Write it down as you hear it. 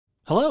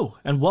Hello,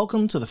 and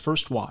welcome to The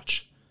First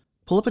Watch.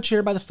 Pull up a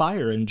chair by the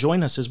fire and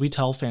join us as we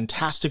tell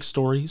fantastic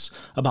stories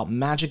about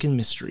magic and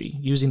mystery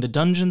using the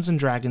Dungeons &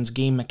 Dragons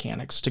game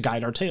mechanics to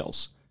guide our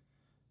tales.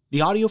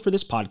 The audio for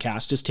this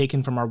podcast is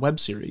taken from our web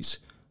series.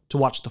 To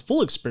watch the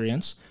full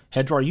experience,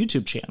 head to our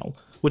YouTube channel,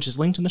 which is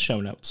linked in the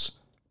show notes.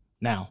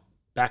 Now,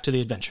 back to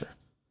the adventure.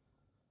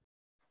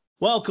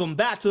 Welcome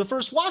back to The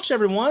First Watch,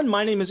 everyone.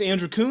 My name is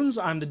Andrew Coons.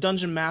 I'm the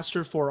Dungeon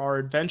Master for our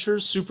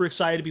adventures. Super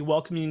excited to be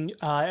welcoming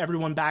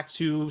everyone back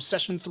to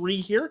Session 3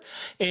 here.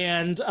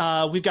 And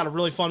we've got a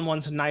really fun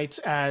one tonight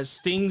as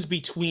things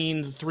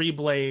between the Three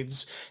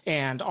Blades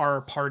and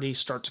our party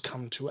start to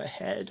come to a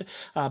head.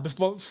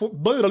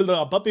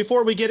 But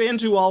before we get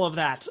into all of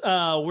that,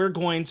 we're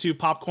going to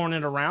popcorn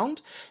it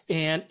around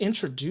and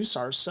introduce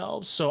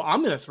ourselves. So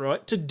I'm going to throw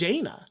it to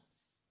Dana.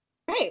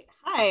 Great.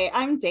 Hi,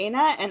 I'm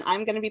Dana, and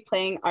I'm going to be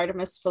playing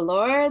Artemis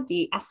Valor,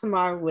 the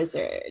Aasimar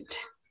Wizard.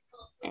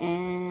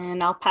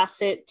 And I'll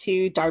pass it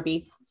to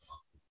Darby.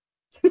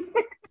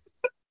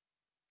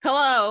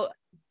 Hello,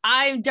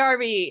 I'm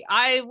Darby.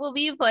 I will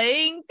be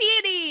playing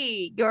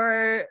Peony,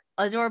 your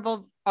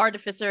adorable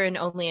artificer and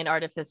only an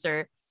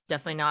artificer.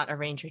 Definitely not a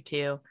ranger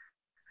too.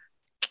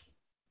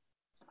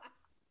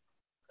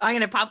 I'm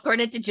going to popcorn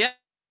it to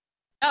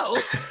Joe.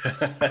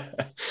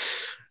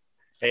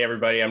 Hey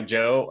everybody, I'm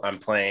Joe. I'm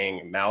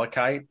playing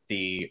Malachite,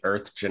 the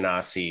Earth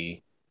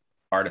Genasi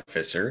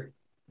artificer.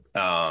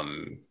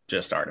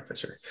 Just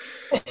artificer.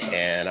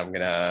 And I'm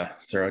gonna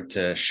throw it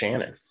to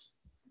Shannon.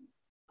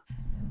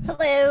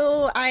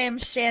 Hello, I am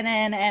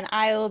Shannon, and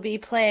I will be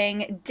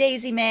playing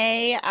Daisy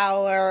May,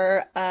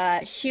 our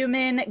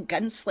human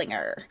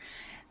gunslinger.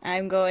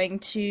 I'm going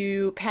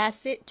to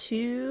pass it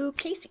to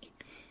Casey.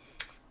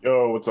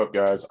 Yo, what's up,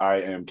 guys? I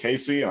am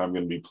Casey, and I'm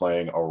going to be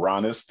playing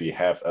Uranus, the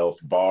half-elf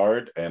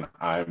bard, and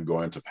I'm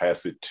going to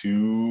pass it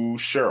to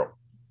Cheryl.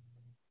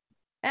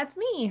 That's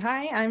me.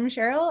 Hi, I'm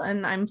Cheryl,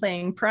 and I'm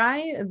playing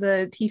Pry,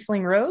 the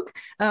tiefling rogue.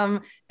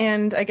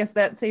 And I guess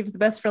that saves the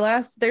best for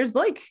last. There's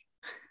Blake.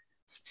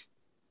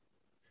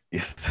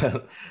 Yes.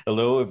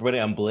 Hello, everybody.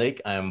 I'm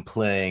Blake. I'm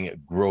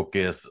playing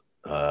Grokus.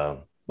 I've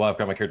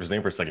got my character's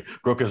name for a second.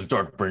 Grokus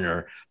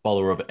Darkbringer,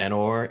 follower of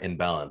Enor in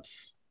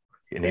Balance.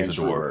 And he's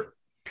a dwarf.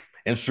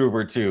 And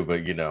Schubert too,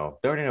 but you know,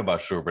 they already know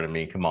about Schubert. I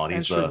mean, come on,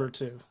 he's Schubert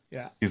too.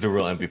 Yeah, he's a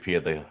real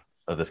MVP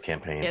of this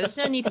campaign. Yeah, there's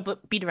no need to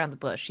beat around the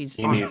bush. He's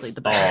honestly the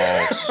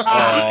best.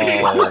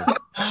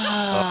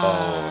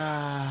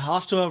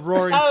 Off to a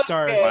roaring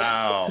start. Good.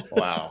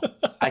 Wow.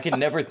 I can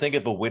never think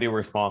of a witty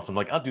response. I'm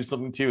like, I'll do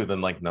something too.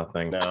 Then like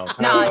nothing.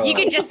 No, you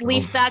can just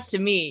leave that to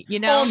me. You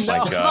know, Oh, no.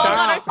 My it's God. all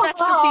on our specialties.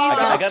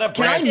 I gotta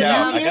Can I branch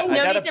out. name you?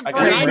 No need to I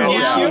branch gotta-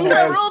 out.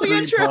 Has Roll the 3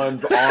 intro.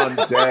 puns on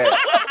deck.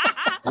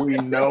 We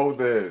know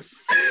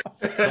this.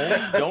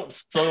 Don't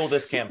soil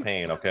this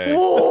campaign, okay?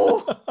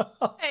 Oh,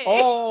 Hey.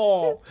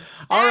 all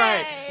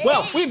right. Hey.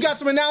 Well, we've got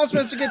some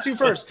announcements to get to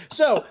first.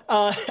 So,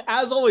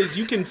 as always,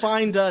 you can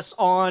find us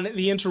on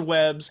the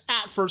interwebs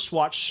at First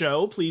Watch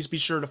Show. Please be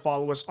sure to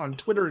follow us on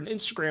Twitter and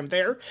Instagram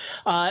there.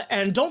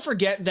 And don't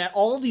forget that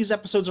all of these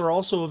episodes are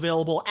also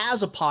available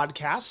as a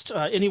podcast,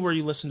 anywhere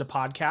you listen to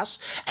podcasts.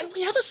 And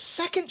we have a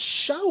second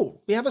show.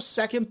 We have a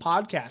second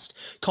podcast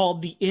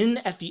called The Inn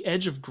at the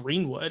Edge of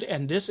Greenwood.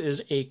 And this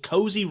is a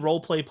cozy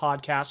roleplay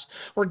podcast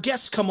where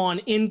guests come on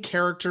in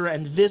character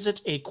and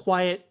visit a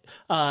quiet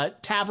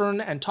tavern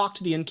and talk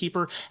to the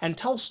innkeeper and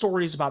tell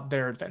stories about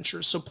their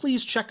adventures. So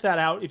please check that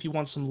out if you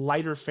want some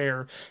lighter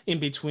fare in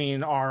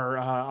between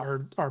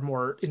our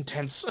more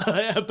intense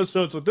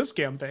episodes with this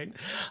campaign.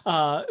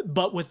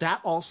 But with that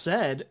all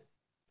said,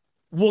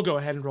 we'll go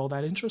ahead and roll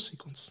that intro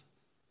sequence.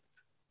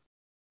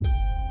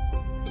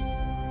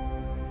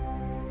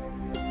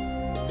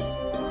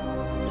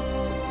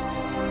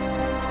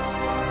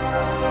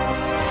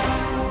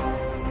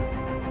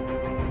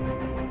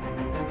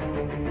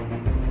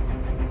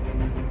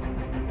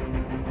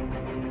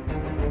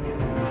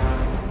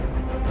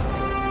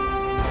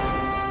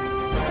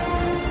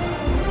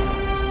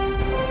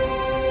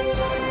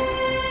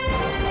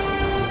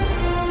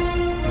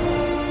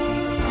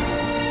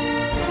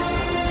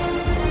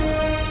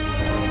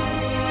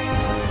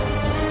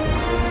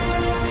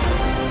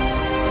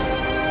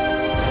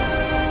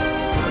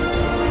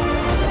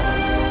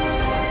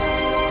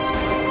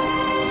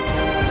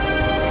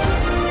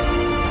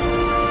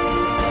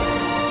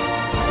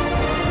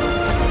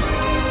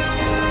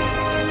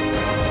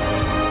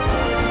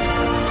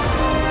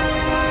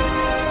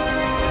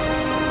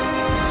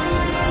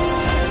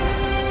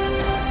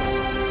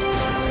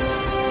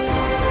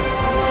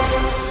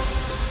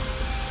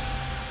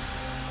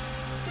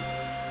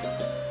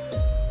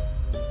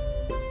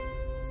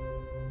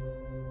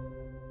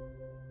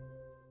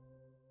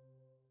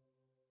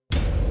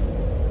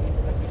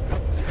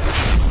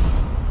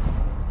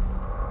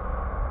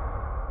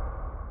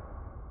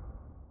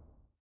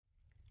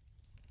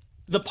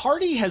 The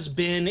party has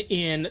been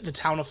in the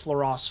town of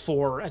Floros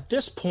for, at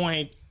this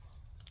point,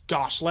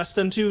 gosh, less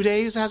than 2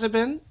 days has it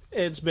been?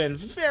 It's been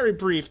very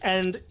brief.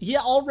 And yeah,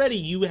 already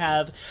you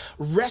have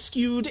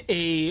rescued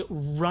a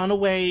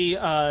runaway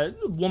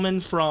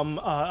woman from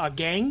a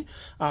gang.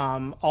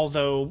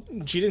 Although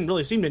she didn't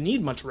really seem to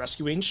need much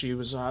rescuing. She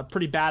was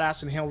pretty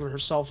badass and handled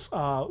herself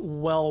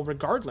well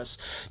regardless.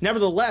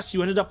 Nevertheless,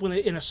 you ended up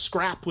in a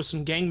scrap with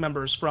some gang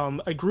members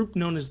from a group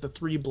known as the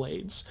Three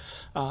Blades.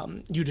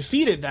 You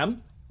defeated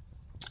them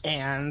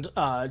and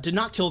did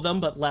not kill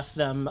them, but left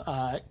them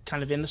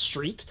kind of in the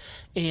street,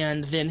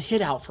 and then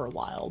hid out for a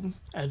while.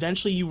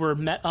 Eventually, you were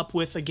met up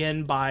with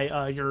again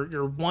by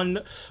your one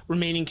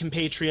remaining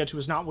compatriot who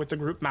was not with the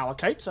group,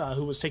 Malachite,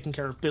 who was taking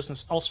care of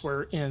business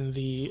elsewhere in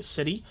the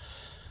city.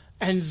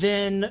 And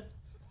then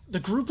the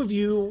group of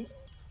you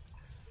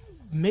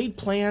made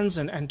plans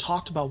and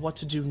talked about what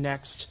to do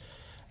next,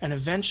 and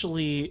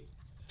eventually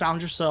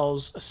found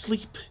yourselves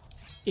asleep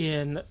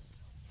in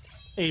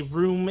a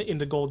room in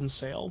the Golden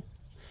Sail.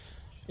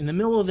 In the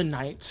middle of the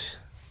night,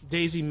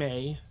 Daisy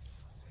May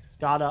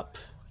got up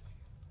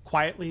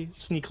quietly,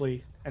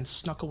 sneakily, and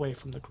snuck away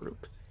from the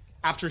group.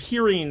 After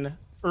hearing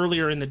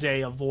earlier in the day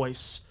a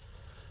voice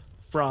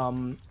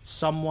from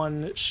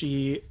someone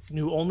she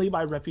knew only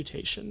by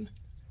reputation,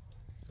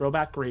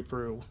 Roback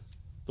Grapebrew,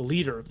 the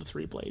leader of the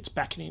Three Blades,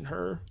 beckoning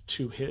her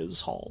to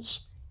his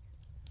halls.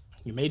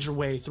 You made your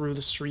way through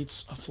the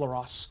streets of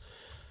Floros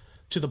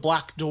to the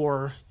black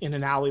door in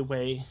an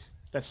alleyway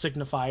that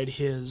signified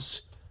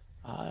his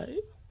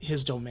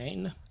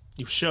domain.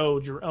 You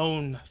showed your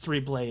own Three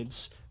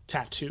Blades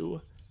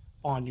tattoo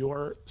on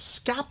your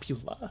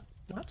scapula,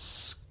 not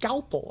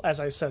scalpel, as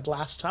I said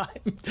last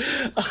time.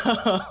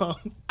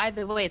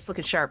 Either way, it's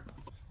looking sharp.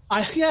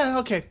 Yeah,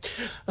 okay.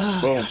 Oh,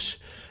 gosh.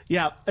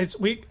 Yeah,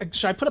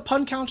 should I put a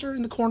pun counter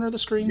in the corner of the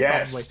screen?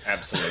 Yes, probably.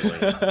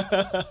 Absolutely.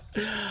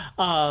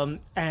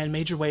 And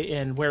made your way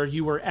in, where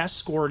you were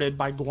escorted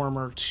by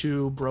Gormer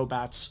to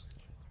Brobat's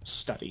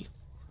study.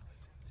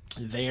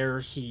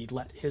 There, he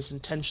let his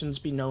intentions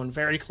be known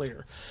very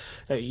clear,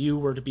 that you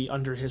were to be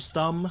under his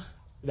thumb,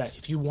 that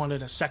if you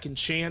wanted a second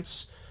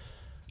chance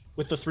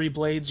with the Three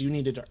Blades, you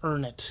needed to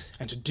earn it,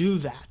 and to do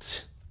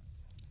that,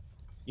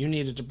 you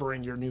needed to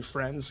bring your new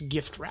friends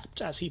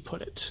gift-wrapped, as he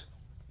put it,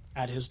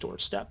 at his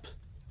doorstep,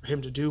 for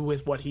him to do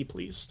with what he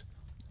pleased.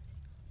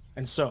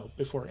 And so,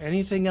 before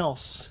anything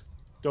else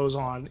goes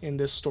on in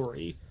this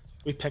story,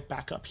 we pick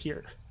back up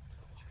here,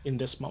 in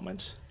this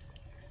moment.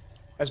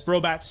 As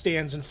Brobat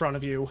stands in front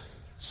of you,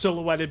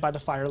 silhouetted by the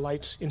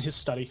firelight in his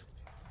study,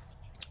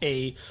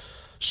 a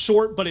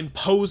short but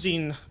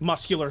imposing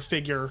muscular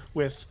figure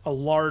with a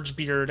large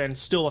beard and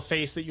still a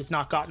face that you've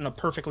not gotten a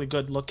perfectly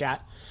good look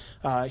at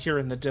here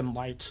in the dim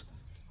light.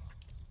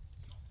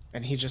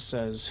 And he just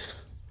says,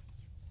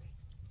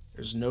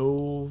 "There's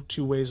no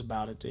two ways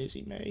about it,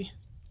 Daisy May.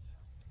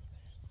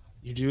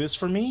 You do this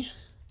for me,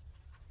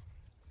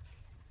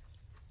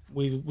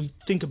 we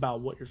think about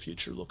what your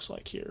future looks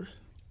like here.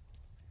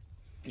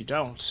 You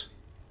don't."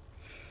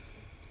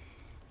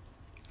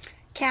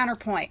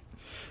 Counterpoint.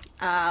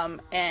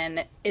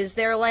 And is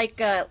there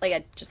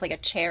just a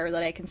chair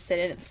that I can sit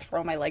in and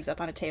throw my legs up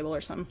on a table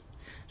or something?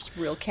 It's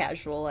real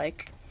casual,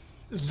 like.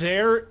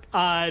 There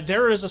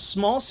is a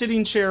small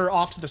sitting chair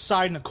off to the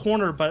side in the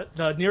corner, but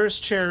the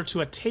nearest chair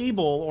to a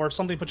table or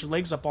something to put your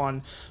legs up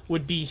on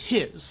would be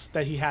his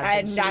that he had.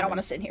 I don't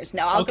want to sit in here. So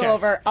no, I'll go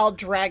over. I'll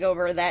drag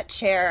over that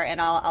chair and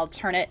I'll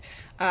turn it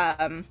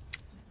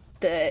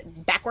the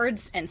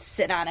backwards and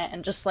sit on it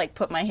and just like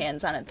put my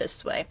hands on it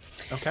this way.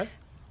 Okay.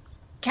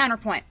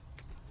 Counterpoint.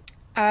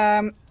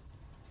 I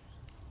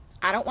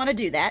don't want to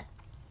do that.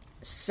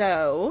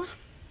 So,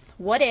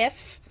 what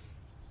if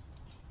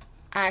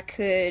I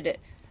could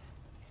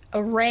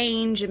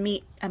arrange a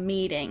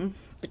meeting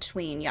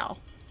between y'all,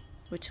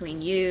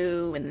 between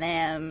you and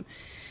them,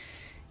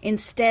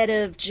 instead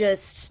of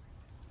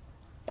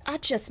I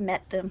just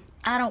met them.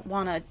 I don't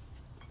want to.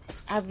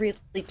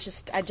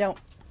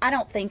 I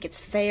don't think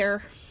it's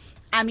fair.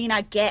 I mean,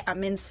 I get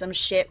I'm in some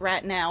shit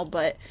right now,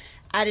 but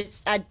I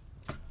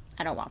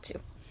don't want to.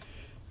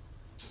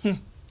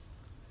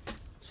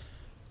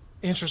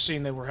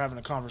 Interesting that we're having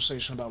a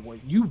conversation about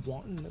what you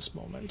want in this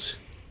moment.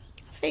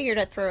 I figured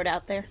I'd throw it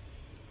out there.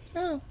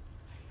 Oh.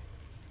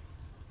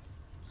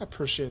 I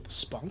appreciate the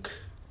spunk.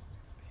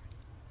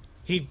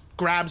 He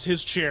grabs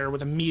his chair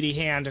with a meaty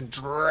hand and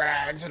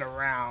drags it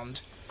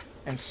around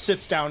and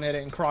sits down in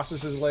it and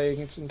crosses his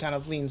legs and kind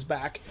of leans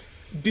back,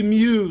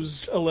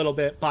 bemused a little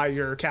bit by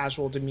your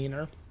casual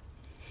demeanor.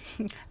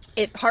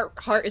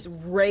 Heart is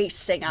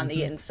racing on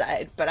the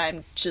inside, but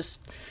I'm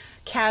just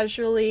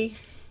casually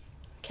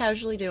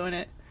doing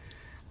it.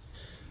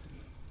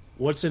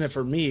 What's in it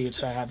for me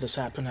to have this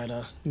happen at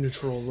a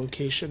neutral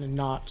location and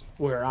not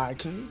where I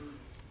can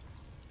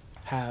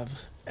have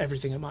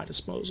everything at my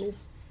disposal?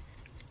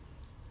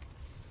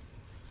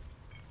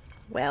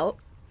 Well,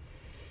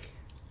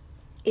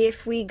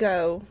 if we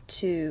go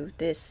to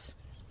this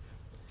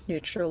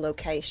neutral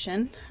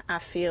location, I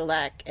feel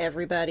like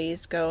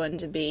everybody's going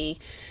to be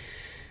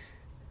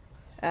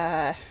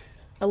a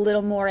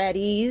little more at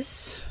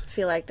ease. I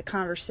feel like the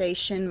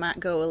conversation might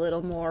go a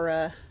little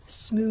more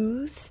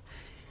smooth.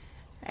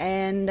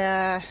 And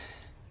I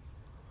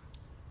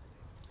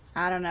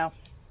don't know.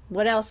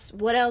 What else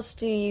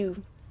do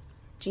you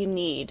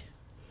need?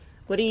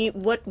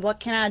 What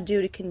can I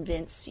do to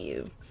convince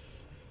you?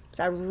 Because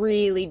I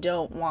really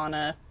don't want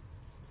to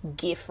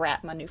gift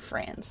wrap my new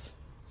friends.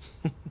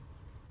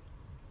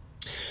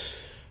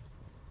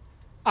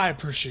 I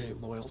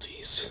appreciate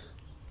loyalties.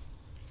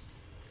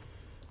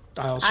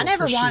 I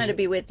never wanted to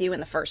be with you in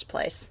the first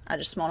place. I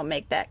just want to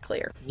make that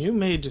clear. You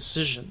made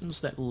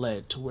decisions that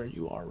led to where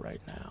you are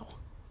right now.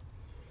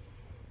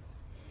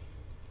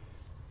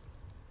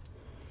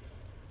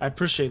 I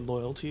appreciate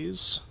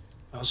loyalties.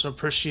 I also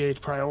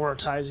appreciate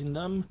prioritizing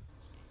them.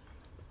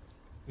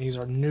 These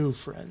are new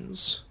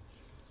friends.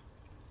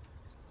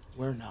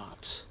 We're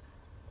not.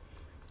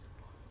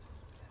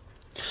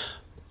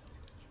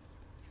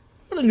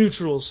 But a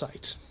neutral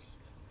site.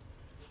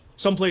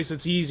 Someplace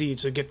it's easy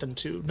to get them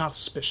to, not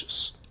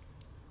suspicious.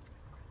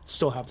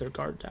 Still have their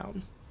guard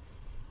down.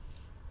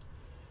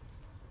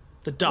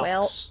 The docks.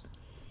 Well,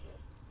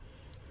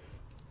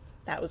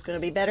 that was going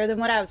to be better than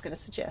what I was going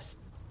to suggest.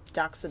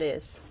 Docks it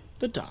is.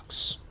 The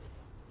docks.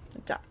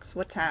 The docks.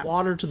 What time?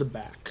 Water to the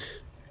back.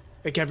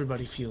 Make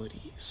everybody feel at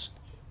ease.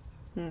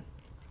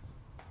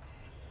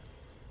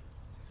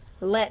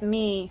 Let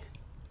me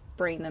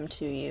bring them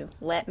to you.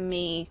 Let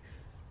me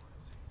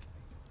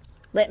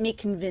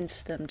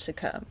convince them to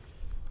come.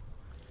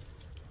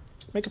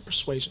 Make a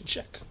persuasion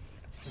check.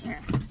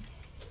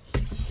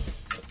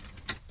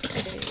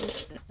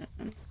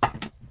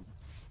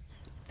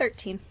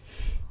 13.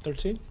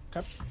 13?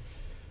 Okay.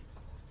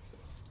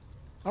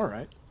 All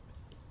right.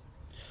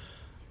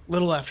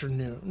 Little after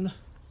noon.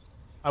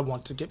 I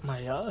want to get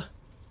my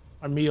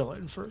meal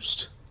in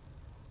first.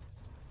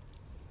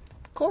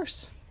 Of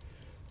course.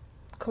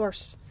 Of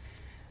course.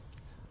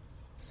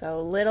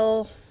 So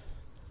little,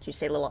 did you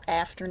say little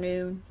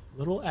afternoon?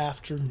 Little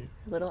afternoon.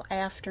 Little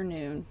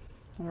afternoon.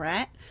 All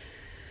right.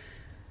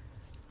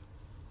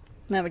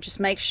 Now we just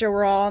make sure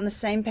we're all on the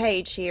same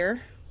page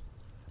here.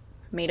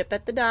 Meet up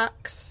at the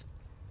docks.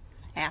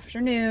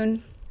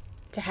 Afternoon.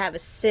 To have a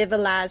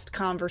civilized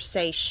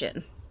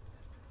conversation.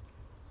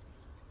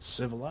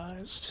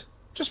 Civilized?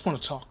 Just want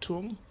to talk to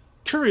them.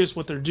 Curious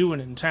what they're doing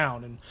in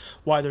town and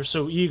why they're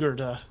so eager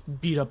to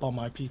beat up on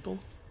my people.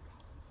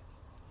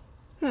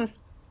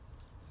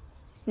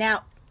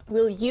 Now,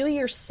 will you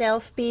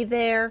yourself be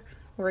there,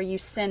 or are you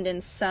sending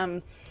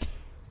some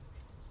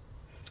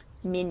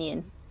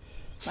minion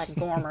like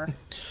Gormer?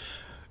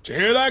 Did you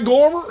hear that,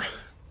 Gormer?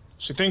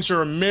 She thinks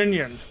you're a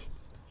minion.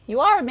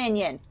 You are a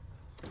minion.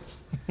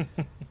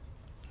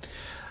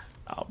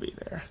 I'll be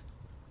there.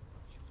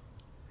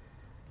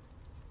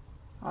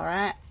 All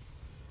right.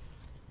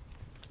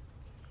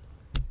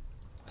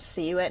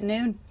 See you at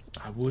noon.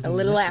 I wouldn't A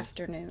little miss it.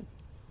 afternoon.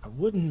 I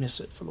wouldn't miss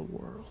it for the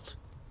world.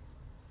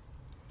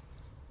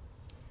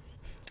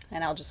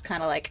 And I'll just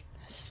kind of like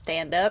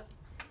stand up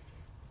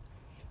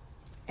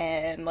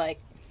and like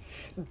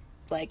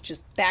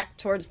just back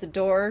towards the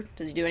door.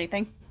 Does he do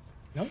anything?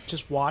 Nope,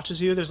 just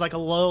watches you. There's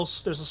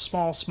a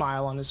small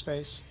smile on his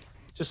face.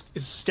 Just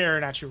is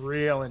staring at you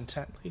real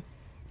intently.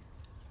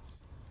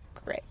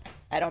 Great.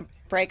 I don't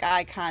break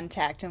eye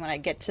contact, and when I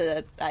get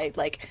to, I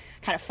like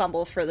kind of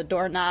fumble for the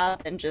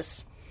doorknob and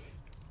just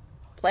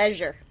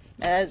pleasure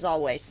as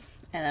always.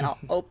 And then I'll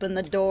open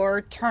the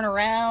door, turn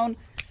around,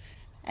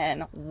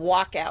 and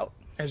walk out.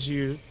 As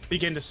you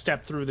begin to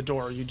step through the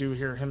door, you do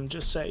hear him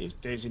just say,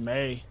 "Daisy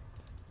May,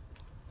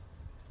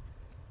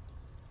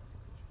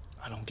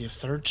 I don't give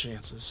third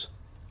chances."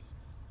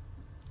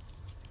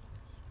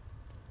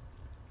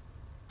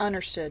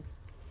 Understood.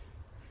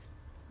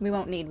 We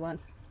won't need one.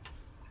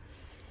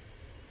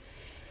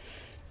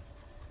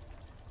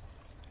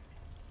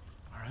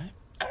 All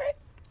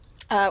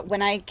right.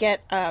 When I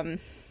get,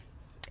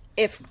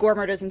 if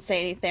Gormer doesn't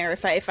say anything, or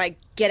if I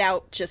get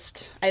out,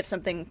 I have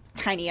something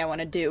tiny I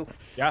want to do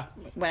Yeah.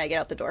 when I get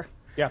out the door.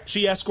 Yeah.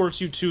 She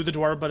escorts you to the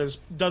door, but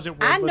does it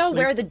I wordlessly. know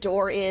where the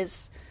door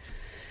is.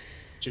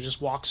 She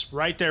just walks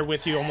right there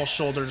with you, almost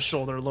shoulder to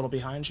shoulder, a little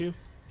behind you.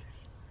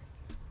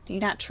 Do you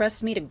not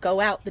trust me to go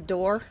out the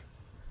door?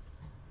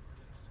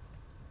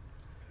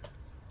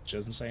 She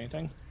doesn't say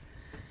anything.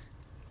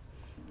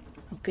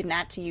 Good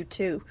night to you,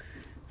 too.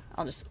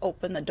 I'll just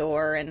open the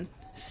door and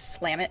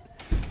slam it.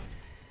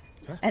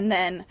 Okay. And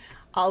then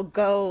I'll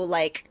go,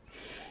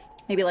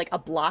 maybe a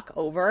block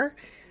over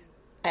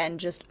and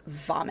just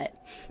vomit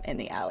in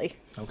the alley.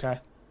 Okay.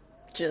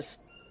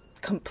 Just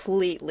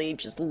completely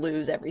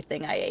lose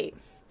everything I ate.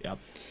 Yep.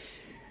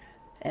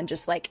 And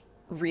just,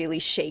 really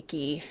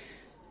shaky,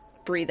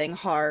 breathing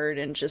hard,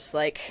 and just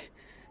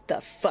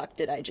the fuck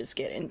did I just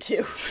get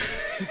into?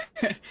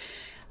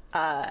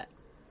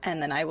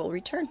 And then I will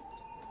return.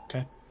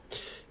 Okay.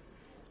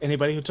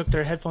 Anybody who took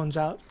their headphones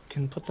out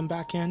can put them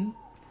back in.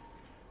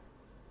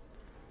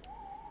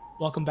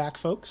 Welcome back,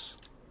 folks.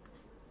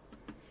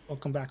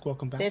 Welcome back,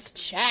 welcome back. This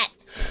chat.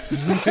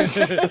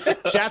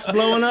 Chat's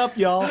blowing up,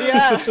 y'all.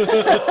 Yeah.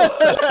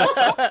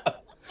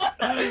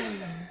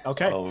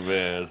 Okay. Oh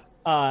man.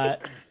 I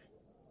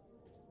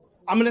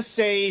I'm gonna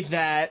say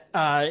that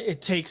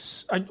it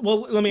takes. Well,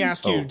 let me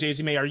ask you,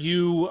 Daisy May. Are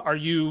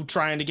you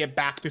trying to get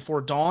back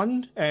before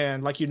dawn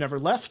and like you never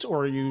left,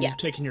 or are you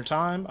taking your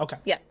time? Okay.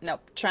 Yeah, no,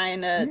 trying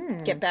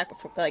to get back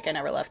before, like I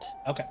never left.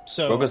 Okay,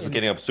 so Rogus is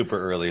getting up super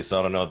early, so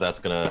I don't know if that's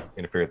gonna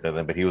interfere with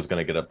anything. But he was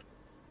gonna get up.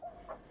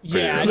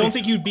 Yeah, I don't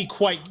think you'd be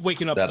quite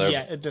waking up That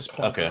yet at this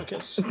point, Okay.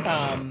 Lucas.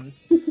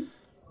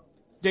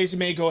 Daisy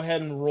May, go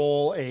ahead and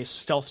roll a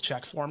stealth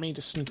check for me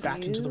to sneak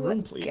back into the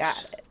room, please.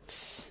 Got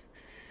it.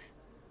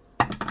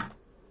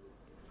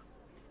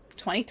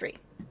 23.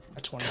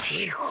 A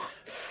 23.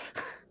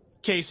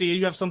 Casey,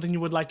 you have something you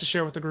would like to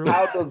share with the group?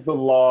 How does the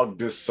log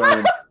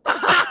discern?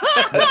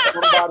 Does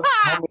somebody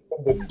come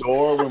in the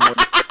door when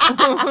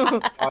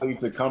we're somebody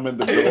to come in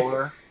the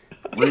door?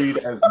 Read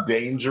as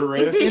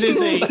dangerous.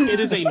 It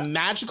is a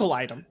magical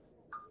item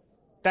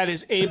that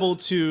is able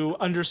to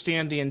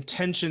understand the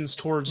intentions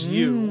towards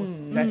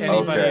you that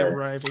anybody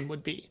arriving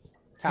would be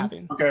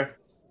having. Okay.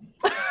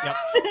 Yep.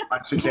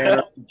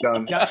 Chicana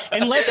done. Yeah.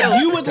 Unless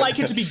you would like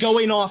it to be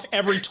going off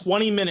every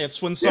 20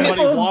 minutes when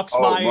somebody walks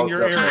by in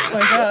your area. Oh my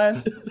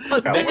god.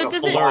 Does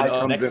it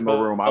comes in the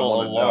room, I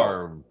want to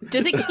know.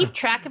 does it keep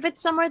track of it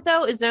somewhere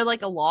though? Is there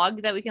like a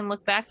log that we can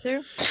look back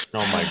through?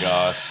 Oh my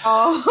god.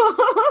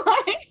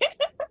 Oh.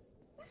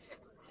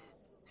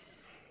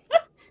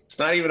 It's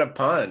not even a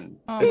pun.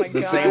 Oh It's my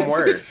the God. same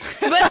word.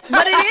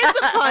 But it is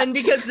a pun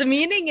because the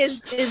meaning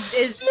is True,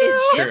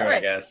 I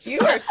different. guess. You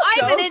are so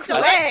I'm an quick.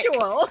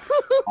 intellectual.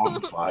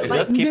 On fire.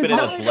 Let's keep it in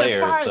Good its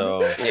layer.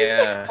 So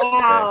Yeah.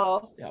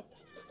 Wow.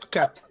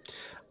 Okay.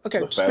 Okay,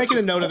 The just making a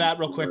fastest note of that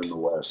real hamster quick. in the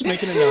West. Just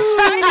making a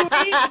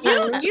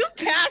note. you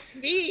cast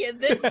me in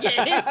this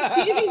game.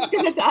 He's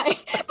gonna die.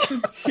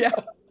 Yeah.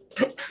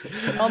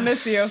 I'll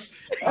miss you.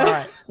 All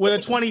right. With a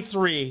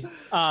 23,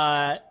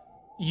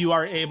 you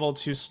are able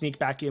to sneak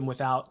back in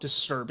without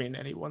disturbing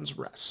anyone's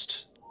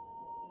rest.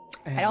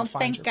 And I don't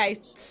find think your I.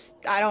 place.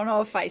 I don't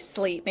know if I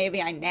sleep.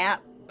 Maybe I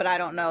nap, but I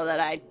don't know that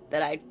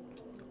I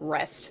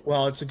rest.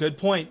 Well, it's a good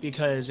point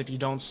because if you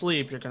don't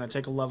sleep, you're going to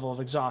take a level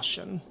of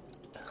exhaustion.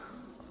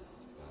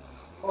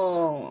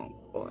 Oh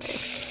boy.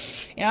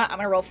 You know what? I'm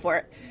gonna roll for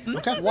it.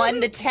 Okay.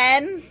 1 to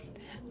 10,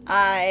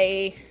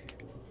 I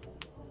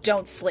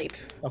don't sleep.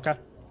 Okay.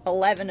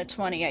 11 to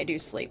 20, I do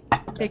sleep.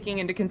 Taking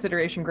into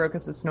consideration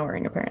Grokus is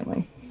snoring,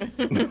 apparently.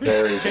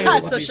 Very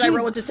So should I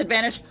roll with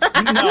disadvantage?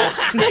 No,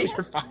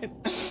 you're fine.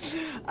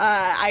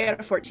 I got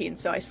a 14,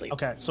 so I sleep.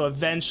 Okay, so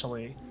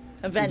eventually, you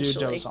do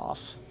Eventually, doze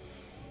off.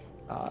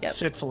 Yep.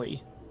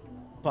 Fitfully.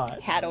 But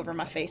hat over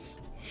my face.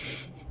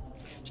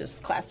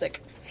 Just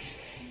classic.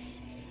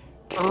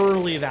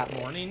 early that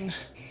morning,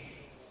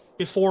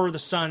 before the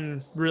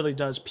sun really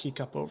does peek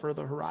up over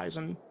the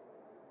horizon,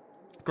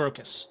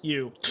 Grokus,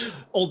 you,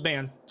 old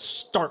man,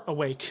 start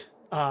awake,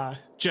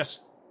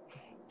 just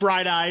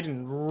bright-eyed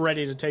and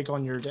ready to take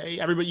on your day.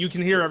 Everybody, you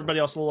can hear everybody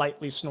else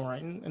lightly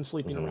snoring and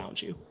sleeping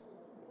around you.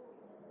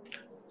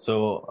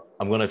 So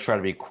I'm gonna try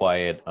to be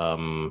quiet.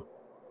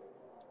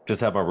 Just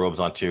have my robes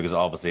on too, because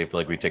obviously I feel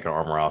like we take our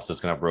armor off, so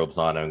it's gonna have robes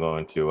on. And I'm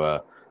going to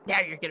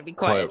Now you're gonna be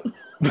quiet.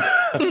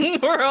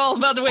 We're all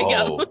about to wake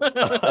up.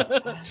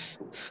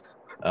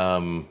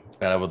 and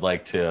I would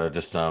like to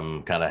just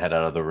kind of head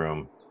out of the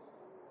room.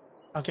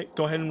 Okay,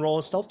 go ahead and roll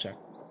a stealth check.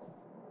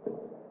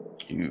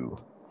 You.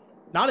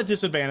 Not a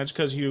disadvantage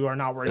because you are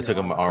not wearing. I took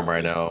your my armor.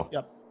 I know.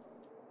 Yep.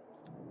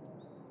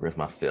 Where's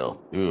my steel?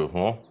 Ooh,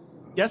 huh?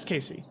 Yes,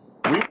 Casey.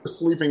 We were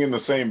sleeping in the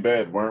same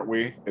bed, weren't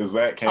we? Is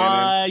that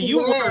canon?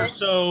 You Yeah. were,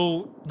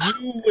 so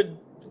you would.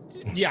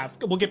 Yeah,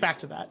 we'll get back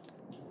to that.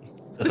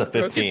 That's a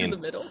Grokus in the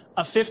 15. middle.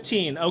 A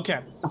 15, okay.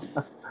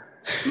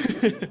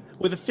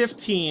 With a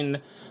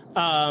 15,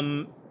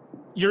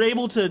 you're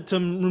able to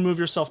remove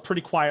yourself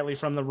pretty quietly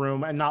from the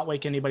room and not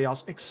wake anybody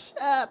else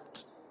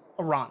except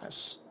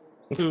Uranus.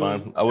 It's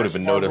fine. I would have as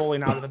been you are noticed.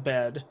 rolling out of the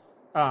bed.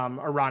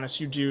 Uranus,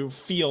 you do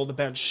feel the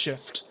bed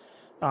shift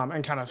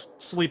and kind of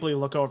sleepily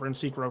look over and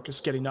see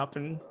Grokus getting up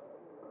and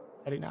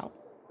heading out.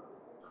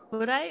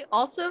 Would I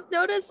also have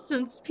noticed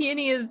since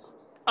Peony is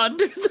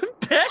under the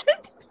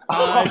bed?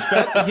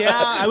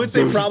 I would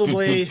say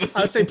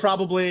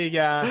probably.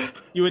 Yeah,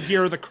 you would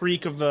hear the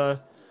creak of the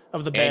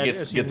bed. And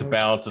as gets he moves.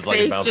 bounced. It's like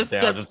it Face bounces just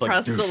down. gets Just like,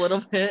 pressed a little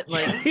bit.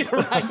 Like,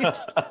 right.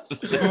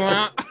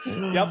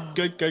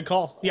 Yep, good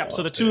call. Yep.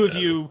 So the two of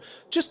you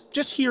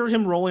just hear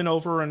him rolling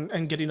over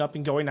and getting up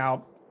and going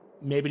out.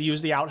 Maybe to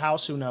use the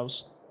outhouse. Who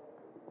knows?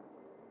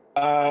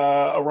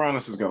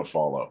 Uranus is gonna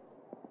follow.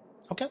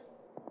 Okay.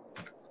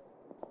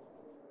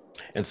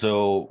 And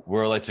so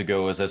where I like to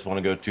go is I just want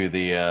to go to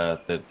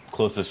the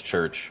closest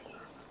church.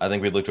 I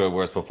think we looked over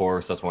where it's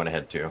before, so that's where I want to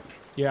head to.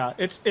 Yeah,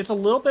 it's a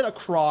little bit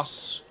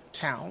across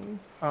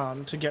town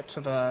to get to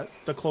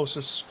the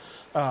closest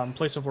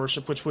place of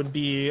worship, which would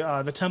be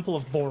the Temple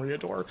of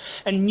Boreador.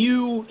 And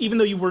you, even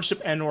though you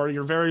worship Enor,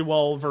 you're very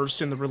well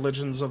versed in the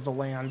religions of the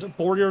land.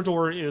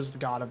 Boreador is the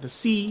god of the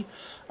sea,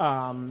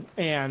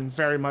 and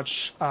very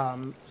much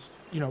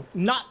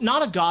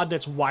not a god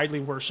that's widely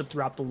worshipped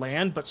throughout the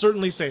land, but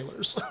certainly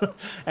sailors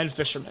and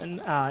fishermen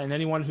and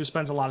anyone who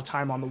spends a lot of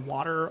time on the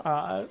water,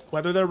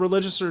 whether they're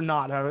religious or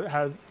not,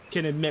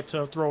 can admit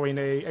to throwing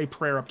a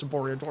prayer up to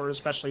Boreador,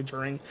 especially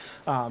during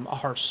a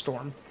harsh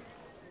storm.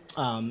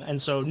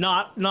 And so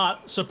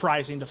not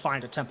surprising to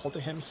find a temple to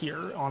him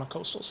here on a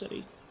coastal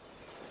city.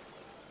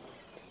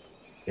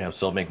 Yeah,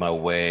 so I'll make my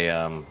way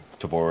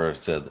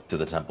to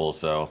the temple.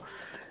 So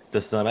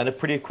just at a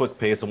pretty quick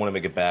pace. I want to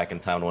make it back in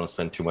time. I don't want to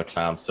spend too much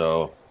time.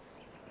 So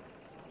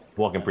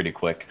walking pretty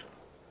quick.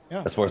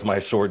 Yeah. As far as my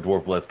short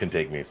dwarf legs can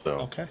take me.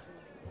 So okay.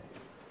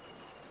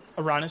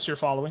 Aranis, you're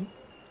following?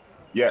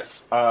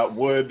 Yes.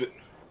 Would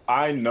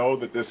I know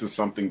that this is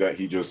something that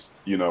he just,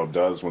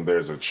 does when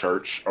there's a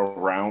church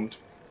around?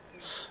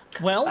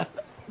 Well,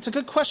 it's a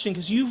good question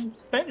because you've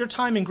spent your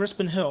time in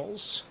Grispin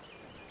Hills.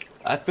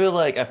 I feel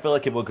like it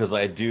will, because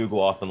I do go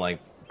off and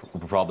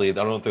probably, I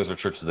don't know if there's a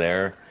church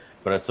there,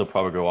 but I'd still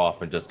probably go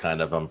off and just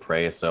kind of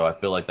pray. So I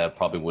feel like that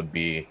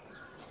probably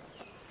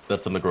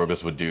that's something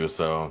Grogus would do.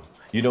 So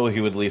he would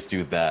at least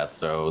do that.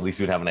 So at least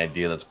you'd have an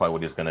idea that's probably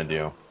what he's gonna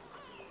do.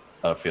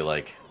 I feel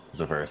like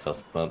it's a fair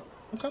assessment.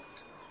 Okay.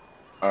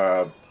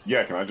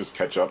 Yeah, can I just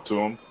catch up to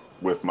him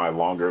with my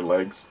longer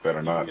legs that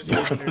are not?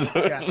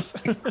 Yes.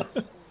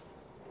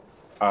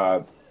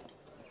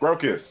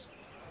 Grokus,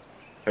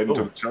 heading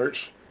to the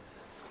church.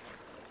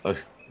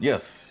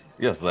 Yes,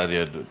 I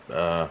did.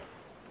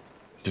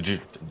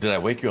 Did I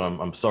wake you?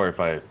 I'm sorry if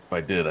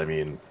I did. I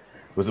mean,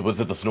 was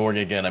it the snoring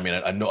again? I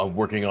mean, I know I'm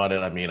working on it.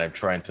 I mean, I'm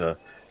trying to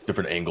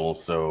different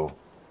angles. So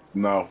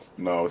no,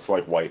 it's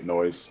like white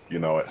noise.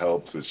 It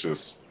helps. It's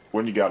just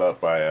when you got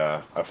up,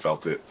 I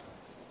felt it.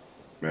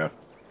 Yeah.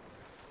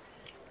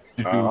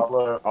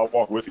 I'll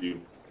walk with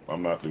you.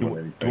 I'm not doing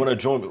anything.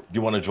 Do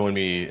you want to join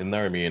me in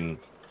there? I mean,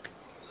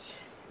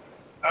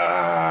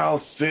 I'll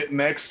sit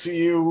next to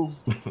you,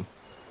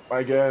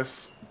 I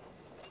guess.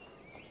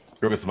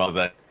 Grogus smiled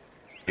that.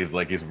 He's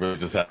really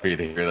just happy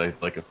to hear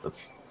that.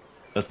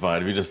 That's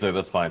fine. If you just say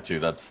that's fine too,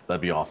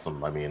 that'd be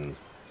awesome. I mean,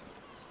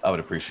 I would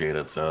appreciate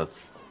it. So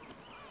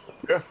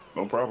yeah,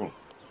 no problem.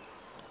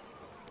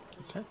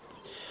 Okay.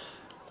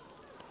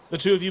 The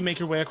two of you make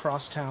your way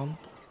across town,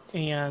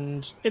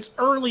 and it's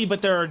early,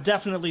 but there are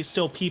definitely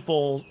still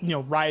people,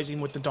 rising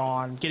with the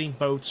dawn, getting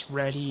boats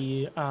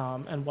ready,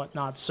 and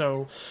whatnot.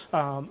 So,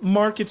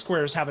 market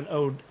squares haven't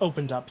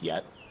opened up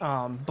yet,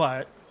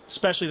 but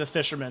especially the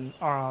fishermen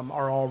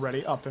are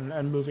already up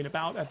and moving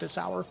about at this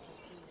hour.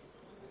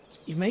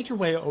 You make your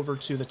way over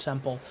to the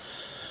temple,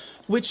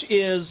 which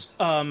is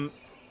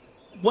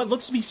what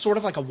looks to be sort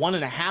of like a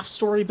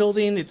 1.5-story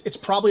building. It's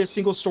probably a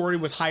single story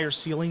with higher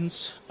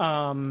ceilings,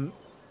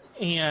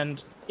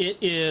 and it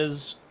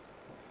is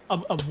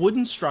a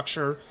wooden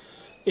structure.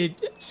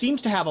 It seems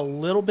to have a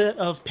little bit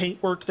of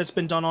paintwork that's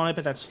been done on it,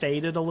 but that's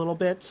faded a little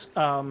bit.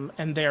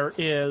 And there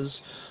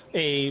is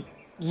a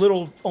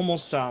little,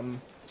 almost,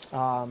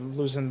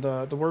 losing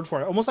the word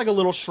for it, almost like a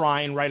little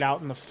shrine right out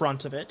in the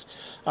front of it,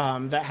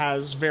 that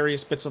has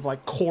various bits of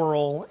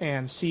coral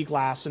and sea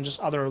glass and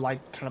just other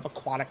kind of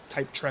aquatic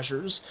type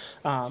treasures,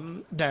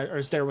 that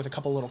is there with a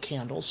couple little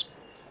candles.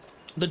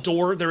 The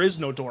door, there is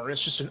no door.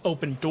 It's just an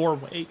open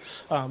doorway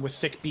with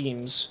thick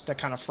beams that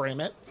kind of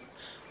frame it.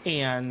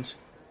 And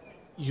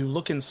you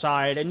look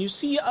inside and you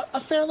see a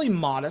fairly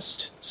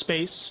modest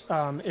space.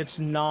 It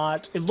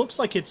looks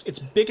like it's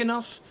big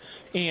enough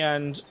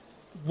and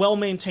well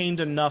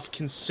maintained enough,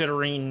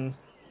 considering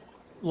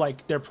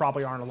there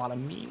probably aren't a lot of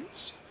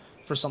means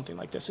for something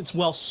like this. It's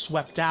well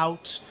swept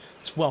out.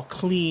 It's well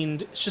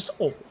cleaned. It's just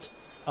old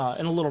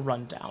and a little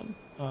run down,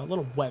 a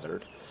little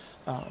weathered.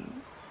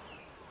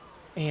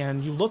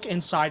 And you look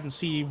inside and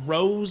see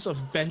rows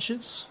of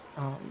benches,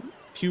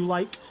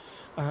 pew-like,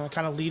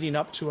 kind of leading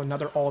up to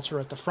another altar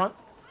at the front.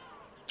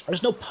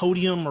 There's no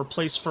podium or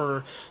place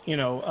for,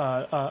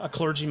 a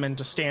clergyman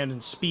to stand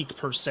and speak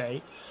per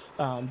se,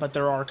 but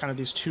there are kind of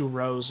these 2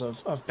 rows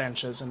of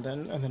benches and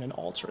then an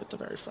altar at the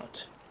very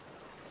front.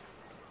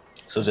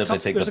 So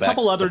there's a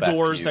couple other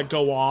doors that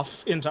go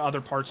off into other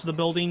parts of the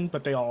building,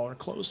 but they all are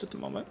closed at the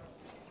moment.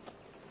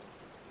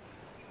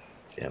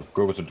 Yeah,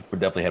 Grogus would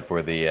definitely head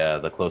for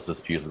the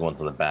closest pews, the ones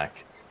in the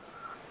back.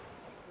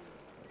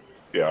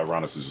 Yeah,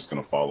 Aranis is just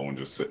going to follow and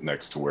just sit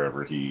next to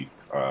wherever he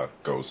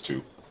goes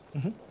to.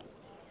 Mm-hmm.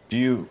 Do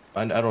you?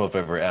 I don't know if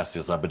I've ever asked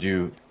you this, but do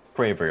you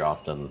pray very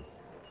often?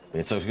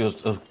 It's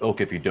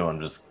okay if you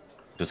don't. Just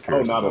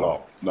curious. Oh, not at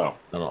all. No.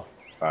 Not at all.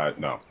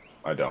 No,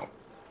 I don't.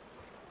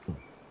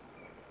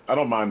 I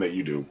don't mind that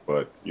you do,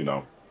 but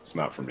it's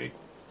not for me.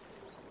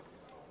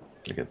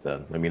 I get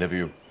that. I mean, if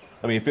you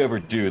ever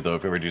do, though,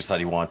 if you ever do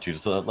decide you want to,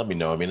 just let me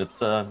know. I mean,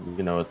 it's I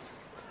don't know,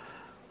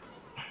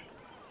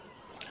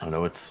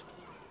 it's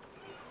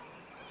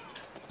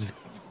just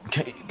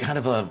kind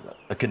of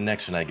a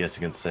connection, I guess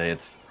you can say.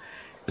 It's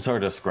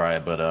hard to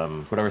describe, but I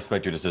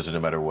respect your decision no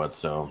matter what.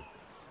 So,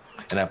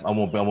 and I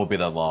won't be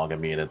that long. I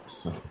mean,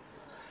 it's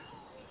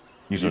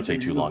usually don't take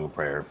too long in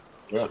prayer.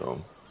 Yeah.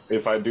 So.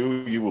 If I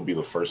do, you will be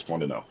the first one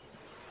to know.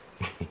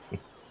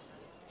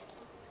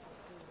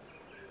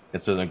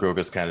 And so then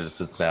Grogus kind of just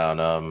sits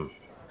down,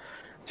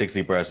 takes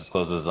deep breaths, just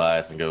closes his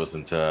eyes, and goes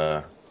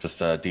into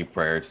just a deep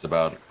prayer. Just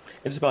about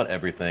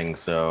everything.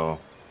 So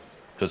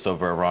just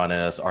over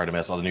Uranus,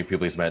 Artemis, all the new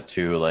people he's met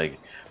too, like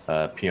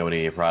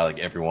Peony, probably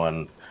like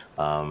everyone,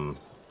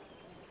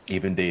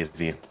 even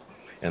Daisy.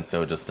 And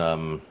so just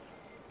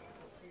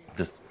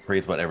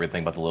prays about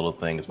everything, about the little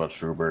things, about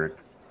Schubert.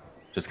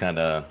 Just kind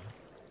of,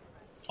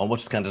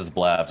 almost just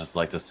blab,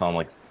 just telling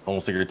like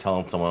almost like you're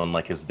telling someone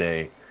like his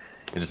day,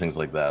 and just things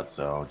like that.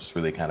 So just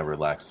really kind of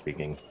relaxed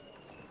speaking.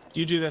 Do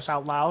you do this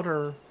out loud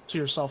or to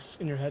yourself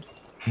in your head?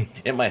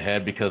 In my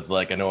head, because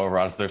like I know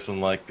around there's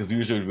some like, because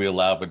usually we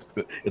allow, but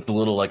it's a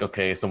little like,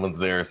 okay, someone's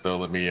there, so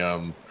let me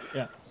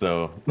yeah.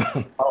 So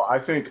Oh, I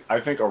think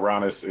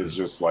Uranus is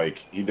just like,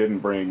 he didn't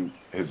bring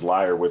his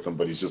lyre with him,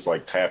 but he's just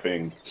like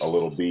tapping a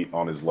little beat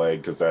on his leg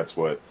because that's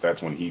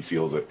when he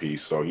feels at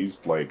peace. So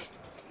he's like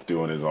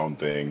doing his own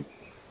thing,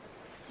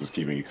 just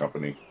keeping you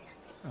company.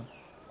 Oh.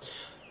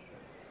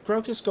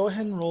 Grokus, go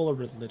ahead and roll a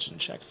religion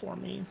check for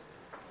me.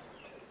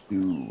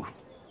 Ooh.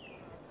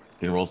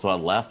 Didn't roll so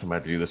hot last time I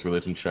had to do this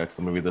religion check,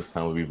 so maybe this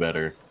time will be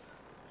better.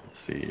 Let's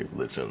see,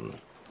 religion.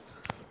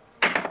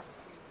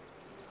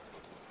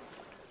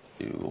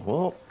 Ooh,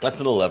 well, that's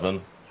an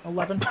 11.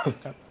 11?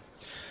 Okay.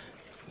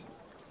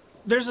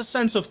 There's a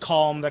sense of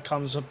calm that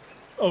comes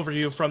over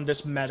you from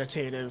this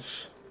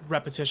meditative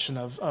repetition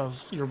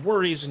of your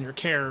worries and your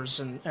cares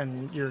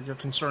and your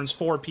concerns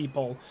for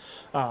people,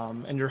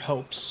 and your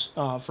hopes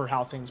for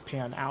how things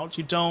pan out.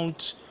 You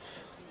don't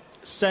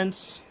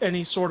sense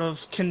any sort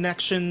of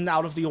connection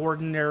out of the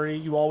ordinary.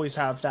 You always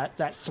have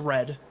that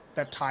thread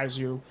that ties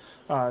you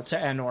to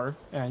Enor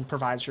and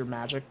provides your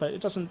magic, but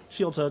it doesn't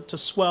feel to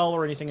swell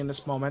or anything in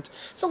this moment.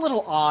 It's a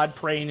little odd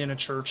praying in a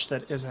church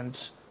that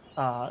isn't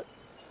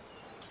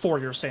for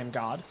your same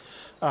god,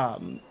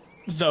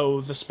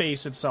 though the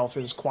space itself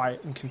is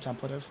quiet and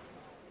contemplative.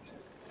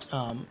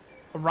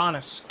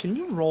 Uranus, can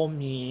you roll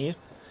me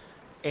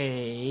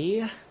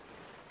just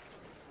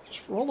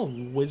roll a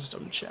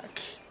wisdom check?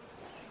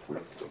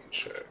 Wisdom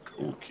check.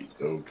 Okie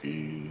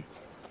dokie.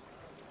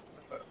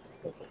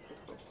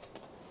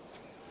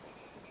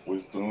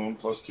 Wisdom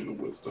 +2 to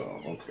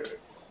wisdom. Okay.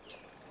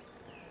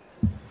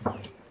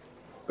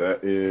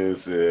 That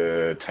is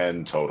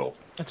 10 total.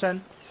 A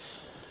 10.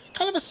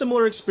 Kind of a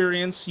similar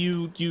experience.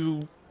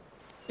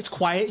 It's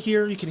quiet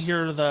here. You can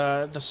hear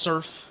the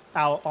surf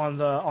out on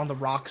the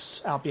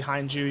rocks out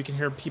behind you. You can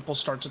hear people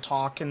start to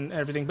talk and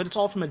everything, but it's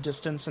all from a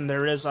distance. And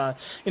there is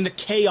in the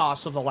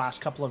chaos of the last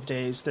couple of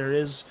days, there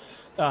is,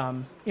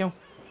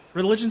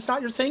 religion's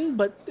not your thing,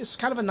 but it's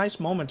kind of a nice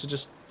moment to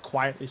just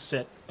quietly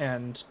sit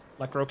and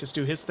let Grokus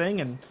do his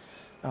thing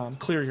and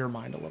clear your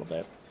mind a little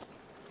bit.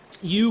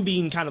 You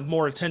being kind of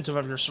more attentive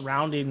of your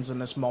surroundings in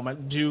this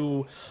moment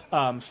do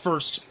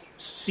first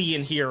see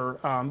and hear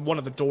one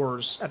of the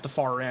doors at the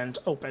far end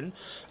open,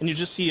 and you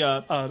just see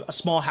a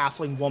small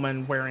halfling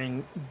woman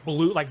wearing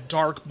blue, like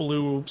dark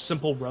blue,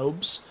 simple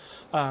robes,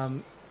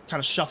 kind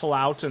of shuffle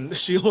out, and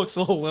she looks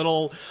a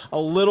little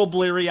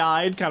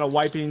bleary-eyed, kind of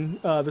wiping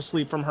the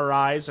sleep from her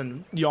eyes,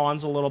 and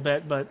yawns a little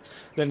bit, but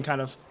then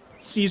kind of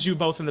sees you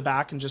both in the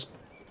back and just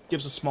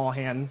gives a small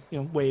hand,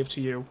 wave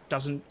to you,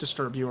 doesn't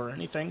disturb you or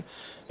anything,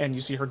 and you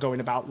see her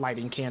going about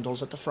lighting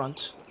candles at the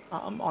front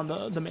on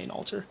the main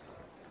altar.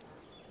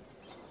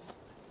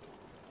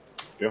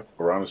 Yeah,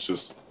 Uranus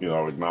just,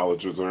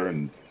 acknowledges her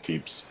and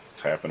keeps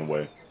tapping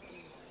away.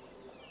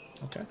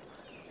 Okay.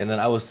 And then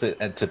I would say,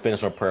 and to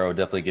finish our prayer, I would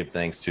definitely give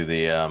thanks to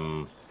the,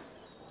 oh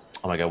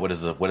my God, what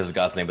is the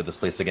God's name of this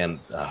place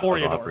again?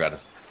 Boreador. I forgot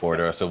it.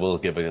 Boreador. So we'll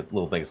give a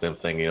little thanks to him,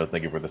 saying,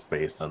 thank you for the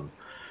space and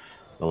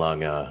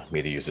allowing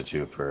me to use it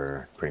too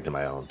for praying to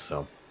my own.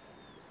 So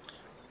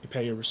you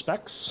pay your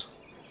respects,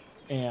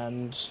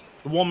 and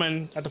the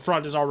woman at the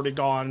front is already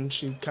gone.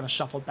 She kind of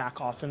shuffled back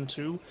off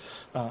into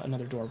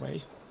another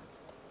doorway.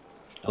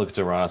 I look at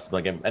Uranus,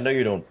 like, I know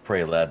you don't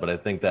pray that, but I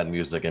think that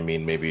music,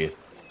 maybe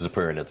is a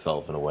prayer in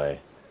itself in a way.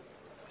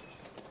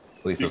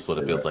 At least that's what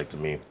it feels like to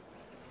me.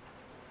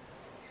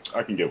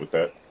 I can get with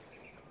that.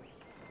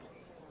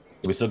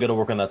 We still got to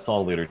work on that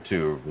song later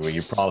too.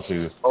 You promised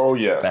me. Oh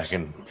yes. Back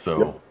in,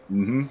 so.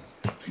 Yep.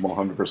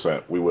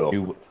 100%. We will.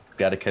 You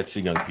got to catch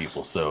the young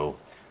people. So,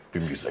 do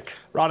music.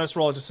 Uranus,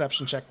 roll a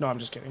deception check. No, I'm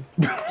just kidding.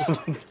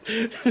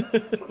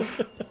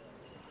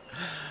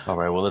 All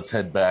right. Well, let's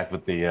head back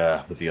with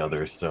the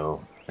others.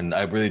 So, and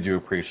I really do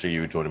appreciate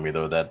you joining me,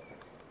 though. That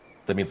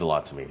means a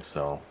lot to me.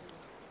 So.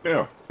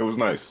 Yeah, it was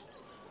nice.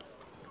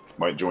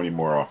 Might join you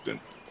more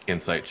often.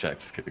 Insight check.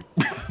 Just kidding.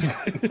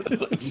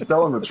 He's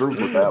telling the truth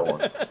with that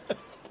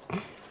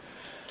one.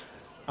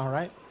 All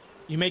right.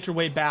 You make your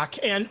way back,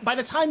 and by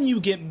the time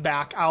you get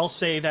back, I'll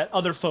say that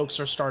other folks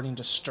are starting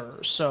to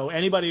stir. So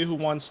anybody who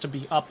wants to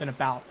be up and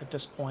about at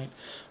this point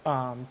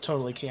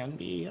totally can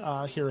be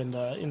here in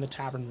the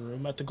tavern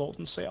room at the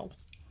Golden Sail.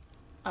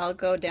 I'll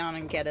go down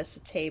and get us a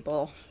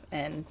table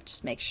and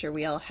just make sure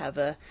we all have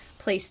a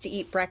place to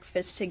eat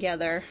breakfast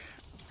together.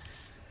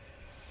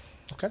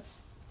 Okay.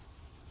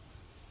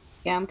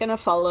 Yeah, I'm gonna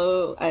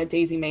follow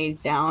Daisy Mae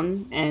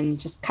down and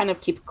just kind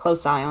of keep a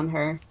close eye on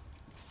her.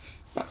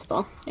 That's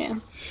all. Yeah.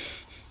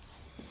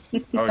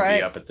 I would Right.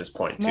 be up at this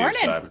point too. Morning.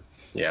 So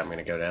I'm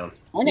gonna go down.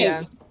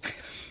 Yeah.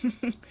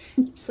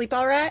 Sleep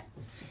all right?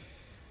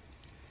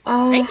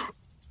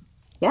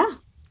 Yeah.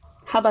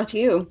 How about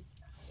you?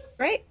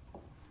 Right?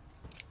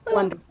 A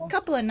Wonderful.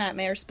 couple of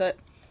nightmares, but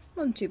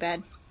wasn't too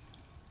bad.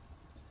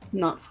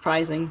 Not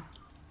surprising.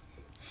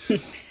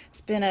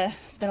 It's been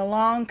a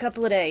long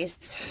couple of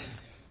days.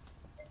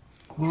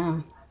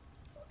 Yeah.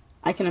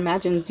 I can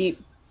imagine. Do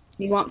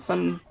you want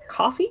some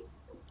coffee?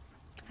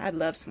 I'd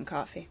love some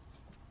coffee.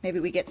 Maybe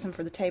we get some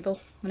for the table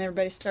when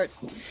everybody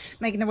starts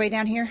making their way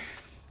down here.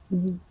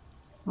 All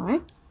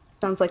right.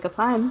 Sounds like a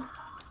plan.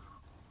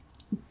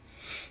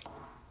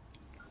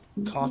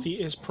 Coffee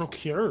is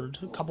procured.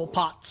 A couple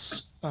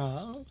pots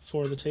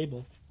for the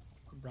table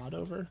brought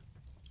over.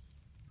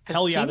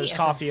 Hell yeah, there's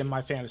coffee in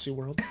my fantasy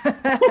world.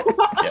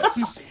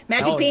 Yes.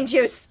 Magic Hell bean yes.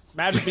 juice.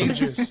 Magic bean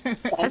juice.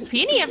 Has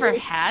Peony ever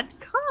had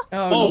coffee?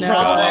 Oh, no.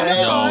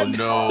 God.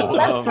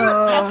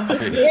 No.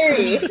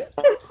 Very.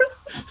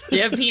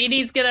 Yeah,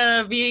 Peony's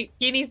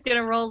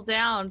gonna roll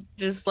down,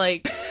 just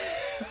like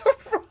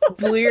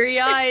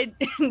bleary-eyed,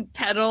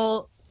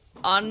 pedal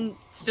on,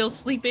 still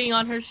sleeping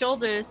on her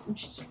shoulders, and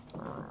she's.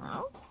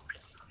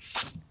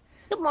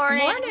 Good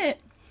morning. Morning.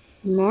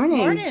 Morning.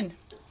 Morning.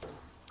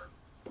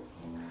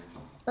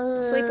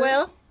 Sleep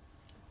well?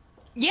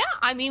 Yeah,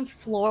 I mean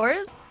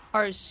floors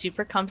are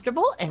super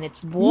comfortable and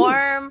it's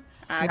warm.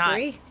 I Not-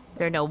 agree.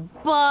 There are no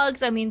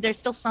bugs. I mean, there's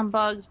still some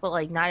bugs, but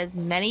like not as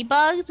many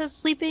bugs as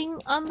sleeping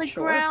on the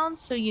Sure. ground.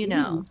 So you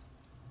know,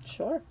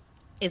 Sure.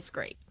 it's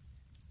great.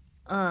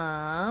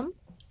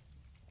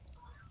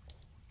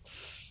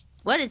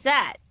 What is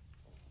that?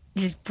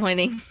 Just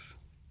pointing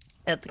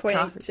at the Pointing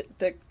coffee. to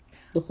the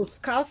This is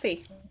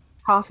coffee.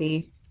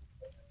 coffee.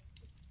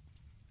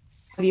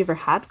 Have you ever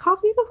had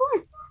coffee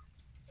before?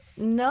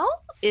 No,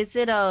 is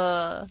it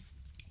a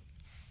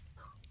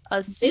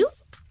soup?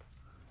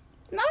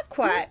 Not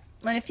quite.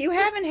 And if you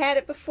haven't had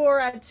it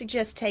before, I'd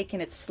suggest taking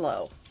it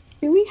slow.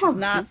 Do we have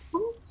not-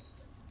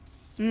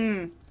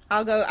 soup?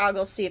 I'll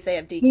go see if they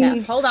have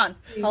decaf. Hold on.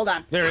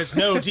 There is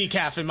no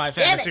decaf in my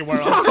Damn it. fantasy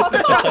world.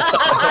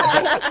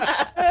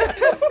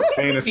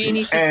 Fantasy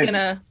Beanie's just and-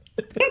 gonna.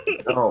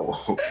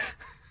 No.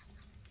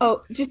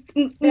 Oh, just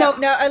No,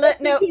 no.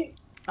 no.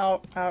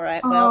 Oh, all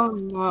right. Well, Oh,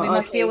 no. we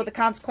must okay. deal with the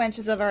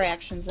consequences of our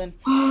actions then.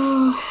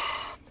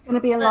 It's gonna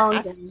be a long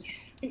Us- day.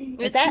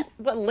 Is that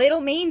what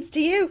little means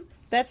to you?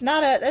 That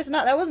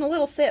wasn't a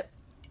little sip.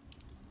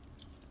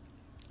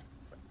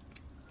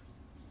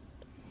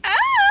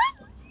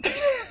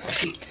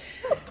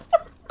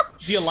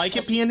 Do you like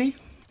it, Peony?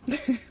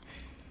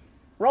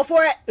 Roll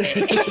for it.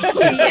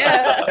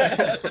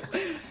 Yeah.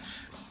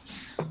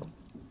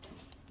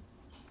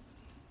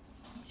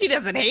 She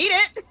doesn't hate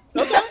it.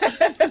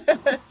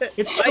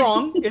 It's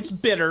strong. It's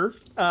bitter,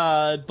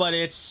 but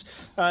it's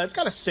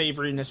got a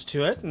savoriness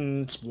to it,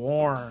 and it's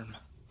warm.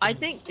 I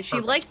think she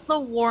likes the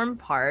warm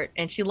part,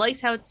 and she likes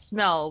how it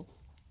smells.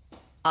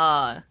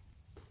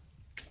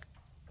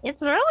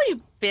 It's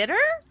really bitter.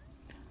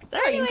 Is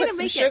there Oh, any you way can put to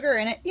some make sugar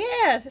in it.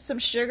 Yeah, some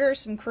sugar,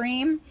 some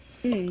cream.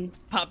 it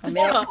pop the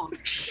milk. top?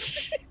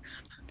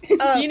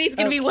 Oh, Uni's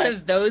gonna be one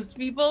of those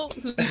people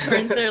who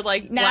turns their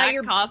like Now black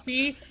you're-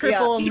 coffee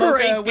Triple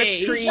bright mocha whipped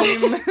beige.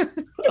 cream.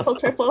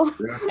 Triple.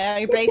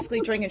 You're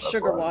basically drinking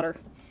sugar water.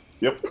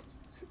 Yep.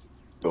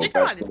 So Sugar that's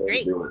water's the way to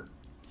great. do it.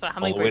 So how All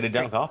many the way to birds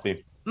down drink?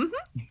 coffee.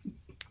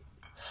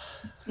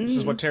 This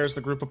is what tears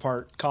the group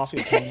apart.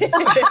 Coffee opinions.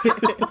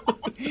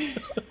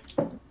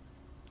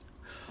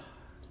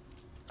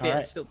 All Yeah,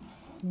 right. so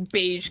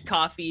beige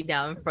coffee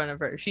down in front of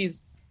her.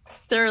 She's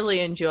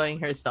thoroughly enjoying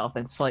herself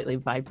and slightly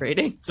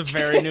vibrating. It's a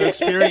very new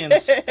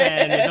experience,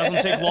 and it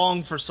doesn't take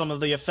long for some of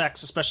the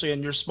effects, especially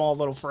in your small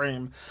little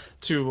frame,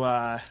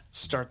 to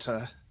start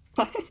to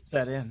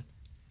set in.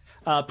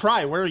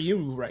 Pry, where are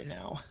you right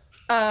now?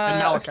 And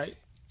Malachite.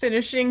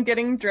 Finishing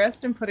getting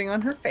dressed and putting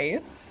on her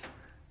face.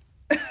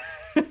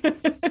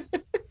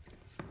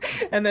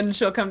 And then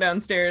she'll come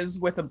downstairs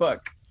with a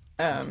book.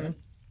 Yeah,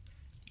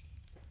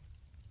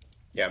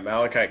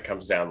 Malachite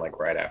comes down like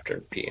right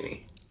after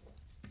Peony.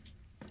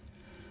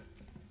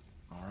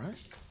 All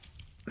right.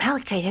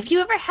 Malachite, have you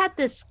ever had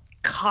this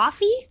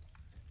coffee?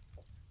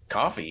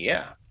 Coffee,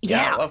 yeah.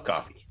 Yeah. I love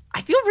coffee.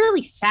 I feel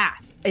really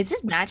fast. Is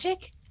this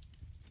magic?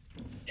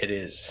 It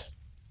is.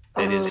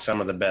 It is some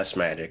of the best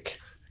magic.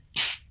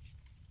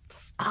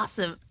 It's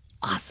awesome.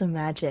 Awesome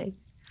magic.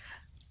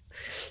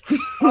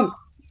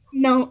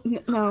 No.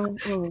 Oh.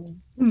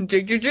 Drink,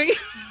 drink, drink.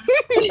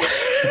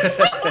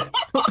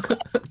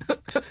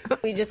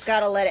 We just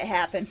gotta let it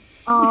happen.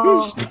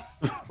 Oh.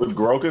 Would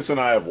Grokus and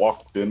I have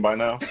walked in by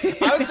now?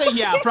 I would say,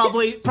 yeah,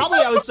 probably.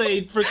 I would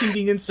say, for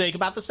convenience sake,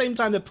 about the same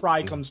time that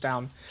Pry comes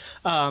down,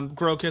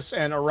 Grokus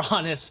and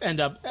Uranus end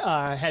up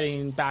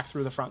heading back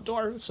through the front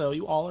door. So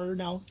you all are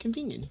now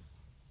convenient.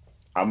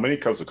 How many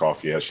cups of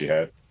coffee has she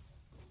had?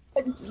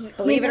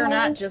 Believe it or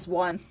not, just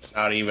one.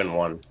 Not even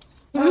one.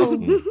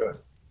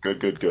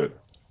 Good.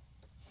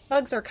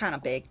 Bugs are kind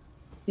of big.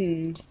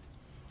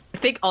 I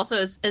think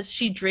also as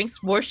she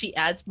drinks more, she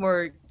adds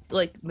more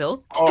like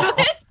milk to Oh.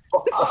 it.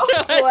 So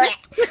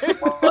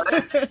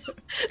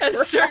at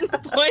a certain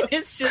point,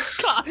 it's just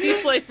coffee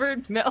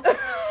flavored milk.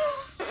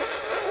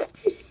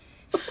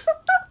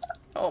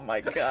 Oh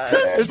my god.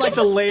 There's like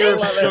the layer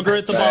of sugar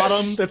at the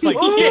bottom. That's like,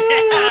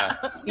 Yeah.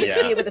 You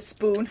just eat it with a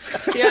spoon.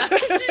 Yeah.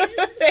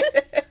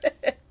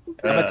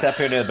 I'm gonna tap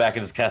her in the back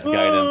and just cast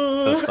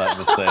guidance. That's not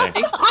to say.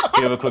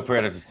 Give a quick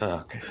prayer to just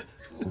okay.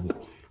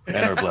 And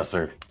her bless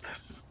her.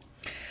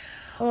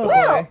 Oh,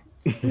 Well,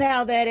 boy.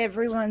 now that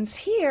everyone's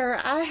here,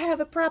 I have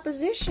a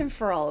proposition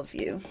for all of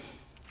you.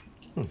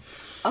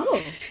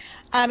 Oh,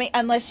 I mean,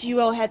 unless you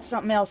all had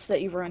something else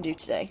that you were going to do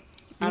today.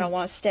 I don't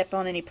want to step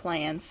on any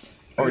plans.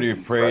 Already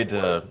prayed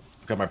to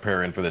got my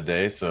prayer in for the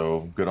day,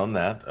 so good on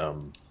that.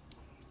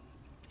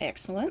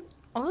 Excellent.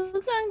 I was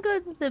gonna go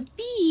to the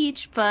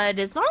beach, but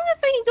as long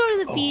as I can go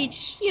to the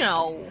beach, you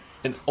know.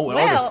 And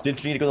Well-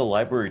 didn't you need to go to the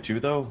library too,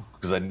 though?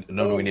 Because I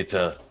know we need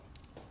to.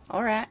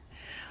 All right.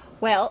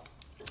 Well,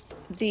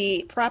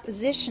 the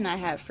proposition I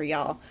have for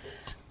y'all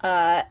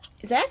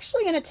is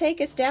actually going to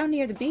take us down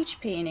near the beach,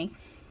 Peony.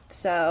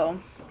 So,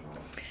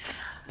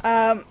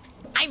 I'm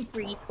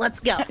free. Let's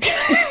go.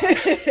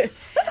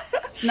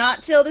 it's not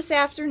till this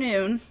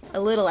afternoon, a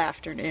little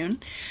afternoon.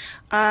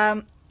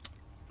 But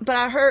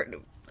I heard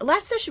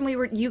last session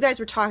you guys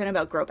were talking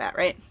about Grobat,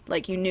 right?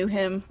 Like you knew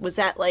him. Was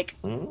that like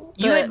You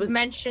the- had was,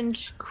 mentioned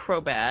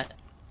Crobat.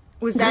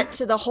 was that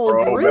to the whole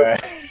Bro, group? man.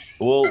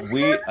 Well,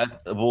 Did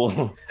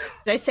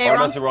I say it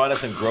wrong?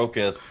 Artemis and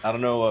Grokus. I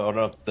don't know. I don't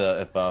know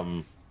if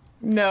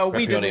No,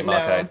 we Rapione didn't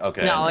Malachi. know.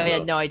 Okay. No, I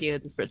had no idea who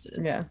this person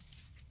is. Yeah.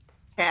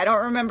 Okay, I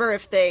don't remember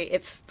if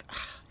Did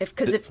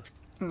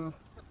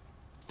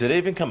it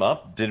even come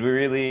up? Did we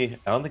really?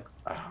 I don't think.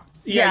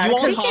 yeah, you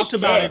all because talked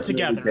it about did. it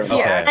together. Okay.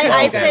 Yeah. I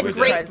Okay, said was it?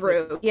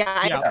 grapefruit. Yeah,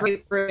 I Yeah. said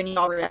grapefruit, and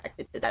y'all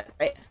reacted to that,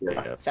 right?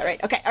 Yeah. Is that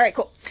right? Okay, all right,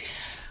 cool.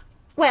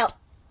 Well,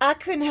 I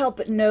couldn't help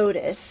but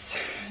notice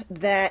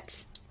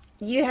that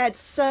you had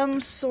some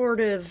sort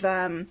of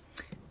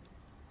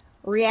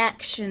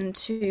reaction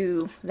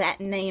to that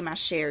name I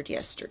shared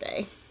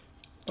yesterday.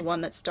 The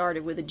one that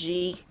started with a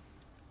G.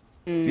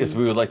 Yes,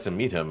 we would like to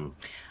meet him.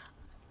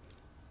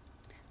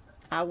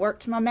 I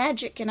worked my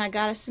magic and I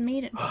got us a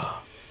meeting.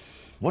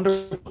 Wonder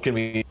can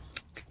we?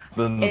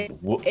 Then it's-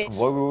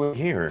 why were we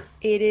here?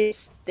 It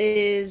is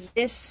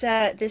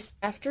this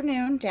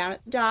afternoon down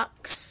at the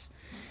docks.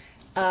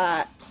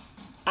 I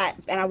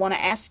want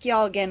to ask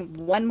y'all again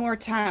one more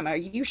time. Are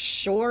you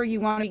sure you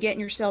want to be getting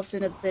yourselves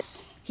into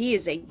this? He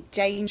is a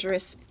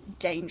dangerous,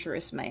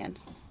 dangerous man.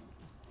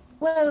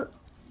 Well,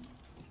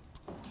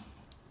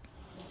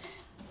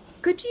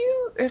 could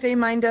you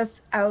remind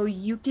us how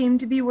you came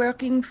to be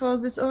working for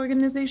this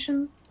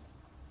organization?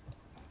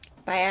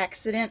 By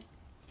accident,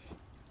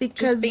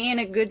 Because just being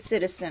a good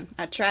citizen.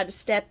 I tried to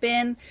step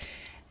in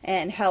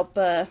and help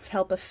a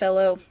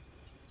fellow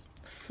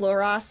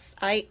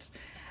Fluorosite,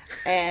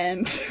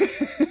 and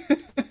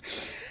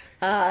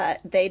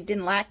they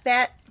didn't like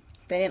that.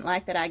 They didn't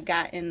like that I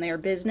got in their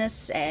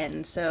business,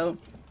 and so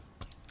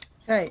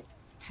right,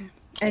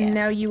 and Yeah.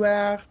 now you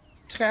are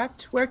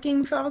trapped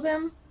working for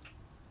them.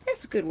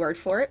 that's a good word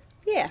for it.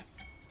 Yeah.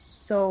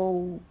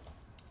 So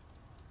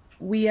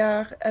we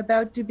are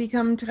about to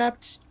become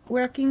trapped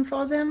working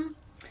for them.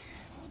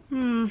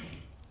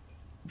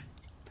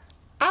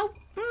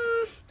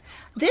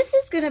 This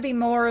is going to be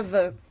more of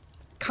a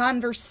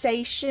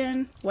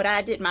conversation. What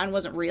I did, mine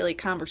wasn't really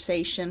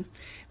conversation.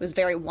 It was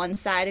very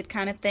one-sided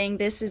kind of thing.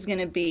 This is going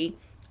to be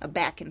a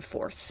back and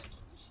forth.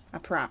 I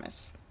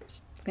promise.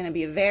 It's going to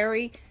be a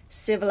very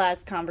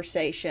civilized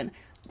conversation.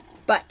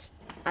 But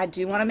I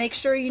do want to make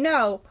sure you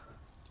know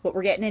what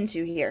we're getting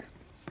into here.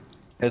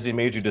 Has he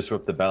made you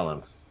disrupt the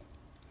balance?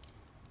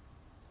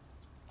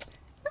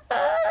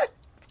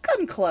 It's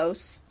come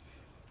close.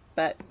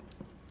 But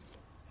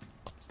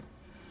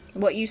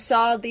what you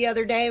saw the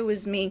other day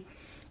was me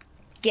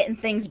getting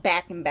things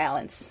back in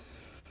balance,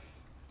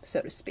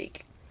 so to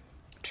speak.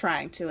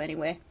 Trying to,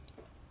 anyway.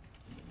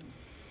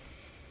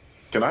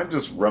 Can I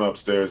just run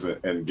upstairs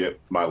and get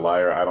my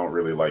lyre? I don't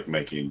really like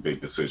making big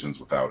decisions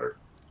without her.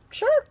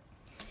 Sure.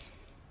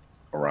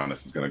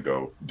 Uranus is going to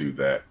go do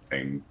that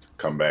and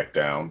come back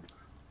down.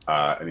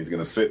 And he's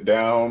going to sit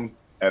down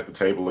at the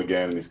table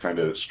again, and he's kind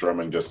of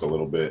strumming just a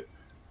little bit.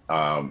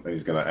 And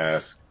he's going to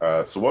ask,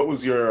 so what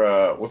was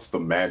your, what's the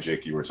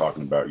magic you were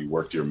talking about? You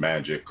worked your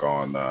magic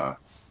on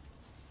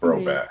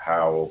Grobat.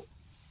 How?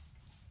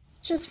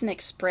 Just an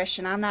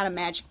expression. I'm not a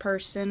magic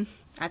person.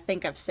 I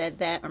think I've said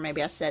that, or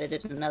maybe I said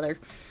it in another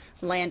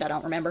land. I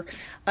don't remember.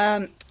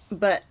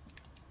 But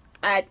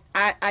I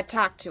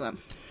talked to him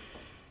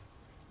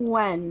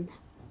when?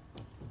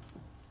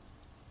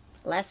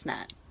 last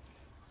night.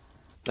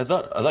 I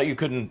thought you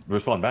couldn't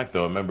respond back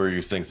though. I remember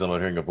you saying something about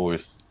hearing a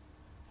voice.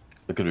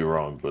 That could be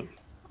wrong, but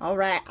All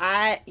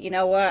right. You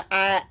know what?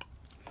 I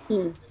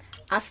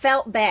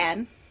felt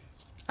bad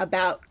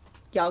about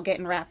y'all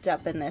getting wrapped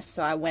up in this,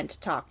 so I went to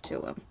talk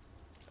to him.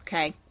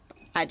 Okay?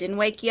 I didn't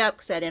wake you up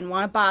because I didn't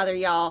want to bother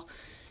y'all.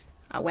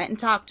 I went and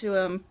talked to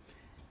him,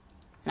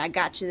 and I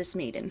got you this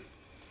meeting.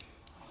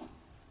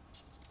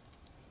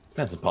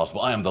 That's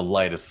impossible. I am the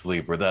lightest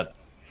sleeper.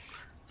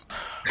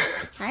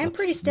 I am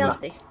pretty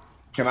stealthy.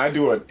 Can I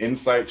do an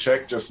insight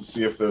check just to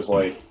see if there's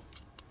like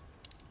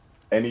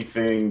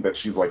anything that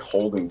she's like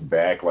holding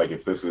back? Like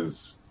if this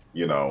is,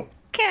 you know,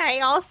 Can I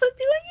also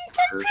do an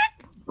insight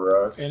check?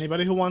 for us.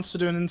 Anybody who wants to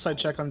do an insight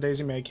check on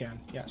Daisy May can.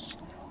 Yes.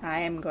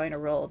 I am going to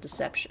roll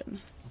deception.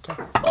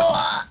 Okay.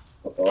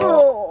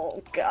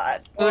 Oh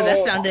God. Oh,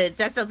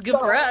 that sounds good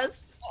for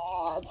us.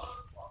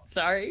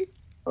 Sorry.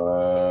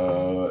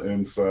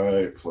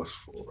 Insight plus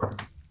 4.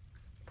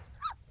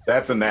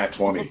 That's a nat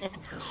 20.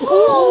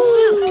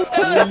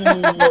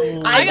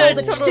 I got rolled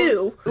a total-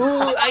 2.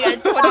 Ooh, I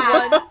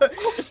got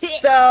 21.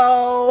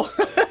 So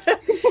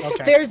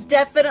Okay. there's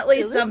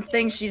definitely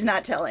something she's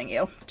not telling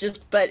you.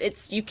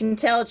 But you can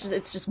tell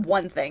it's just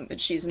one thing that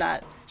she's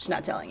not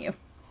telling you.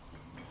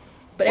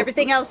 But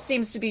everything else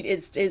seems to be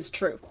is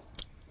true.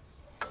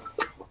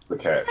 The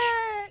catch.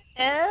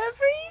 Everything?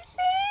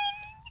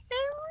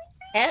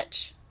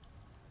 Catch?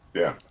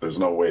 Yeah, there's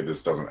no way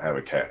this doesn't have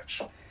a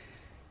catch.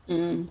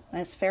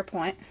 That's a fair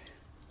point.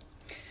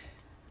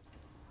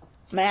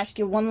 I'm gonna ask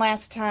you one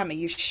last time. Are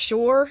you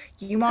sure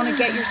you want to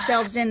get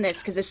yourselves in this?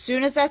 Because as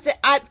soon as that's it,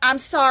 I'm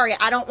sorry.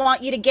 I don't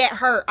want you to get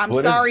hurt. I'm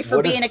sorry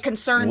for being a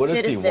concerned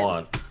citizen. What does he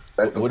want?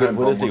 That What depends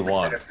does on he what the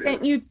want? catch is.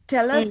 Can't you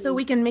tell us so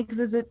we can make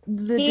the He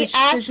decision?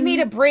 asked me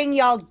to bring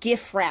y'all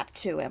gift wrap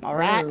to him, all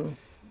right? Oh.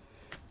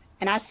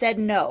 And I said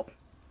no.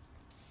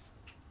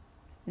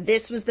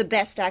 This was the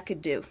best I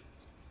could do.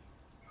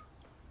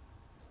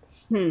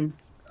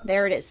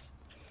 There it is.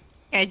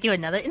 Can I do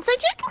another insight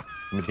check?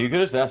 I mean, he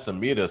could just ask to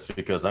meet us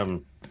because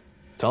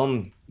tell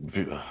him,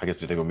 I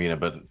guess you think we'll meet him,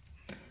 but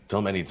tell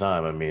him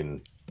anytime. I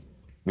mean,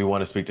 we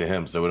want to speak to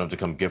him, so we don't have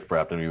to come gift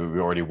wrapped, and we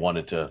already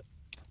wanted to.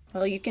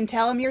 Well, you can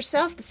tell him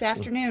yourself this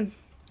afternoon.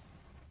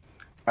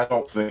 I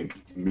don't think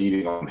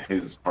meeting on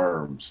his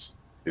terms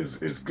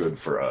is good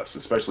for us,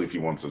 especially if he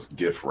wants us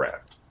gift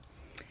wrapped.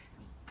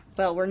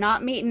 Well, we're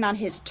not meeting on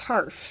his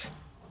turf.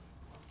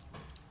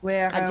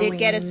 Where I are did we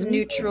get us a meeting?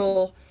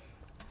 neutral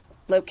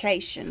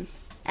location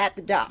at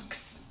the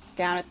docks,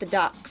 down at the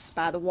docks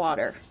by the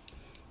water,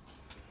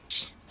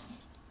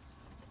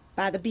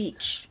 by the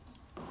beach.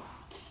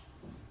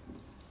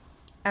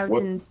 Out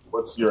What, in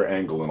what's your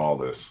angle in all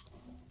this?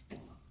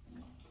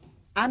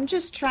 I'm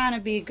just trying to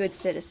be a good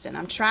citizen.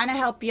 I'm trying to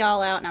help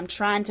y'all out, and I'm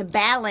trying to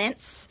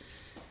balance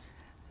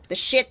the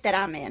shit that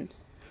I'm in.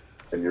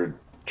 And you're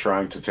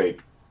trying to take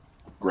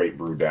Great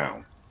Brew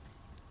down.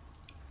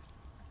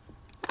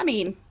 I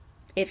mean,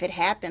 if it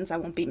happens, I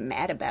won't be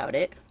mad about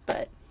it,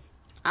 but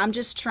I'm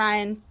just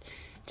trying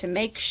to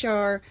make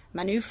sure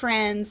my new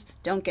friends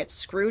don't get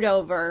screwed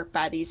over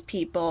by these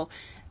people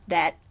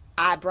that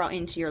I brought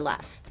into your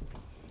life.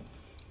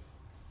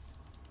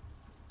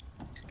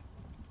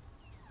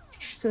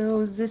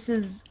 So this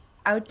is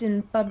out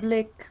in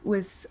public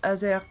with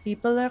other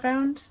people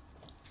around?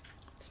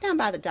 It's down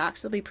by the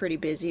docks. They'll be pretty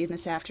busy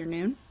this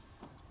afternoon.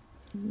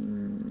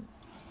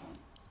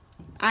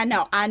 I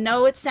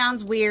know it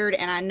sounds weird,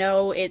 and I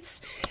know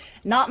it's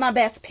not my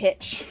best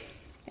pitch.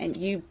 And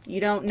you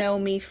don't know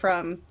me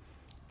from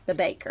the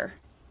baker.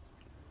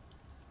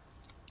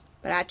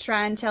 But I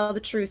try and tell the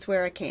truth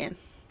where I can.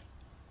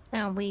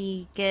 Now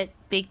we get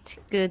baked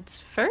goods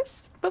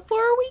first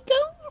before we go?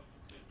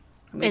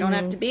 We don't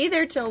have to be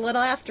there till a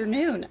little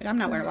afternoon. I'm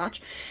not wearing a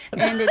watch.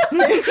 And it's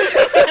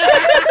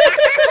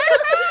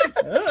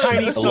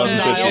Tiny love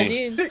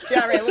sundial.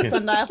 yeah, right, little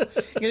sundial.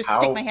 You just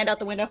stick my hand out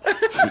the window.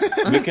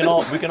 We can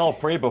all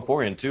pray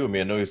beforehand too. I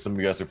mean, I know some of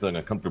you guys are feeling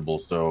uncomfortable,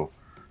 so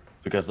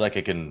because like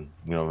I can,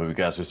 maybe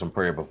guys do some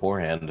prayer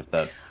beforehand if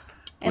that.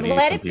 And would ease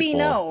let some it be people.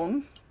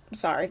 known.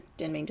 Sorry,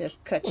 didn't mean to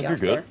cut you You're off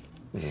good.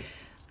 there.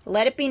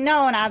 Let it be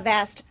known I've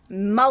asked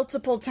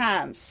multiple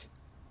times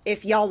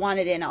if y'all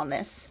wanted in on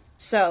this.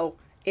 So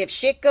if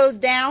shit goes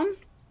down,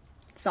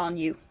 it's on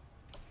you.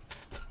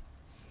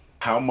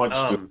 How much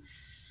does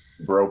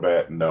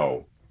Brobat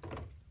know?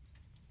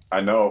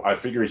 I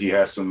figure he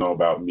has to know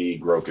about me,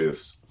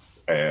 Grokus,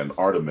 and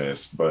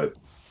Artemis, but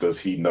does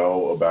he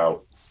know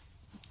about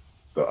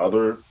the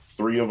other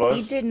 3 of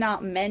us? He did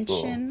not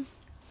mention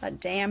a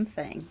damn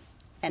thing.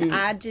 And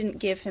I didn't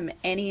give him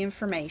any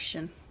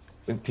information.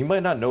 He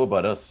might not know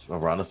about us,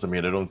 Uranus. I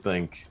mean, I don't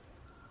think.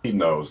 He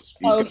knows.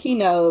 He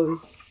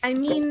knows. I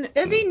mean,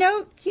 Does he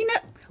know?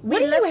 What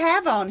do you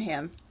have on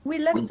him? we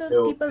left We those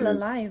killed people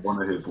alive.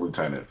 one of his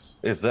lieutenants.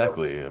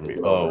 Exactly. I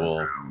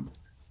mean,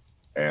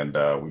 And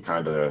we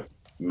kind of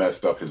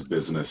messed up his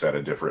business at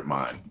a different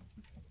mine.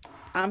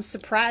 I'm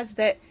surprised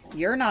that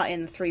you're not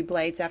in the Three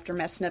Blades after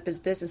messing up his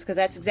business, because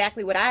that's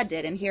exactly what I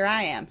did, and here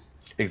I am.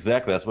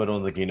 Exactly. That's why I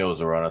don't think he knows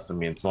Uranus. I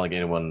mean, it's not like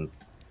anyone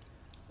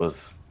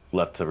was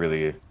left to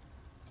really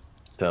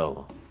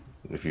tell.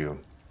 If you.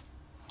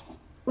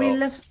 We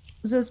left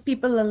those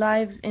people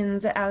alive in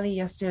the alley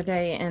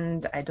yesterday,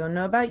 and I don't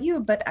know about you,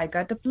 but I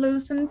got up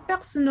close and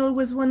personal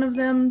with one of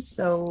them,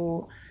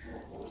 so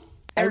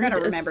They're I gonna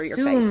would remember your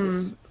assume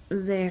faces.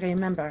 They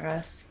remember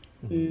us.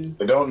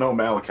 They don't know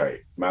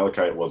Malachite.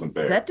 Malachite wasn't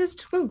there. That is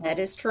true. That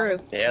is true.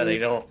 Yeah, they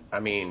don't. I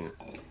mean,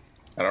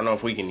 I don't know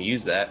if we can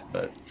use that,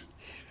 but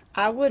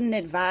I wouldn't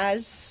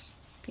advise,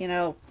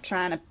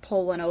 trying to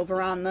pull one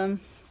over on them.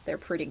 They're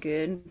pretty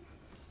good,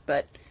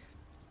 but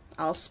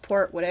I'll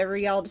support whatever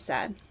y'all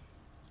decide.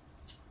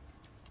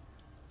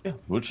 Yeah,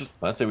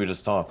 I'd say we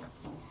just talk.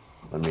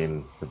 I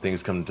mean, if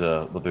things come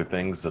to other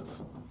things,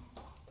 it's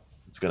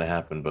gonna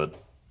happen, but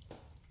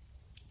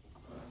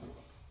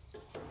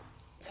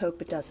Let's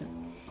hope it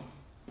doesn't.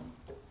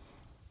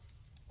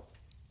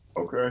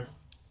 Okay,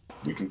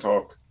 we can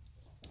talk.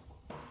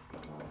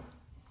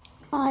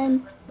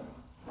 Fine.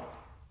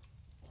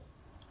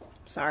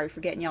 Sorry for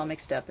getting y'all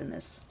mixed up in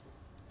this.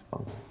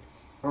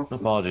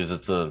 apologies.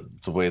 It's a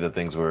way that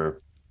things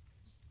were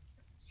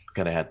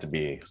kind of had to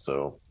be.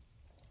 So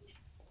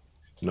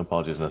no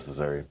apologies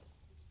necessary.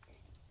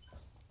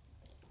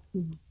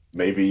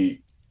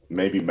 Maybe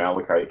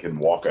Malachite can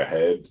walk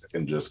ahead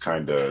and just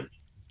kind of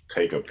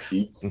take a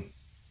peek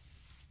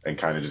and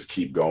kind of just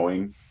keep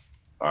going.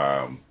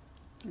 And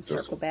Just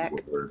circle back.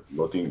 what we're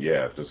looking,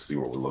 yeah, just see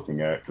what we're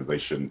looking at, because they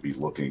shouldn't be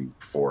looking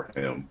for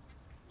him.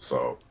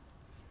 So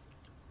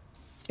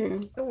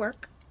True. It'll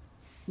work.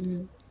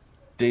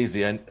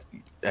 Daisy,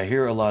 I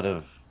hear a lot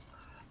of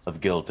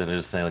guilt, and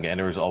it's saying like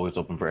Enter is always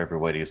open for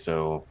everybody.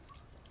 So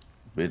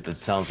it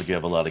sounds like you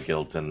have a lot of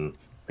guilt, and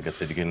like I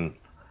said,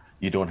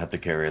 you don't have to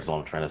carry it. Is all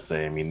I'm trying to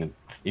say. I mean, even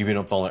if you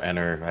don't follow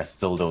Enter, I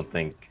still don't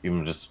think,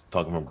 even just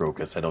talking from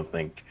Grokus, I don't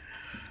think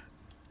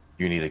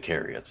you need to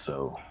carry it.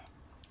 So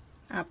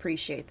I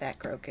appreciate that,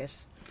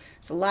 Crocus.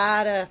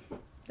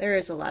 There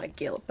is a lot of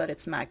guilt, but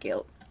it's my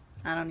guilt.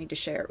 I don't need to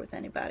share it with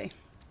anybody.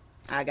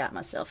 I got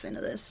myself into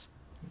this.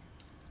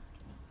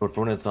 but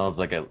from what it sounds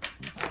like,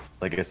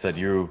 like I said,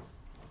 you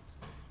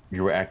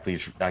were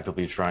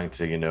actively trying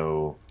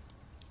to,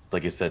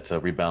 like you said,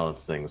 to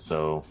rebalance things.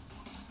 So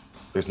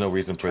there's no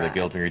reason for the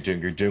guilt, and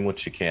you're doing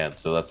what you can.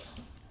 So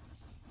that's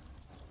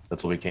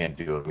what we can't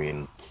do. I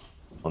mean,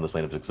 on this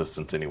plane of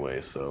existence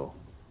anyway. So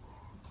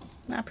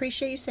I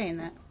appreciate you saying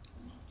that.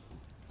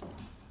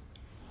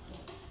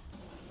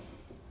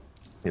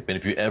 and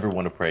if you ever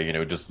want to pray,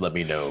 just let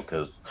me know,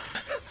 because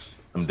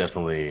I'm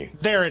definitely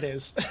There it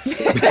is.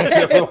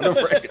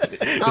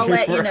 I'll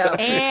let you know.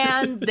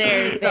 And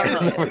there's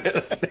the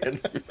host.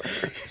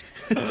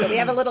 So we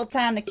have a little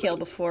time to kill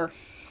before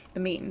the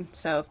meeting.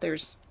 So if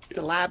there's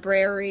the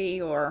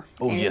library or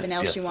anything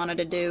else you wanted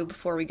to do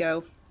before we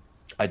go.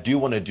 I do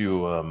want to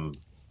do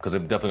because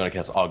I'm definitely gonna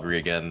cast Augury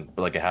again,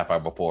 but like a half hour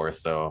before.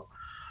 So,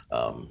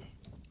 but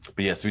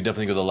yes, we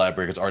definitely go to the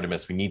library because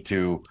Artemis. We need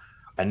to.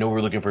 I know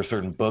we're looking for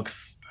certain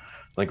books.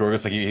 Like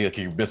Gorgus, like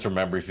he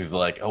misremembers. He's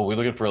like, "Oh, we're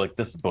looking for like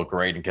this book,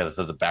 right?" And kind of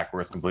says it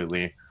backwards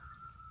completely.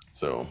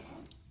 So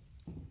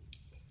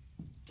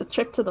It's a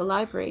trip to the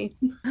library.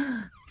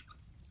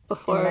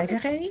 Before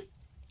Library?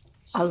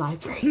 a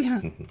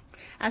library.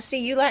 I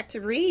see you like to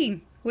read.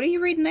 What are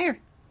you reading there?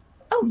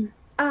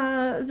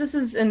 This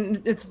is,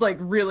 and it's like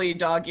really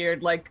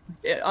dog-eared, like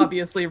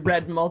obviously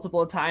read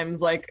multiple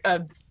times, like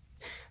a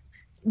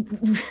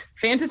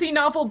fantasy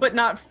novel, but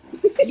not,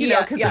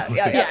 because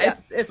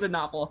it's a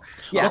novel.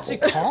 Yeah. What's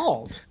it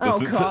called? Oh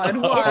God,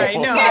 why?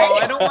 No,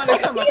 I don't want to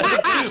come up with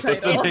a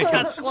title. It's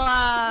Tusk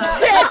Club.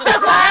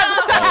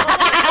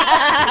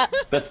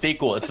 the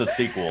sequel. It's a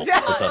sequel. to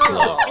Tusk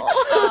Love.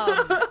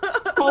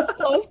 Tusk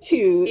Love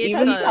 2. It's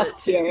Even a-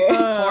 Tuskier.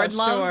 Porn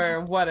love?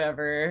 Sure,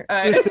 whatever.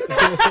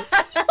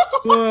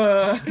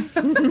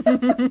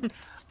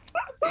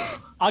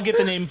 I'll get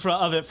the name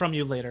of it from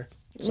you later.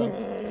 So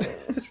Come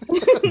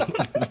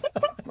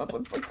up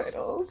with book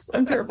titles.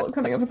 I'm terrible at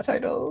coming up with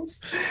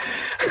titles.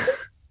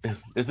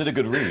 Is it a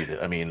good read?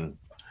 I mean,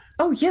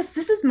 Oh yes,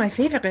 this is my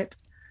favorite.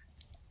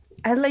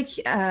 I like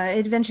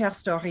adventure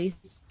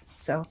stories,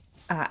 so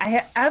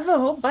I have a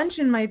whole bunch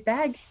in my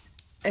bag.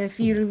 If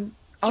you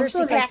also Jersey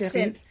like to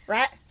Paxton,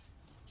 read,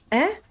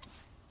 right?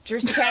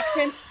 Jersey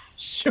Paxton.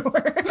 sure.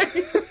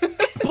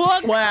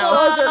 Book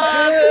Wow.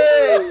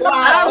 Club.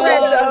 I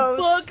read those.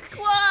 Book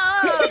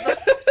Club.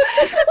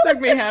 Took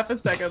me half a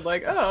second,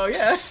 like, oh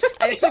yeah.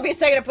 And it took me a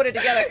second to put it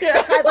together.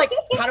 I'm like,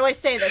 how do I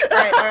say this? All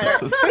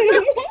right.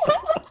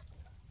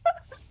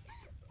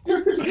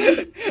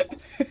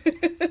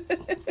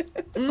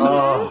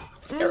 oh,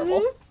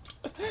 Terrible.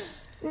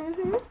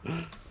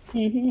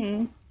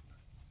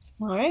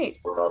 All right.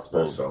 Ross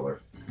bestseller.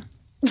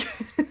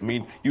 I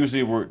mean,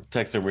 usually we're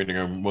text and reading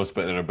are most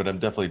better, but I'm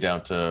definitely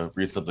down to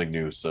read something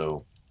new.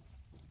 So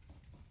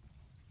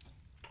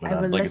I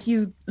will let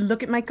you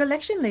look at my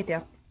collection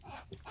later.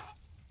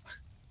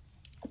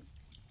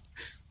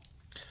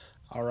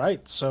 all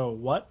right. So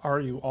what are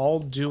you all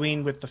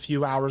doing with the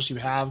few hours you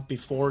have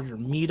before your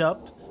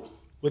meetup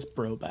with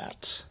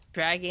Brobat?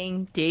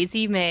 Dragging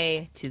Daisy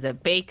May to the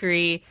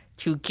bakery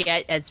to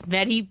get as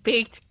many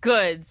baked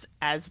goods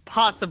as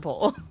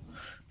possible.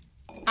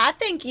 I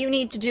think you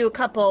need to do a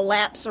couple of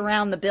laps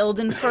around the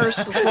building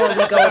first before we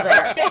go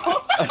there.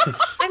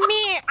 I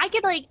mean, I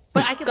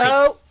could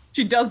Go.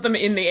 She does them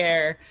in the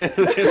air.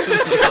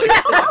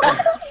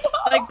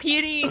 like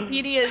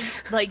Petey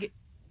is like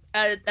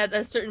at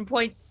a certain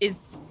point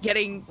is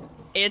getting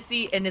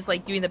antsy and is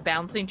like doing the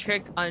bouncing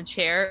trick on a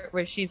chair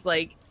where she's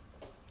like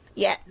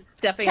Yeah.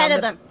 stepping 10 on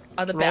of the them.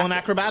 On the Roll an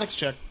back. acrobatics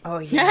check. Oh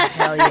yeah,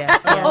 hell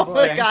yes. Oh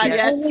my god,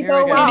 yes. Here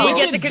we Oh, go. wow. If you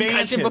get to Advantage.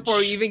 concussion before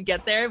we even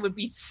get there, it would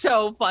be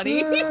so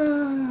funny.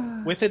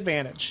 With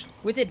advantage.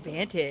 With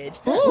advantage.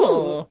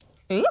 Ooh.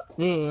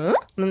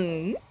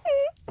 Mm.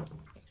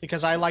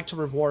 Because I like to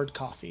reward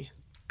coffee.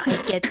 I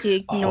get to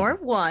ignore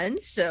one,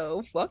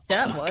 so fuck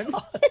that one.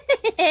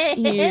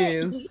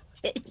 Yes.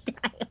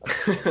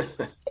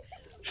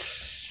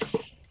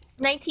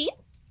 19?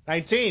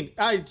 19.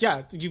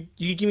 Yeah, you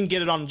even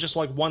get it on just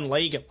like one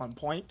leg at one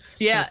point.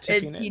 Yeah,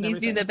 tipping and it he and needs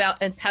to do the everything.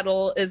 and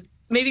Petal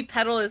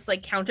is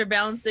like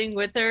counterbalancing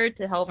with her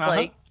to help Uh-huh.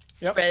 like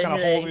Yep, spread kind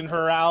of the- holding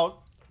her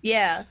out.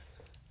 Yeah.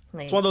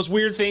 It's one of those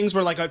weird things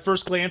where, like, at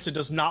first glance, it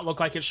does not look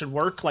like it should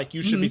work. Like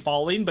you should be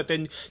falling, but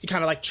then you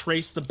kind of like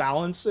trace the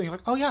balance, and you're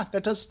like, oh yeah,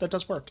 that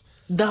does work.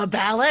 The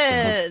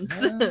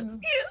balance.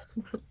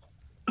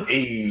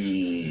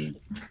 Hey.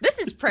 This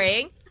is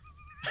praying.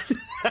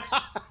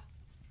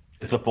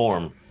 It's a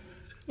form.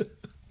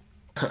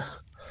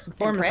 It's a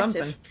form of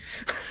Impressive.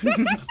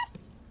 something.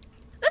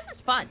 This is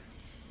fun.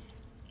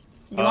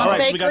 You All want right,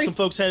 the so we got bakery? some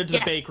folks headed to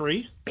Yes. the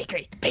bakery.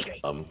 Bakery.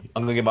 I'm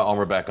gonna get my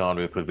armor back on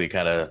real quickly,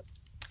 kind of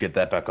get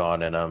that back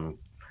on, and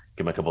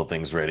get my couple of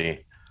things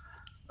ready.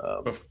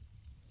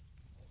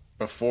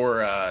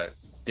 Before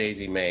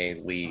Daisy May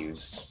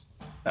leaves,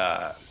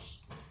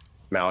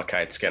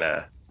 Malachite's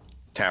gonna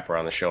tap her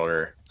on the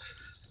shoulder.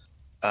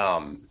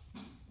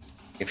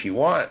 If you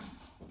want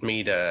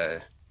me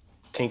to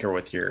tinker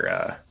with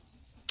your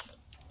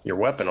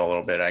weapon a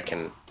little bit, I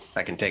can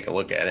take a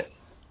look at it.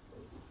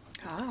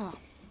 Oh,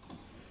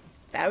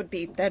 that'd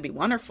be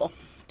wonderful.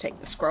 Take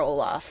the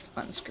scroll off,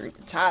 unscrew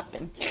the top,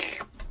 and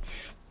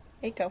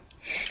there you go.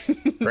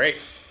 Great.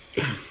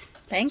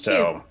 Thank you.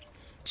 So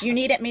Do you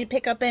need me to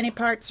pick up any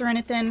parts or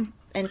anything?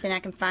 Anything I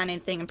can find?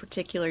 Anything in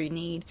particular you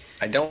need?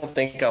 I don't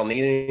think I'll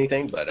need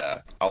anything,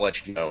 but I'll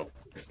let you know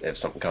if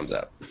something comes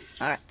up.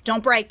 All right,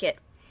 don't break it.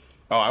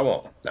 Oh, I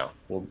won't. No,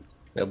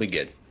 it'll be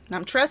good.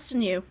 I'm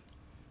trusting you.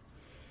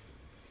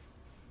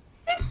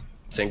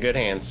 It's in good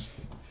hands.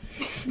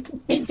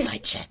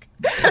 Inside check.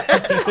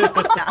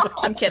 No,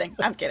 I'm kidding.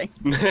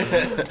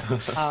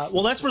 Well,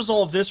 let's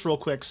resolve this real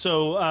quick.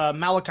 So,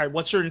 Malachite,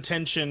 what's your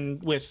intention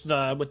with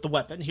the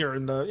weapon here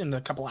in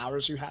the couple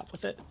hours you have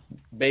with it?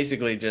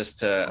 Basically, just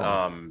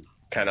to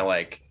kind of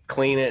like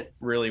clean it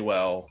really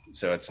well,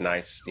 so it's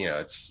nice.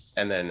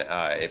 And then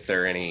if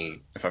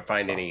I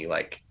find any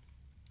like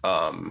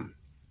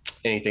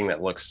anything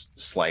that looks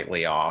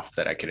slightly off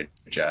that I could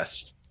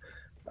adjust,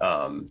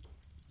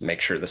 make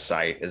sure the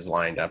sight is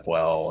lined up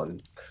well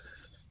and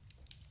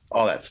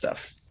all that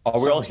stuff. Are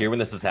we all here when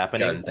this is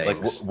happening? Gun Like,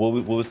 things. will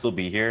we still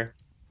be here?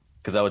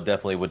 Because I would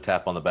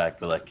tap on the back,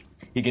 but like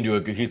he can do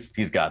a good.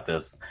 He's got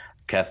this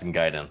casting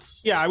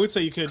guidance. Yeah, I would say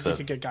you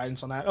could get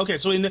guidance on that. Okay,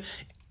 so in the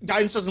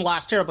guidance doesn't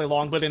last terribly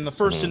long, but in the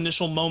first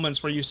initial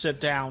moments where you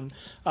sit down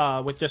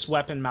with this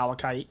weapon,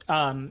 Malachite,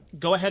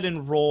 go ahead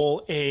and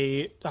roll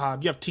a.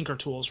 You have Tinker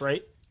tools,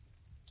 right?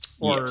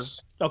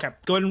 Yes. Okay,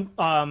 go ahead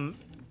and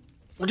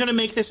we're gonna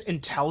make this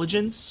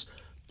intelligence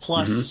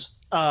plus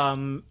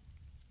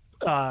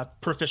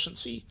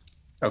proficiency.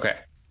 Okay.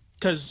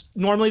 Because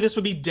normally this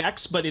would be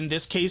Dex, but in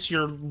this case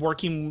you're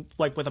working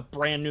like with a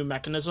brand new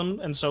mechanism,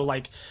 and so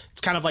like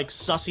it's kind of like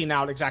sussing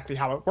out exactly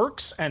how it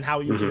works and how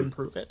you can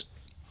improve it.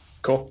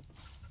 Cool.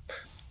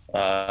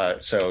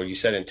 So you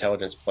said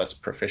intelligence plus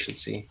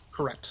proficiency.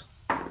 Correct.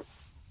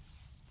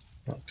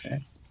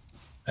 Okay.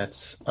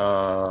 That's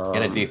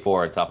And a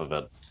D4 on top of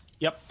it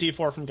Yep,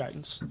 D4 from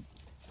guidance.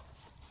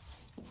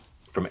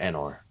 from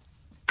Enor.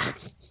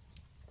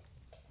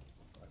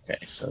 okay.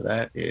 So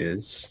that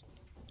is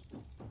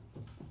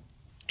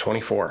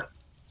 24.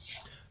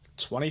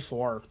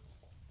 24.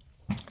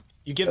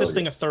 You give this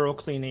thing a thorough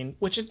cleaning,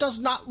 which it does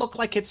not look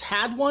like it's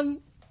had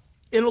one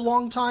in a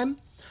long time.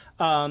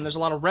 There's a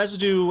lot of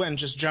residue and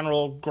just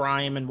general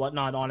grime and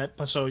whatnot on it,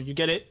 so you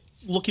get it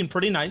looking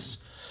pretty nice.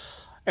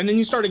 And then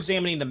you start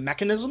examining the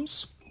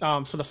mechanisms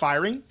for the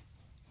firing.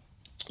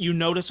 You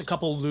notice a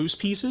couple loose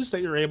pieces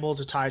that you're able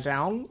to tie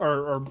down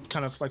or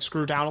kind of like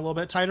screw down a little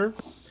bit tighter.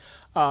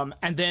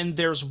 And then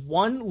there's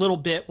one little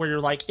bit where you're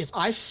like, if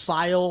I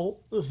file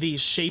the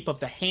shape of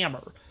the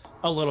hammer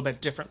a little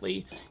bit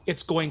differently,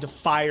 it's going to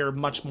fire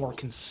much more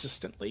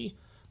consistently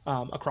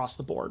across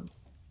the board.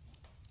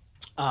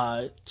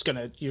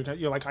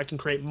 You're like, I can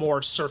create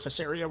more surface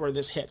area where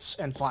this hits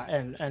and fly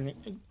and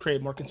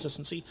create more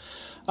consistency.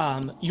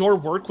 Your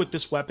work with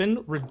this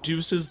weapon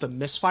reduces the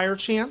misfire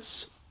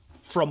chance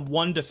from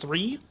 1 to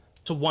 3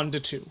 to 1 to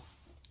 2.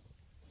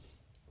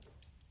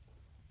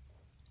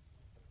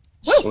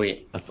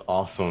 Sweet. That's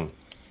awesome.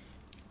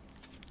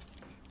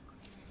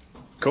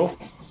 Cool.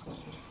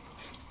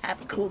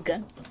 Have a cool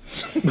gun.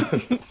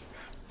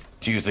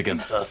 To use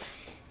against us.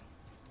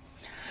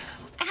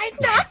 I'm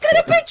not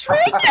gonna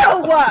betray you.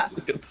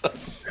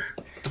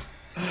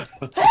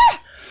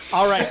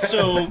 All right,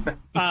 so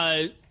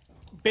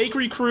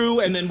bakery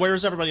crew, and then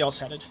where's everybody else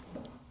headed?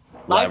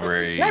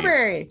 Library.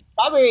 Library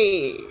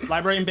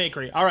and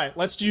bakery. All right,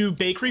 let's do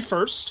bakery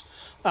first.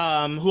 Who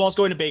else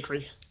going to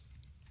bakery?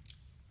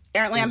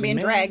 Apparently, I'm being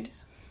dragged.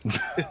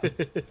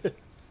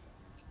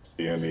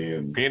 Peony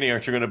and Peony,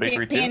 aren't you going to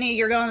bakery too? Penny,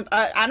 you're going.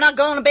 I'm not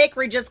going to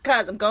bakery just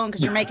cause I'm going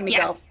because you're making me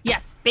go.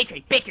 Yes,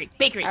 bakery.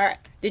 All right.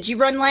 Did you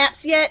run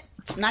laps yet?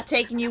 I'm not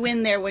taking you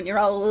in there when you're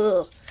all.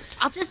 Ugh.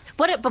 I'll just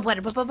what if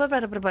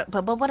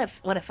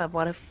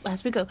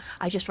as we go,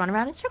 I just run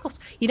around in circles.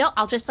 You know,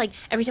 I'll just like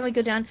every time we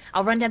go down,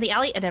 I'll run down the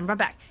alley and then run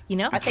back. You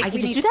know, I can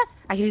just do that.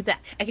 I can do that.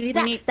 I can do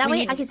that. That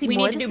way I can see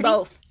more of the city. We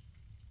need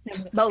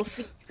to do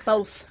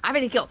both. I'm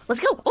ready to go.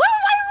 Let's go.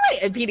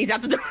 Wait. And Petey's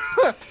out the door.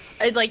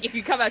 And like if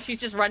you come out, she's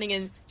just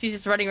running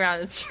around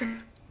in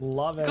circles.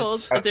 Love it.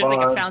 If there's like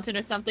a fountain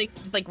or something,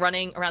 just like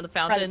running around the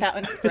fountain.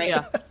 Right.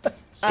 Yeah.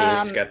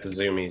 Felix got the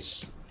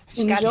zoomies.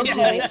 Got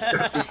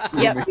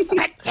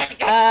the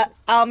Yep.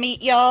 I'll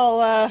meet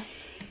y'all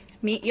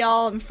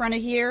in front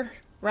of here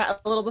right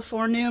a little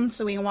before noon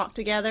so we can walk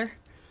together.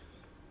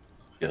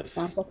 Yes.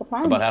 Sounds like a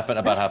plan.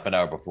 About half an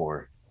hour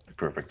before.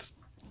 Perfect.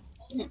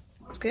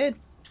 It's good.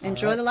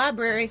 Enjoy the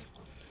library.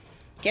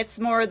 Get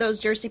some more of those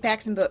Jersey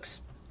packs and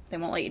books. They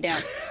won't let you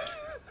down.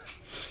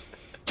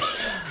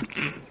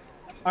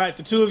 All right,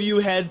 the two of you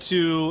head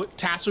to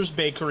Tasser's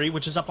Bakery,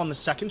 which is up on the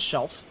second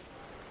shelf.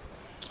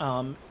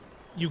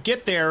 You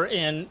get there,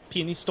 and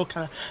Peony's still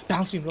kind of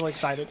bouncing, really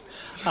excited.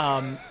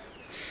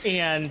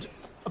 And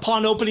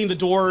upon opening the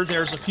door,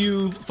 there's a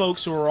few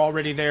folks who are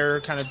already there,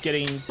 kind of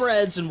getting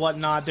breads and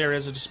whatnot. There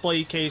is a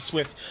display case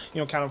with,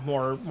 kind of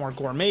more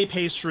gourmet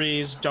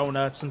pastries,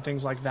 donuts, and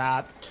things like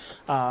that.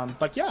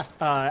 But yeah,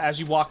 as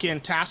you walk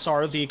in,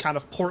 Tassar, the kind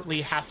of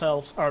portly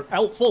half-elf, or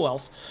full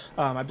elf,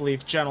 I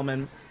believe,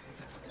 gentleman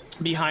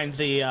behind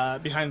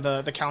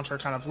the counter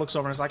kind of looks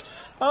over and is like,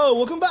 "Oh,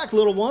 welcome back,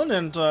 little one,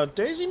 and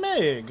Daisy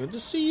May, good to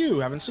see you.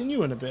 Haven't seen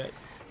you in a bit."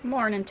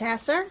 Morning,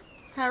 Tasser.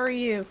 How are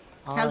you?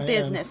 How's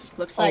business?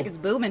 Looks like it's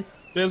booming.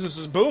 Business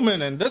is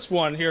booming, and this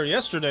one here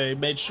yesterday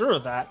made sure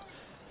of that.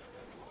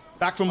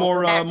 Back for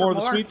more of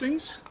the sweet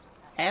things?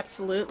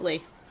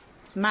 Absolutely.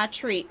 My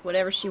treat,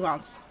 whatever she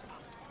wants.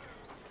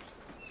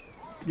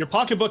 Your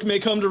pocketbook may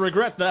come to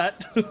regret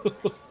that.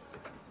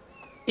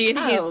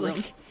 Peony's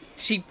like,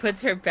 she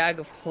puts her bag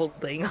of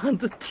holding on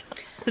the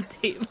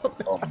table.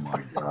 oh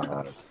my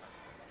god.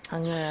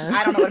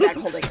 I don't know what a bag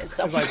of holding is.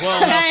 So I was like,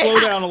 well, now slow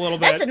down a little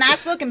bit. That's a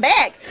nice looking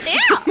bag. Yeah,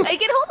 I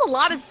can hold a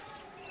lot of.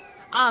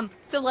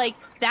 So like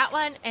that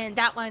one and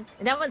that one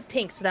and that one's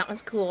pink, so that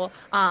one's cool.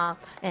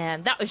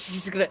 And that was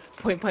just gonna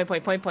point.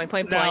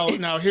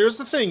 Now here's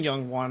the thing,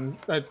 young one.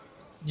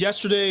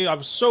 Yesterday, I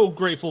was so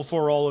grateful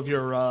for all of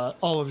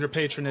your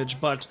patronage,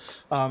 but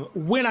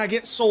when I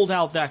get sold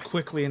out that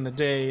quickly in the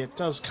day, it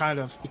does kind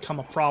of become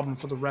a problem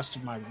for the rest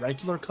of my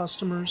regular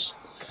customers.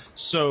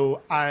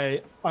 So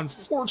I,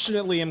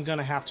 unfortunately, am going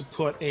to have to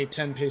put a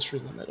 10 pastry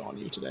limit on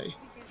you today.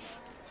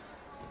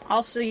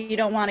 Also, you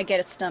don't want to get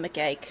a stomach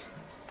ache,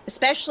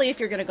 especially if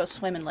you're going to go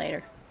swimming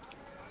later.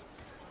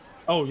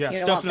 Oh, yes,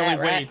 You don't want definitely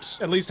that, right? wait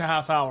at least a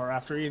half hour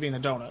after eating a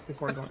donut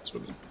before going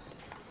swimming.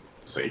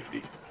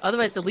 Safety.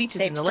 Otherwise, the leeches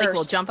in Saved the lake will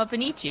first. jump up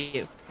and eat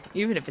you,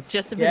 even if it's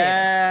just a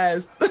banana.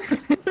 Yes.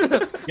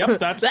 Yep,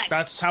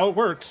 that's how it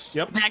works.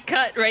 Yep. That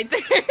cut right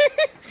there.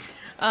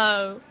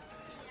 And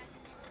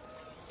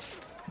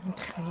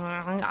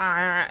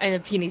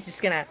then Peony's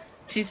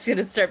she's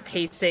gonna start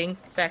pacing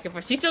back and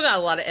forth. She's still got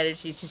a lot of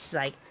energy. She's just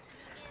like,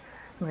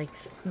 but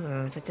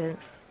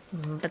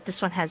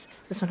this one has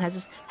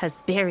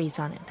berries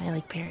on it. I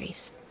like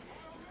berries.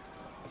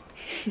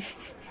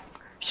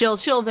 She'll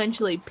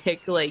eventually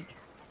pick like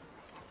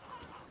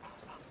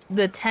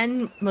the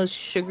 10 most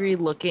sugary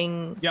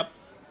looking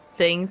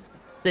things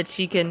that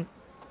she can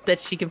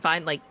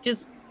find, like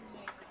just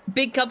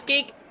big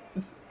cupcake,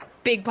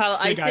 big pile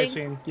of Big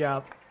icing. Yeah.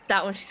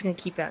 That one she's gonna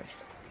keep out.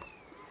 She's like,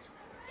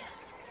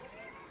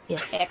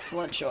 yes.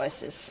 Excellent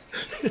choices.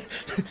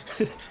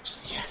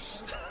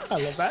 Yes. I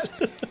love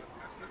that.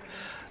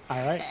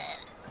 All right.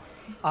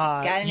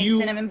 Got any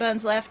cinnamon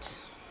buns left,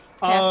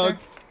 Tasser?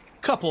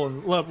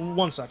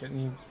 One second.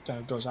 He kind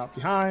of goes out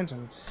behind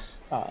and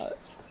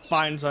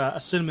finds a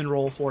cinnamon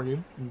roll for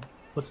you and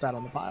puts that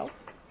on the pile.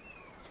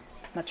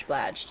 Much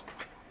obliged.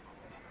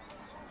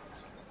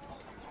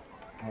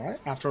 All right.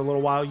 After a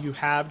little while, you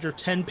have your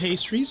 10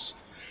 pastries.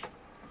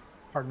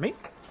 Pardon me.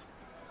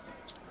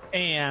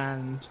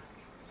 And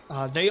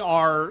they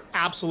are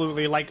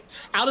absolutely, like,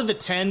 out of the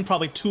 10,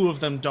 probably 2 of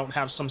them don't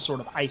have some sort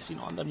of icing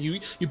on them.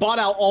 You bought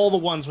out all the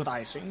ones with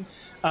icing,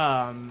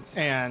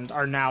 and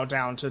are now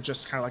down to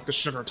just kind of like the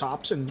sugar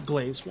topped and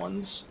glazed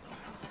ones.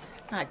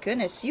 My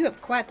goodness, you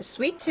have quite the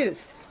sweet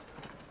tooth.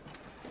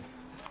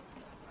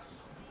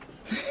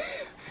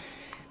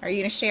 Are you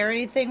going to share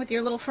anything with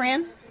your little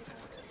friend?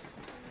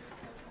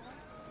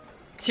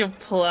 She'll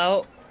pull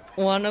out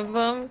one of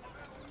them.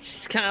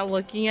 She's kind of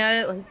looking at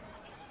it like,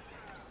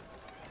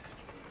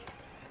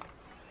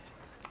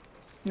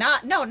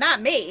 Not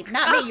me.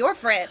 Not me, your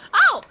friend.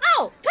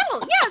 oh,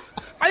 Petal, yes.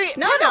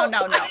 No.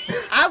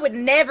 I would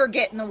never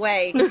get in the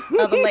way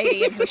of a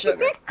lady and her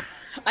sugar.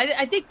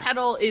 I think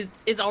Petal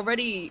has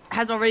already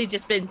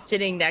just been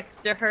sitting next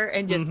to her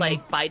and just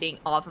like biting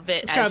off of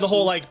it. It's kind of the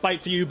whole like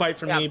bite for you, bite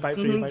for me, bite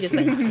for you, bite just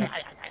for like, me.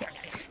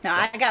 No,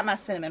 I got my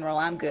cinnamon roll.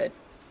 I'm good.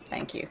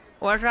 Thank you.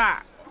 What's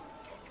that?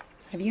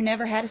 Have you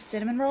never had a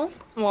cinnamon roll?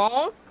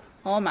 Well,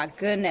 Oh my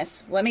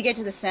goodness. Let me get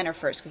to the center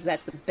first, because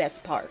that's the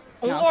best part.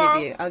 And Or-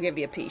 I'll give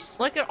you a piece.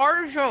 like an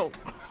artichoke.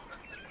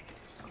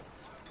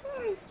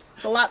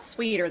 It's a lot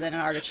sweeter than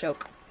an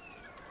artichoke.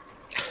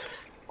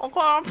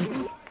 Okay.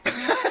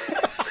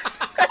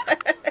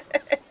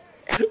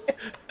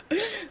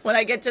 When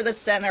I get to the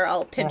center,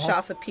 I'll pinch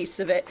off a piece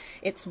of it.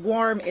 It's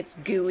warm, it's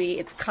gooey,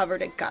 it's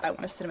covered in... God, I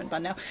want a cinnamon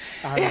bun now.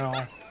 I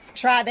know.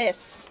 Try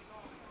this.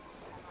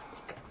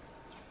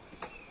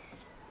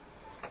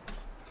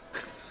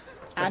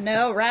 I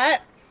know, right?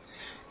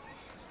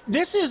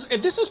 This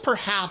is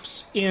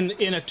perhaps in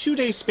a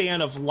 2-day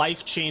span of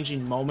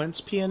life-changing moments,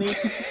 Peony.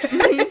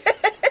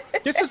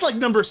 This is like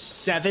number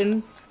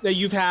 7 that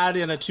you've had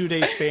in a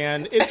 2-day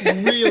span. It's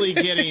really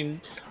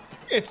getting...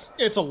 It's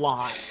a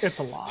lot. It's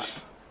a lot.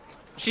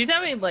 She's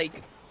having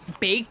like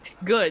baked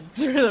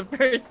goods for the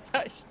first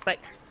time. She's like,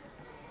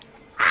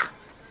 ah!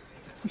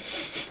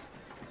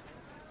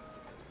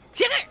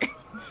 Sugar!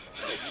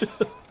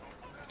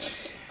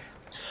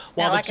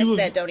 While Now, the like I two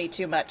said, don't eat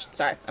too much.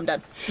 Sorry, I'm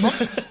done.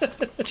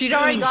 She's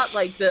already got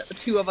like the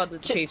 2 of the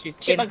pastries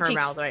in chipmunk her cheeks.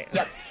 mouth, right?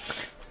 Yep.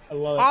 I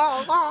love it.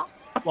 Oh,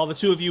 While the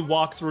two of you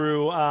walk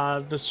through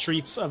the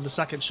streets of the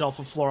second shelf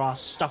of Floros,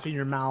 stuffing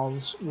your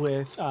mouths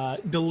with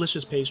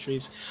delicious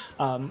pastries,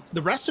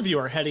 the rest of you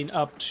are heading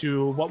up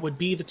to what would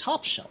be the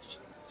top shelf.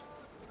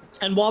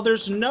 And while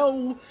there's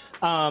no,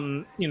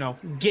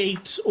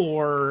 gate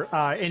or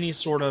any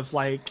sort of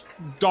like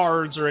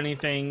guards or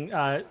anything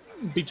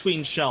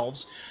between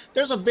shelves,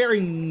 there's a very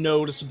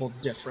noticeable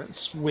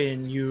difference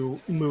when you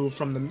move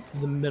from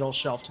the middle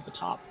shelf to the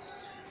top.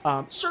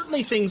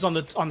 Certainly things on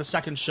the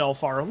second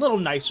shelf are a little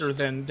nicer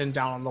than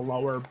down on the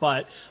lower,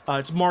 but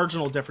it's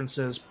marginal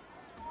differences.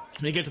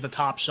 When you get to the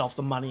top shelf,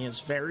 the money is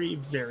very,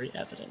 very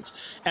evident.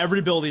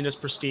 Every building is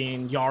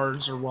pristine.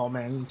 Yards are well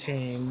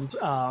maintained.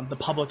 The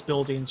public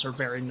buildings are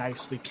very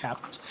nicely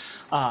kept.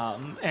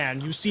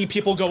 And you see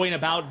people going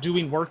about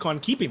doing work on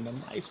keeping them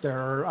nice.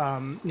 There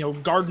are,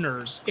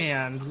 gardeners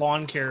and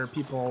lawn care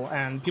people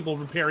and people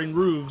repairing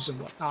roofs and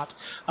whatnot.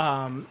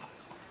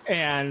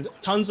 And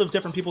tons of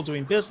different people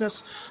doing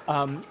business.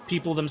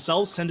 People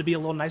themselves tend to be a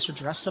little nicer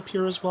dressed up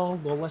here as well, a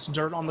little less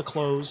dirt on the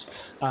clothes.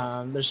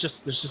 There's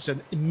just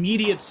an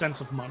immediate sense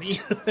of money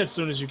as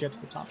soon as you get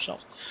to the top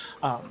shelf.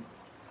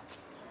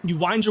 You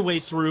wind your way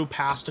through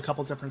past a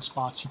couple different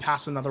spots. You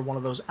pass another one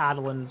of those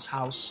Adelin's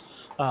house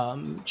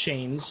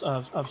chains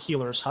of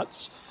healers'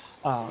 huts.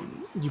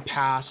 You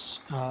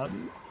pass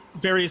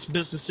various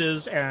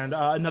businesses and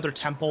another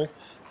temple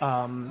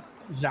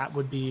that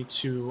would be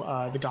to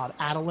the god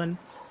Adelin,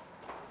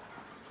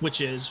 which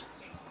is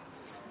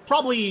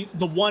probably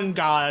the one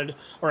god,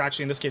 or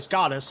actually in this case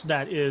goddess,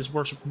 that is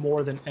worshipped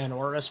more than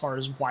Enor as far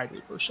as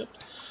widely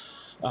worshipped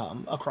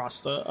across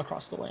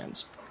the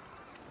lands.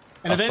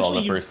 And I'll stall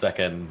eventually, it for a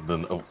second,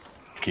 then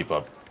keep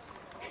up,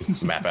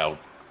 map out.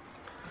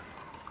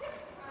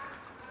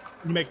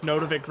 you make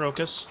note of it,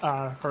 Grokus,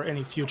 for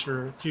any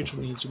future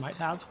needs you might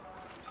have.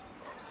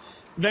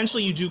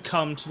 Eventually, you do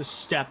come to the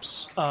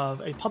steps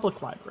of a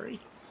public library,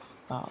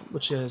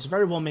 which is a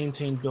very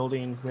well-maintained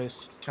building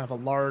with kind of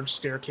a large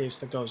staircase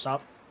that goes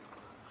up,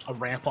 a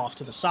ramp off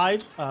to the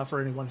side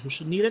for anyone who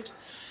should need it,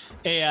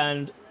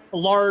 and a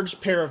large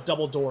pair of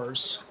double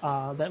doors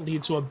that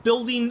lead to a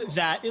building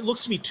that it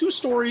looks to be 2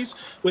 stories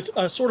with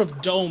a sort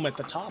of dome at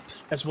the top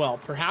as well.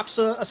 Perhaps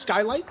a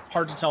skylight,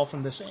 hard to tell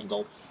from this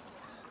angle.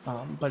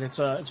 But it's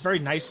a very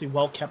nicely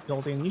well-kept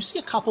building. You see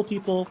a couple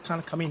people kind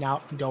of coming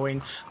out and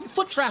going.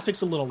 Foot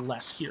traffic's a little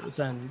less here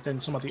than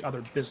some of the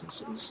other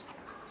businesses.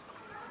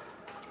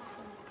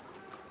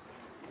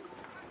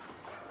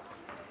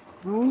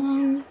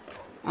 I'm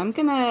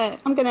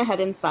gonna head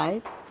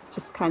inside.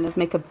 Just kind of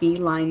make a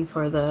beeline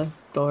for the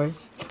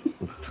doors.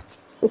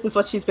 This is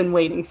what she's been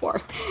waiting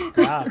for.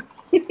 Yeah.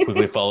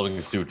 Quickly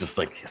following suit, just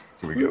like,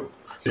 yes, here we go.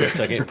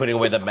 Checking, putting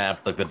away the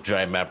map, like the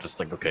giant map, just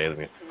like, okay, let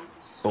me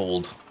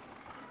bold.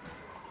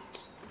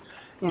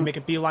 You make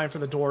a beeline for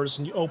the doors,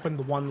 and you open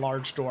the one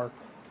large door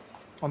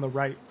on the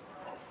right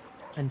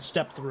and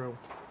step through.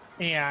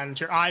 And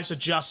your eyes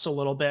adjust a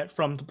little bit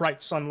from the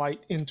bright sunlight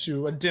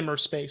into a dimmer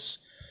space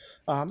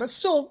that's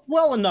still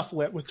well enough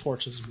lit with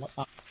torches and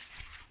whatnot.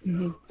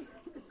 Mm-hmm.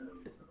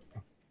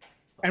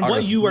 And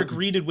what you are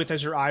greeted with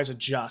as your eyes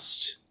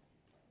adjust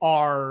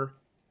are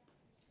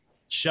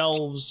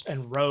shelves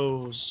and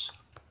rows,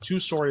 2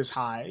 stories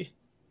high,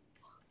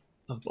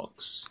 of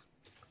books.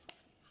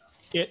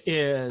 It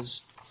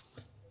is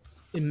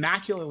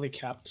immaculately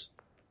kept.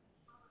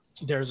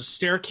 There's a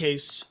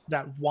staircase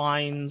that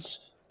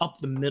winds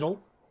up the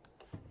middle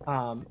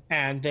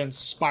and then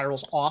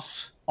spirals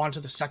off onto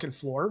the second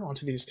floor,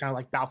 onto these kind of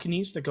like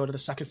balconies that go to the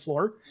second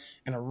floor,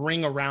 and a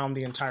ring around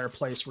the entire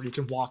place where you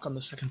can walk on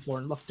the second floor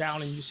and look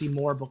down and you see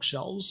more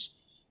bookshelves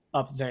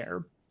up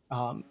there.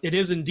 It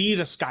is indeed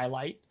a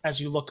skylight as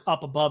you look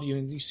up above you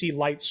and you see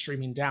light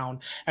streaming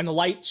down, and the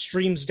light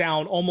streams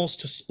down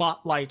almost to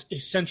spotlight a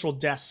central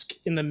desk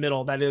in the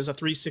middle that is a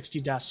 360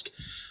 desk.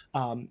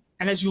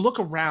 And as you look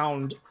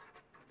around,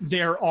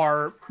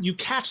 you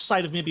catch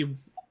sight of maybe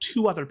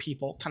 2 other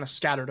people kind of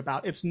scattered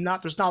about. There's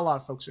not a lot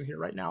of folks in here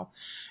right now.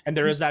 And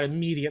there is that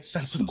immediate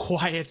sense of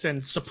quiet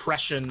and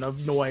suppression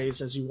of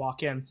noise as you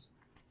walk in.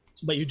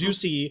 But you do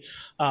see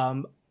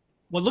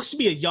what looks to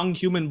be a young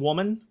human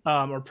woman,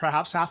 or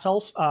perhaps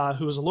half-elf,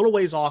 who is a little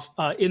ways off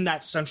in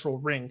that central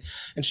ring.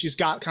 And she's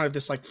got kind of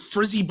this like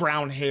frizzy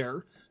brown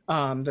hair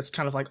that's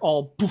kind of like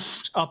all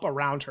boofed up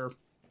around her.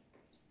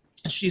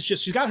 And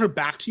she's got her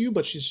back to you,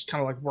 but she's just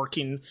kind of like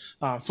working,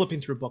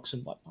 flipping through books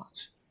and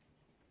whatnot.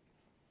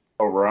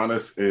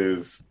 Uranus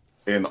is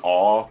in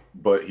awe,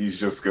 but he's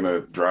just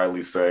gonna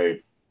dryly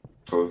say,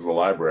 "So this is a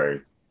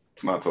library.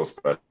 It's not so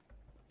special."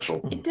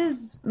 It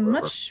is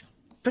much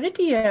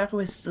prettier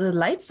with the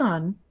lights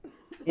on.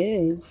 It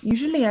is.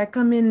 Usually I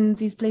come in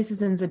these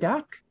places in the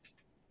dark.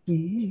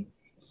 Mm-hmm.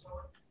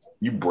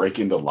 You break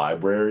into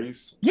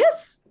libraries?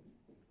 Yes.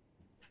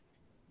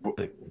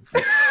 I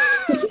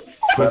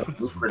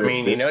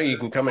mean, you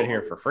can come in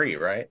here for free,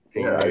 right?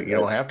 Yeah, You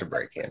don't have to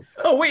break in.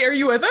 Oh, wait, are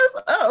you with us?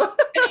 Oh.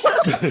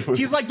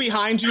 He's like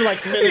behind you, like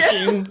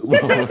finishing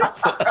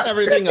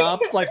everything up,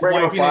 like Bring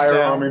a wiping it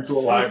firearm down. into a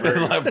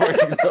library.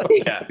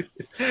 Yeah.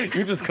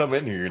 You just come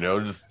in here,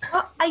 just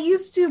I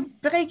used to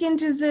break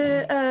into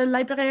the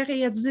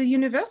library at the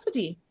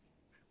university.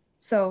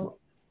 So,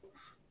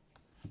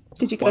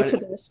 Did you go to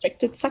the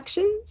restricted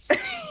sections?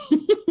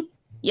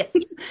 yes,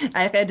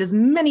 I read as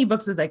many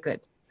books as I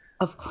could.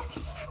 Of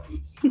course.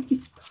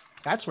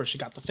 That's where she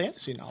got the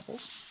fantasy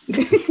novels.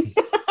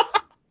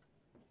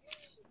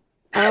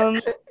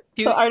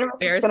 Too So Artemis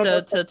is embarrassed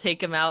gonna to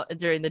take him out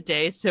during the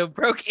day, so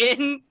broke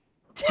in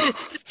to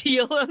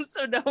steal him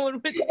so no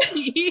one would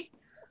see.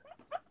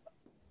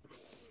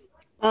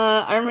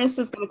 Artemis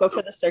is going to go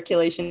for the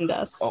circulation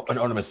desk. Oh,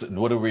 Anonymous,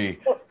 what are we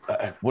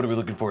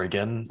looking for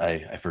again?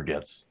 I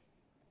forget.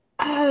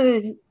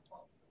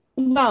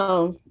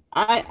 Well,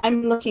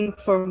 I'm looking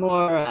for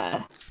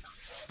more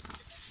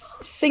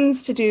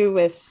things to do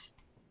with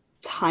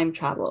time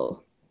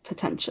travel,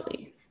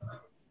 potentially.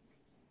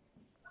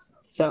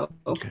 So,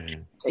 Okay.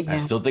 yeah. I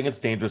still think it's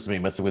dangerous to me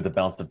messing with the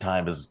balance of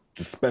time,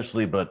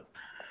 especially, but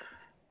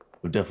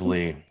we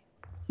definitely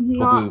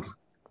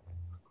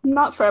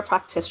Not for a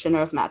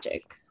practitioner of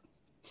magic.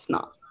 It's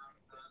not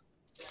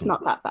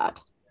that bad.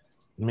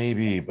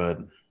 maybe, but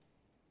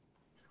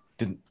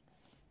didn't.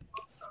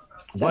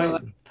 So, Why?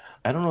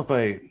 I don't know if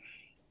I.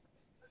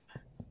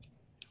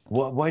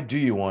 Why do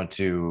you want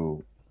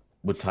to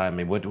with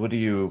timing? What do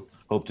you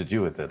hope to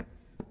do with it?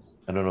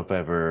 I don't know if I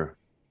ever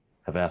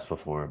have asked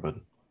before, but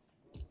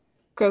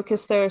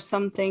Grokus, there are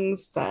some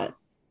things that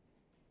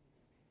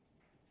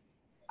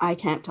I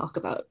can't talk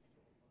about.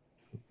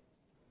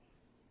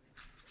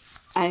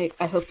 I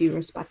hope you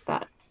respect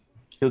that.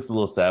 he looks a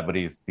little sad, but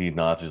he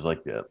nods. He's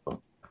like, yeah.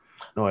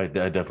 No, I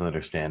definitely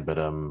understand, but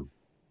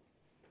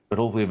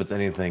hopefully, if it's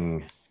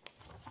anything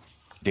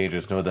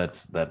dangerous, know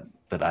that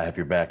I have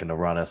your back in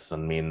Uranus. I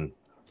mean,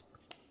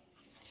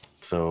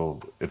 so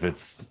if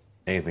it's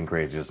anything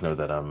crazy, just know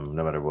that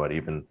no matter what,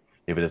 even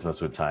if it is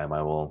messed with time,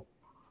 I won't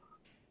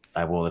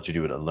let you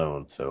do it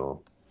alone.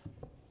 So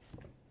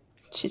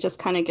She just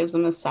kind of gives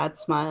him a sad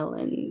smile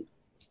and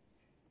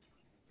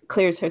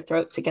clears her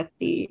throat to get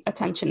the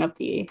attention of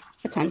the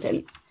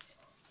attendant.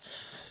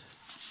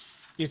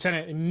 The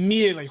attendant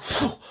immediately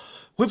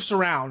whips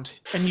around,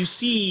 and you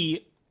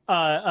see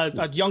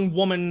a young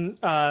woman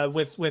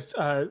with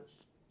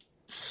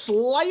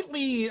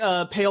slightly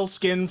pale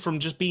skin from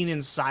just being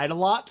inside a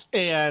lot,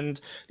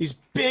 and these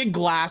big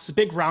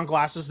round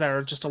glasses that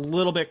are just a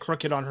little bit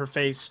crooked on her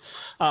face,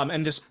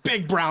 and this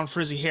big brown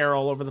frizzy hair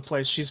all over the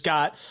place. She's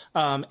got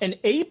an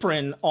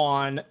apron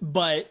on,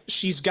 but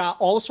she's got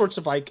all sorts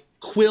of like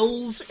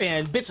quills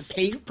and bits of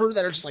paper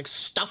that are just like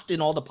stuffed in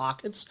all the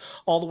pockets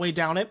all the way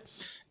down it.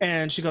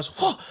 And she goes,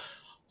 "Oh,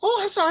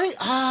 I'm sorry,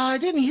 I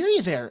didn't hear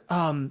you there.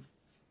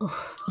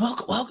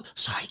 Welcome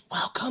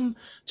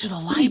to the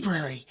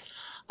library.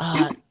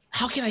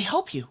 How can I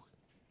help you?"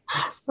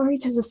 Sorry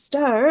to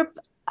disturb.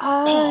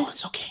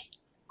 It's okay.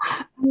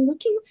 I'm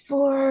looking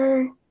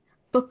for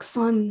books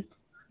on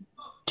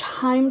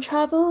time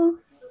travel,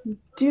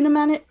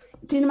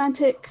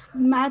 Dunamantic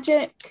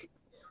magic.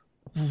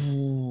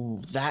 Ooh,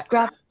 that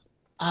Grab-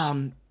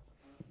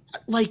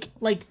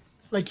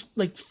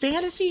 like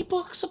fantasy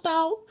books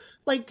about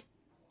like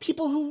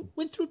people who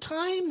went through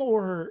time,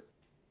 or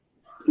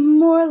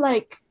More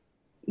like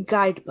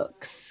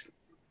guidebooks.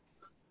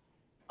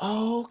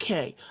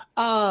 okay.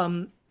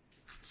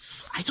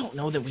 I don't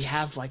know that we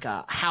have like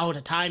a how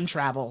to time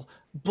travel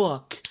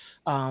book.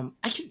 I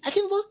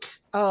can look.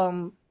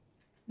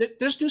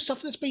 There's new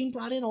stuff that's being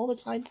brought in all the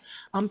time.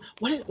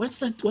 What's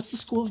the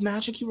school of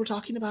magic you were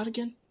talking about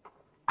again?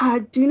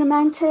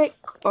 Dunamantic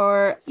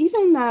or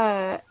even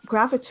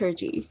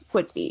graviturgy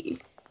would be.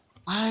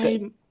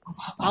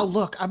 I'll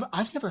look.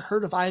 I've never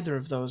heard of either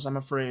of those, I'm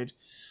afraid.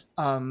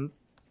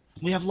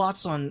 We have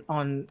lots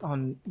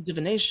on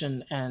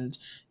divination and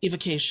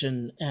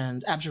evocation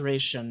and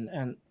abjuration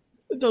and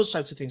those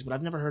types of things, but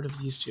I've never heard of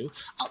these two.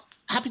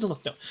 happy to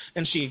look though.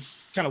 And she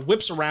kind of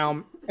whips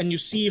around, and you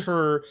see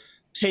her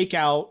take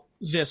out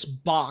this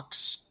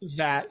box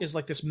that is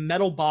like this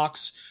metal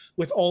box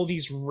with all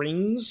these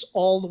rings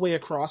all the way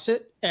across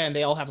it, and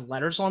they all have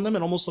letters on them.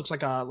 It almost looks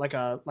like a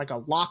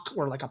lock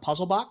or like a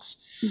puzzle box.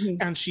 Mhm.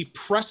 And she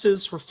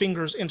presses her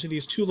fingers into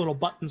these two little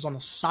buttons on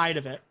the side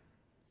of it,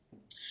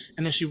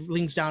 and then she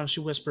leans down and she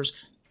whispers,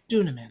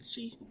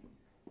 "Dunamancy."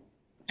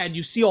 And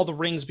you see all the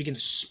rings begin to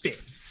spin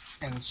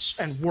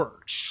and whir.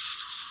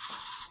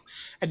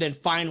 And then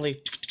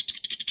finally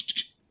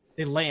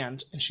they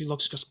land, and she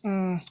looks and goes,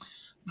 I'm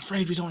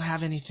afraid we don't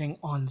have anything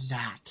on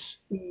that.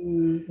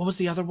 What was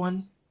the other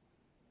one?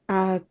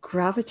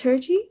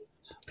 Graviturgy,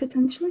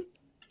 potentially.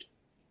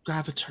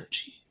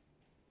 Graviturgy.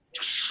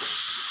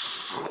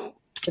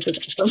 This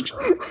is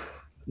awesome.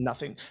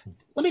 Nothing.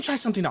 Let me try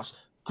something else.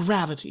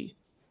 Gravity.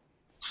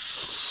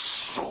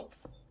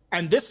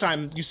 And this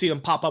time you see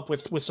them pop up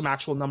with some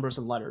actual numbers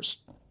and letters.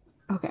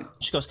 Okay.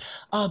 She goes,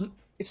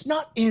 it's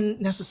not in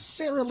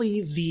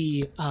necessarily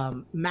the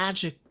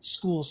magic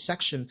school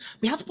section.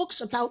 We have books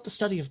about the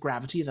study of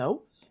gravity,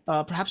 though.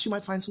 Perhaps you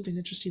might find something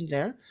interesting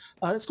there.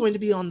 It's going to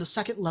be on the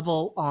second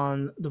level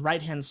on the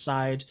right-hand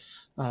side.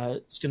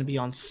 It's going to be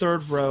on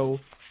third row,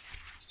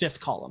 fifth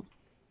column.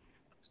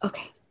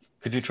 Okay.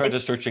 Could you try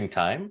just searching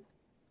time?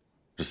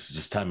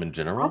 Just time in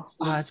general?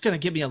 It's going to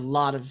give me a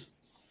lot of...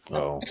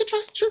 Oh. I could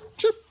try. Sure.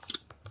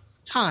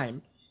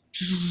 Time.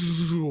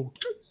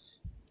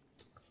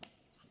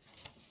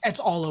 It's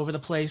all over the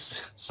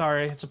place.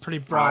 Sorry, it's a pretty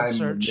broad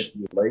search.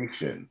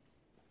 Manipulation.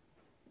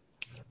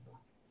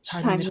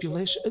 Time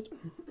manipulation.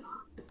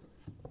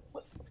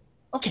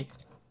 Okay.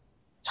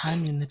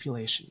 Time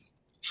manipulation.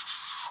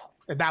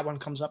 And that one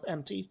comes up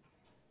empty.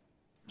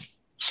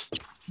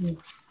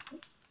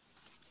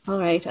 All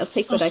right, I'll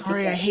take what I can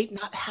Sorry, I get. hate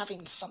not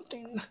having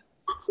something.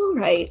 That's all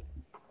right.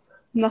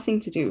 Nothing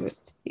to do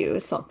with you.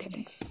 It's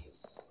okay.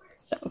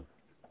 So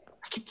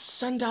I could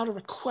send out a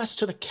request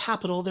to the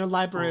Capitol. Their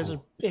libraries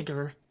are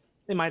bigger.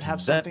 They might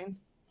have something.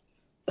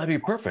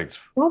 That'd be perfect.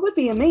 what would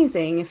be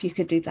amazing if you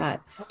could do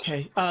that?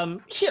 Okay.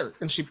 Here.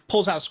 And she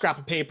pulls out a scrap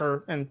of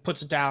paper and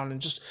puts it down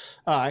and just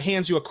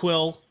hands you a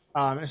quill.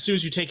 And as soon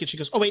as you take it, she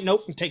goes, "Oh wait,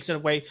 nope," and takes it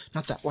away.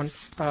 Not that one.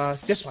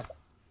 This one,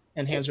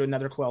 and hands you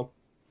another quill.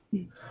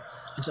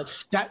 It's like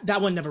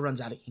that one never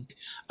runs out of ink.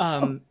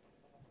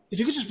 If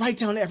you could just write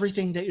down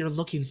everything that you're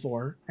looking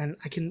for, and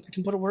I can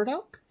put a word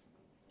out.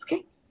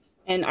 Okay.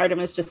 And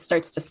Artemis just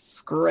starts to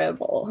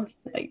scribble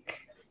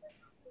like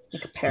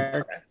a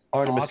paragraph.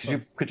 Artemis,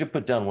 Awesome. could you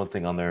put down one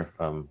thing on there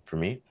for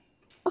me?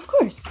 Of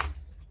course.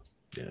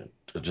 Yeah,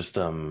 just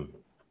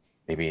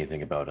maybe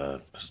anything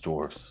about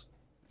dwarfs,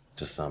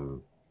 just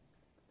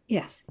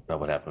Yes,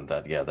 about what happened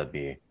with that. Yeah, that'd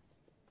be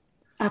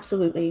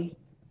absolutely.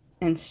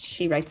 And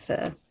she writes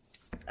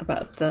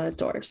about the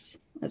dwarves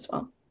as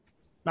well.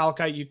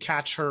 Malachi, you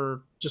catch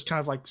her just kind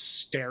of like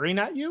staring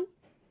at you,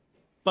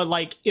 but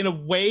like in a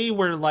way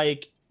where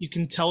like you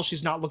can tell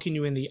she's not looking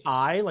you in the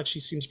eye, like she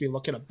seems to be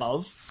looking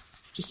above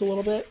just a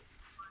little bit.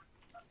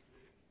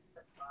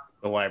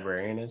 The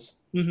librarian is.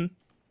 Mm-hmm.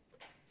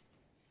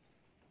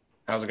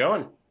 How's it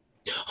going?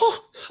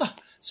 Oh,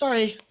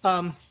 sorry.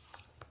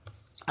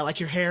 I like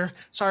your hair.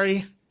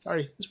 Sorry,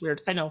 it's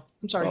weird. I know.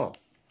 I'm sorry. Oh,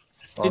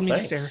 well, Didn't mean to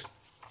thanks.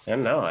 stare.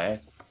 And no, I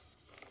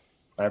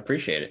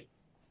appreciate it.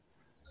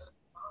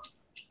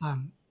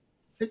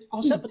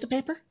 All set with the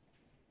paper?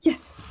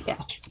 Yes. Yeah.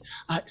 Okay.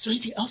 Is there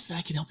anything else that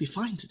I can help you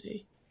find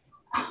today?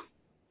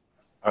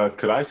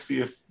 Could I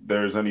see if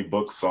there's any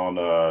books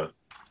on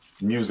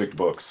music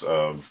books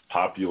of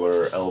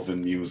popular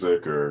elven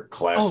music or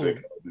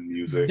classic elven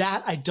music?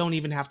 That I don't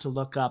even have to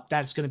look up.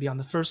 That's going to be on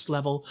the first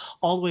level,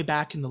 all the way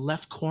back in the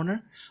left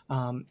corner.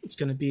 It's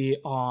going to be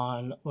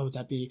on, what would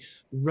that be?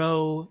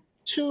 Row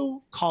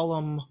 2,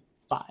 column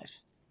 5.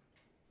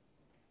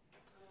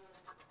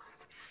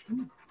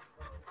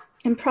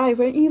 And Pry,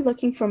 weren't you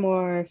looking for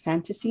more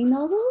fantasy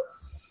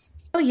novels?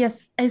 Oh,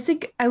 yes. I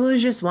think I will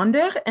just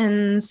wander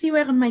and see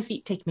where my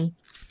feet take me.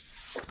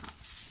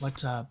 What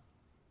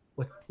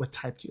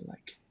type do you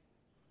like?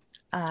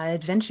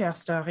 Adventure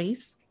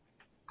stories.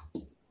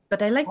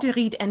 But I like to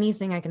read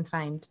anything I can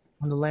find.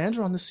 On the land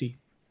or on the sea?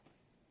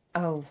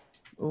 Oh,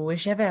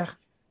 whichever.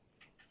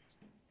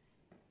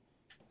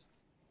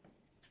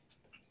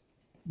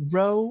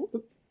 Row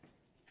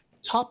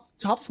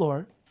top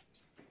floor,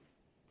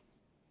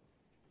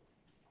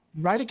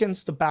 right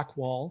against the back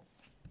wall,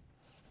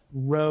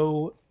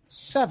 row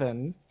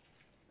 7,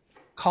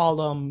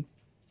 column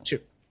 2.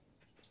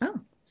 Oh,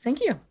 thank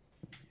you.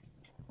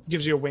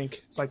 Gives you a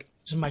wink. It's like,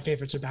 some of my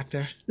favorites are back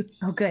there.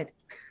 Oh, good.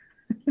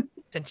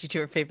 Sent you to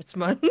her favorite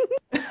smut.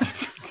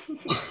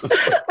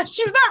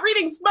 She's not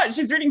reading smut.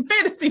 She's reading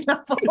fantasy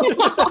novels.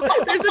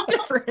 There's a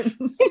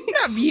difference.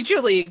 Not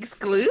mutually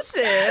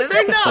exclusive.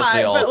 They're not,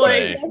 they all but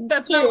like say.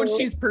 that's not what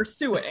she's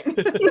pursuing.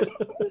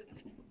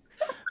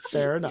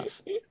 Fair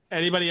enough.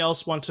 Anybody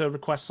else want to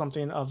request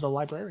something of the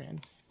librarian?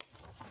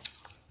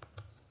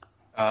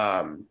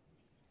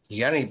 You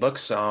got any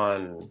books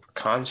on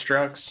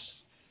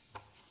constructs?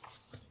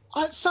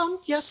 Some,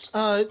 yes.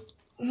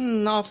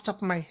 off the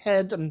top of my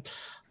head. And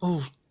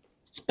oh,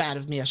 it's bad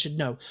of me. I should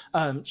know.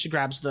 She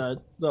grabs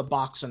the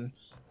box and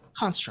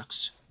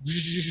constructs.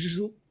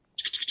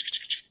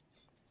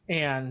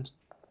 And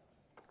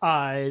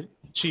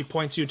she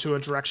points you to a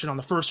direction on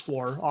the first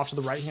floor off to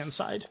the right-hand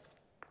side.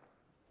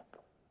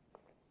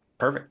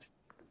 Perfect.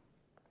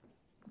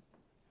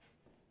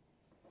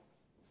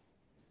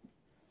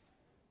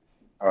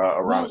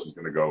 Aranis is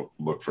going to go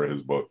look for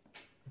his book.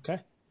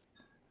 Okay.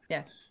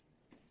 Yeah.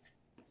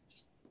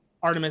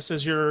 Artemis,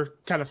 as you're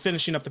kind of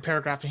finishing up the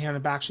paragraph and handing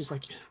it back, she's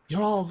like,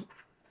 "You're all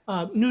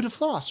new to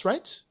Floros,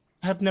 right?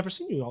 I have never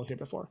seen you all here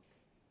before."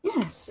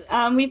 Yes,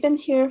 we've been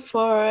here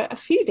for a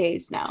few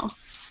days now.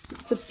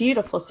 It's a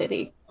beautiful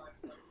city.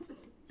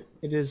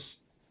 It is.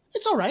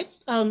 It's all right.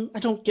 I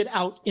don't get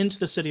out into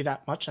the city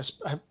that much.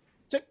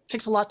 It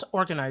takes a lot to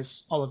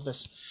organize all of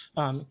this.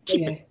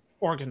 Keep it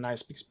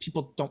organized because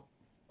people don't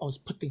always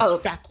put things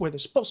back where they're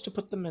supposed to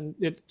put them. And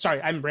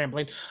sorry, I'm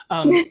rambling.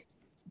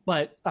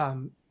 But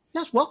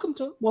yes, welcome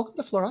to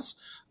Floros.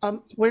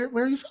 Where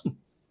are you from?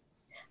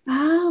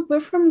 We're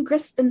from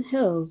Grispin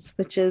Hills,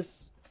 which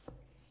is...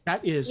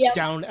 That is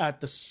down at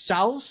the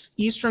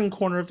southeastern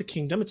corner of the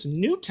kingdom. It's a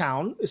new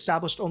town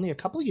established only a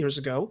couple of years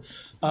ago,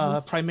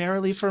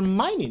 primarily for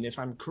mining, if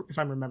I'm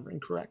remembering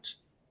correct.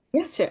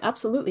 Yes, you're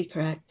absolutely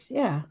correct.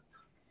 Yeah.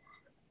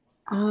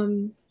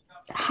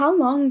 How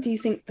long do you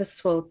think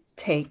this will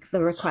take,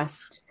 the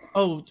request?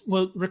 Oh,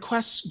 well,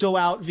 requests go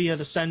out via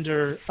the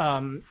sender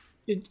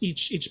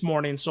each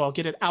morning, so I'll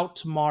get it out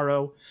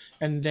tomorrow,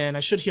 and then I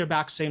should hear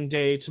back same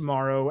day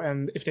tomorrow.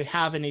 And if they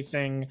have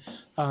anything,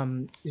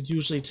 it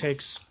usually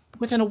takes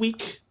within a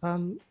week.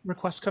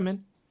 Requests come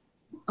in.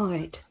 All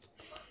right,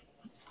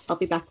 I'll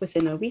be back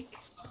within a week.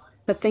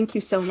 But thank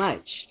you so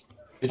much.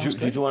 Did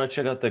you want to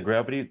check out the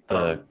gravity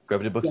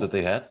books that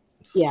they had?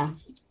 Yeah,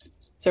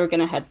 so we're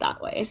gonna head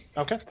that way.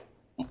 Okay.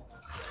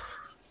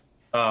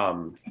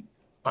 I'm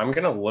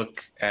gonna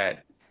look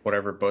at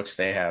whatever books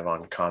they have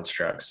on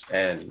constructs,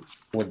 and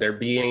would there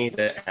be any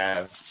that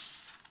have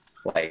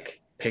like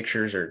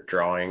pictures or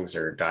drawings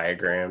or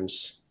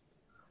diagrams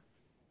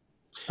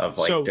of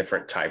like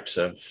different types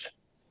of...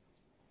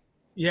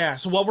 Yeah,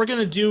 so what we're going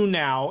to do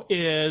now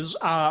is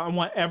I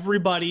want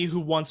everybody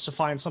who wants to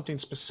find something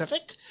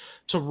specific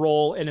to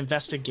roll an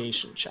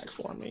investigation check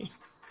for me.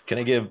 Can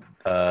I give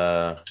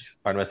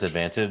Artemis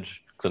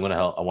advantage? Because I'm going to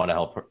help. I want to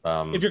help.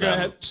 If you're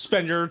going to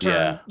spend your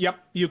turn, yep,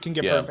 you can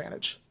give her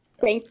advantage.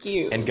 Thank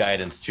you. And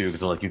guidance too,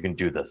 because I'm like, you can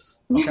do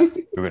this.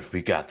 Okay.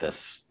 We got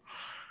this.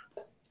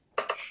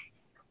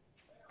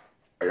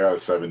 I got a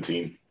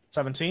 17.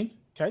 17.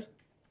 Okay.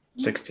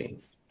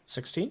 16.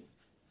 16.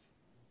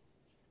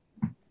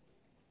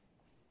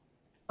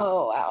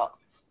 Oh, wow.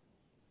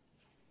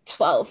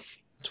 12.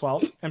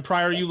 12. And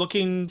prior, are you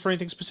looking for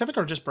anything specific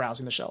or just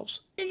browsing the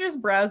shelves? She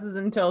just browses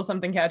until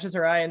something catches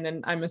her eye, and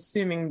then I'm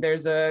assuming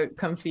there's a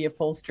comfy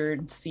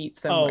upholstered seat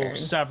somewhere. Oh,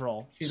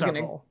 several. She's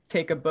gonna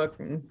take a book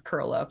and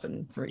curl up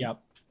and read. Yep.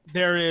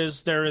 There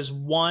is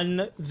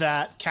one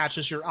that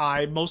catches your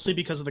eye, mostly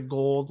because of the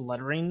gold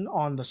lettering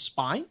on the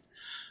spine.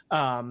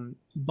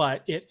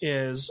 But it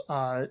is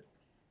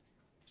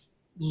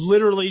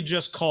literally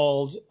just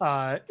called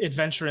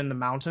Adventure in the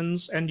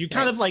Mountains, and you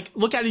kind of like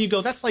look at it and you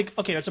go, that's like,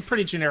 okay, that's a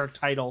pretty generic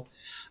title,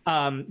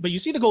 but you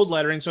see the gold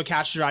lettering, so it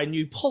catches your eye, and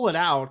you pull it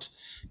out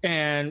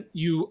and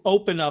you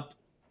open up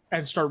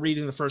and start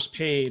reading the first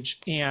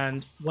page,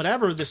 and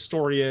whatever this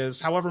story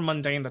is, however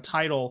mundane the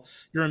title,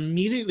 you're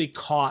immediately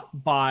caught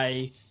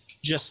by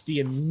just the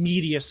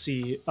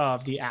immediacy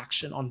of the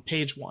action on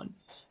page one,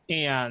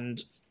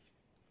 and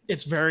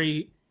it's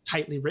very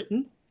tightly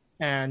written.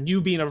 And you,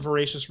 being a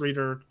voracious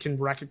reader, can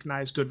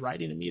recognize good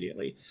writing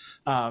immediately.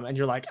 And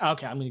you're like,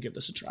 okay, I'm going to give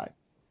this a try.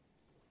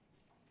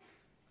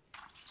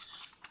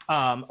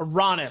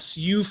 Aranis,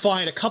 you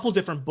find a couple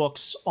different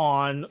books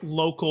on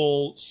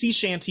local sea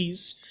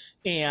shanties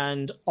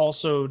and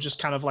also just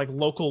kind of like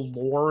local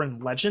lore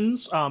and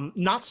legends.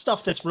 Not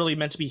stuff that's really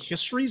meant to be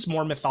histories,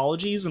 more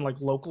mythologies and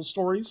like local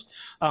stories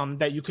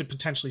that you could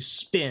potentially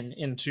spin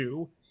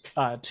into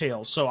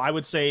tales. So I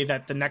would say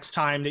that the next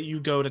time that you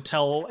go to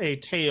tell a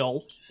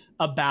tale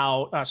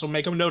about, so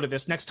make a note of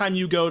this, next time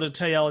you go to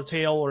tell a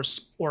tale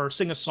or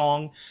sing a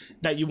song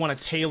that you want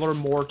to tailor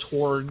more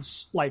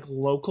towards like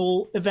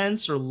local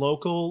events or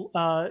local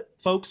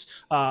folks,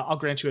 I'll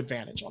grant you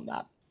advantage on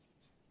that.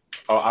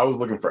 Oh, I was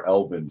looking for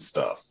elven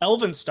stuff.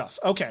 Elven stuff,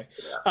 okay.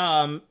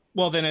 Yeah.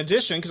 Well, then in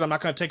addition, because I'm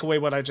not going to take away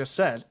what I just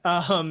said,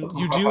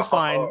 you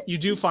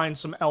do find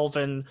some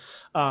elven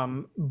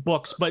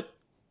books, but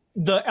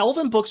the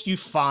elven books you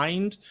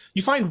find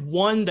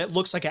one that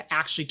looks like it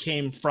actually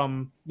came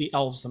from the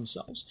elves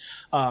themselves.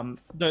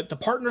 The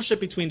partnership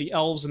between the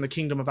elves and the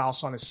kingdom of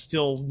Alson is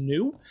still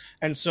new,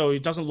 and so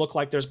it doesn't look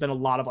like there's been a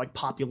lot of like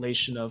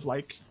population of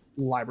like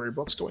library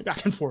books going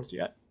back and forth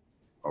yet.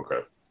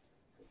 Okay.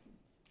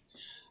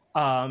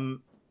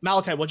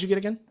 Malachi, what'd you get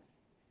again?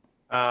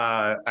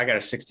 I got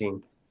a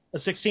 16. A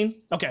 16?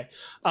 Okay.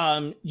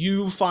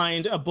 You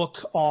find a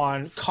book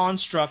on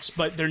constructs,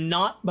 but they're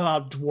not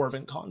about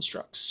dwarven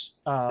constructs.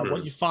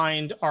 What you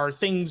find are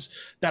things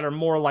that are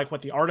more like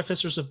what the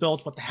artificers have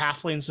built, what the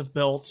halflings have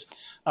built.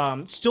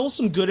 Still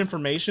some good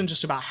information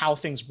just about how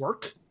things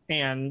work.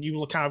 And you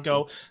will kind of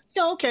go,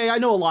 yeah, okay, I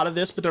know a lot of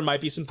this, but there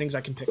might be some things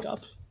I can pick up.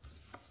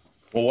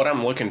 Well, what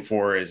I'm looking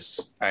for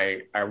is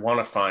I want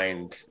to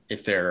find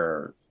if there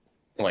are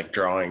like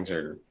drawings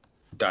or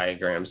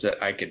diagrams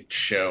that I could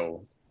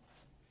show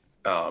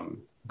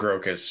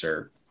Grokus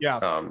or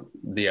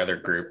the other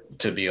group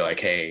to be like,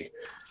 hey,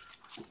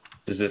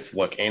 does this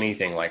look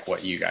anything like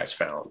what you guys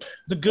found?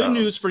 The good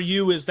news for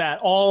you is that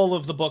all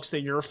of the books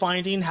that you're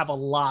finding have a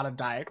lot of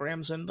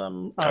diagrams in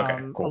them. Okay,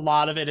 cool. A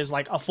lot of it is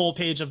like a full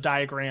page of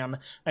diagram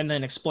and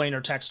then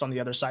explainer text on the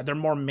other side. They're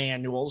more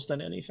manuals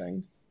than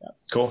anything. Yeah.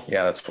 Cool.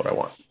 Yeah, that's what I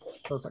want.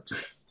 Perfect.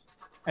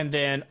 And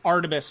then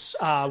Artemis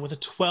with a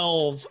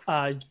 12,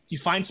 you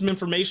find some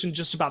information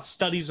just about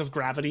studies of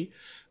gravity.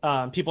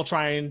 People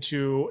trying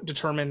to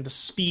determine the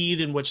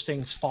speed in which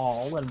things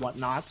fall and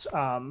whatnot,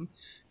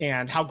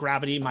 and how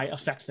gravity might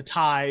affect the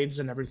tides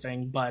and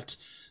everything. But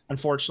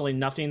unfortunately,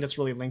 nothing that's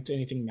really linked to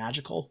anything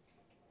magical.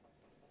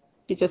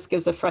 He just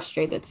gives a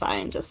frustrated sigh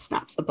and just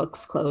snaps the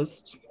books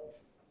closed.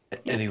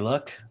 Any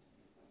luck?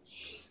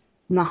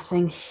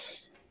 Nothing.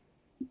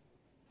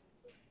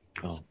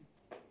 Oh,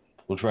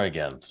 we'll try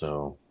again.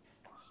 So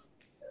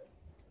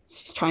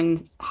she's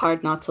trying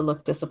hard not to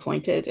look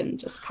disappointed and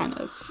just kind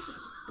of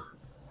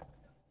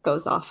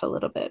goes off a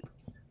little bit.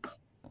 All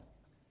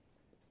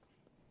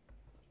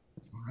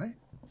right.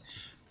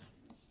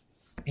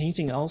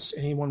 Anything else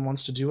anyone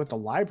wants to do at the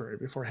library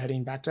before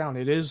heading back down?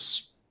 It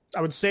is,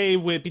 I would say,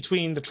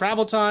 between the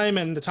travel time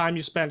and the time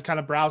you spent kind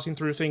of browsing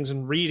through things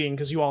and reading,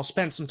 because you all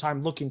spent some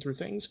time looking through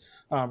things,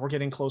 we're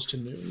getting close to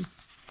noon.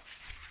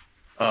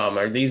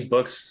 Are these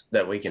books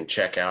that we can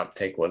check out,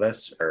 take with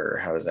us, or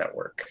how does that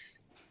work?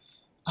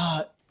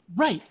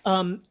 Right.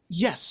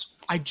 Yes,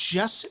 I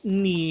just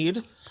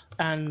need,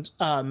 and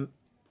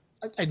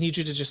I need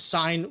you to just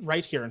sign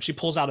right here. And she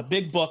pulls out a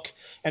big book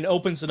and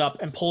opens it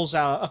up and pulls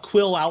out a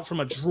quill out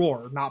from a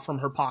drawer, not from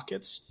her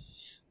pockets,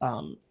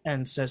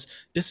 and says,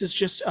 this is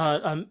just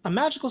a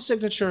magical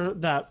signature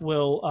that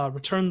will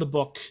return the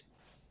book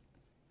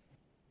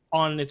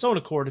on its own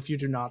accord if you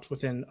do not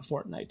within a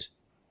fortnight.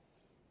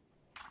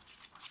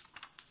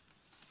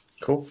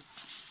 Cool.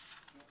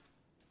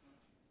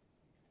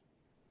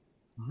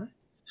 All right.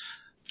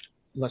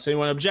 Unless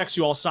anyone objects,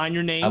 you all sign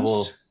your names. I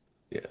will.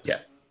 Yeah.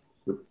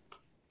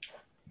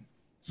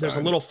 There's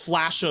a little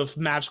flash of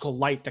magical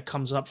light that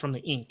comes up from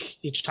the ink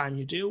each time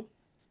you do.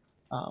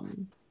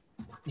 And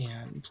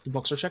the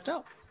books are checked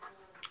out.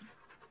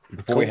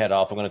 Before we head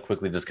off, I'm going to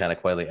quickly just kind of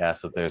quietly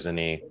ask if there's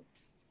any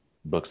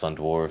books on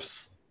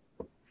dwarves.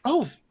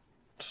 Oh,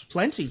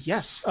 plenty.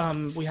 Yes.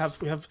 We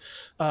have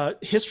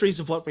histories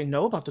of what we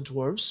know about the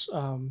dwarves,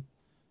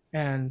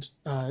 and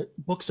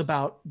books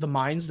about the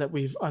mines that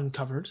we've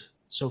uncovered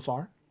so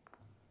far.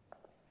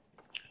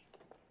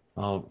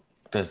 Oh,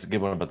 let's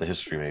give one about the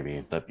history,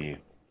 maybe. That'd be...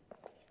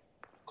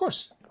 Of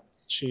course.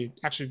 She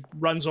actually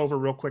runs over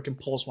real quick and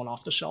pulls one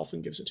off the shelf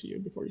and gives it to you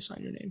before you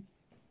sign your name.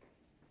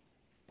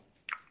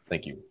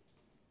 Thank you.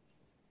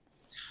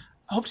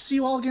 I hope to see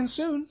you all again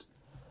soon.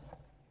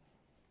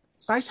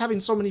 It's nice having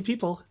so many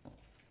people.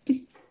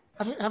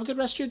 Have a good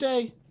rest of your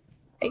day.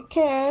 Take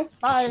care.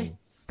 Bye.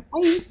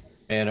 Bye.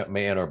 And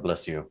may Anor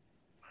bless you.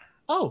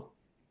 Oh,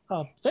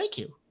 thank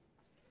you.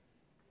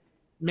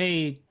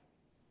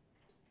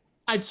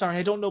 I'm sorry,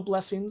 I don't know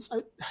blessings.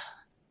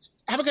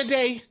 Have a good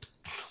day.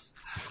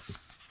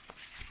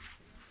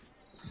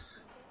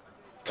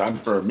 Time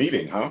for a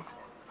meeting, huh?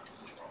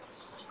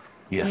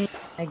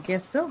 Yes. I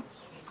guess so.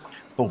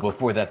 Oh,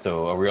 before that,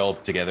 though, are we all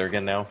together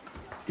again now?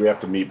 We have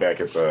to meet back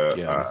at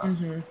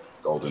the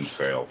Golden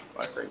Sail,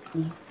 I think.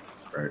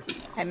 Right.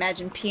 I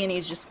imagine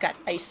Peony's just got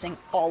icing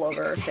all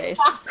over her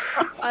face.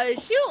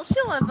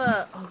 She'll have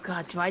a. Oh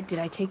God, did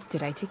I take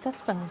that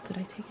spell? Did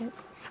I take it?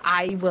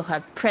 I will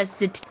have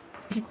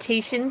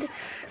presentationed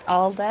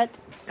all that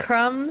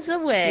crumbs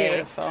away.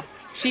 Beautiful.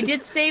 She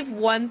did save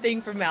one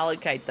thing for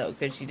Malachite though,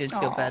 because she did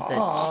feel bad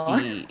that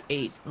she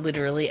ate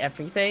literally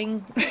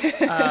everything.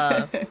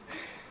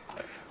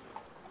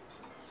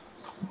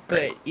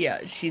 But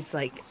yeah, she's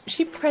like,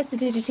 she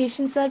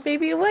prestidigitations that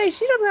baby away.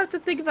 She doesn't have to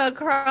think about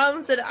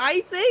crumbs and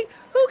icing.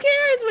 Who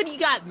cares when you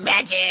got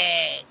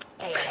magic?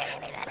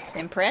 It's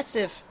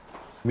impressive.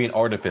 I mean,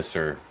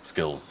 artificer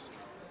skills.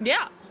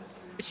 Yeah.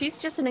 She's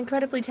just an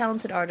incredibly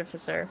talented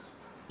artificer.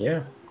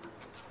 Yeah.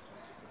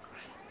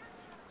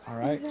 All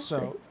right,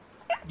 so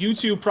you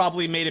two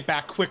probably made it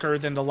back quicker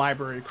than the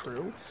library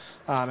crew,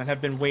 and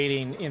have been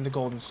waiting in the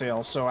Golden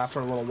Sail. So after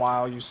a little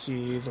while, you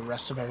see the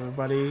rest of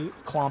everybody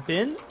clomp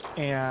in,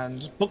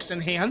 and books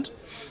in hand,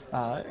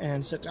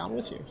 and sit down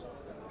with you.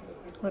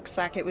 Looks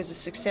like it was a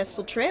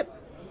successful trip.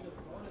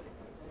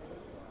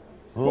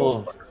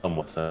 Well,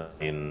 somewhat. I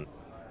mean,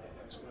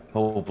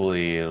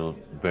 hopefully it'll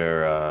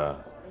bear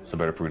some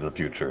better fruit in the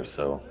future.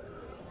 So,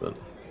 but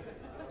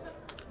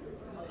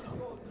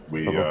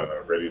We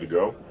ready to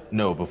go?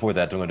 No, before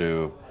that, I'm going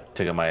to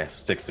take out my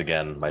sticks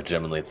again, my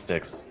gem and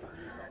sticks,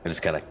 and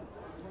just kind of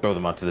throw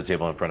them onto the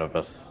table in front of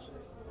us,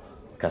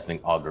 casting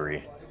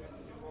augury.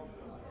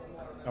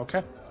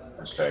 Okay.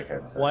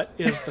 Hashtag. What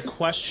is the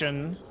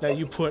question that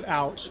you put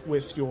out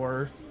with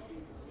your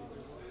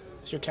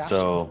casting?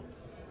 So,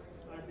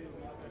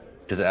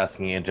 just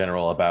asking in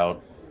general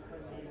about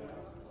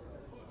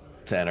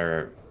to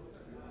enter.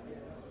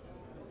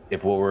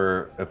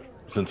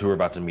 Since we're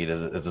about to meet,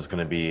 is this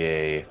going to be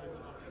a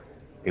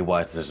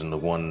wise decision,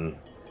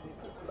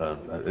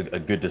 a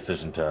good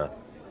decision to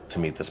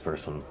meet this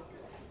person,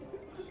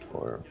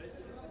 or?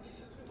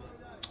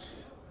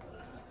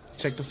 You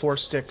take the 4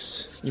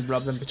 sticks, you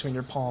rub them between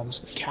your palms,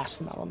 and cast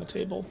them out on the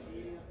table.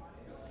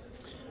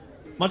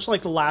 Much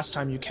like the last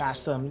time you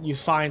cast them, you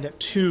find that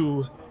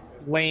 2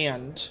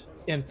 land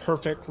in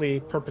perfectly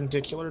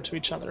perpendicular to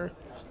each other,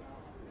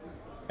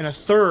 and a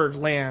third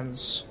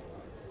lands.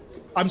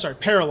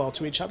 Parallel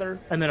to each other,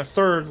 and then a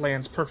third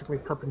lands perfectly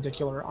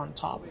perpendicular on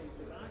top.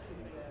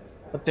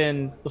 But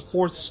then the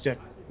 4th stick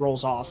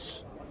rolls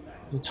off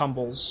and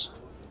tumbles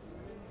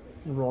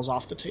and rolls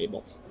off the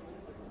table.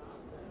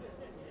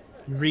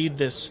 You read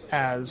this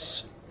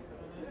as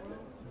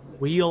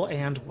weal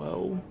and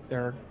woe.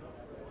 There are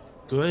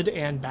good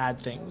and bad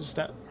things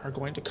that are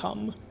going to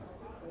come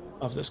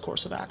of this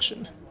course of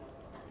action.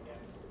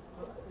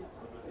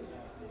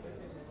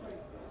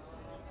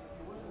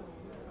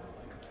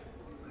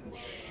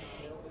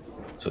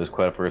 So he's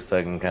quiet for a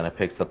second, kind of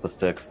picks up the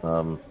sticks.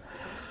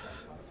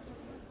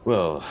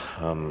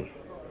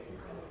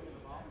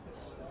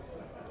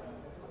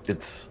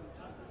 It's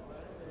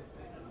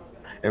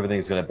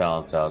everything's gonna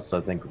balance out, so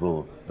I think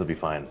it'll be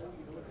fine.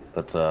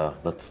 Let's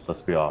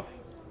be off.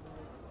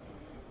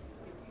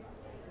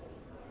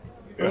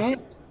 Yeah. Right.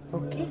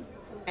 Okay.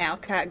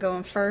 Alcott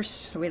going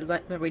first. Are we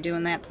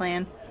doing that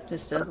plan?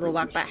 Just a little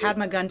walk back. How'd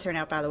my gun turn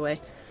out, by the way?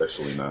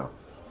 Especially now.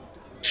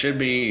 Should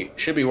be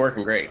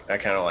working great. I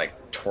kind of like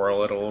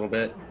twirl it a little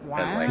bit and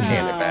like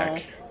hand it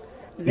back.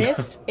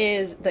 This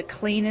is the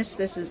cleanest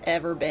this has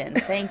ever been.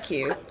 Thank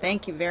you.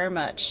 Thank you very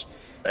much.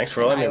 Thanks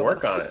for letting me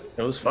work on it.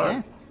 It was fun.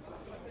 Yeah.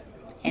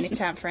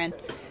 Anytime, friend.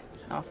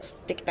 I'll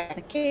stick it back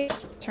in the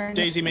case. Turn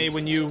Daisy May,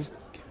 when you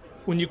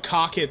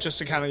cock it just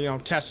to kind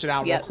of test it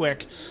out real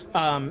quick,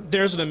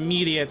 there's an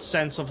immediate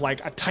sense of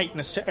like a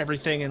tightness to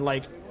everything, and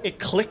like it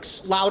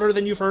clicks louder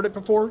than you've heard it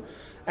before,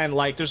 and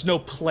like there's no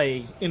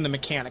play in the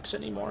mechanics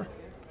anymore.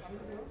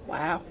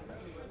 Wow.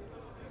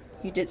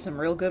 You did some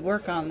real good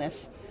work on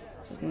this.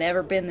 This has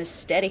never been this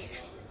steady.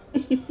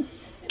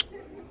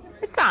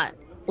 It's not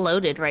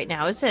loaded right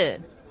now, is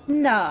it?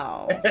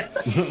 No.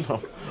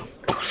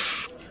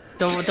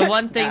 The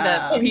one thing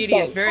that Petey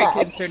is very tough.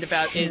 concerned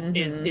about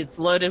is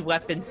loaded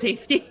weapon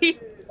safety.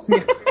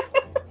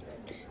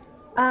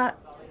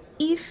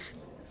 If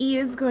E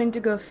is going to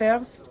go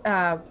first,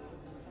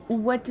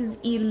 what is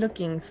E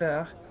looking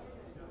for?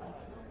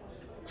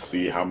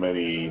 See how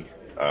many,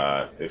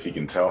 if he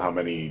can tell how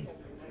many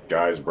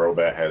guys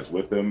Brobat has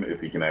with him,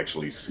 if he can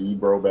actually see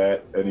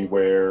Brobat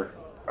anywhere,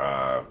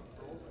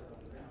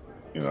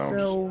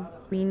 So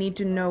we need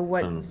to know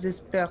what this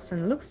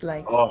person looks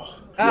like. Oh,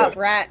 Oh,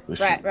 right.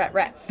 He's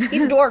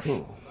a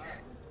dwarf.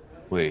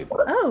 Wait.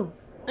 Oh.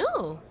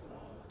 Oh.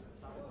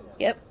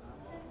 Yep,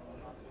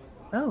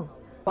 Oh.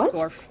 What?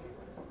 dwarf.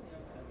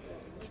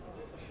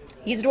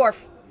 He's a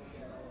dwarf.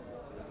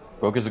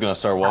 Grogus is gonna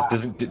start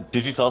walking.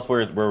 Did you tell us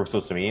where we're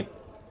supposed to meet?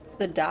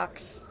 The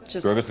docks.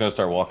 Just. Grogus is gonna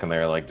start walking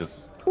there, like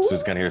just as soon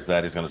as he kind of hears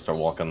that, he's gonna start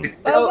walking.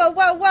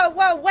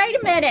 Whoa! Wait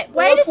a minute!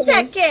 Wait a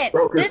second!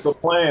 Crocus, the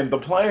plan.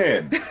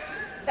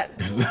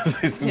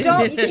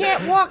 Don't, you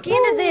can't walk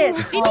into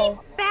this. You need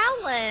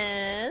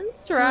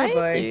balance, right? boy.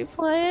 Are you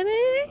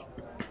planning?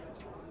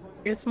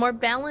 It's more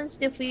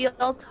balanced if we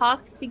all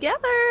talk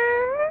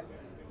together.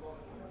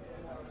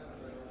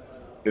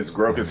 Is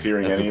Grokus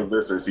hearing any of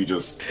this, or is he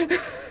just?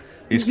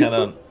 He's kind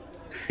of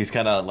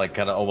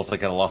almost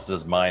like lost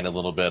his mind a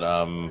little bit.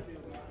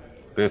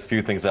 There's a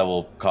few things that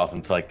will cause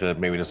him to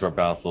maybe just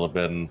balance a little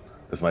bit, and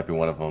this might be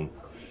one of them.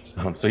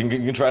 So you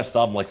can try to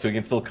stop him, so you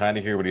can still kind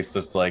of hear what he's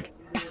just I'd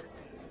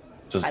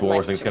more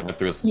like things to. coming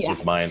through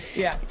his mind.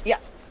 Yeah. Yeah,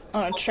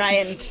 I'm gonna try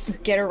and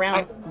just get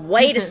around.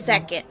 Wait a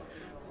second.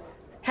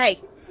 Hey,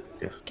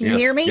 Yes. Can you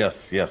hear me?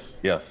 Yes. this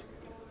I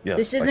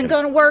isn't can.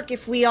 gonna work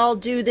if we all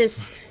do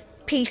this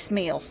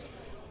piecemeal.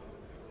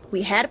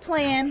 We had a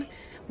plan.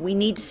 We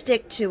need to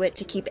stick to it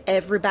to keep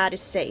everybody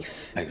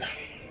safe.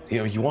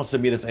 He wants to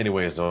meet us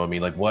anyways. So I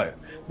mean, what?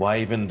 Why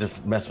even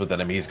just mess with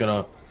that? I mean,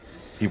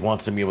 he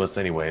wants to meet us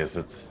anyways.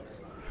 Is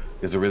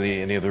there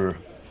really any other?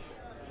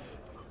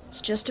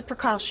 It's just a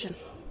precaution.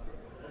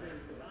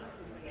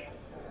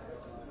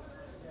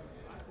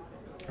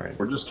 All right.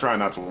 We're just trying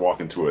not to walk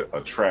into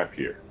a trap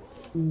here.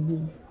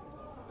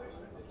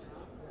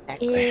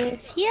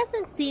 If he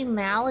hasn't seen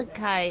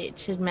Malachite,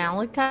 should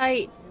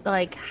Malachite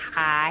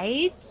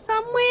hide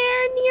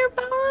somewhere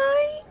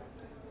nearby?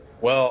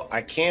 Well,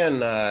 I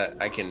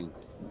can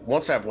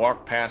once I've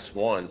walked past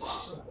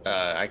once,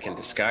 I can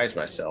disguise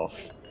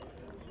myself.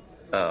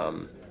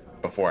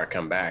 before I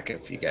come back,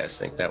 if you guys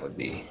think that would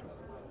be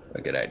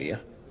a good idea.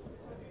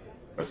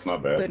 That's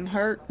not bad. Couldn't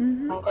hurt.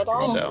 Not at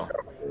all. So,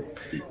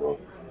 People.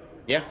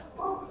 yeah,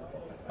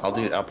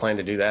 I'll plan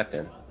to do that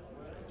then.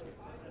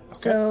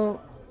 So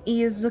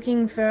he is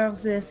looking for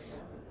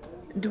this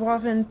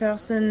dwarven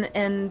person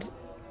and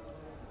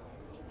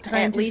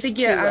trying At to least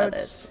figure two out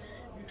others.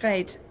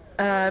 right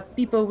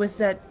people with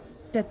that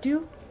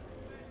tattoo,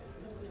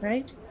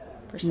 right?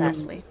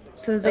 Precisely.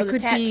 So So they the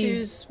could be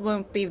tattoos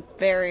won't be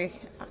very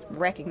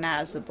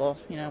recognizable.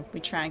 You know, they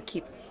try and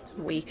keep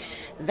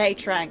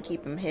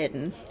them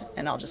hidden,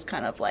 and I'll just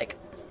kind of like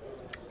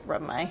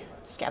rub my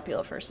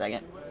scapula for a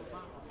second.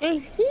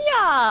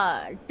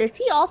 Does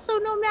he also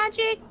know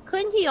magic?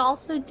 Couldn't he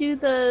also do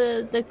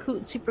the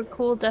super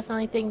cool,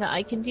 definitely thing that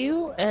I can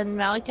do and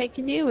Malachite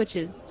can do, which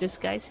is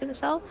disguise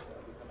himself?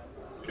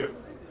 Yeah.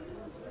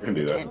 I can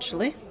do that.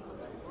 Potentially.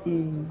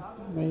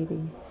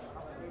 Maybe.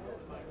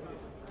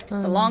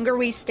 The longer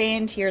we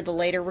stand here, the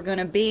later we're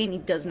gonna be, and he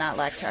does not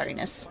like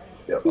tardiness.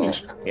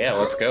 Yeah,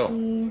 let's go.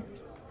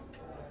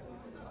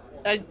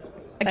 I'd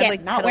Again,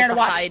 like not Petal wearing to a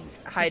watch.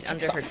 hide Just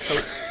under take her it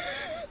coat.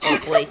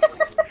 Hopefully.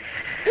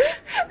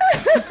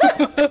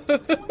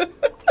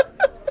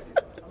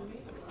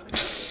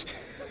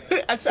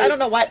 I don't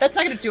know why. That's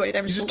not gonna do anything.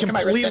 I'm You just looking at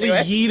my wrist completely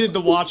anyway. yeeted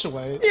the watch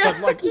away. Yeah.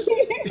 But like, just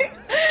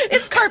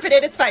It's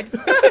carpeted. It's fine.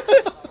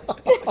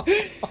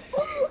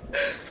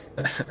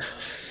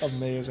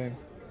 amazing.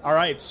 All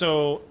right,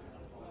 so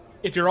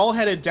if you're all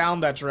headed down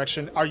that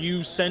direction, are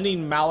you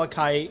sending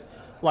Malachite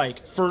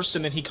like first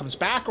and then he comes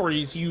back, or are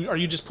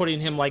you just putting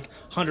him like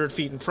 100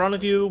 feet in front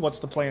of you? What's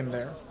the plan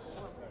there?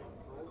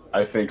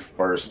 I think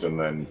first and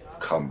then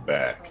come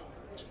back.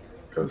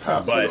 Because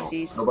But-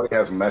 nobody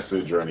has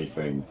message or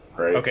anything,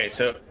 right? Okay,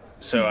 so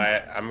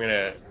I'm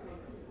gonna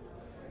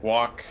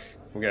walk.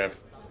 I'm gonna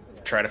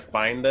try to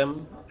find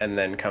them and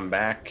then come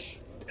back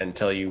and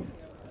tell you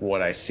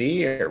what I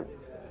see. Or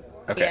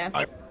okay,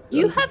 Yeah.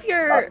 You have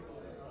your.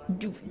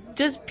 Do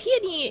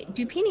Peony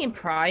and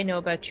Pry know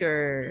about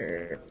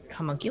your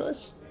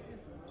homunculus?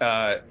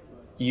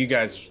 you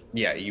guys,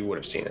 yeah, you would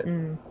have seen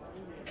it.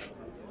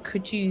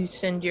 Could you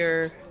send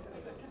your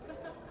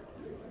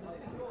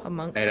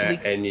homunculus?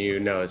 And you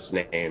know his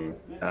name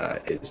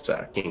is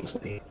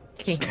Kingsley.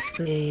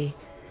 Kingsley.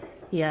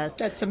 Yes.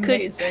 That's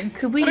amazing.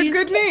 Could we What a use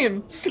good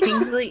name.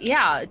 Kingsley?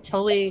 Yeah,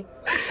 totally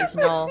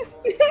original.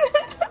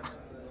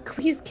 Could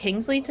we use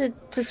Kingsley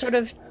to sort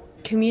of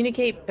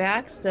communicate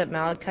back so that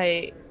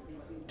Malachite?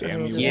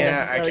 Damn you. Yeah,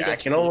 necessarily I get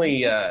can seen.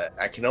 only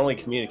I can only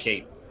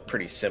communicate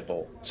pretty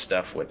simple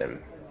stuff with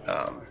him,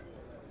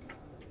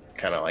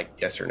 kind of like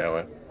yes or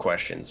no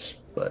questions.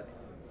 But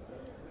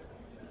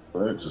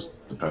It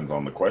just depends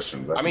on the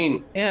questions. I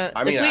mean, Yeah,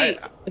 I mean,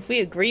 if we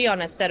agree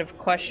on a set of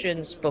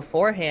questions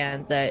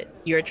beforehand that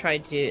you're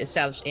trying to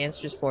establish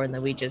answers for, and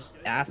then we just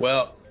ask.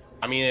 well,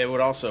 I mean, it would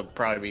also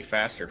probably be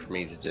faster for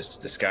me to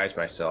just disguise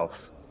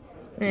myself,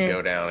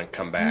 go down and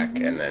come back,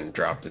 and then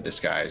drop the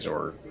disguise,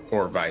 or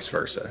vice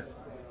versa.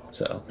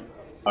 So,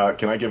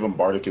 can I give him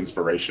bardic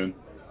inspiration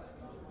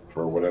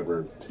for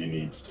whatever he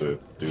needs to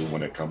do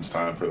when it comes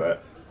time for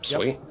that?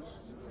 sweet.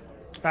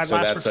 That So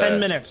lasts that's for 10 a-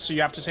 minutes, so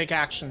you have to take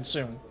action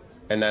soon.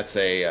 And that's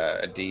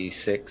a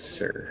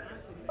D6 or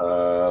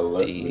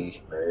Let D.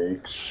 me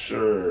make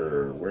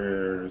sure.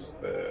 Where's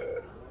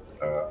that?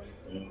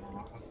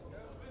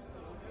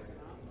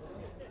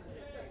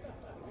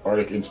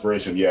 Bardic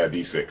inspiration, yeah,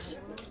 D6.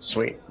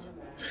 Sweet.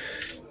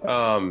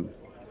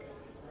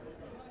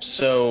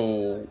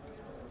 So,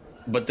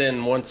 but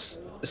then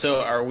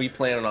so are we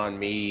planning on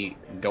me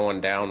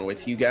going down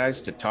with you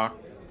guys to talk,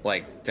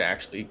 like to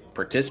actually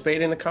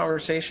participate in the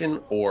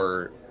conversation,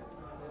 or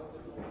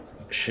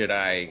should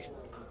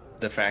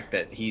the fact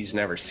that he's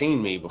never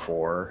seen me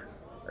before,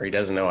 or he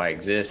doesn't know I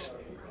exist,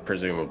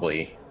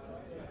 presumably,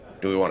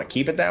 do we want to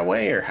keep it that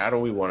way, or how do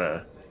we want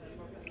to?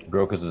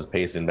 Grokus is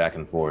pacing back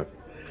and forth.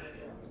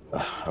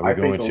 Are we I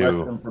think going the less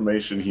to?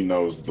 information he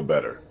knows, the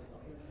better.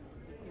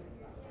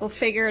 We'll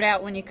figure it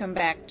out when you come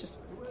back. Just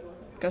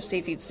go see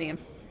if you'd see him.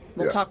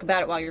 We'll Yeah. talk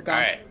about it while you're gone.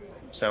 All right,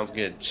 sounds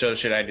good. So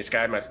should I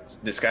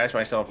disguise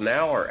myself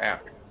now or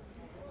after?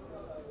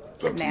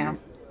 It's up to Now. you.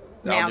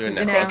 Now, do it because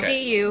if now. they Okay.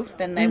 see you,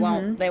 then they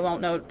won't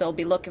know. They'll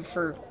be looking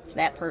for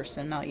that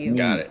person, not you.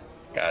 Got it.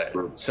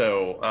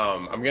 So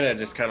I'm gonna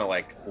just kind of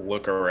like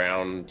look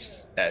around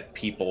at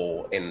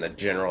people in the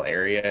general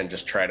area and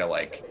just try to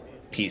like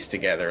piece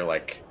together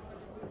like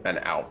an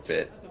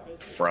outfit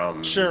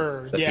from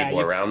Sure, the yeah,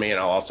 people you- around me, and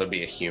I'll also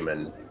be a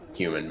human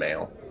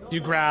male. You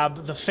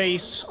grab the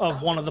face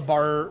of one of the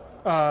bar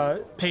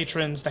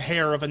patrons, the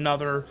hair of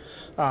another,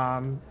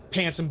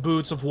 pants and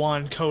boots of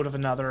one, coat of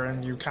another,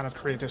 and you kind of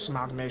create this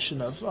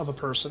amalgamation of a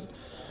person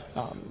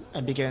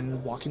and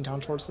begin walking down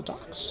towards the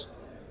docks.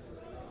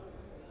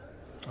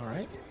 All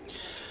right.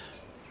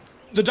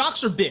 The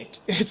docks are big.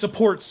 It's a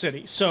port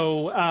city.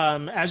 So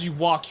as you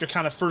walk, you're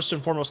kind of first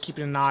and foremost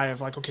keeping an eye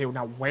of like, okay,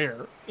 now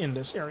where in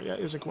this area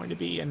is it going to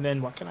be? And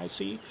then what can I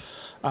see?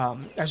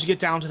 As you get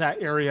down to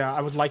that area, I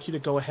would like you to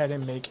go ahead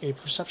and make a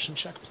perception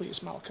check,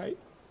 please, Malachite.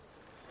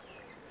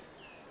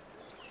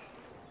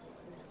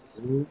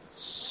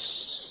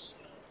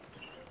 is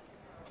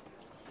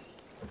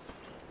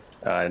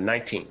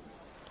 19.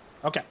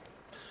 Okay.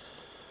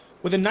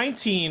 With a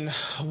 19,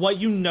 what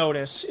you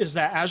notice is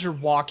that as you're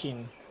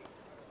walking,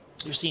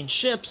 you're seeing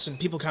ships and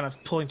people kind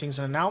of pulling things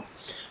in and out.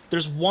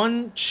 There's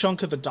one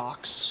chunk of the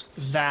docks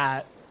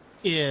that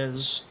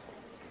is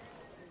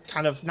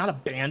kind of not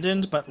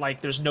abandoned, but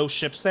like there's no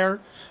ships there.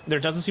 There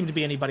doesn't seem to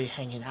be anybody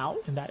hanging out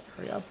in that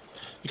area.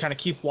 You kind of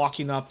keep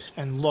walking up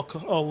and look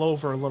all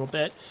over a little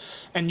bit,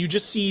 and you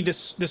just see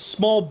this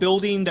small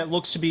building that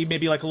looks to be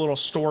maybe like a little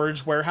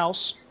storage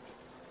warehouse.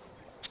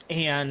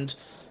 And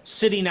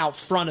sitting out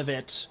front of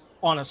it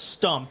on a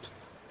stump,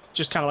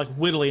 just kind of like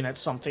whittling at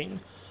something,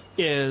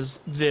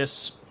 is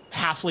this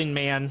halfling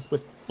man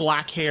with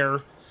black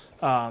hair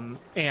and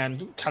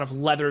kind of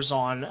leathers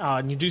on.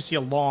 And you do see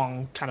a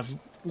long, kind of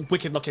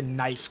wicked-looking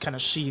knife kind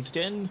of sheathed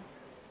in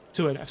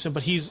to it. So,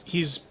 but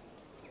he's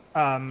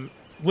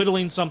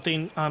whittling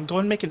something. Go ahead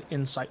and make an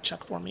insight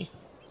check for me.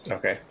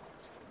 Okay.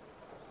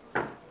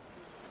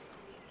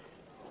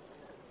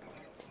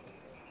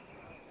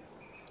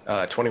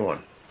 Uh,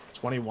 21.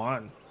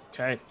 21.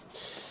 Okay.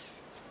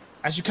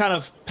 As you kind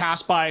of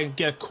pass by and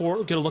get a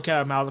look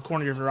at him out of the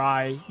corner of your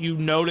eye, you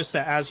notice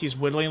that as he's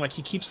whittling, like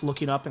he keeps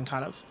looking up and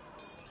kind of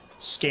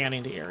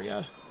scanning the area,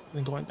 and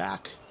then going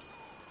back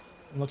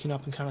and looking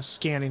up and kind of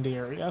scanning the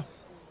area.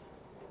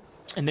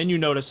 And then you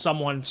notice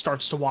someone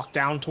starts to walk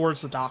down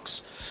towards the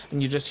docks,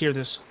 and you just hear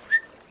this,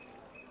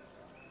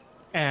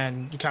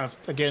 and you kind of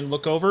again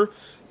look over,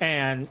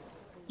 and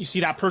you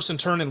see that person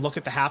turn and look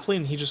at the halfling,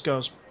 and he just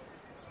goes,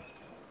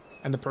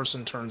 and the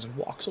person turns and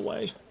walks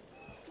away.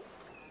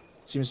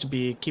 Seems to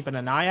be keeping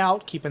an eye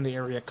out, keeping the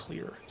area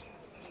clear.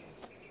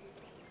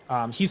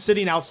 He's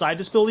sitting outside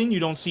this building. You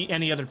don't see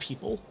any other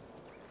people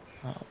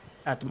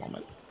at the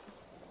moment.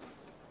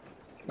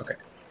 Okay.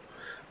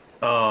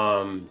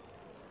 I'm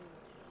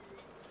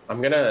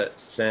gonna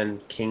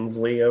send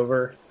Kingsley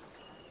over.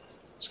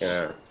 Just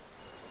gonna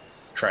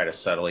try to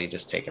subtly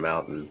just take him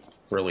out and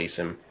release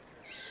him,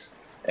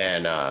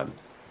 and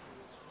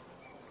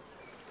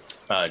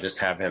just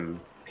have him.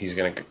 He's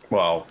gonna.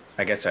 Well,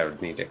 I guess I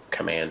would need to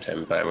command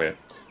him, but I'm gonna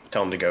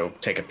tell him to go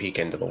take a peek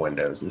into the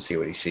windows and see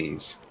what he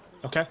sees.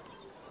 Okay.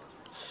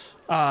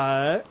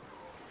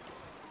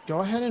 Go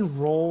ahead and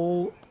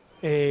roll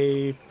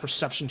a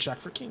perception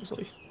check for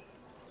Kingsley.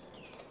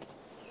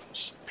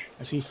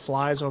 As he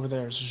flies over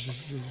there.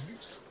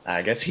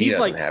 I guess he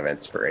doesn't have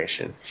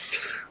inspiration.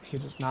 He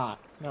does not.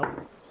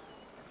 Nope.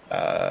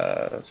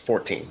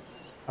 14.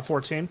 A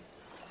 14.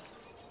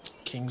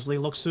 Kingsley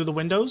looks through the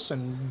windows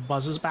and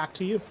buzzes back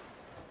to you.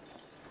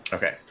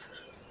 Okay.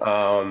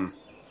 I'm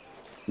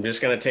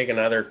just going to take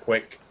another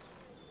quick,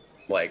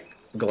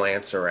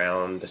 glance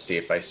around to see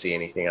if I see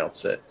anything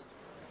else that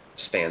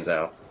stands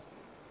out.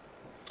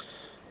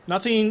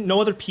 Nothing,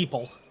 no other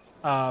people.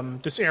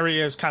 This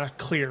area is kind of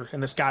clear,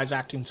 and this guy's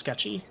acting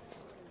sketchy.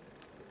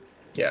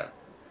 Yeah.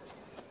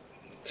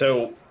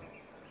 So,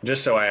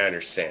 just so I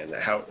understand,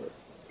 how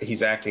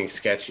he's acting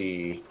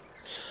sketchy,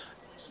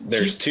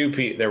 there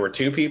were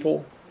two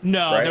people?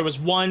 No, right? there was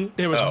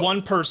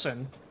one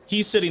person.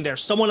 He's sitting there.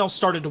 Someone else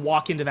started to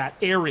walk into that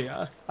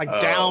area,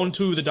 down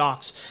to the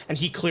docks, and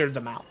he cleared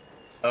them out.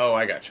 Oh,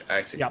 I got you.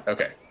 I see. Yep.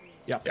 Okay.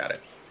 Yep. Got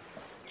it.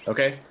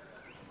 Okay.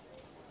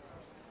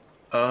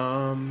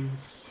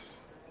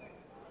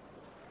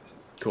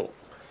 Cool.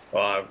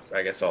 Well,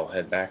 I guess I'll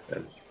head back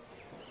then.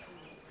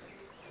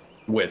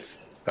 With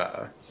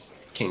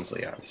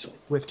Kingsley, obviously.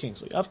 With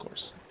Kingsley, of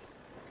course.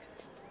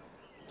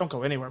 Don't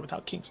go anywhere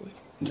without Kingsley.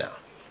 No.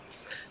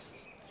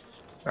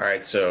 All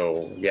right,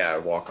 so yeah, I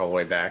walk all the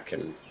way back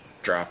and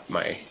drop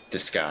my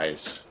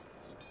disguise.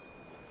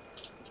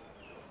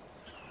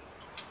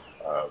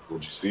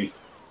 What'd you see?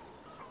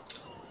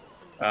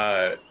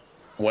 I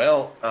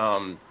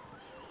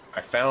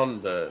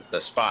found the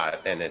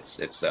spot, and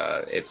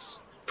it's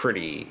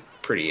pretty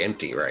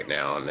empty right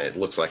now, and it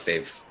looks like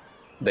they've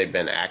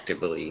been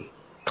actively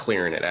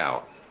clearing it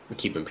out and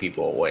keeping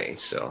people away.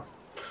 So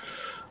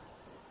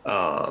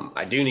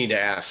I do need to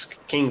ask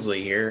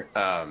Kingsley here.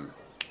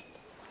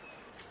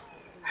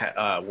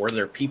 Were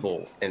there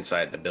people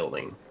inside the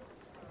building?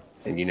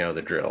 And you know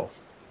the drill.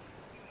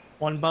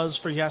 1 buzz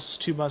for yes,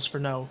 2 buzz for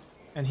no,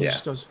 and he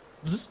just goes.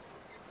 Zzz.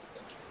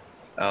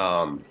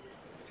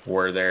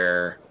 Were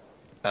there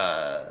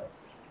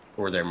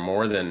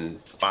more than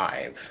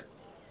 5?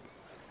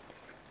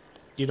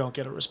 You don't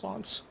get a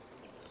response.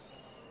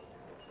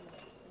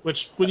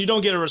 Which, when you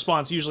don't get a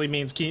response, usually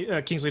means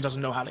Kingsley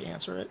doesn't know how to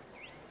answer it.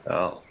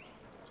 Oh.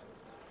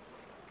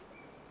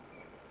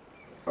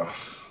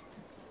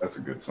 That's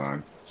a good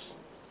sign.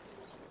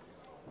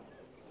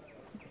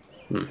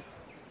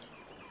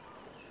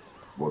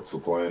 What's the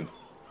plan?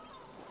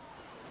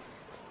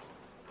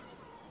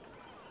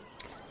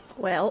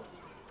 Well,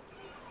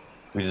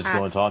 We just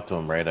go and talk to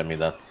him, right? I mean,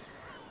 that's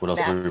what else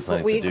were we that's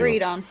planning what we to agreed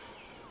do? on.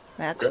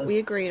 That's what we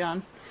agreed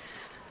on.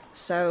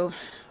 So,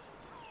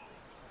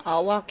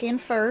 I'll walk in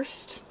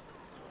first.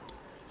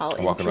 I'll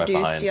I'm walking right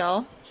introduce behind.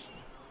 y'all.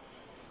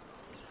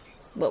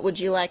 What would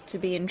you like to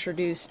be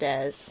introduced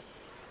as?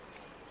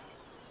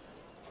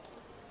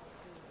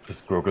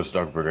 Just Grokus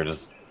Darkburger,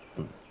 just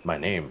my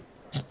name,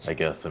 I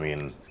guess. I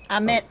mean, I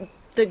meant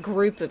the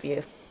group of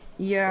you.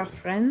 Your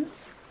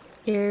friends?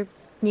 Your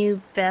new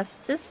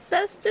bestest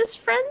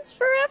friends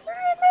forever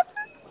and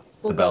ever?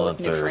 We'll the go with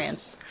new Balancers,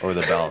 friends. or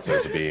the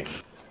Balancers would be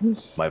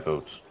my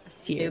vote.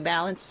 It's New you.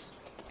 Balance.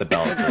 The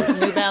Balancers.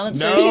 New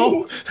Balancers.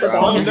 No.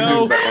 Oh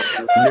no. New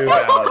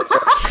Balance.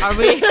 Are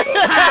we?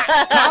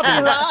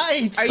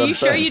 Copyright. Are you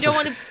sure you don't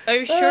want to? Are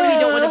you sure you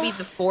don't want to be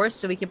the Force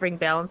so we can bring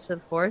balance to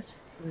the Force?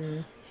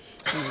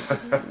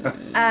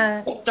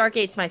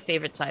 Stargate's my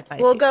favorite sci-fi.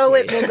 We'll go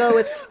series.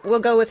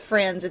 with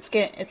friends. It's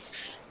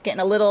getting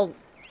a little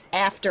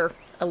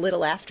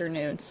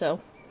afternoon,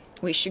 so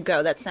we should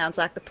go. That sounds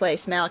like the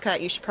place.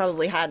 Malachite, you should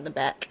probably hide in the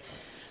back,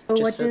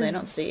 just What so they is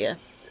don't see you.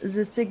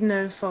 the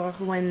signal for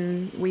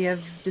when we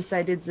have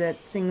decided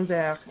that things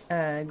are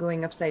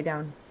going upside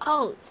down?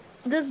 Oh,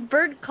 this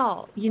bird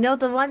call. You know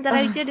the one that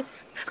I did.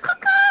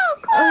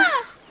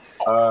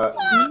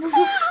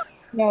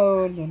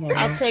 No.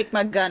 I'll take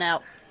my gun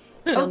out.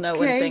 You'll know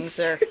when Okay. things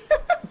are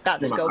about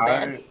to go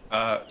bad.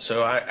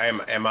 So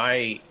am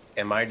I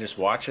just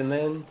watching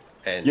then?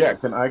 And Yeah,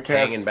 can I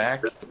cast hanging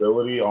back?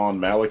 ability on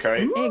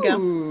Malachite? There you go.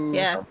 Ooh.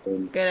 Yeah,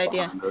 good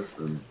idea. Behind us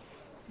and-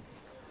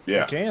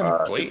 Yeah, You can.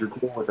 if you're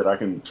cool with it, I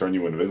can turn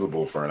you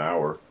invisible for an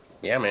hour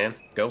Yeah, man.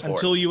 Go for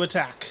Until it. you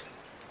attack.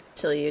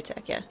 Till you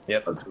attack. Yeah,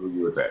 Yep. until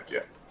you attack.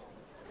 Yeah.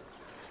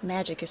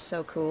 magic is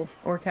so cool.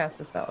 Or cast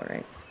a spell,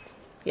 right?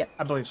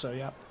 I believe so.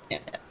 Yeah.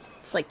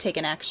 It's like take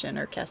an action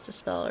or cast a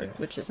spell,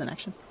 which is an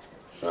action.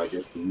 I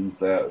get to use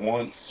that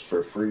once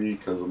for free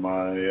because of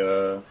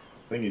my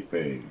thingy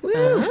thing.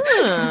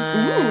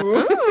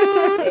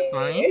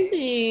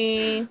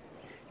 Spicy.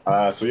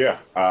 So yeah,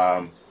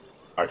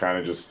 I kind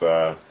of just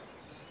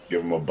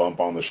give him a bump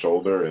on the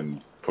shoulder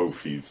and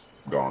poof, he's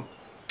gone.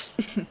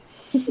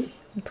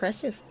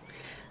 Impressive.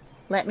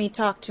 Let me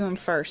talk to him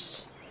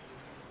first.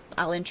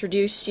 I'll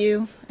introduce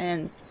you,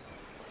 and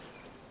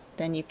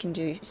then you can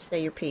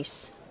say your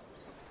piece.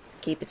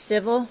 Keep it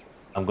civil.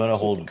 I'm gonna Keep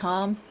it hold.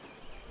 calm.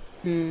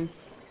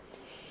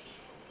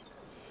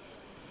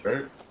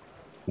 Right? I'm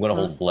gonna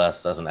hold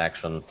bless as an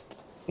action.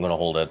 I'm gonna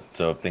hold it.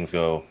 So if things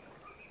go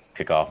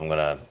kick off, I'm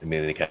gonna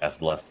immediately cast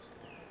bless.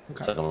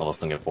 Okay. Second level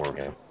thing at 4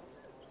 game.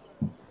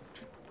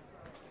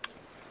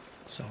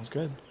 Sounds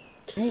good.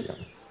 Great.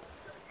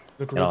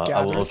 The group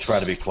I will gathers. try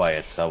to be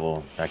quiet.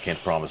 I can't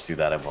promise you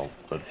that I will,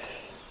 but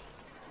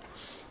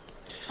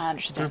I The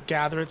understand. group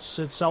gathers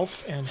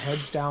itself and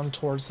heads down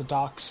towards the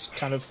docks,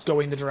 kind of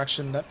going the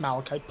direction that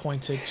Malachite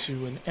pointed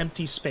to, an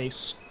empty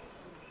space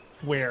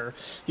where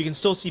you can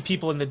still see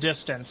people in the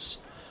distance,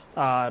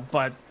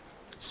 but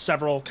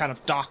several kind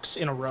of docks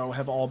in a row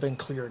have all been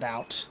cleared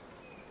out.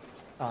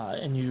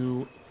 And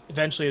you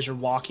eventually, as you're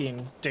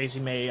walking, Daisy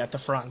May at the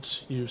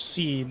front, you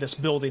see this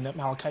building that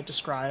Malachite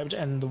described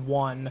and the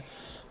one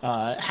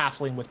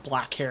halfling with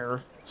black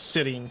hair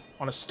sitting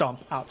on a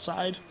stump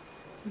outside.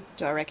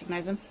 Do I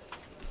recognize him?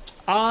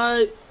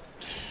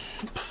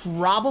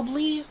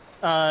 Probably.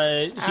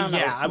 don't know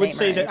Yeah, his I would name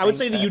say or that I would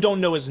say anything, that but- you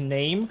don't know his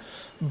name,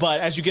 but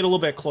as you get a little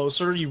bit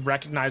closer, you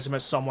recognize him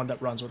as someone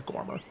that runs with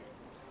Gormer.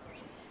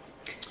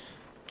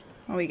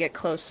 When we get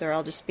closer,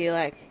 I'll just be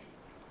like,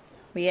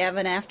 we have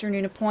an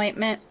afternoon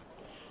appointment.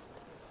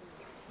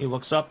 He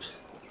looks up,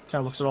 kind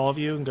of looks at all of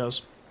you, and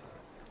goes,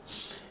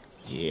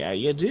 "Yeah,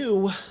 you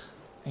do."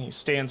 And he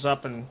stands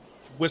up and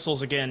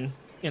whistles again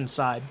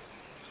inside.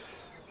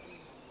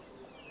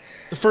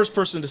 The first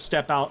person to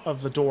step out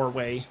of the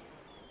doorway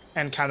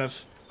and kind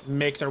of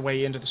make their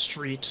way into the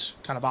street,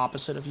 kind of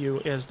opposite of you,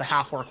 is the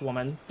half-orc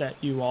woman that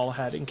you all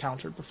had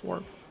encountered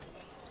before.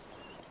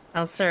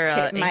 How's her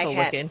Tip my ankle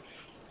hat. looking?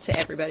 To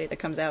everybody that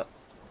comes out.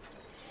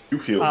 You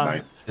feel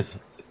nice.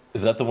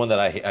 is that the one that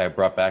I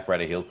brought back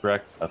right at healed,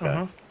 correct? Okay.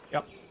 Uh-huh.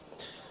 Yep.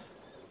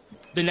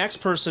 The next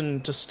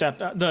person to step,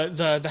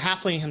 the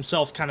halfling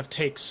himself kind of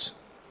takes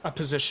a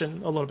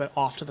position a little bit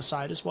off to the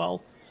side as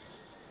well.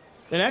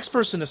 The next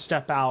person to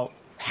step out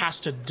has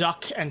to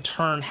duck and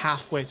turn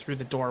halfway through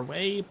the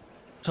doorway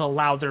to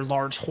allow their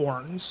large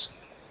horns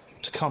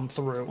to come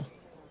through.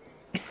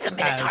 It's the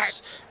Minotaur.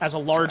 As a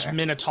large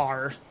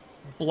minotaur,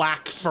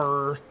 black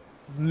fur,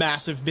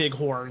 massive big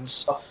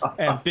horns,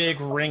 and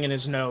big ring in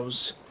his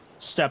nose,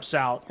 steps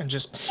out and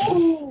just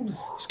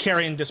is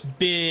carrying this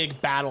big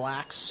battle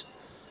axe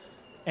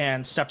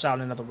and steps out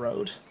into the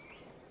road.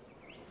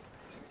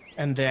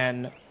 And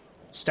then,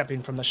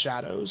 stepping from the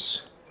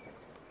shadows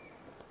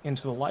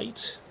into the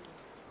light,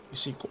 you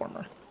see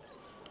Gormer.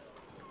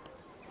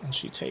 And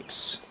she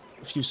takes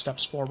a few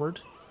steps forward.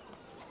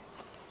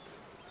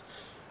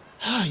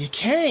 Ah, you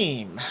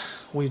came.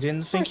 We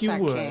didn't think course you I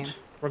would. came.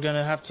 We're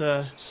gonna have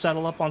to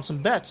settle up on some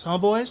bets, huh,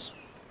 boys?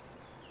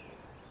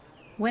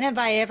 When have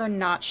I ever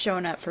not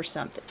shown up for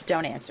something?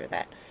 Don't answer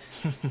that.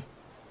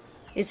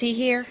 Is he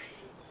here?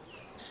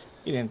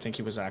 You didn't think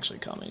he was actually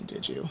coming,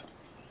 did you?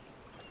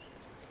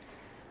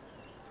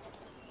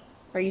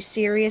 Are you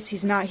serious?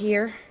 He's not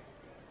here?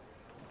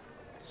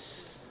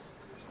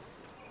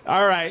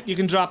 All right, you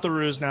can drop the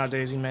ruse now,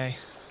 Daisy May.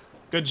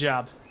 Good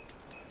job.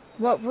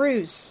 What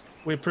ruse?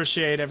 We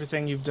appreciate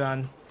everything you've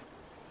done.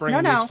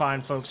 bringing No. these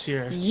fine folks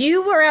here.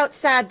 You were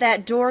outside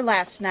that door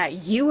last night.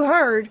 You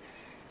heard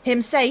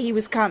him say he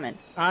was coming.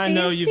 I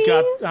know you've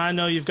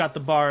got the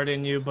bard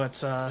in you,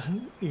 but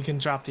you can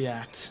drop the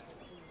act.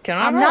 Can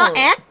I I'm roll? not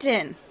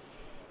acting.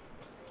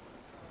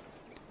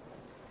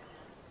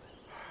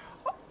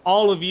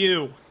 All of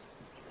you,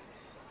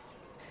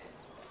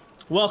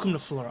 welcome to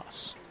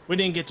Floros. We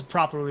didn't get to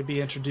properly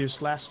be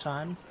introduced last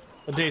time,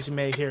 but Daisy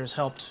May here has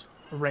helped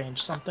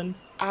arrange something.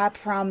 I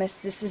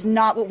promise this is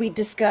not what we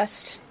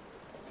discussed.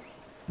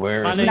 Where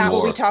This is is not what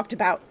Igor? we talked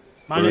about.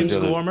 My Where name's is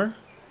the other- Gormer.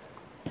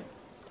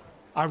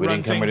 I We run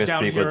didn't come here things to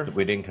down speak here. with.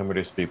 We didn't come here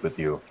to speak with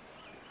you.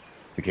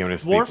 We came here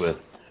to Dwarf? speak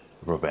with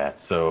Robat.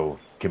 So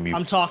can we?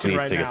 I'm talking please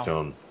right take now. a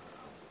stone?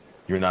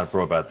 You're not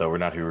Robat though. We're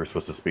not who we're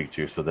supposed to speak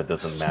to, so that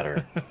doesn't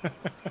matter.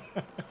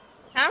 Can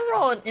I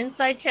roll an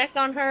insight check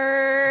on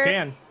her?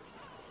 Dan.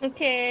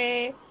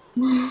 Okay.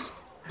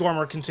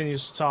 Gormer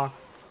continues to talk.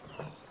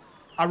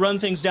 I run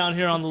things down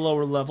here on the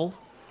lower level.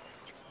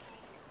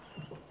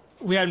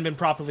 We hadn't been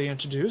properly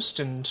introduced,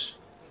 and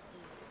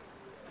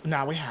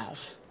now we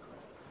have.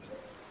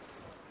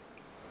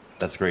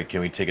 That's great.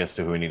 Can we take us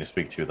to who we need to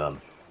speak to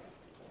then?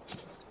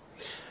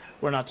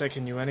 We're not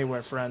taking you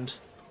anywhere, friend.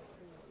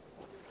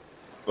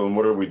 So then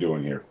what are we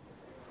doing here?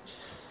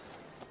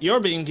 You're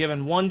being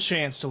given one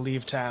chance to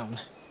leave town.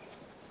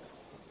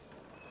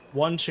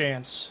 One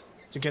chance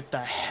to get the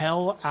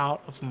hell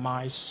out of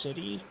my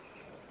city.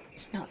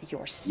 It's not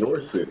your city.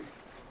 Your city.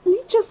 We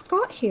just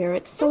got here.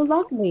 It's so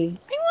lovely.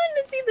 I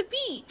wanted to see the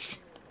beach.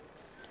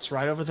 It's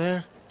right over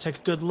there. Take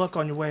a good look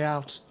on your way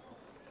out.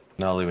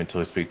 Not leave until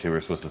we speak to who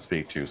we're supposed to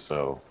speak to.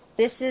 So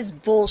This is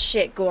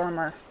bullshit,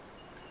 Gormer.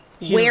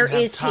 He Where doesn't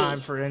have is he? time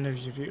for any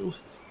of you.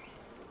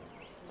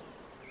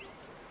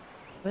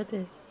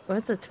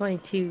 What's a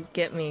 22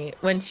 get me?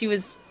 When she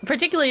was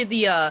particularly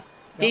the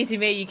Daisy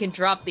May, you can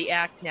drop the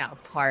act now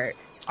part.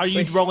 Are you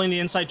Which- rolling the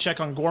insight check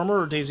on Gormer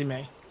or Daisy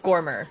May?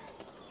 Gormer.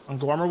 On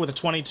Gormer with a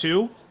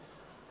 22.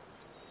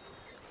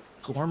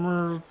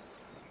 Gormer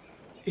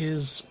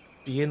is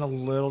being a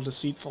little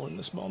deceitful in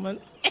this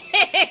moment.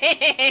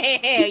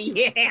 Yeah.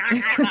 You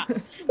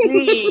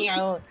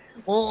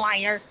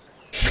liar.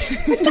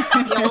 You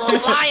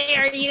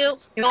liar, you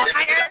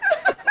liar.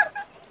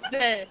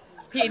 The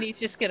peony's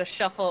just gonna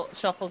shuffle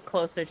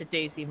closer to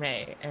Daisy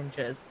May and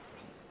just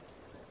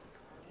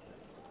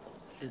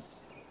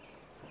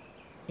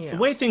The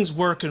way things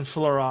work in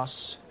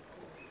Floros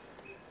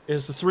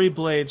is the three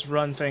blades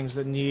run things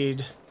that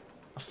need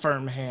a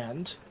firm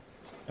hand,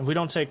 and we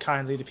don't take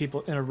kindly to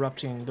people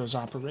interrupting those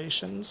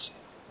operations.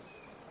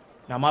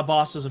 Now, my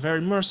boss is a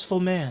very merciful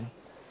man.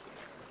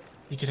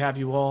 He could have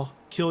you all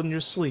killed in your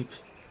sleep.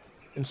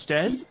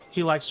 Instead,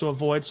 he likes to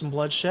avoid some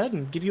bloodshed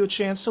and give you a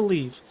chance to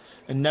leave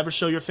and never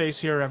show your face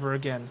here ever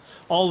again.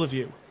 All of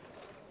you,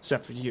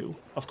 except for you,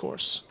 of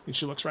course. And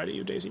she looks right at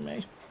you, Daisy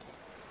May.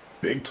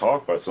 Big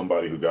talk by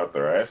somebody who got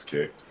their ass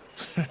kicked.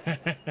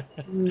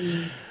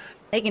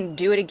 They can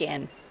do it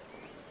again.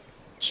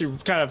 She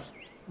kind of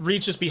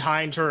reaches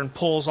behind her and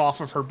pulls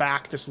off of her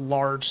back this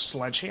large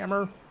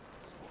sledgehammer.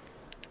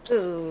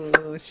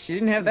 Ooh, she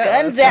didn't have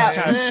that. Guns Just out.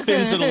 kind of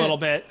spins it a little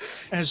bit,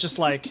 and it's just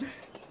like,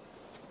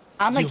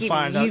 I'm gonna you'll give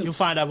find you. you'll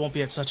find I won't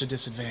be at such a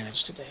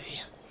disadvantage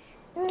today.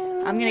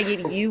 I'm gonna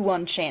give you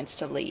one chance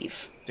to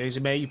leave. Daisy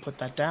May, you put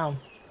that down.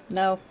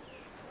 No.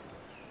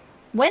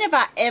 When have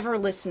I ever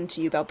listened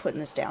to you about putting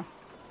this down?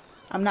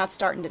 I'm not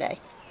starting today.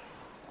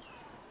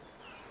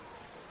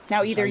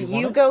 Now Is this either how you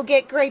want you it? go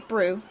get Great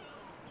Brew,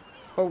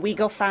 or we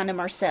go find him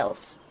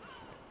ourselves.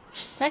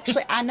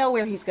 Actually, I know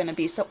where he's gonna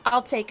be, so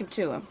I'll take him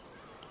to him.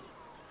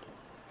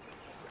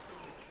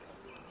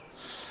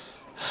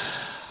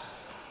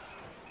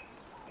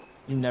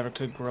 You never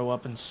could grow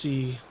up and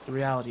see the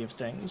reality of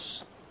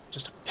things.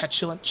 Just a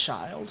petulant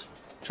child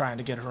trying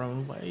to get her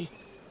own way.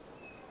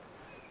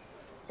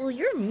 Well,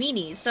 you're a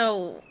meanie,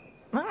 so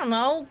I don't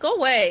know. Go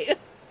away.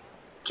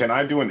 Can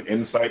I do an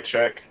insight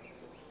check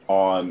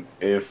on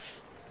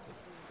if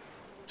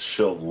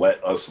she'll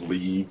let us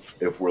leave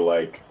if we're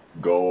like,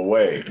 go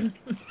away?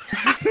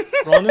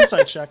 Roll an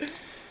insight check.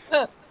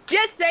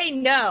 Just say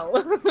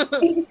no.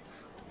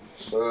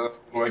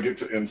 When I get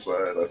to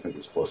inside, I think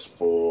it's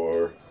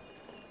 +4.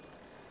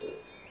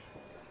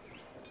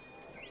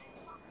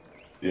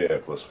 Yeah,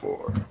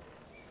 +4.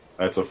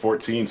 That's a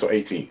 14, so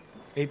 18.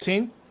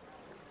 18.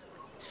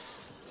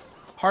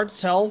 Hard to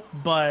tell,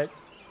 but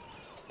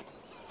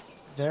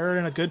they're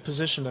in a good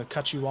position to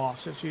cut you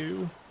off if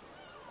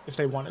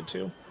they wanted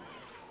to.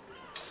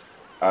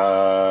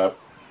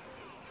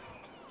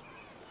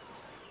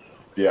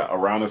 Yeah,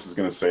 Aranis is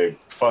gonna say,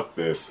 fuck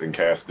this, and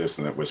cast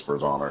Dissonant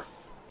Whispers on her.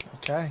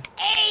 Okay.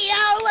 Hey,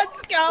 yo,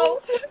 let's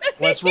go.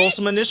 Let's roll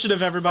some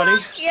initiative, everybody.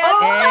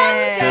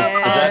 Yes,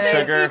 Does that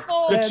trigger?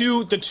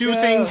 The two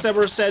things that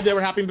were said that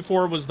were happening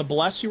before was the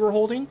bless you were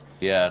holding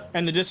Yeah.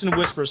 and the dissonant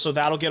whisper, so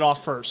that'll get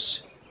off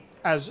first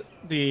as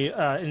the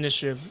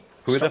initiative.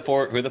 Who are the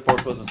four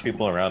closest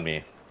people around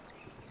me?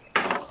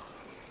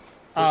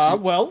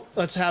 Well,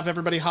 let's have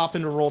everybody hop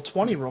into roll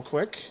 20 real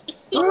quick.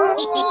 And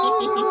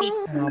I'll bring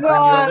you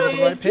over to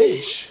the right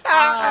page.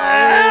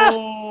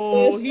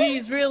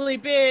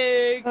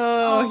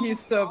 he's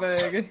so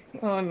big.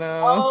 Oh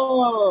no.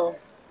 Oh.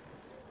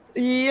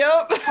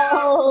 Yep.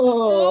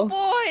 Oh Oh.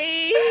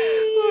 boy.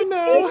 Oh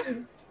no.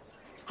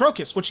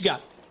 Crocus, what you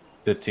got?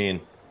 15.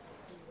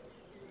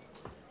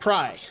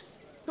 Pry.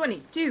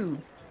 22.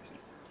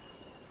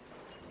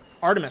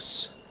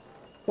 Artemis.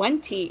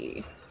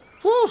 20.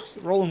 Whew,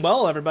 rolling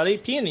well, everybody.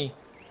 Peony.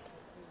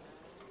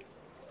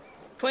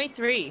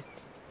 23.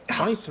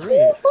 23.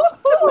 I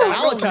rolled a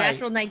Malachite.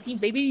 natural 19,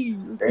 baby.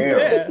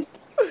 Damn.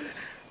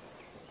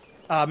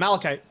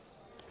 Malachite.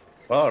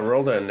 Well, I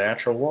rolled a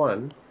natural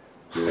 1,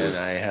 and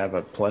I have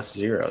a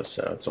 +0,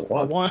 so it's a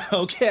 1. One.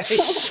 Okay.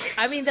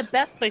 I mean, the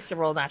best place to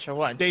roll natural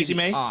 1. Daisy to be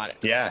May?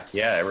 honest. Yeah, it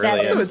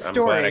really Seven. is. Good I'm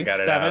glad I story. got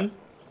it 7. out.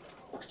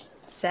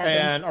 7.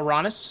 And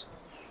Aranis.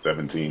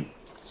 17.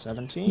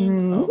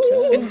 17.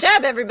 Okay. Good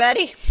job,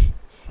 everybody.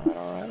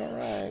 All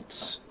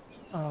right.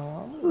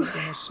 We're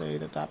gonna say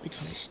that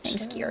becomes. I'm 10.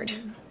 scared.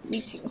 Me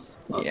too.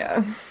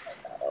 Yeah.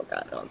 Oh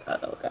god, oh god,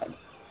 oh god.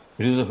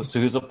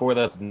 Who's the 4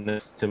 that's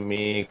next to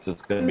me? 'Cause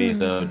it's gonna be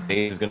so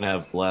Daisy's gonna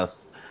have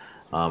bless.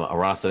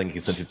 Aras, I think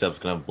since he's up, is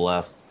gonna have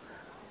bless.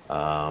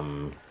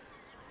 And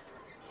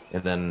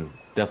then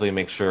definitely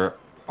make sure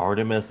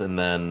Artemis, and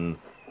then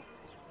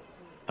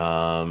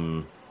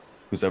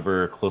who's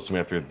ever close to me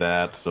after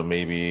that. So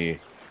maybe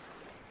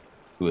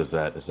who is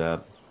that? Is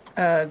that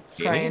Pry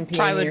and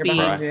Pry Peony would are be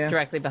behind you.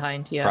 directly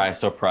behind, yeah. Pry?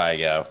 So Pry,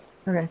 yeah.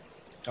 Okay.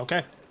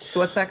 Okay. So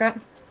what's that got?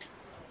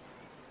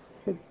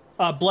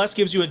 Bless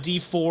gives you a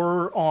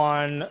D4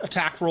 on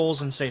attack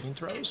rolls and saving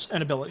throws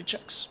and ability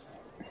checks.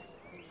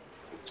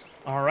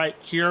 All right,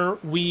 here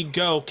we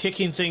go.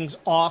 Kicking things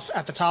off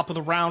at the top of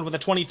the round with a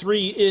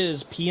 23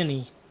 is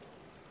Peony.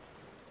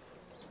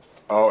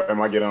 Oh,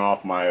 am I getting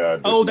off my? Oh,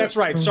 dissonant? that's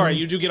right. Sorry,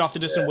 you do get off the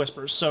distant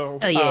whispers. So,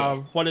 Oh, yeah.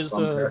 what is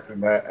I'm the?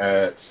 testing that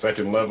at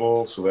 2nd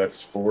level, so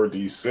that's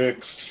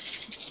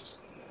 4d6.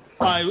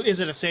 Is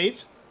it a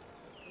save?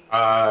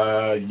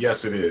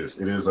 Yes, it is.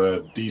 It is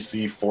a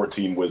DC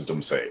 14 Wisdom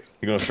save.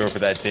 You're gonna show for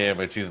that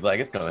damage. She's like,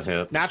 it's gonna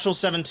hit. Natural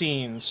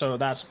 17, so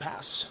that's a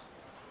pass.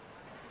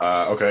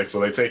 Okay,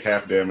 so they take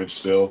half damage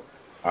still,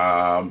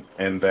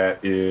 and that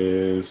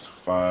is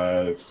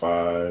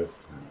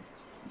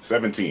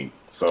 17.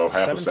 So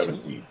half of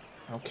 17.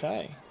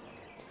 Okay.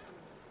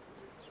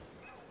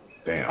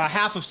 Damn.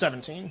 Half of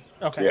 17.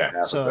 Okay. Yeah,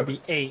 half of so it'd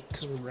 17. be 8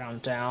 because we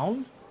round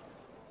down.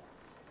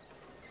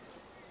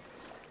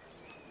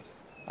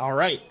 All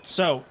right.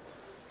 So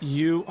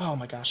you. Oh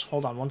my gosh.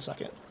 Hold on one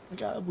second. We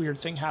got a weird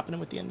thing happening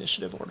with the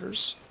initiative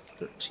orders.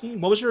 13.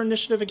 What was your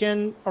initiative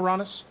again,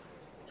 Aranis?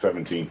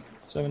 17.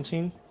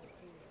 17.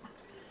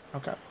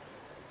 Okay.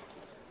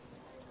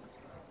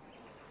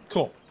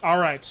 Cool. All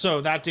right.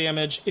 So that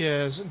damage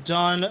is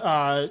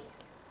done.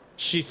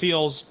 She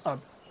feels a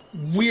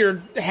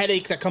weird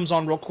headache that comes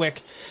on real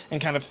quick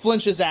and kind of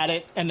flinches at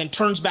it and then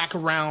turns back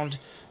around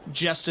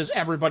just as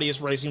everybody is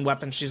raising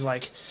weapons. She's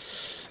like,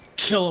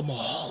 kill them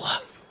all.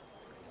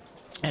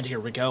 And here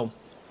we go.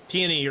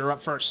 Peony, you're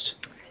up first.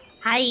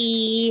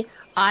 Hi.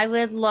 I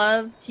would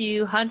love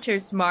to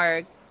Hunter's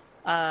Mark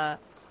the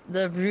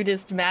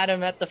rudest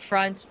madam at the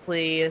front,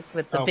 please,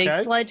 with the big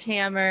Okay.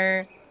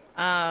 sledgehammer.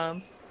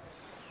 So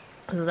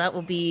that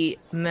will be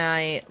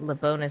my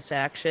bonus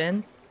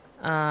action.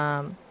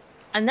 And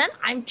then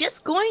I'm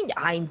just going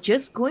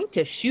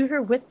to shoot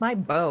her with my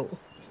bow.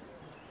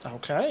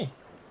 Okay.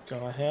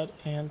 Go ahead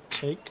and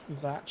take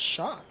that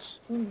shot.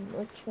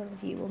 Which one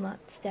of you will not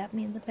stab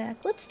me in the back?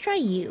 Let's try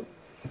you.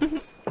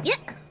 Yeah.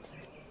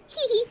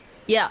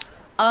 Yeah.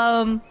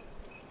 I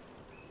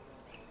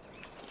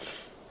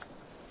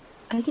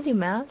can do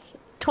math.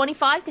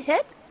 25 to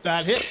hit?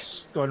 That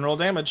hits. Go ahead and roll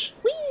damage.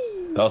 Whee!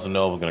 I also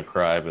know I was gonna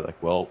cry, but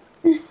like, well,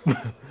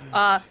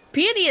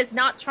 Peony is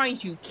not trying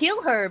to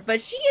kill her,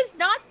 but she is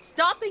not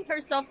stopping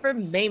herself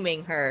from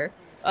maiming her.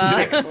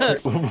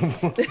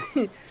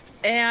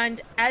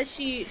 And as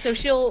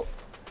she'll,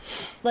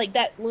 like,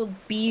 that little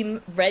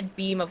red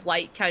beam of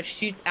light kind of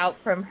shoots out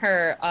from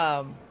her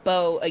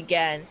bow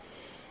again,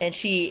 and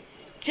she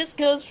just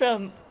goes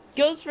from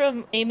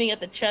aiming at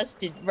the chest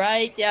to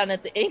right down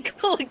at the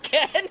ankle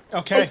again.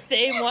 Okay. The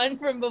same one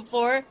from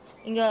before,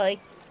 and go like,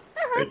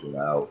 Take it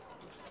out.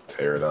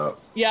 Tear it up.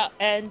 yeah,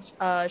 and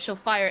she'll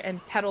fire,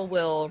 and Petal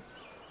will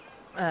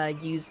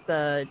use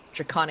the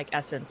Draconic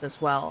Essence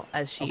as well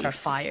as she Okay.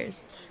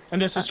 fires.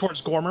 And this is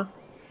towards Gormer.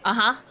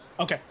 Uh-huh.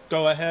 Okay.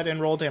 Go ahead and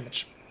roll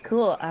damage.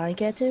 Cool. I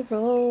get to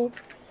roll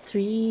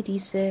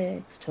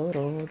 3d6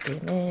 total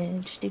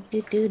damage. Do,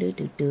 do, do, do,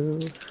 do, do.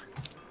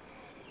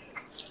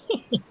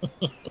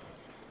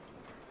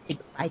 It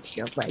bites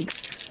your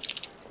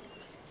legs.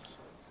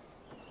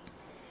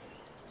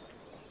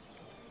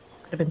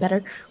 Could have been better.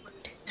 1,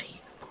 2, 3,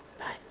 4,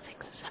 5,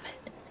 6, 7,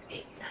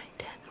 8, 9,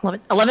 10,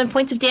 11. 11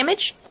 points of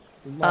damage.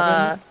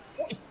 11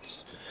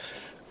 points.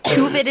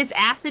 2 of it is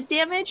acid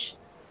damage.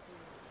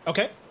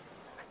 Okay.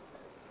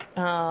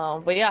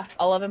 But yeah,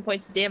 11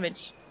 points of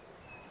damage.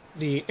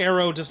 The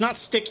arrow does not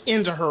stick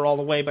into her all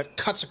the way, but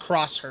cuts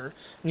across her. And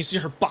you see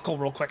her buckle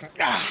real quick.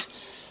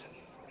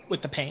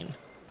 With the pain.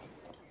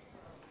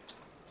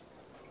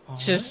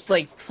 just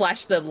like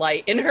flash the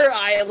light in her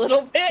eye a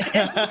little bit.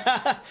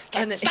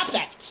 And then, stop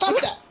that! Stop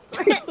that!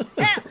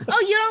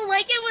 Oh, you don't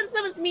like it when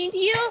someone's mean to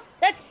you?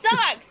 That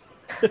sucks.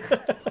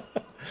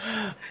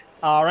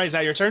 All right, is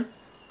that your turn?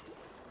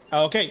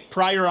 Okay,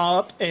 Pry, you're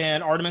up,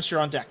 and Artemis, you're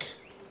on deck.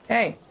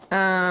 Okay.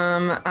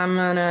 I'm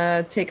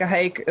gonna take a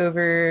hike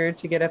over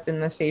to get up in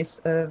the face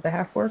of the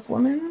half-orc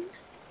woman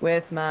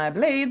with my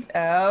blades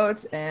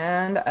out,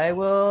 and I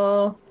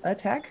will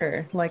attack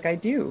her like I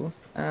do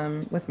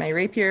with my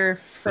rapier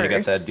first. You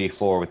got that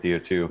D4 with you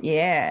too.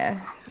 Yeah.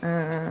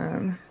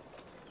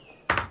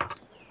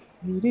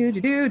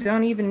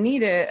 Don't even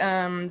need it.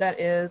 That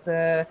is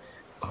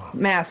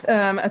math.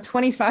 A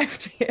 25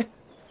 to hit.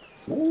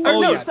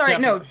 No,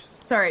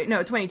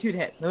 22 to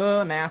hit.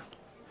 Oh, math.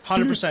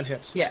 100%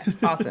 hits. Yeah,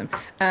 awesome.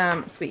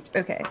 Sweet.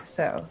 Okay,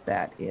 so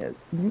that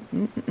is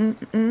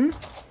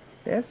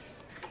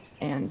this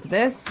and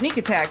this sneak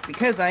attack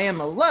because I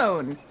am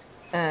alone.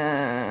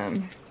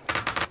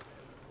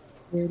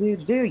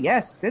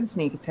 Yes, good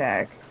sneak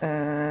attack.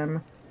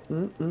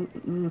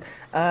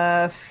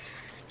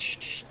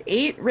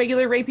 8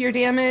 regular rapier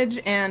damage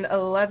and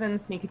 11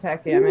 sneak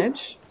attack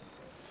damage.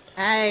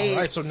 Nice. All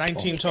right, so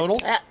 19 total.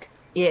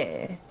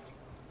 Yeah.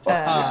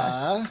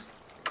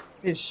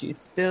 Is she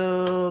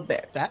still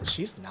there? That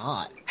she's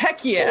not.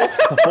 Heck yeah.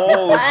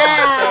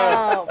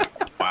 Wow.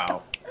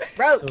 Wow.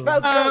 Roast.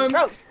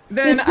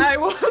 Then I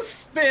will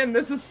spin,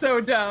 this is so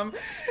dumb,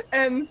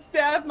 and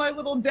stab my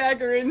little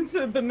dagger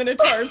into the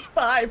Minotaur's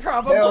thigh,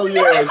 probably. Hell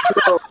yeah.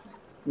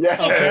 Yeah.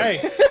 Okay.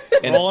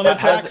 And Roll an that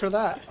attack has- for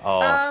that.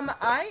 Oh,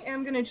 I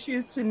am going to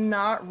choose to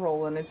not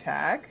roll an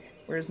attack.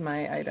 Where's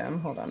my item?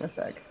 Hold on a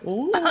sec.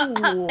 Ooh.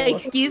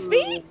 Excuse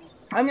me?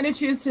 I'm going to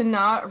choose to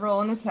not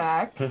roll an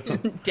attack.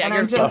 Dagger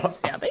I'm just-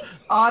 stabbing?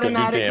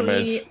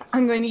 Automatically, damage.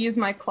 I'm going to use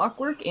my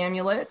clockwork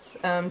amulet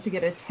to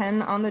get a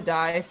 10 on the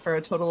die for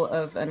a total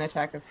of an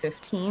attack of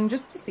 15,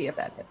 just to see if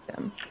that hits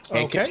him.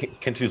 and Okay.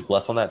 can choose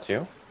bless on that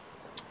too.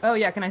 Oh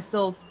yeah, can I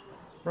still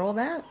roll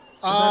that? Is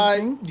that a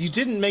thing? You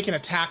didn't make an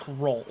attack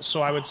roll,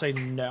 so I would say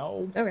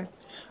no. Okay.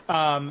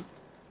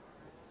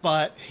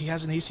 But he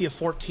has an AC of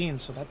 14,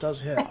 so that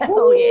does hit.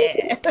 Oh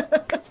yeah.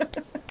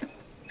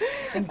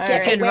 Get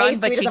right. Can away run,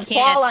 so but he you doesn't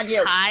fall on can't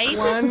you. hide.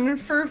 One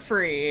for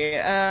free.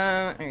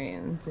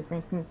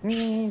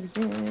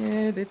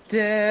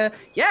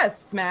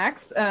 Yes,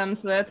 Max. So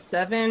that's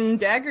 7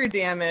 dagger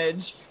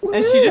damage.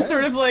 And she just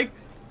sort of like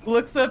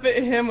looks up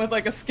at him with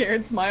like a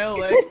scared smile,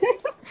 like,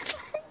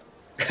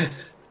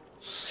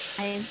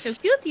 I am so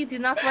cute. You do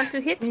not want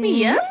to hit me,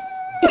 yes?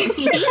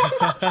 Teehee?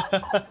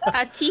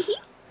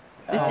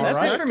 This is All that's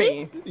right. it for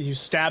me. You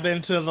stab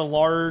into the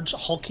large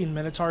hulking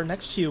minotaur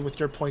next to you with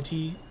your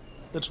pointy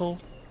little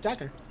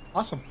dagger.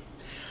 Awesome.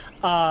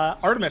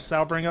 Artemis,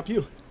 that'll bring up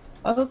you.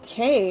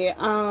 Okay,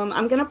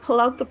 I'm gonna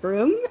pull out the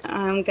broom.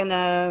 I'm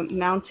gonna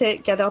mount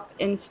it, get up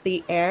into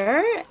the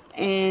air,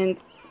 and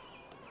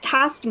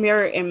cast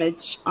mirror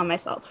image on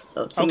myself.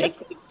 So to Okay.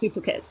 make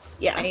duplicates.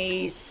 Yeah.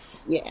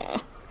 Nice. Yeah.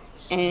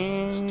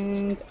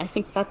 And I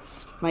think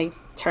that's my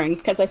turn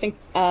because I think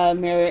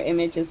mirror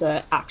image is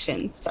a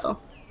action. So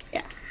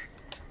yeah.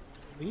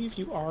 I believe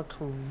you are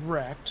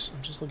correct.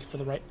 I'm just looking for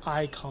the right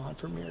icon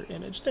for mirror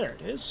image. There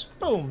it is.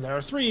 Boom. There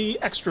are 3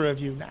 extra of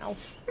you now.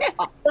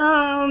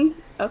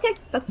 Okay,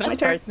 that's my Best part,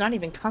 turn. it's not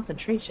even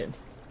concentration.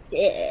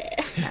 Yeah.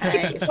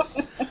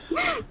 Nice.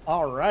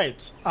 All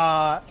right.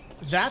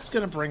 That's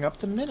going to bring up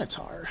the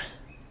minotaur.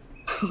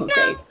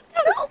 Okay.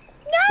 No!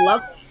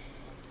 Love.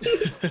 You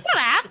don't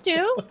have to.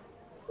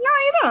 No,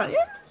 you don't.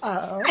 It's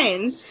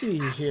fine. Let's see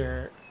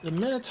here. The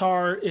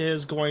minotaur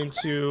is going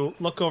to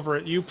look over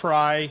at you,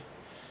 Pry.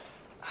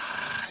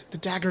 The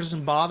dagger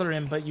doesn't bother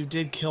him, but you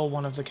did kill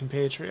one of the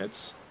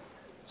compatriots.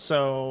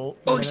 So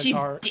the Oh, she's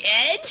minotaur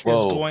dead? is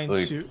Whoa, going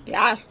like- to.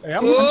 Yeah.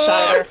 Yep.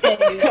 Shot her.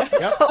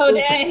 Yep. Oh,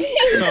 dang.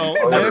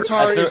 So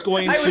minotaur is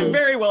going I was to.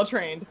 very well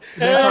trained.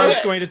 Minotaur is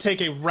going to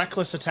take a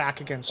reckless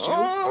attack against you.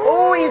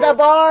 Oh, he's a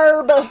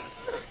barb.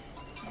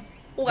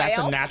 That's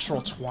a Well.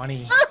 natural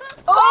 20.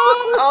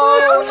 Oh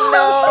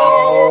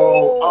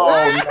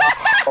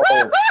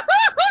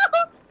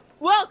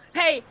Well,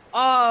 hey,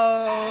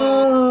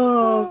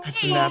 Oh.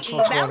 That's a natural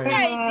that 20.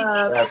 guy, did you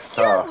That's just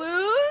your tough.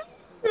 wound?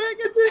 I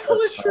get to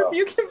hellish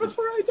rebuke him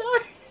before I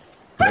die.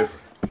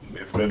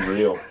 It's been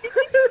real.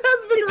 It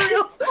has been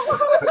real.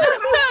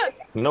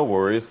 No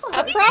worries. no!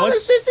 I promise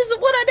What's- this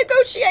isn't what I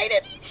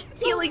negotiated.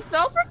 Healing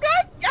spells for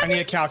good? I need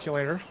a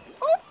calculator.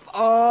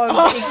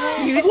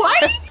 Excuse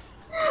What?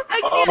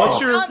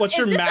 What's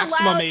your is this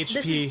maximum allowed?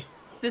 HP?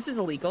 This is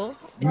illegal.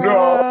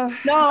 No.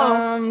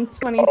 No.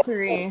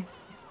 23.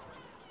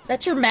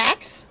 That's your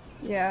max?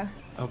 Yeah.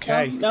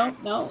 Okay.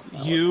 No.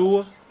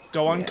 You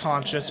go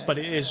unconscious, but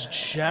it is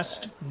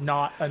just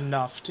not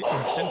enough to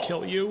instant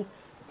kill you.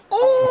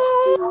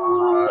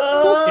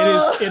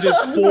 It is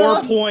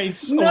 4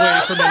 points away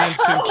from an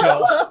instant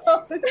kill.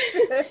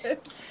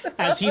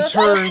 As he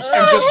turns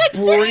and just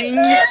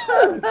brings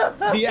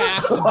the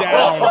axe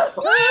down.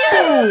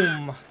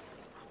 Boom!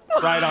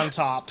 Right on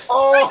top.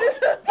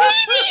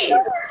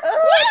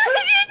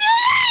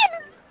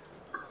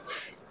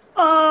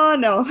 Oh Oh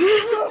no.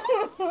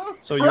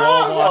 So you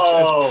all watch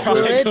as Pry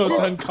Good goes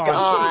unconscious.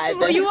 God.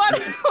 Well, you want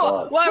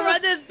to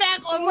run this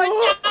back one more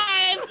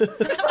time?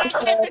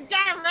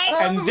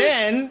 And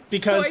then, So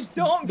because I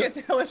don't get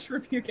to Hellish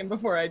Rebuke him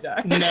before I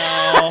die. no,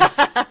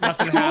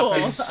 nothing Cool.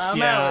 happens. I'm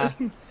Yeah.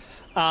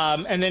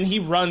 And then he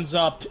runs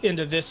up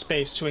into this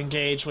space to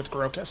engage with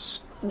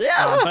Grokus,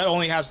 Yeah. but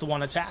only has the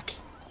one attack.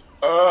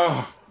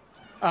 Oh,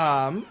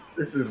 Um,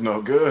 this is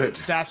no good.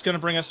 that's going to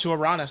bring us to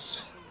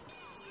Uranus.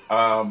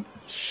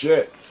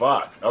 Shit.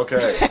 Fuck. Okay.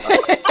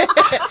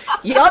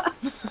 Yep.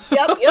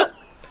 Yep.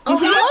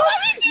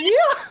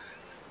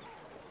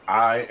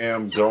 I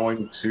am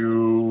going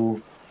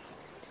to.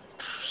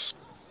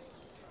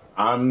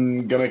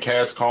 I'm gonna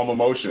cast Calm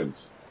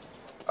Emotions.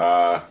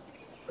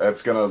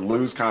 That's gonna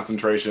lose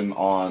concentration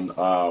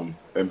on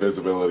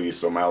invisibility,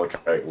 so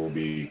Malachite will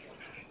be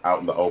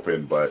out in the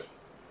open. But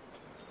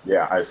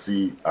yeah, I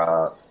see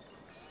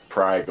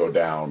Pry go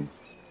down,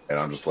 and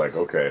I'm just like,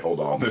 okay,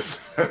 hold on,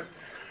 this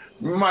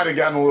might have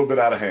gotten a little bit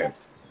out of hand.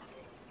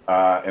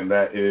 And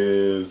that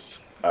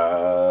is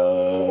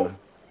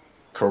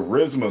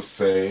Charisma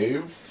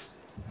save.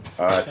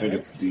 I think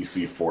it's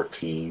DC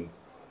 14.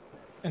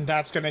 And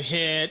that's going to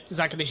hit... Is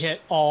that going to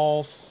hit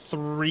all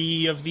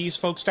 3 of these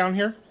folks down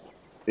here?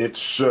 It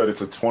should.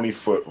 It's a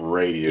 20-foot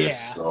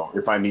radius. Yeah. So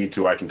if I need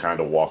to, I can kind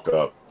of walk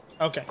up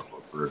Okay.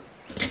 closer.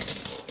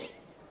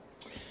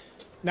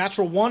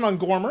 Natural 1 on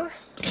Gormer.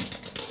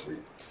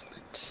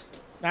 Excellent.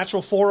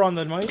 Natural 4 on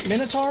the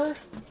Minotaur.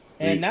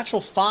 And Sweet.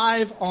 natural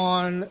 5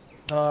 on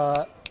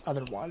the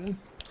other one.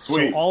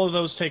 Sweet. So all of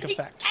those take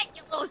effect.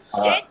 You little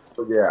shits.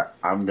 So yeah,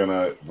 I'm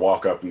gonna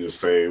walk up and just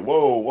say,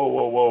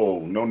 whoa.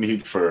 No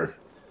need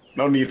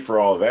for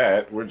all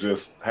that. We're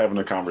just having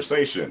a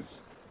conversation.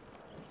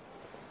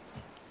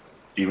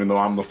 Even though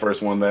I'm the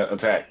first one that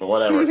attacked, but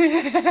whatever. I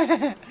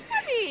mean,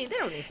 they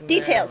don't need to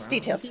Details.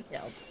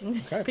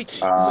 Okay.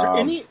 Is Um, there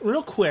any...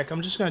 Real quick,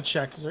 I'm just going to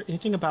check. Is there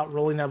anything about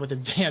rolling that with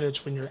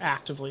advantage when you're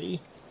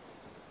actively...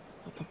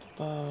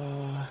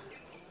 I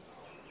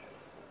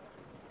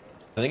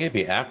think it'd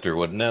be after,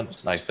 wouldn't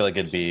it? I feel like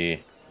it'd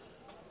be.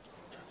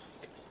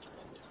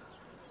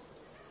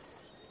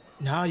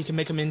 No, you can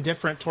make them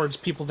indifferent towards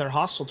people they're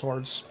hostile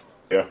towards.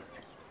 Yeah.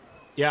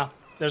 Yeah,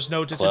 there's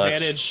no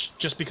disadvantage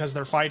just because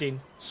they're fighting.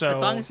 So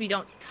As long as we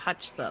don't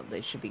touch them,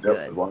 they should be Yep.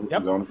 good. As long as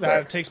yep, you don't that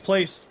attack. takes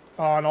place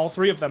on all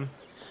 3 of them,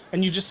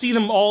 and you just see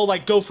them all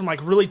like go from like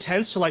really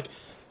tense to like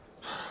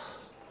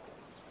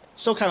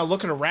still kind of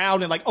looking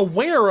around and like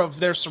aware of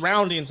their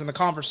surroundings and the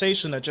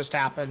conversation that just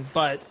happened,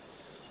 but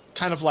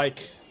kind of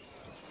like,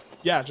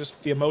 yeah,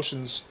 just the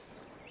emotions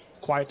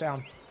quiet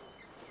down.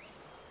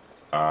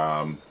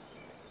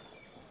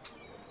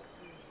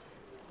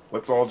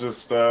 Let's all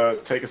just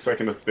take a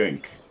second to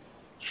think,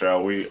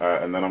 shall we?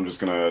 And then I'm just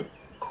gonna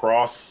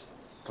cross,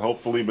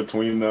 hopefully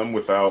between them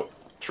without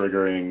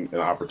triggering an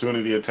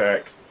opportunity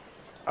attack.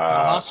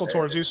 Hostile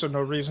towards you, so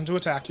no reason to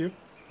attack you.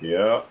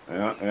 Yeah.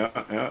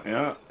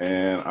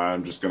 And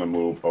I'm just gonna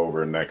move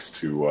over next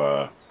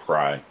to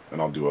Pry, and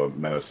I'll do a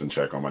medicine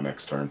check on my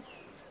next turn.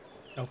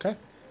 Okay.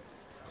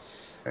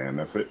 And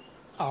that's it.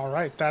 All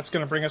right, that's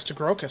going to bring us to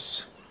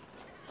Grokus.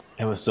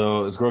 And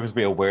so is Grokus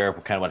be aware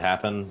of kind of what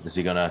happened? Is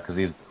he gonna? Because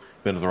he's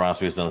been with the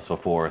roster, he's done this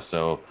before,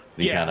 so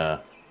he Yeah. kind of.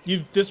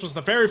 This was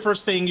the very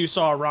first thing you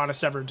saw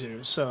Uranus ever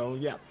do, so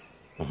yeah.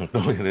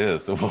 It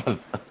is. It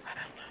was.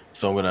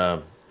 So I'm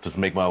gonna just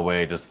make my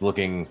way, just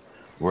looking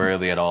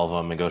warily at all of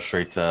them, and go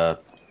straight to.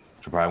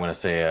 Probably I'm gonna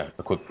say a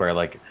quick prayer,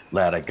 like,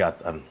 "Lad, I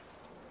got.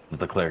 Let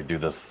the cleric do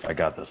this. I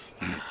got this."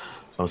 So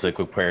I'm gonna say a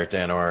quick prayer to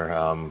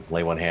Anor.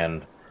 Lay one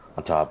hand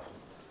on top,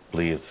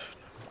 please.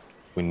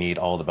 We need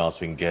all the balance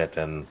we can get,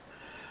 and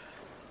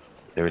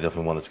they're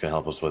definitely one that's gonna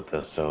help us with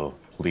this. So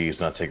please,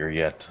 not take her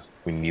yet.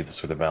 We need this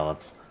for the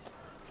balance.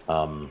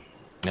 And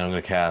I'm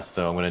gonna cast.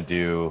 So I'm gonna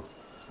do.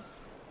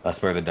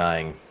 Spare the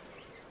Dying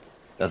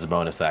as a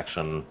bonus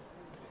action.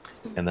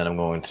 And then I'm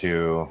going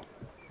to,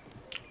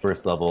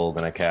 first level,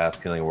 going to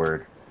cast Healing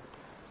Word.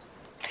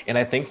 And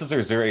I think since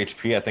there's 0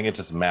 HP, I think it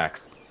just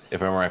max,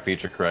 if I remember my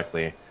feature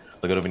correctly.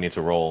 Like, what do we need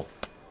to roll?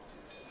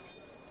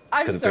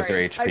 I'm 'Cause there's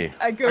sorry. their HP.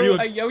 I Are go you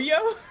a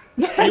yo-yo?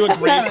 Are you a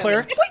grave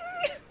cleric?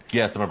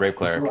 Yes, I'm a Brave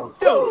Cleric.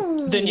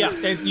 Then yeah,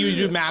 then you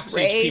do max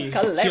Brave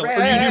HP. Or you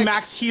cleric. do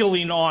max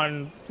healing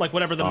on, like,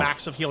 whatever the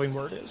max of healing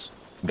word is.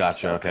 Gotcha,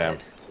 So okay.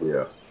 good.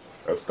 Yeah,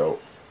 that's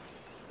dope.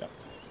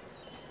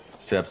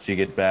 Steps you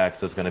get back,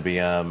 so it's going to be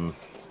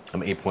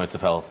 8 points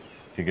of health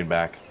if you get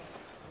back.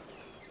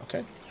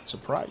 Okay, so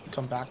Pride, you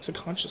come back to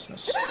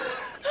consciousness.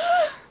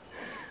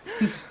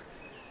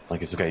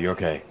 Like, it's okay, you're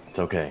okay. It's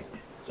okay.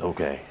 It's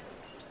okay.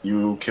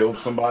 You killed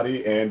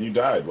somebody and you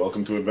died.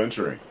 Welcome to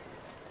adventuring.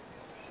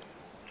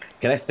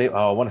 Can I stay?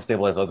 Oh, I want to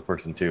stabilize the other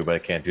person too, but I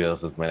can't do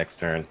this with my next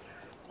turn.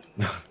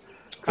 Because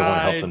I want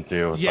to help them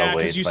too. So Yeah, I'll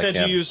wait because you if I said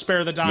you can. used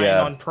Spare the Dying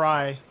Yeah. on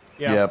Pry.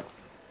 Yeah. Yep.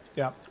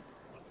 Yep.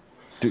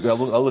 Dude, I'll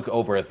look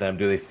over at them.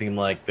 Do they seem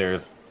like I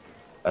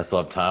still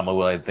have time? Or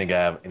will I think I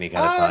have any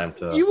kind of time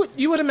to?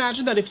 You would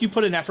imagine that if you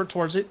put an effort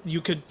towards it, you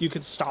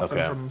could stop Okay.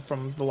 them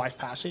from the life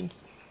passing.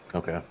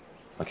 Okay,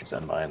 I'll keep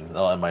that in mind.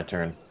 I'll end my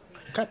turn.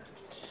 Okay.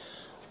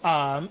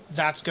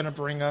 That's going to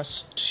bring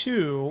us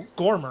to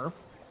Gormer.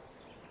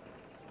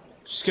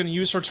 She's going to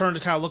use her turn to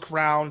kind of look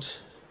around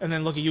and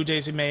then look at you,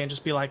 Daisy May, and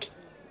just be like,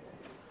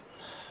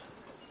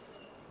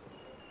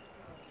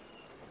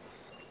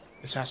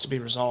 this has to be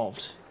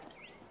resolved.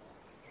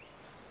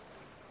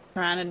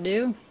 Trying to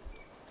do.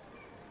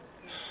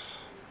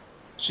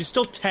 She's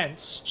still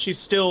tense. She's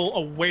still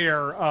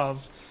aware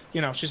of,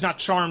 she's not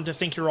charmed to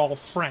think you're all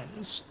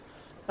friends.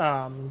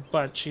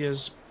 But she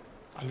is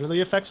under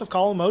the effects of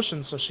call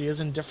emotions, so she is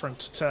indifferent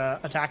to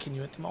attacking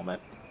you at the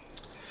moment.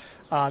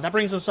 That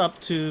brings us up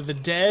to the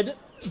dead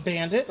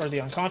bandit, or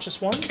the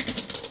unconscious one.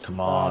 Come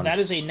on. That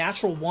is a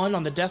natural 1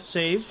 on the death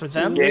save for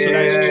them. So that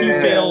is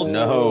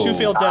two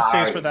failed death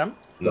saves for them.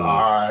 Die.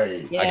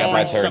 I got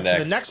my Brings us turn up to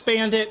next. the next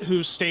bandit,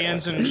 who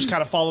stands and just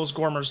kind of follows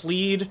Gormer's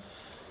lead.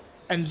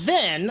 And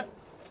then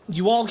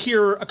you all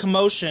hear a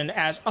commotion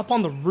as up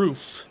on the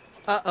roof,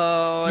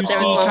 Uh-oh, You there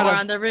see was one kind more of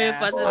on the roof,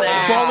 wasn't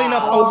there? crawling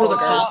up over the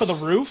top of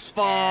the roof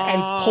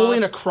and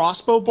pulling a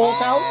crossbow bolt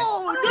out.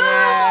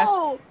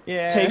 Oh, no!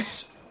 Yeah.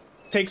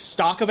 Takes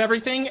stock of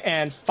everything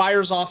and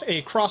fires off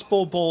a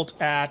crossbow bolt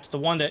at the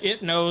one that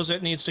it knows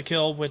it needs to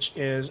kill, which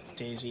is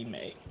Daisy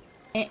May.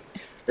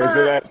 Is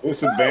it at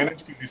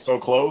disadvantage because he's so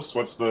close?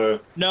 What's the...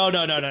 No. He's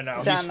on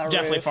the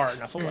definitely roof. far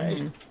enough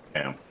away.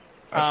 Damn.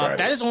 I tried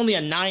That it. is only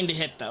a 9 to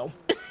hit, though.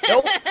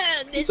 Nope.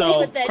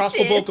 So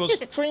crossbow bolt goes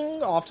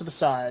pring off to the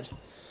side.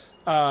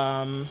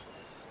 Let's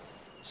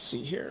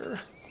see here.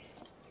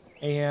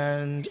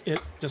 And it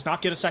does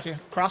not get a second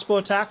crossbow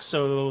attack,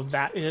 so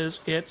that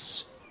is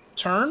its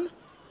turn.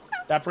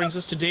 That brings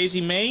us to Daisy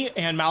May,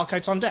 and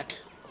Malachite's on deck.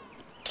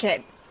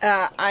 Okay,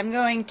 I'm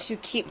going to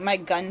keep my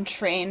gun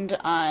trained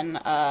on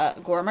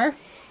Gormer,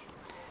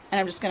 and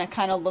I'm just going to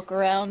kind of look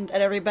around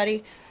at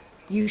everybody.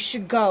 You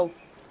should go.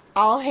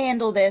 I'll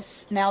handle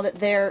this now that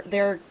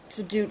they're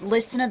subdued.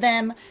 Listen to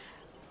them.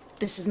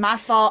 This is my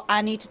fault.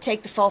 I need to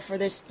take the fall for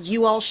this.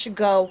 You all should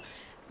go.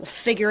 We'll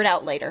figure it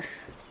out later.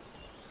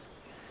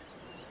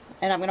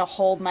 And I'm going to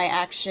hold my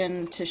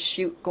action to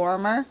shoot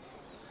Gormer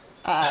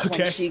Okay.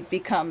 when she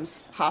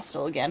becomes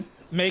hostile again.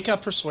 Make a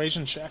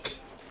persuasion check.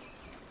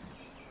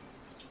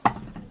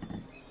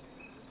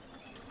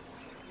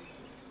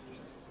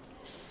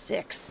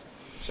 Six.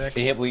 6.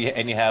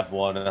 And you have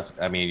one.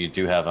 I mean, you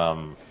do have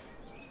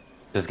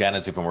Does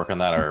Ganon's even work on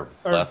that, or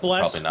Or bless?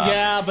 bless. Probably not.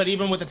 Yeah, but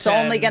even with a 10. It's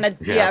only going to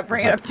Yeah.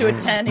 bring it up to a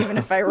 10, even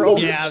if I roll.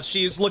 Yeah,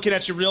 she's looking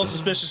at you real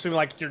suspiciously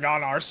like, you're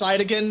on our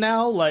side again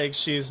now? Like,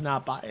 she's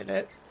not buying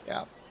it.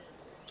 Yeah.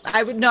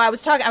 I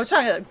was talking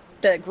to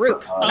the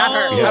group, not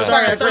her. Oh, I was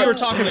sorry, I talking to thought you the were group.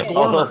 talking to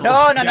Gormer.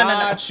 No.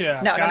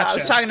 Gotcha. No, I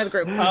was talking to the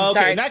group. Okay,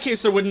 Sorry. in that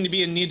case, there wouldn't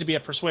be a need to be a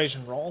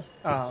persuasion roll.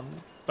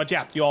 But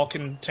yeah, you all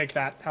can take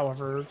that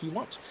however you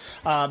want.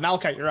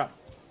 Malachite, you're up.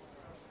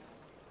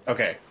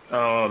 Okay.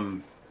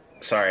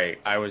 Sorry,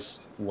 I was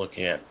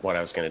looking at what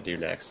I was going to do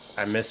next.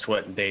 I missed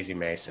what Daisy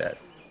May said.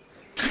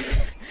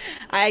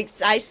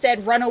 I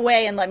said run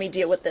away and let me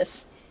deal with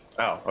this.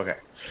 Oh, okay.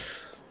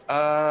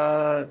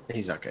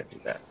 He's not going to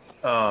do that.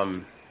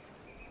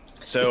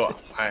 So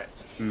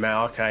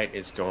Malachite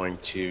is going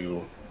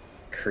to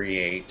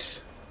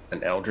create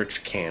an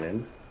Eldritch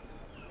Cannon,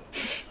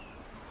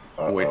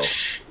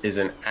 which is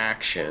an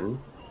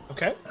action.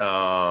 Okay.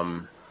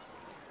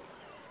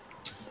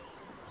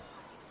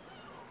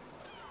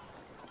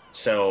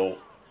 So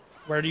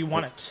Where do you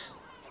want it?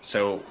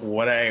 So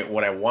what I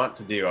want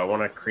to do, I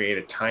want to create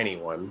a tiny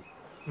one.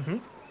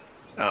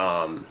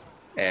 Mm-hmm.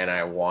 And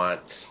I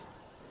want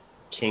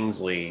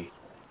Kingsley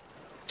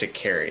to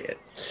carry it.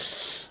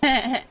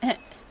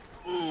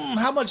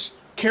 How much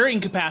carrying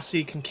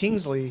capacity can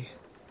Kingsley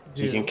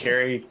do? You can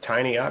carry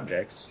tiny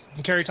objects. You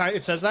can carry tiny.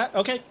 It says that.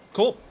 Okay,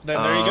 cool.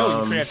 Then there you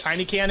go. You create a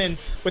tiny cannon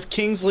with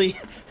Kingsley,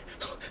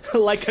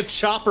 like a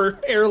chopper,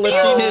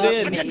 airlifting it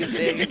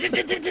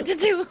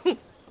in.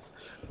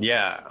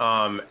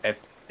 Yeah.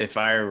 If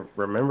I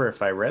remember,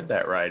 if I read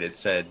that right, it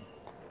said,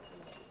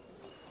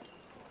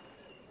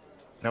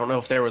 I don't know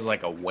if there was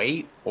like a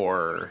weight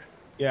or.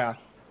 Yeah.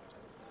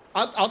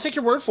 I'll take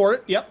your word for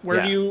it. Yep.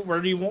 Where do you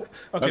want?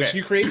 Okay, so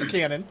you create the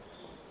cannon.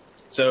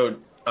 So,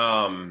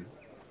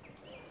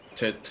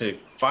 to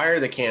fire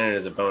the cannon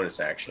as a bonus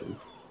action,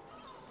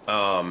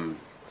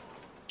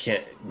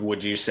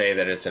 would you say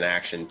that it's an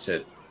action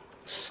to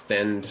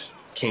send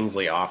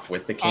Kingsley off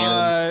with the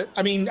cannon?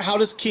 I mean, how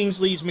does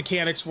Kingsley's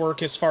mechanics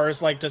work as far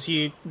as, like, does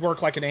he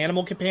work like an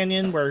animal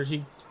companion where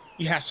he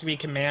has to be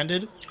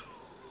commanded?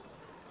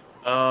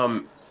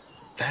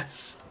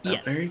 That's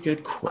Yes. a very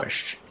good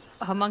question.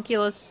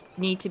 Homunculus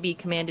need to be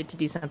commanded to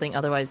do something,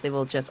 otherwise they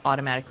will just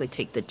automatically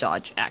take the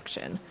dodge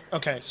action.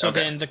 Okay, so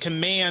then the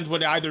command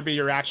would either be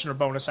your action or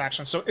bonus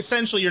action. So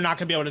essentially, you're not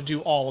going to be able to do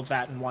all of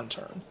that in one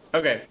turn.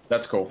 Okay,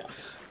 that's cool.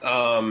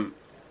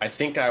 I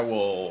think I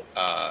will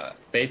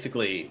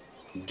basically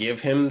give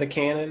him the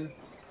cannon.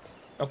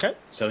 Okay.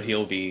 So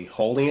he'll be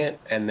holding it,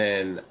 and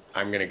then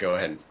I'm going to go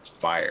ahead and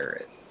fire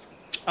it.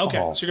 Okay,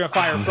 Oh. so you're going to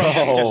fire from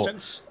this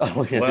distance.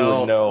 Oh, yeah, you Well-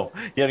 would know.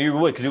 Yeah, you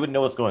would, because you wouldn't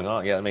know what's going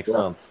on. Yeah, that makes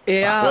sense.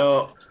 Yeah.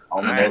 Well,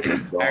 I'll know I it's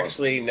gone.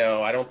 actually,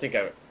 no, I don't think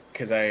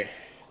the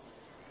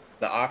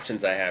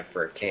options I have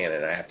for a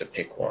cannon, I have to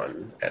pick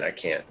one, and I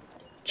can't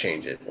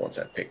change it once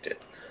I've picked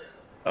it.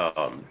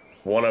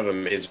 One of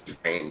them is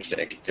ranged,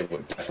 and it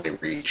would definitely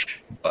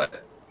reach,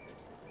 but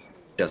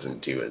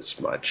doesn't do as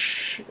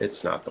much.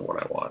 It's not the one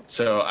I want.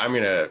 So I'm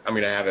gonna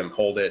have him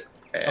hold it,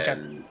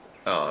 and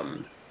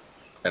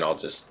I'll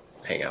just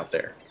hang out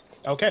there.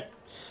 Okay.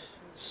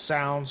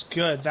 Sounds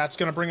good. That's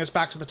going to bring us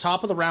back to the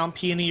top of the round.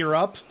 Peony, you're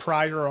up.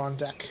 Pry, you're on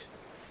deck.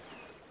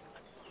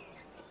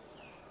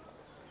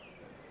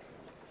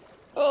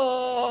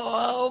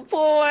 Oh boy,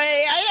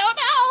 I don't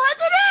know what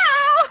to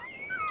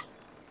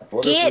do.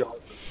 What if Get- we all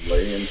just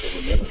lay into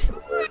the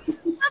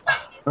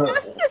middle?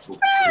 Bestest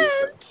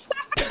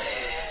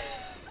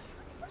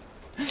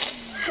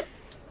friend.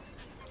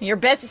 Your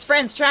bestest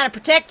friend's trying to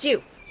protect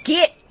you.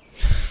 Get.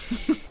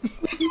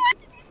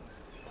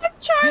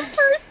 Charm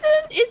person?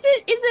 Is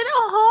it a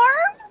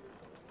harm?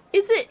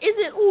 Is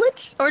it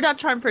lit or not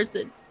charm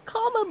person?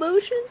 Calm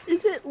emotions?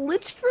 Is it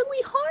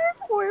literally harm,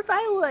 or if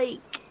I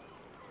like?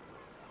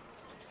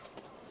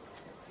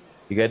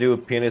 You gotta do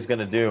what Peanut's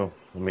gonna do.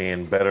 I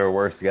mean, better or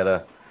worse, you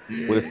gotta.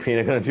 What is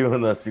Peanut gonna do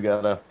in this? You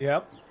gotta.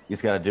 Yep. You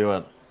just gotta do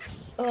it.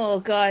 Oh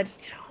God,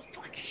 oh,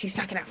 fuck, she's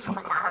not gonna.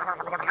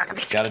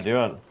 Gotta do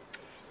it.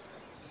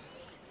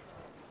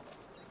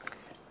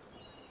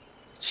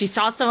 She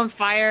saw someone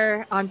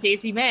fire on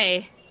Daisy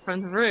May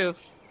from the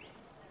roof.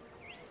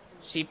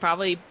 She'd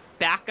probably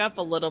back up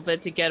a little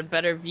bit to get a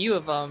better view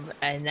of them,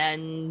 and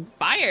then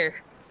fire.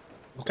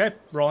 Okay.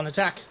 Roll an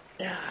attack.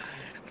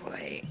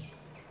 Boy.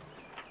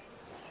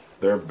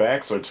 Their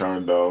backs are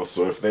turned though,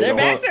 so if they Their don't,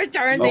 backs are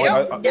turned. They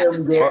Oh, don't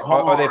necessarily.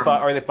 Are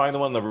they firing the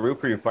one on the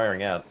roof, or are you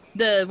firing at?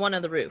 The one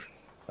on the roof.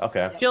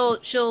 Okay.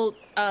 She'll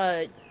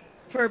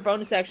for a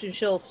bonus action,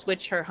 she'll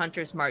switch her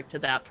hunter's mark to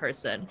that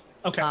person.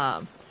 Okay.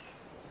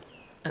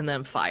 And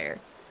then fire.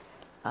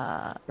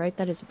 Right,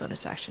 that is a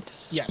bonus action to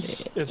switch.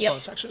 Yes. It's Yep.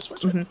 bonus action to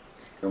switch. Mhm.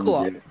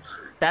 Cool.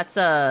 That's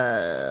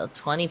a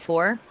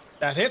 24.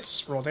 That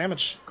hits. Roll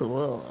damage.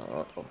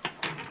 Cool.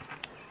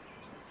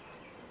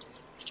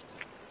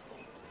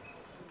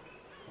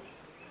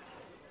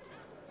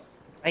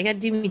 I gotta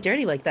do me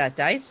dirty like that,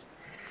 dice.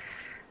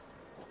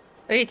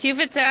 Okay, 2 of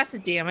its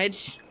acid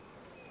damage.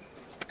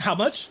 How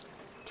much?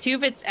 2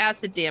 of its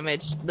acid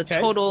damage. The Okay.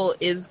 total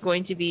is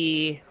going to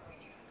be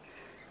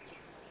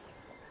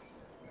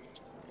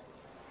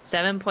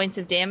 7 points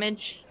of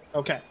damage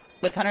Okay.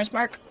 With Hunter's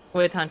Mark?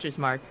 with Hunter's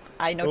Mark.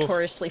 I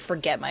notoriously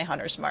forget my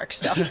Hunter's Mark,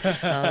 so Oh,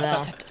 no.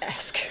 just have to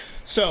ask.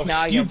 So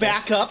No, you you're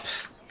back up,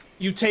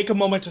 you take a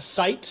moment to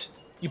sight,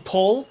 you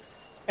pull,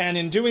 and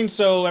in doing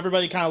so,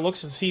 everybody kind of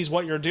looks and sees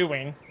what you're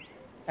doing.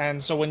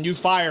 And so when you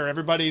fire,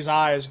 everybody's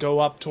eyes go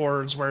up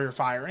towards where you're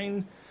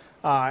firing,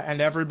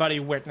 and everybody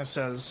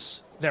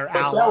witnesses their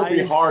But that would be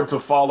ally. hard to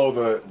follow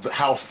the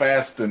how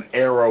fast an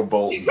arrow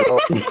bolt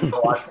goes.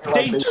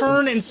 They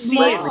turn and see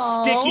it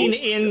Small. sticking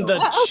in the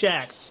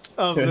chest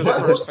of this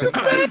person.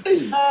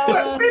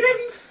 But they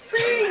didn't see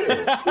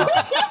it.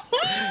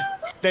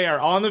 They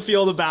are on the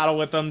field of battle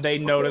with them. They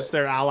notice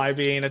their ally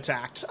being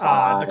attacked.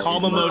 The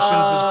calm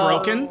emotions is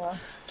broken.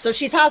 So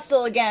she's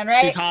hostile again,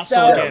 right? He's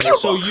hostile so, again.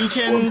 So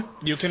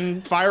you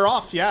can fire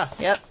off, yeah.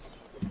 Yep.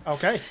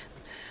 Okay.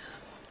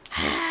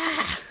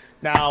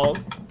 Now,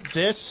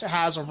 this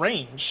has a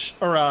range,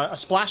 or a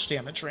splash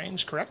damage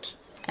range, correct?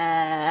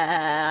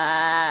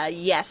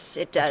 Yes,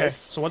 it Okay, does.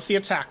 so what's the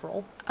attack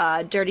roll?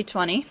 Dirty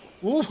 20.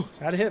 Ooh,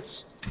 that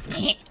hits.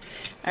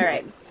 All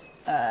right.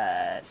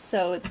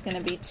 So it's going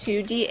to be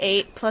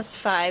 2d8 plus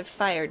 5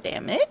 fire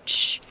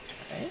damage.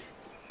 Okay.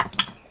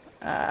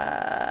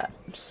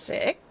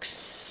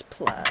 6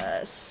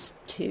 plus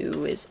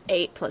 2 is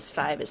 8 plus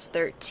 5 is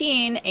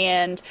 13.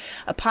 And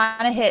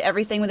upon a hit,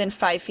 everything within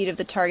 5 feet of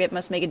the target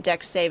must make a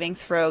dex saving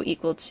throw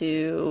equal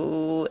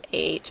to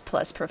 8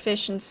 plus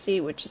proficiency,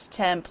 which is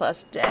 10,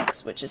 plus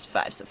dex, which is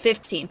 5. So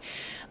 15.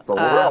 So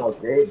we're all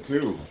good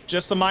too.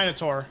 Just the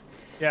Minotaur.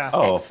 Yeah.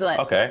 Oh, Excellent.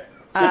 okay.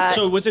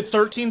 So was it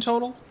 13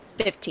 total?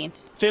 15.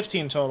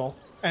 15 total.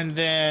 And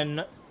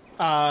then,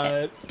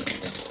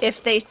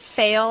 If they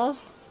fail,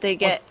 they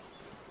get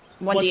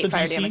what's the 1d8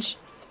 fire DC? damage.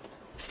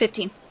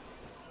 15.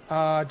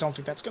 I don't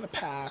think that's going to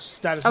pass.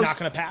 That is Oh, not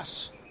going to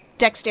pass.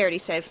 Dexterity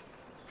save.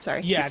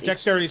 Sorry. Yeah, DC.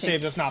 dexterity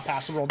save does not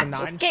pass. I rolled a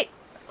 9. Okay.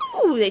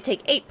 Ooh, they take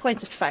 8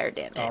 points of fire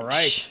damage. All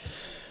right.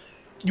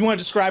 You want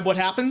to describe what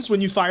happens when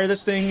you fire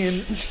this thing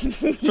in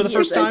for the Yes,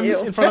 first I time do.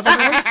 in front of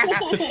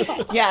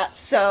everyone? Yeah,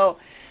 so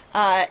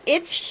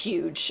it's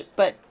huge,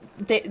 but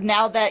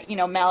now that,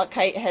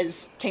 Malachite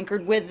has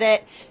tinkered with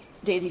it,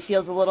 Daisy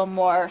feels a little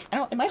more...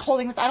 am I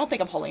holding this? I don't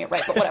think I'm holding it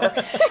right, but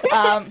whatever.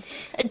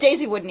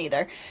 Daisy wouldn't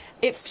either.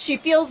 If she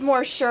feels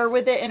more sure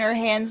with it in her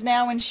hands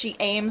now, and she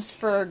aims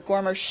for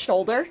Gormer's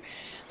shoulder,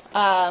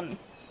 and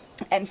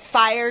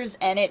fires,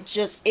 and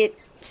it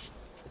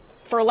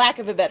for lack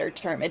of a better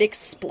term, it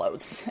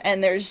explodes.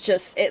 And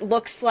it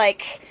looks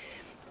like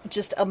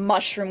just a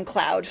mushroom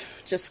cloud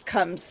just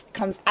comes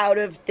out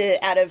of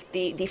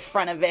the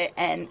front of it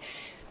and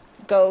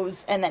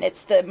goes, and then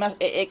it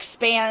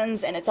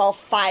expands, and it's all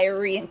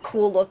fiery and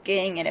cool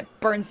looking, and it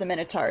burns the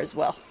Minotaur as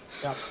well.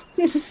 Yep.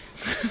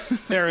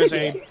 There is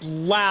a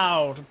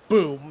loud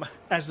boom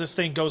as this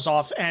thing goes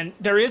off, and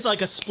there is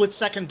like a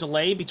split-second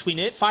delay between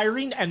it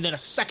firing and then a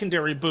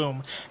secondary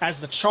boom as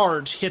the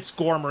charge hits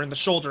Gormer in the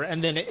shoulder,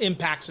 and then it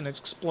impacts and it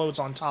explodes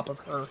on top of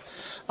her.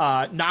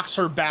 Knocks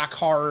her back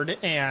hard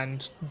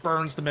and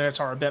burns the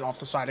Minotaur a bit off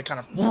the side. It kind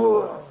of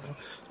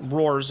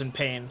roars in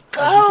pain.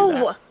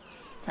 Go!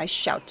 I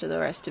shout to the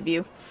rest of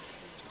you.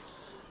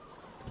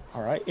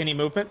 All right. Any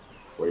movement?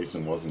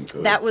 Situation wasn't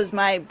good. That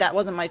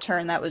wasn't my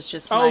turn. That was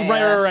just Oh,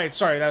 my, right.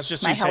 Sorry, that was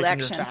just my you held taking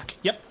action. your attack.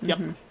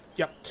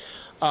 Yep.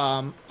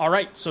 All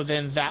right. So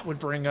then that would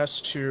bring us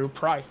to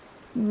Pry.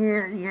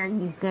 Yeah,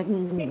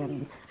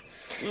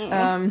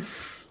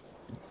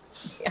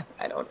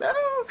 I don't know.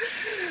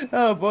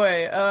 Oh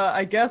boy.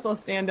 I guess I'll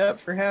stand up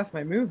for half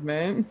my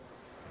movement.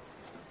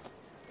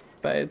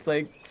 But it's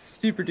like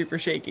super duper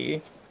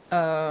shaky.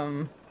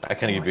 I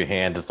kind of give you a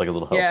hand, just like a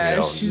little help. Yeah,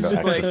 you know, she's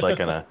just like-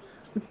 kind of.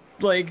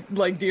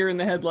 like deer in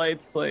the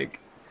headlights, like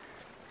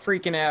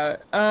freaking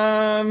out.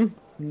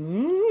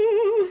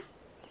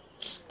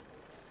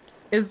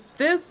 Is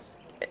this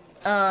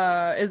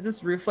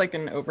roof like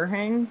an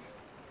overhang?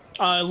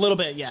 A little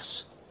bit,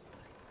 yes.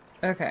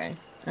 Okay.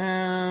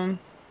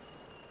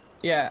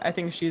 Yeah, I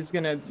think she's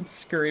gonna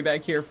scurry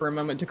back here for a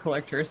moment to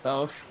collect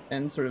herself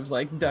and sort of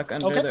like duck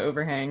under Okay. the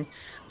overhang.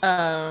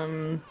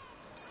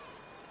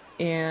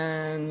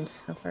 And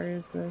how far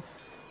is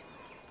this?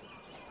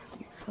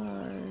 Far.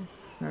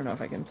 I don't know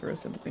if I can throw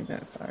something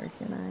that far,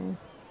 can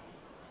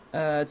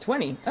I?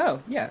 20.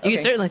 Oh, yeah. You Okay.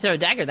 can certainly throw a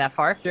dagger that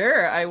far.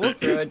 Sure, I will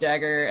throw a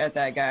dagger at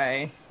that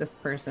guy, this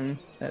person,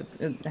 the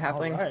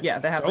halfling. All right. Yeah,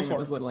 the Go halfling for that it.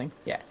 was whittling.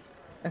 Yeah.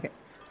 Okay.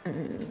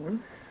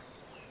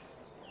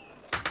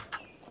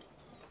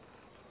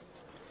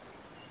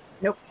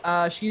 Nope.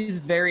 She's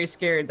very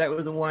scared. That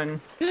was a 1.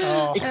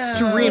 Oh.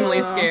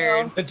 Extremely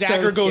scared. The So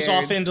dagger goes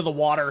scared. off into the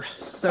water.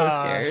 So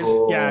scared.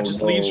 Yeah,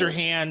 just leaves your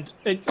hand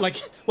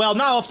well,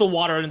 not off the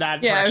water in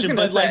that Yeah, I was direction,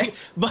 gonna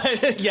but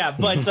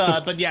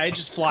say. but yeah, it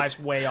just flies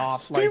way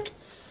off like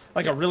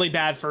a really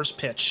bad first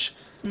pitch.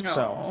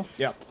 So, No.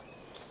 yep.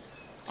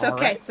 It's All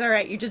okay. right. It's all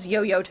right. You just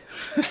yo-yoed.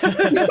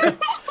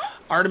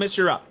 Artemis,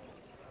 you're up.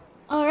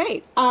 All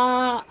right.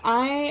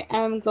 I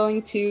am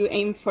going to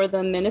aim for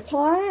the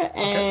Minotaur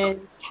and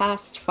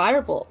cast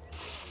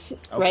Firebolts.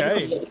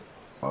 Okay.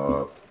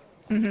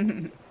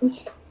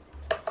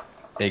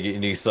 Hey,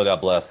 you still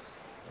got bless.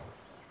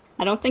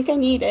 I don't think I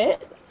need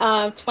it.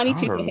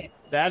 22 to hit.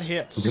 That I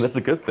hits. mean, that's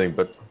a good thing,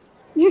 but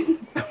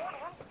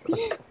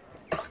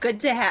It's good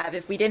to have.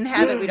 If we didn't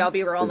have it, we'd all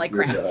be rolling like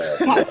crap.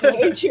 That's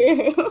very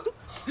true.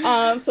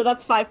 So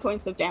that's 5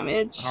 points of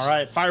damage. All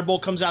right,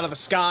 firebolt comes out of the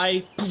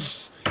sky,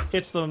 poof,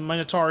 hits the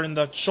Minotaur in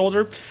the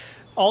shoulder.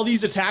 All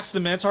these attacks of the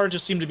Minotaur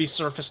just seem to be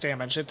surface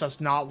damage. It does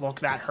not look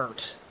that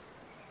hurt.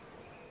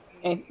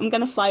 Okay, I'm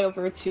gonna fly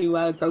over to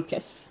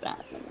Grokus then.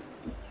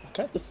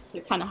 Okay. Just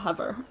to kind of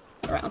hover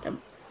around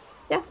him.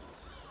 Yeah,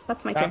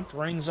 that's my turn. That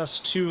brings us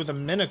to the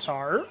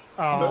Minotaur,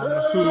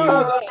 who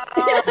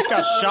just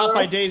got shot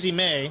by Daisy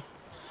May.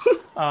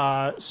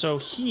 So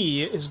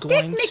he is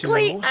going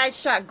Technically, to... I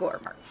shot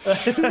Gormer.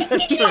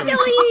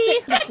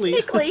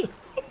 Technically.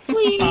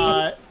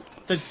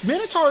 The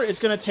Minotaur is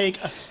going to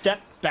take a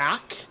step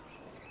back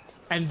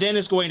and then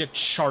is going to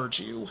charge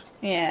you.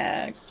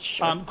 Yeah.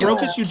 Sure.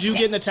 Grokus, you do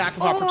get an attack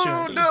of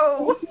opportunity.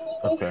 no.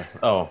 okay.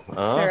 Oh,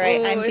 All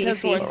right, I'm it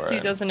has beefy. horns too,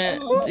 Alright. doesn't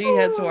it? He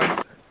has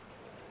horns.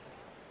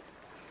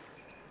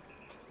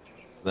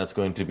 that's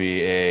going to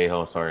be a.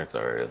 Oh, sorry,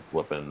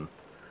 weapon.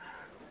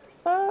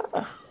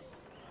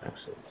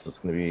 Actually, so it's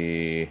going to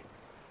be.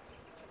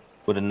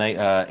 With a night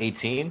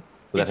 18.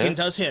 Would that 18 hit?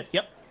 does hit.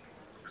 Yep.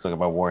 So I got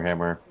my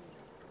warhammer.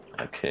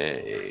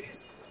 Okay.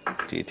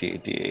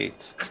 D8.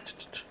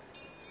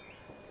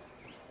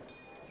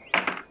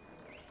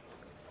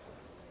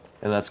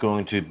 And that's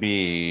going to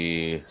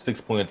be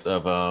 6 points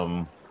of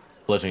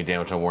bludgeoning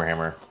damage on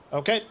warhammer.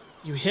 Okay.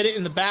 You hit it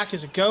in the back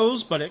as it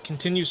goes, but it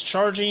continues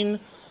charging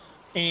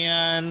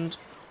and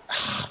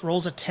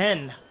rolls a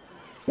 10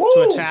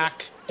 to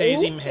attack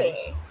Daisy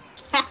May.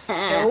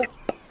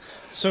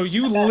 So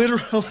you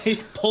literally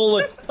pull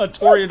a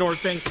Toreador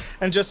thing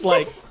and just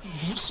like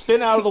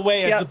spin out of the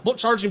way as the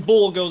charging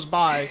bull goes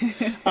by,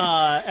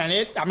 and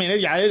it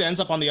ends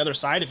up on the other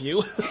side of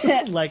you,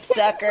 like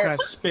Sucker. kind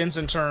of spins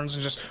and turns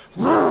and just.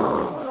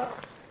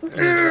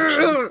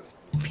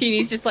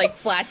 Petey's just like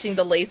flashing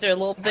the laser a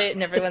little bit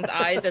in everyone's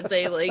eyes as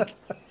they like,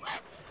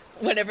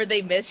 whenever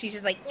they miss, she's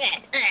just like,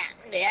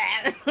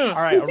 All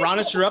right,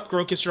 Aranis, you're up.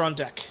 Grokus, you're on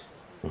deck.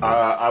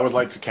 I would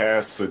like to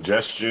cast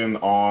Suggestion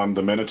on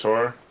the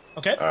Minotaur,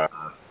 Okay.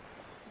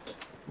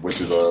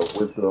 which is a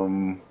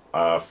Wisdom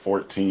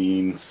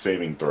 14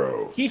 saving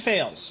throw. He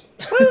fails.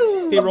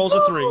 He rolls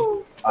a 3.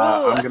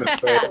 I'm going to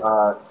say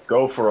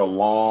go for a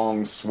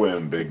long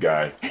swim, big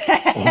guy.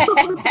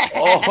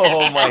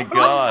 Oh my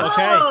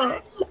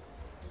god.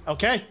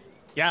 Okay.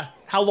 Yeah.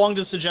 How long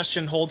does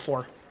suggestion hold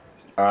for?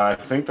 I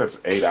think that's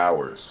 8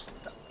 hours.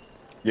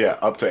 Yeah,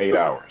 up to 8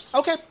 hours.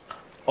 Okay.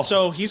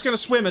 So he's going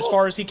to swim as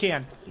far as he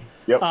can,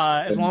 Yep.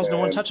 as And long as no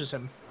one then touches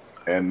him.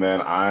 And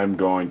then I'm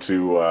going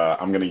to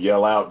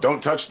yell out,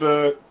 "Don't touch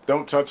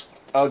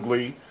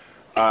ugly,"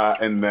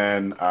 and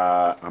then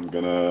I'm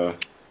gonna.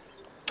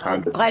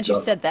 I'm glad you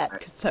said that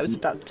because I was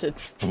about to.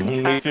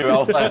 Me too. I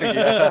was like,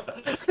 yeah.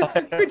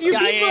 Could you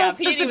be more Petey was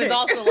specific?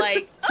 also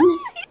like, oh,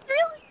 he's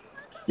really.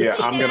 Yeah,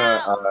 I'm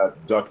gonna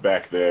duck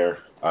back there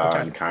Okay.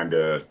 and kind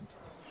of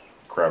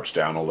crouch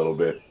down a little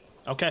bit.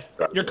 Okay.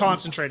 You're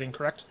concentrating,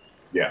 correct?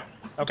 Yeah.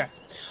 Okay.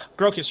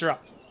 Grokus, you're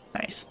up.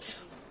 Nice.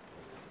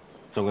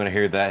 So I'm gonna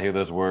hear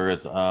those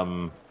words.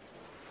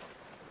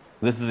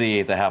 This is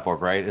the half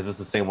orc, right? Is this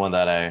the same one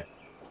that I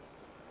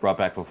brought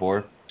back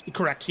before?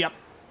 Correct. Yep.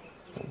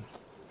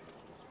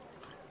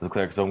 Is it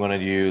clear? So I'm gonna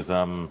use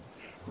So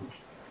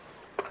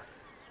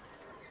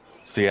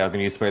yeah, I'm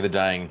gonna use Spare the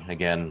Dying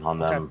again on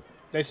them. Okay.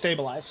 They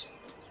stabilize.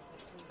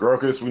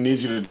 Grokus, we need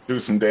you to do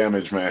some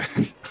damage, man.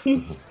 Just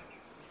gonna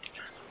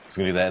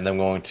do that, and then I'm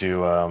going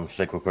to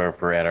say quick word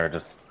for Anna,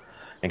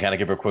 and kind of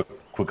give her a quick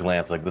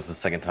glance. Like, this is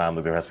the second time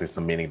that there has to be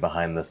some meaning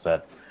behind this.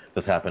 That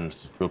this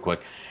happens real quick,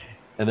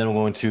 and then I'm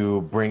going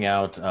to bring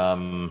out. Let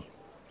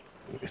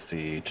me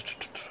see.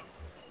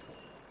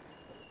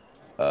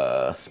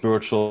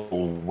 Spiritual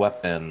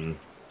weapon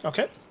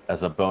Okay.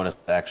 as a bonus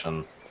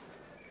action.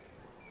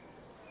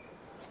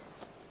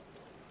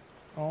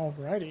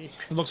 Alrighty.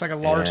 It looks like a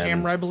large And-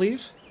 hammer, I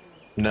believe.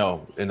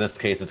 No, in this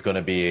case, it's going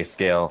to be a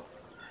scale.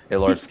 A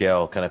large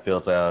scale kind of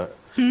feels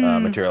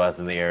materialized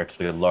in the air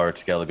to a large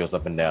scale that goes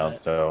up and down.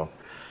 So,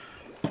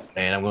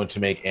 and I'm going to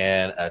make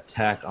an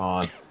attack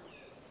on,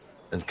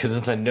 and because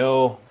since I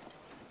know,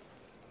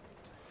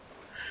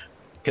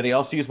 can I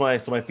also use my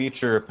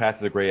feature Path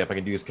to the Grave?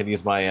 Can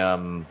use my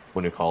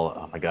what do you call it?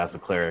 Oh my God, it's a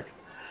cleric.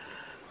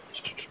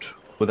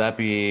 Would that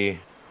be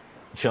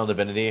Channel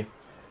Divinity?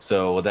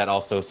 So would that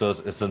also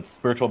since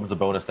spiritual weapon's a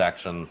bonus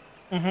action?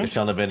 Is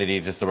Channel Divinity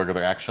just a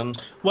regular action?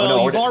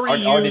 Well, you've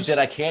already used.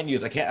 I can't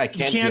use. I can't.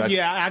 You can't.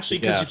 Yeah, actually,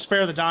 because yeah.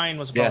 Spare the Dying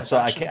was a Yeah, bonus so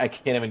action. I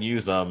can't even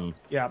use them.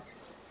 Yeah.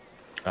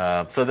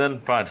 So then,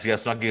 fine. So yeah,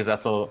 so I'm not gonna use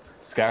that. So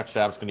Scratch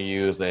Stab's gonna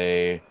do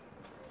a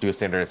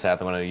standard attack.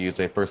 I'm gonna use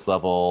a first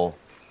level.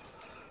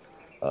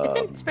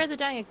 Isn't Spare the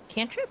Dying a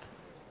cantrip?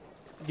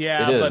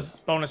 Yeah, It but is.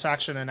 bonus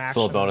action and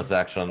action. Still a bonus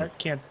action. I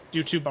can't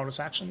do two bonus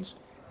actions.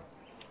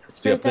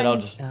 So yep, then I'll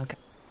just. Okay.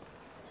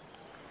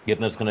 Yep,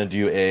 then it's gonna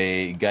do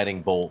a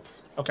guiding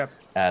bolt Okay.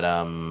 at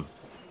the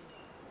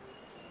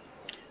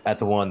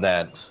one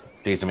that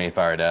Daisy May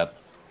fired at.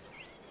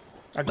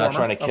 At Not Gorma?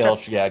 trying to kill.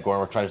 Okay. Yeah, Gorm.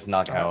 We're trying to just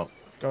knock Alright. out.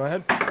 Go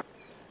ahead.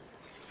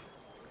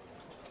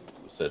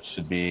 So it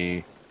should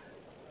be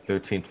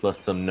 13 plus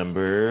some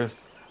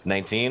numbers.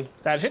 19.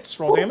 That hits.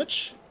 Roll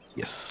damage.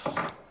 Yes.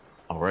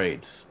 All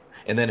right.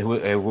 And then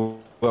whoever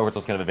else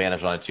going to have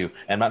advantage on it too.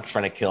 And I'm not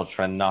trying to kill.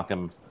 Trying to knock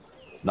them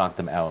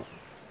out.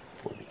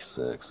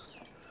 46.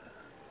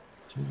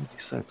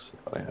 256.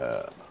 What I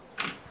have.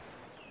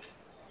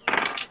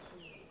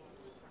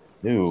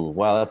 Ooh,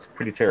 wow, that's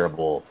pretty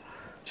terrible.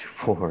 2,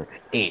 4,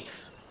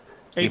 8.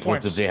 8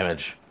 points of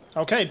damage.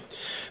 Okay.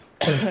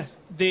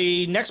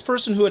 The next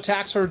person who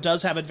attacks her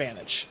does have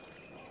advantage.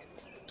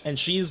 And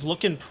she's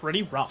looking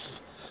pretty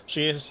rough.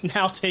 She has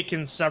now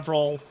taken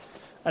several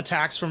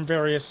attacks from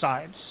various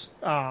sides,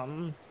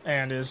 and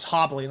is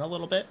hobbling a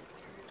little bit.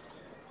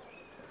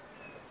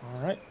 All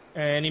right.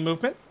 Any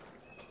movement?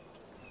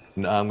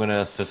 No, I'm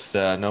gonna just.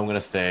 No, I'm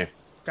gonna stay.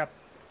 Okay.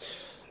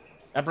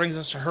 That brings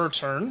us to her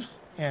turn,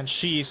 and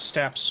she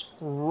steps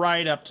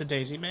right up to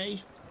Daisy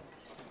May.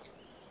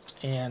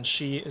 And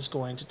she is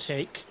going to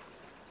take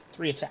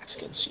 3 attacks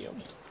against you.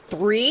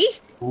 3?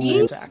 3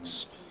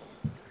 attacks.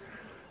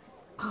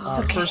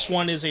 Okay. First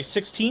one is a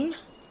 16.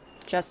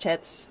 Just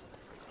hits.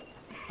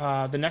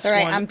 The next It's all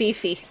right. one I'm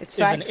beefy. It's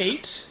is fine. an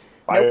 8.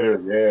 Fire,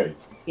 yeah.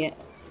 Yeah.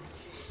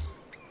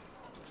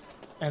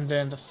 And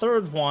then the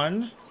third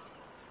one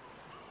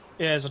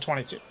is a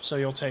 22. So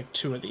you'll take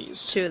 2 of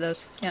these. 2 of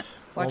those. Yeah.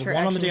 Watch her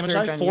 1 on the action damage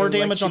surge die, on 4 you like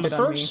damage she on the did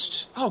on me.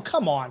 first. Oh,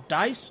 come on,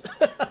 dice.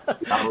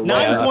 Gotta 9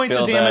 love points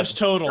of feel damage that.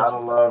 total. Gotta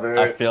love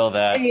I it. feel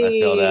that. I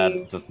feel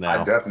that just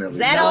now. I definitely. Is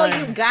that all you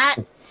Nine. got?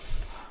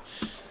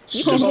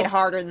 You can hit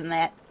harder than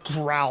that.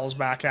 Growls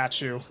back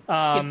at you.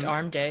 Skipped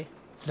arm day.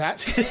 That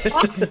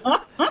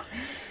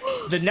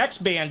the next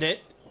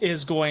bandit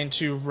is going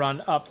to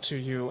run up to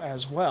you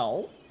as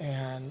well,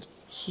 and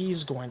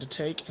he's going to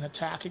take an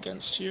attack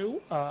against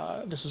you.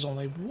 This is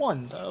only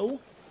 1 though,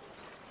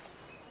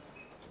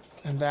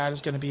 and that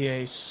is going to be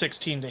a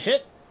 16 to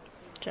hit.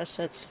 Just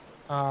hits.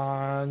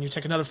 And you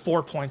take another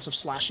 4 points of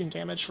slashing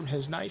damage from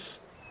his knife.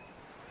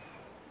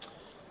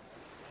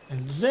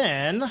 And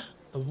then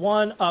the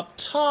one up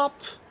top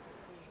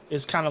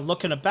is kind of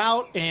looking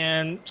about,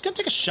 and it's going to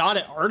take a shot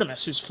at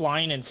Artemis, who's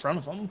flying in front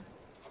of him.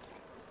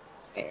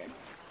 Fair.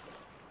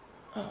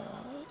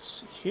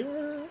 Let's see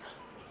here.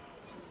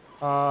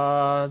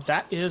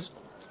 That is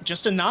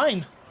just a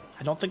 9.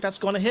 I don't think that's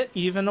going to hit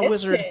even a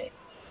wizard.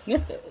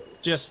 Misses.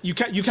 Just you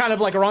kind of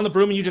like are on the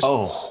broom and you just.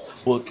 Oh,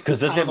 well, because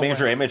this Out hit of the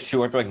major way. image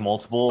too, aren't there, like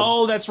multiple?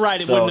 Oh, that's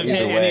right. It So wouldn't have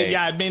hit either any. way.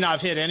 Yeah, it may not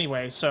have hit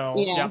anyway. So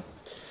Yeah.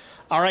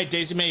 All right,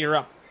 Daisy May, you're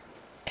up.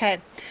 Okay.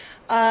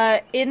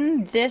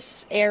 In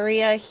this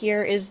area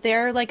here, is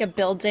there like a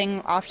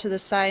building off to the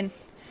side?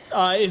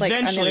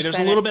 Eventually, the there's a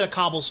side? little bit of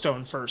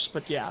cobblestone first,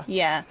 but yeah.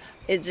 Yeah.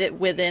 Is it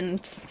within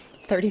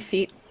 30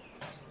 feet?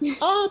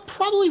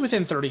 Probably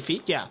within 30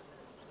 feet, yeah.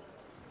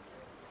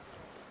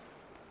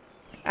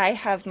 I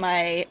have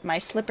my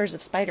slippers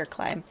of spider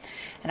climb,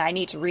 and I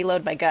need to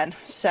reload my gun.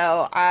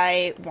 So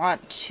I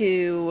want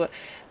to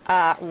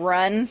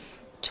run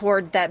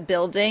toward that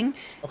building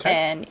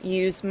and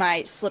use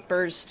my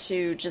slippers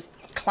to just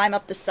climb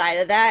up the side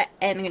of that,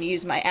 and I'm going to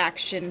use my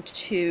action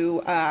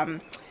to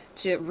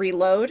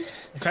reload.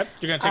 Okay,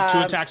 you're going to take 2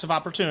 attacks of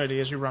opportunity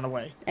as you run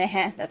away.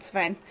 That's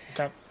fine.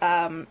 Okay.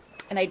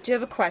 And I do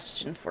have a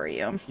question for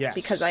you. Yes.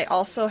 Because I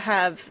also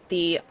have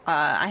the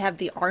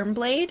arm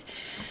blade,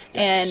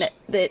 Yes. and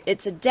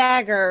it's a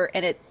dagger,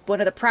 and one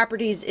of the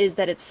properties is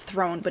that it's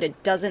thrown, but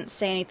it doesn't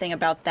say anything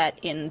about that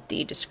in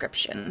the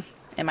description.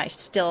 Am I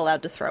still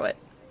allowed to throw it?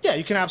 Yeah,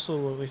 you can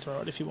absolutely throw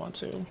it if you want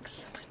to.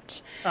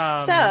 Excellent.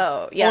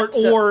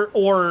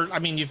 Or I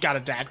mean, you've got a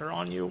dagger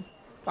on you,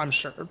 I'm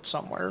sure,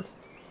 somewhere.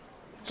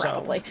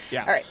 Probably. So,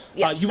 yeah. All right.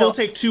 Yeah, you will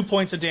take 2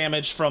 points of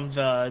damage from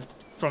the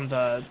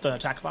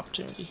attack of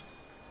opportunity.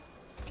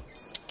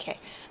 Okay.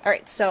 All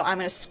right. So I'm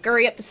going to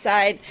scurry up the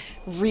side,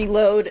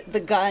 reload the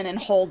gun, and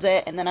hold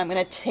it, and then I'm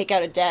going to take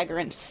out a dagger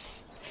and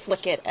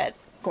flick it at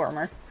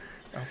Gormer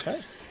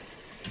Okay.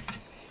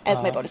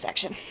 as my bonus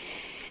action.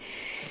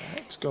 All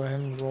right, let's go ahead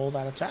and roll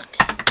that attack.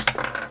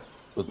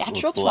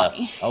 Natural Bless.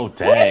 20. Oh,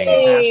 dang.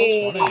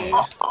 Natural 20.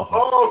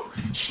 Oh,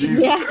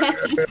 she's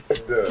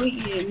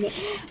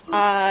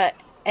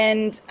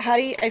And how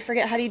do you? I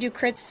forget. How do you do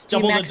crits? Do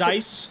you Double the max it?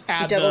 dice.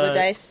 Add double the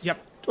dice?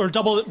 Yep. Or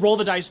roll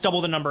the dice, double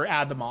the number,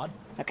 add the mod.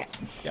 Okay.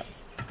 Yep.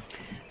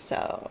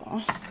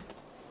 So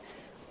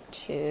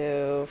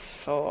 2,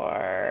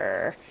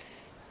 4,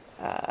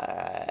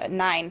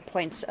 9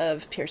 points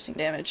of piercing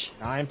damage.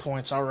 9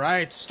 points. All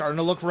right. Starting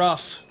to look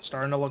rough.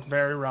 Starting to look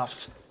very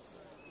rough.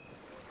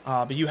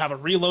 But you have a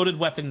reloaded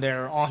weapon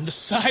there on the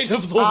side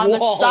of the wall. On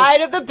the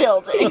side of the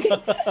building.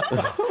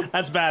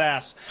 That's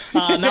badass.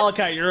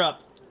 Malachite, you're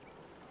up.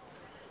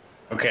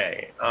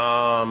 Okay.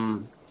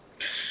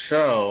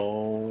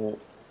 So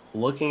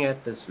looking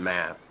at this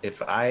map, if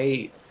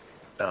the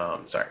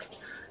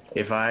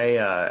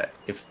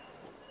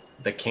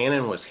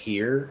cannon was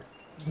here,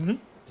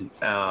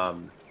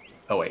 oh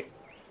wait.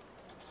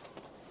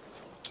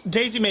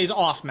 Daisy May's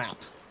off map,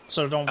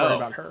 so don't worry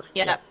about her.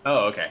 Yeah.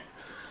 Oh, okay.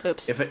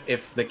 Oops.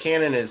 If the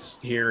cannon is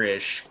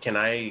here-ish, can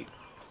I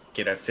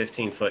get a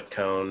 15-foot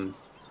cone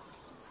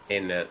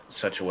in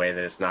such a way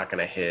that it's not going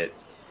to hit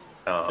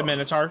The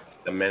Minotaur.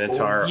 the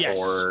Minotaur Yes.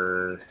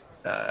 or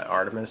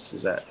Artemis?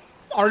 Is that?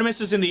 Artemis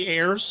is in the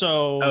air,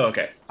 so Oh,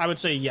 okay. I would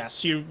say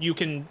yes. You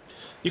can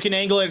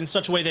angle it in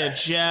such a way that it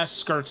just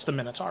skirts the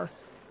Minotaur.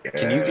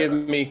 Can you give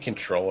me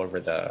control over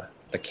the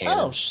cannon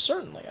Oh,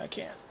 certainly I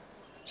can.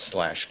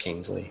 /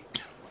 Kingsley?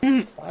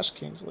 Flash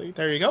Kingsley.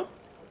 There you go.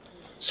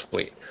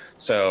 Sweet.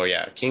 So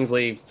yeah,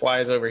 Kingsley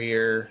flies over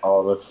here,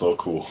 Oh, that's so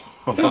cool.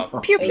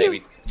 about Pew, pew.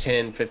 maybe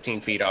 10,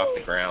 15 feet off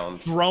the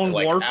ground. Drone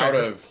like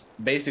warfare.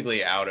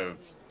 basically out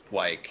of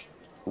like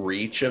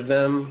reach of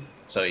them.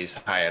 So he's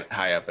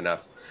high up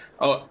enough.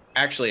 Oh,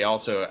 actually,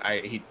 also,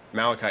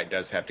 Malachite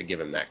does have to give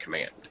him that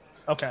command.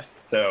 Okay.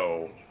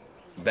 So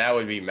that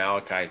would be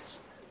Malachite's.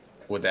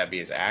 Would that be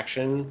his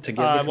action to give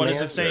the command? What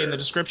does it say in the or-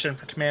 description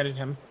for commanding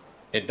him?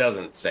 It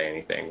doesn't say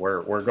anything.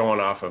 We're going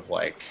off of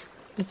like.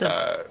 It's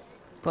a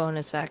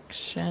bonus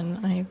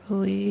action, I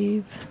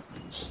believe.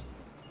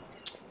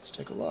 Let's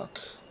take a look.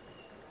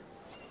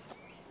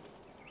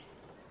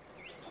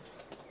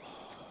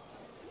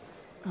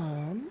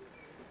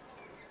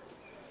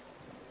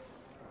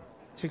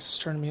 Takes his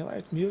turn to me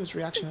like mute his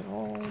reaction at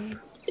all.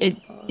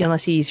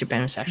 Unless you use your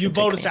bonus action. You to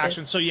bonus command it.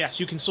 action, so yes,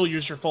 you can still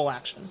use your full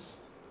action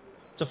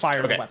to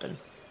fire the Okay. weapon.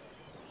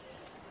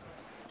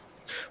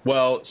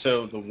 Well,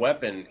 so the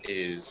weapon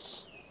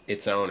is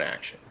its own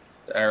action,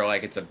 or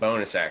like it's a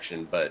bonus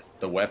action, but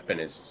the weapon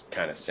is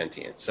kind of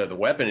sentient. So the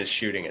weapon is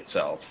shooting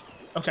itself.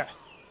 Okay.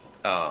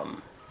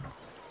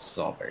 This is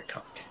all very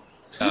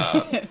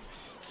complicated.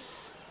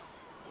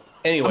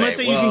 Anyway, I'm gonna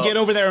say you can get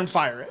over there and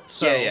fire it.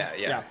 So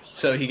yeah.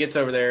 So he gets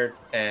over there,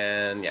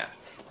 and yeah,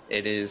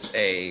 it is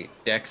a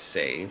dex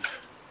save.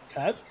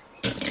 Okay.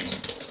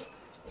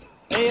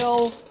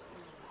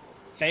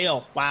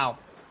 Fail. Wow.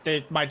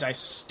 My dice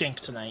stink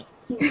tonight.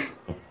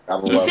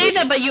 You say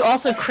that, but you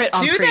also crit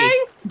on Do pre. they?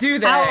 Do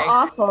they? How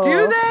awful.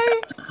 Do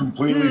they?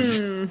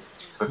 Completely.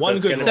 One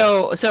good.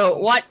 So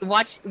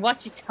watch your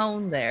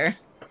tone there.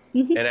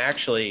 And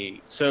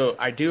actually, so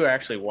I do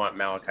actually want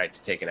Malachite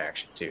to take an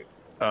action too.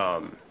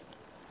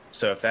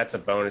 So if that's a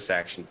bonus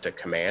action to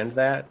command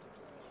that,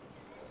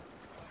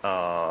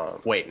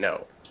 wait,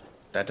 no,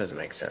 that doesn't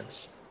make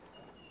sense.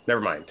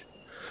 Never mind.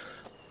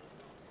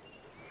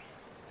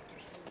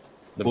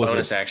 The What was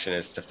bonus it? action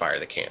is to fire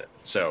the cannon.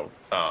 So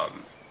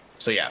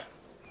yeah,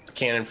 the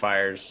cannon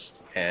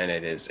fires, and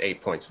it is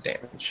 8 points of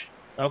damage.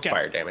 Okay.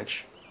 Fire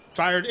damage.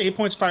 Fired 8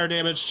 points fire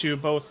damage to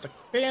both the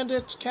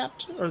bandit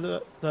captain or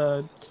the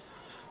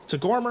to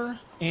Gormer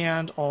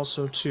and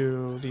also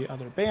to the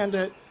other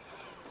bandit.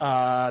 They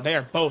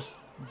are both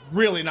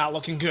really not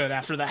looking good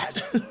after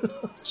that.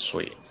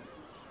 Sweet.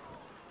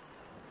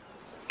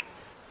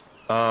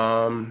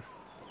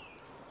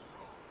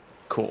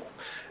 Cool.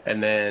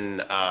 And then,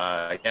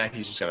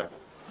 he's just gonna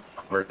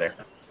hover there.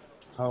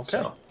 Okay.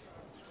 So,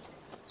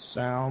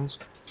 Sounds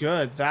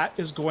good. That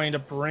is going to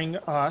bring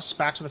us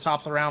back to the top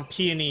of the round.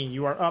 Peony,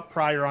 you are up.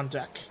 Prior on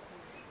deck.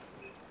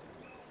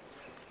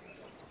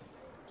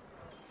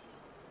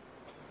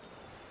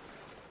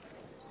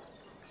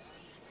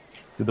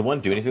 Did the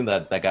one do anything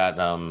that got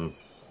the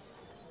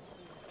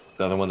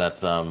other one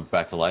that's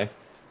back to life?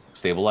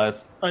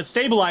 Stabilized? It's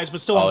stabilized,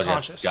 but still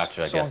unconscious. Yes.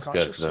 Gotcha, I Still guess.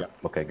 unconscious, Good. yep.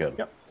 Okay, good.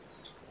 Yep.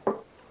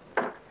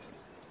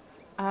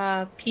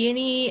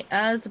 Peony,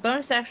 as the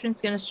bonus action,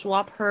 is going to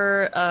swap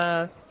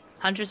her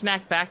Hunter's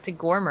Mark back to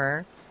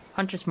Gormer.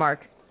 Hunter's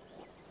Mark.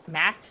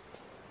 Macked?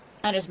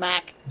 Hunter's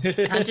Mac.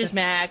 Hunter's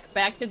Mac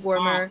back to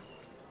Gormer.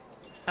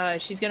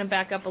 She's going to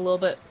back up a little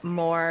bit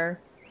more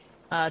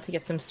to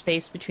get some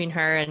space between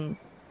her and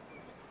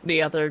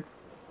the other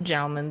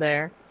gentleman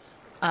there.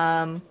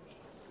 And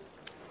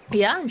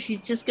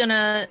she's just going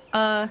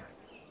to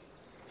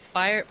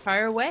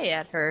fire away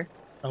at her.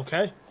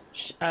 Okay.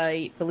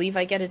 I believe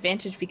I get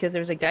advantage because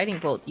there's a guiding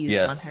bolt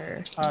used on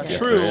her. Yes,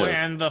 True, there is.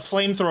 and the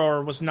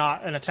flamethrower was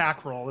not an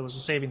attack roll; it was a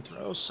saving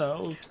throw.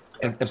 So,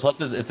 And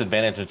plus, it's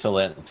advantage until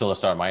the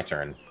start of my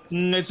turn.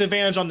 It's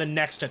advantage on the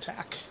next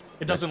attack.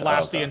 It doesn't Next-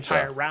 last the okay,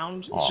 entire sure.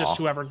 round. It's just Aw.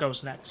 whoever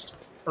goes next,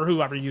 or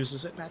whoever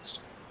uses it next.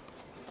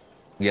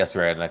 Yes,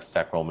 right. Next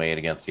attack roll made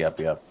against.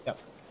 Yep.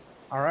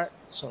 All right.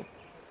 So,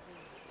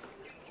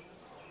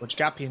 what you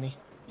got, Peony?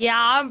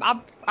 Yeah,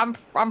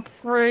 I'm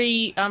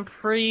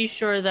pretty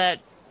sure that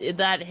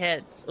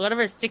hits.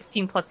 Whatever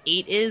 16 plus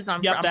 8 is,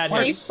 I'm That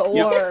pretty, hits.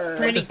 24.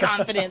 pretty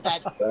confident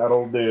that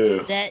That'll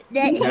do. that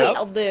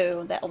That'll hits.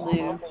 do. That'll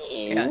do.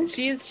 Yeah,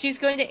 she's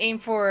going to aim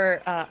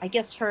for I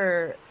guess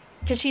her,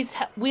 because she's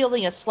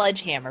wielding a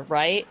sledgehammer,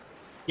 right?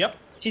 Yep.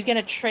 She's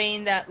gonna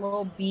train that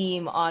little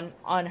beam on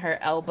her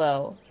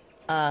elbow,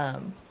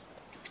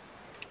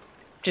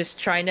 just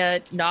trying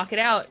to knock it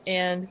out,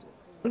 and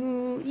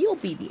you'll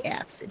be the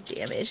acid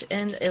damage,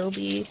 and it'll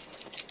be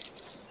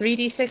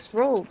 3d6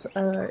 rolls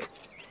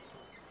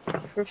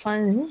for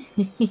fun.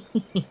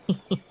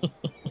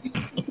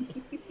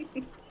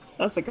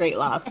 That's a great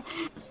laugh.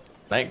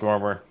 Night,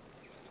 Gormer.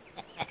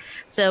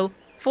 So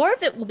 4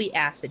 of it will be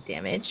acid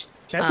damage,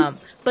 Okay.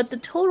 but the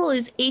total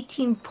is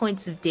 18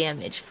 points of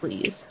damage,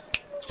 please.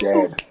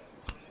 Dead.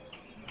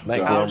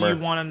 Night, How do you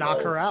Gormer. want to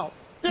knock her out?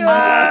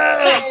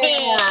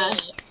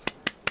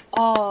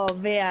 Oh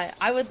man,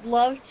 I would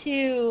love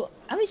to.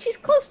 I mean, she's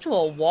close to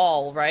a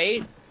wall,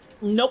 right?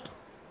 Nope.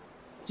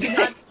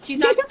 She's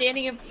not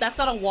standing in. That's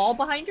not a wall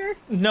behind her.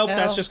 Nope. No,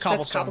 That's just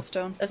cobblestone. That's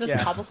cobblestone. That's just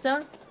Yeah.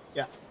 cobblestone.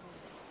 Yeah.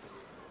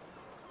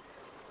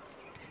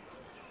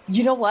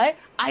 You know what?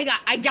 I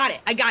got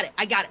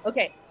it.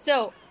 Okay,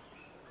 so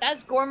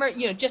as Gormer,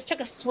 just took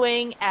a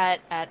swing at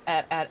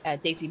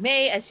Daisy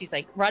May as she's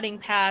like running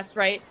past,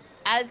 right?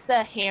 As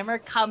the hammer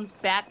comes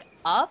back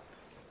up,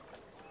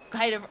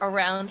 kind of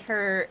around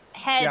her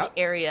head Yeah.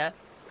 area,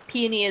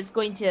 Peony is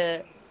going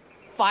to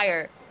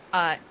fire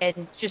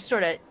and just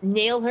sort of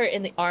nail her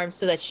in the arm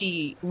so that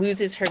she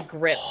loses her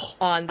grip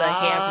on the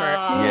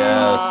hammer.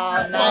 Yes.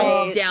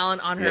 Falls Nice. down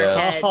on her Yeah.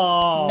 head.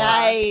 Oh,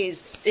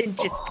 Nice. It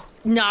just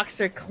knocks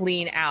her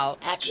clean out.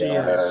 Excellent.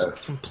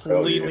 Yes.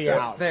 completely Hell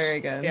yeah. out. Very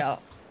good. Yeah.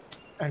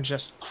 And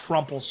just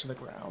crumples to the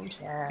ground.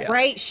 Yeah.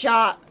 Great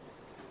shot.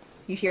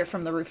 You hear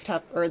from the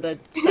rooftop or the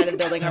side of the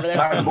building over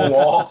Side there. of the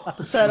wall.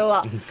 Settle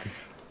up.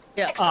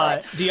 Yeah.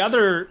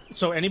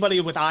 So anybody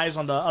with eyes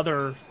on the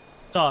other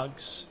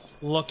thugs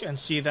look and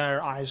see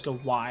their eyes go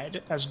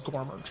wide as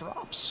Gormer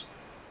drops.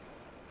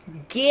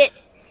 Get.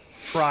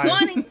 Brian,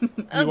 Wanting-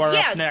 you are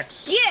yeah, up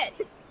next.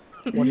 Get.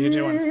 What are you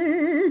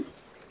doing?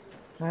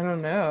 I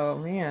don't know,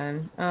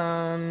 man.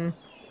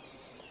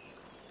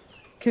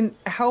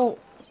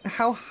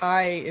 How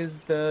high is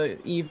the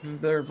eave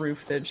of the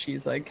roof that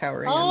she's like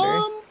cowering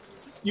under?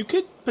 You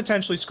could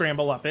potentially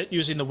scramble up it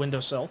using the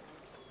windowsill.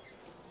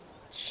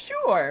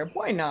 Sure,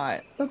 why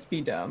not? Let's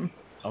be dumb.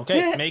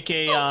 Okay, make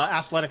a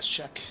athletics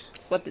check.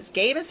 That's what this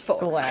game is for.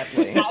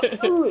 Gladly.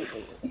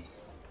 Absolutely.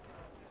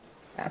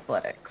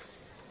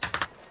 Athletics.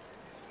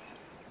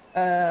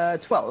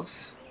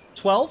 12.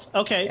 12?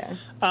 Okay. Yeah.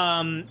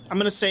 I'm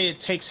gonna say it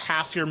takes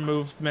half your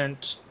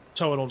movement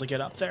total to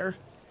get up there.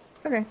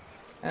 Okay.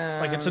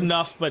 Like it's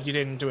enough, but you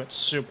didn't do it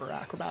super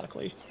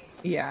acrobatically.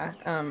 Yeah.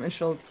 And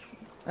she'll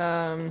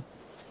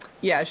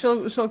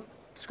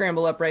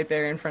scramble up right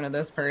there in front of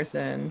this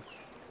person.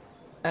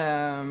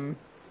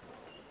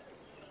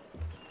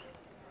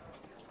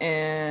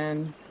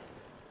 And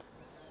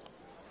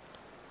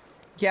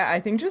yeah, I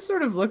think just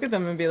sort of look at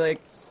them and be like,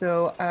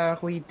 so are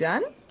we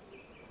done?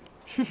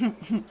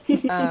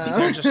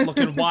 They're just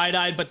looking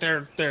wide-eyed, but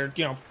they're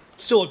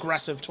still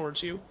aggressive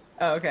towards you.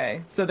 Oh,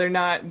 okay. So they're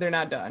not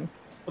done.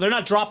 Well, they're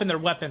not dropping their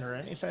weapon or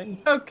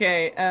anything.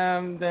 Okay,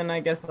 then I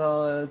guess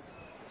I'll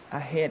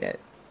hit it.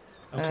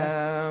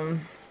 Okay.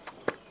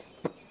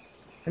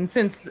 And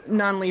since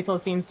non-lethal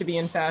seems to be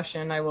in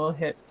fashion, I will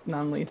hit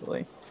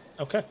non-lethally.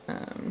 Okay.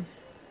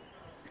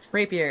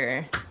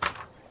 Rapier.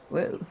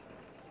 Whoa.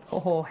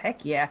 Oh,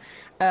 heck yeah.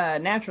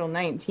 Natural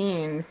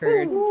 19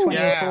 for 24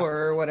 Yeah.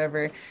 or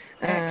whatever.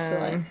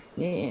 Excellent.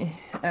 Yeah.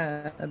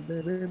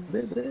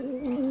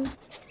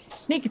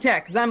 Sneak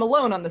attack, because I'm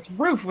alone on this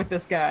roof with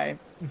this guy.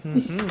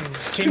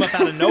 Came up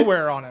out of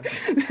nowhere on him.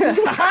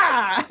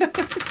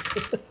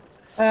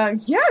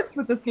 Yes,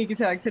 with the sneak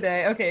attack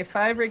today. Okay,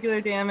 5 regular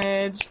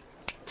damage,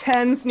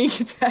 10 sneak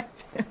attack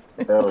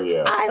damage. Hell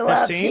yeah. I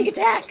love 15? sneak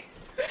attack.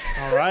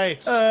 All right.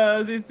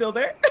 Is he still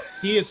there?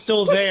 He is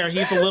still there.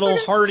 He's a little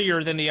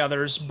hardier than the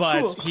others,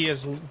 but Cool. he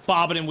is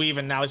bobbing and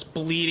weaving now. He's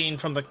bleeding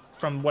from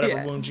whatever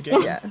Yeah. wound you gave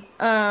him. Yeah.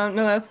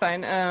 No, that's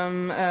fine.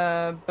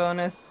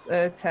 Bonus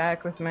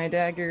attack with my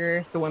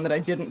dagger, the one that I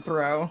didn't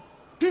throw.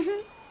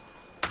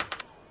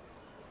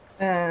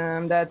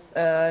 That's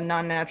a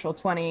non-natural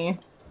 20.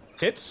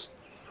 Hits.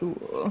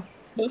 Cool.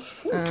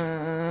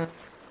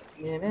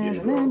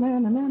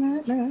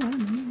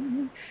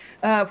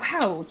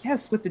 Wow,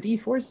 yes, with the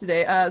D4s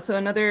today. So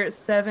another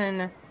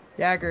 7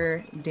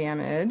 dagger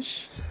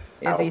damage.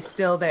 Is he Ouch.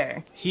 still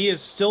there? He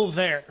is still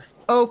there.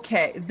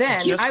 Okay,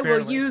 then Just I will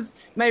barely. use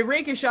my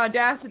rakish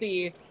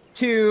audacity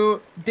to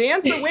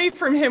dance away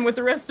from him with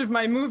the rest of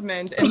my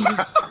movement, and he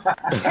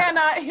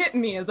cannot hit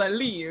me as I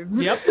leave.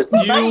 Yep.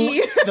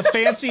 Bye. The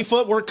fancy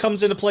footwork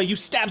comes into play. You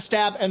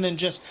stab, and then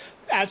just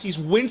as he's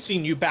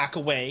wincing, you back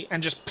away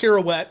and just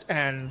pirouette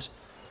and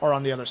are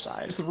on the other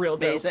side. It's real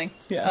dope. Amazing.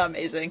 Yeah.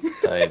 Amazing.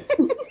 Tight.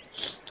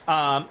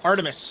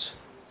 Artemis.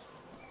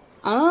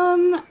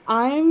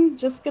 I'm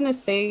just gonna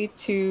say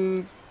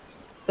to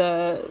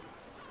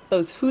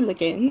those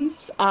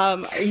hooligans,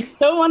 you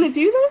still want to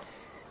do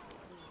this?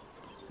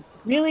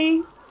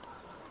 Really?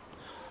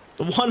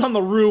 The one on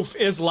the roof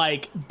is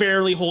like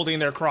barely holding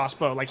their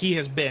crossbow. Like he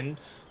has been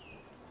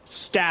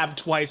stabbed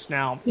twice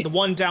now. The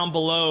one down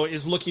below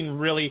is looking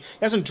really, he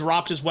hasn't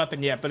dropped his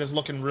weapon yet, but is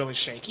looking really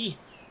shaky.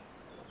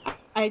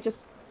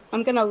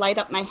 I'm gonna light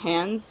up my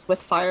hands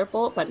with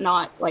firebolt, but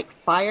not like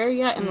fire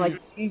yet. And like,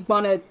 you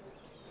wanna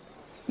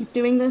keep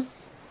doing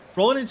this?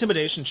 Roll an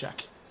intimidation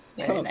check.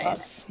 Very Oh, God.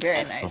 nice.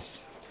 Very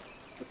nice.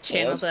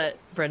 Channel that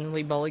Brendan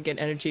Lee Mulligan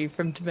energy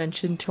from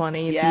Dimension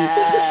 20.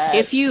 Yes.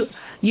 If you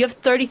have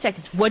 30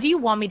 seconds, what do you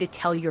want me to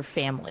tell your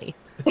family?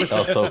 That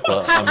was so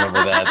close. I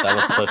remember that. That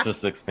was such a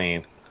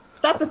 16.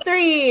 That's a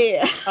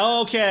 3.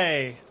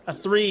 Okay, a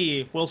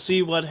 3. We'll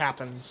see what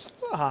happens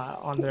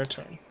on their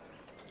turn.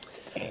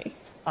 Okay.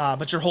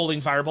 But you're holding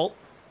firebolt.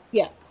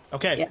 Yeah.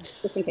 Okay. Yeah.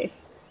 Just in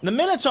case. The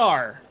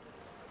Minotaur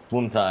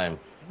Swim time.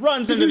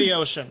 runs into the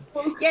ocean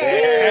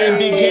Yay! and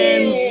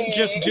begins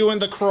just doing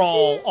the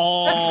crawl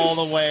all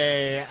the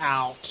way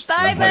out. Bye, As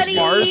far as buddy.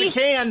 it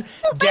can,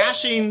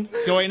 dashing,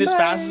 going as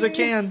fast as it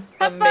can.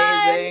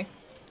 Amazing.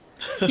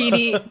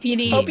 Petey Hope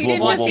you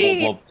didn't Whoa, just whoa, whoa,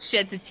 eat. whoa.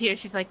 sheds a tear.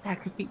 She's like,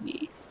 that could be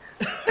me.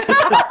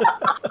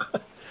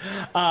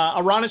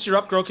 Aranis, you're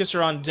up. Grokus,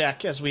 you're on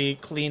deck as we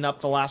clean up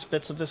the last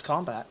bits of this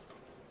combat.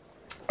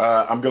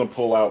 I'm gonna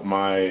pull out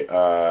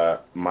my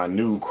my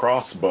new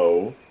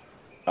crossbow,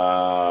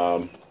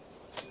 my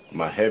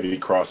heavy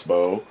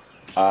crossbow,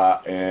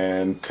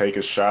 and take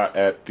a shot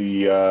at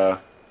the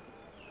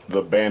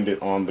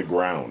bandit on the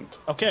ground.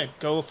 Okay,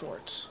 go for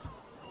it.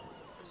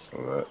 So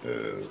that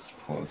is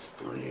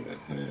 +3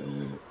 to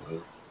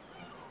hit.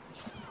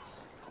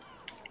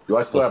 Do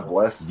I still have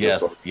blessed?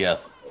 Yes,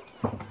 yes.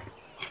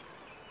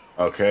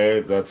 Okay,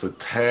 that's a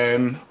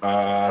 10,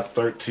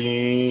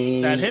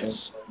 13. That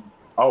hits.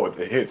 Oh, it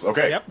hits.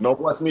 Okay, Yep. no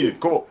bless needed.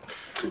 Cool.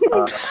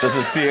 Just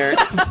a tear.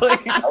 Just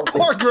like,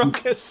 Poor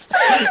Grokus.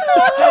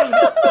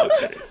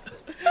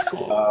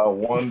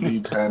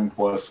 1d10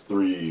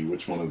 +3.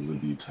 Which one is the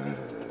d10?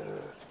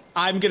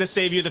 I'm gonna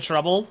save you the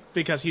trouble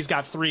because he's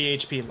got 3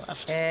 HP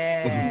left.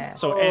 Yeah.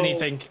 So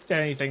anything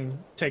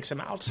takes him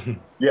out.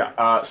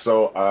 Yeah.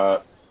 So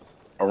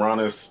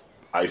Aranis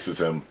ices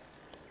him.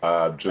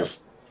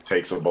 Just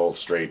takes a bolt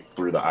straight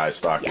through the eye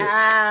socket.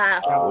 Yeah.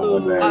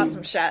 And then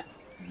Awesome shot.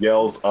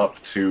 yells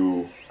up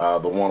to the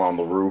one on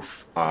the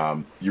roof.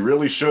 You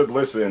really should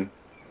listen.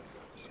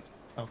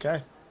 Okay.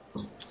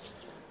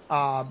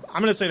 I'm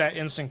gonna say that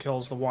instant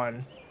kills the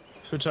one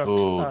who took.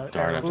 Ooh,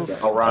 darn arrow it. to the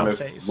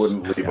Aranis face.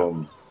 wouldn't leave Yeah.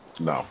 him.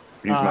 No,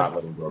 he's not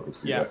letting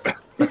Grokus do Yeah. that.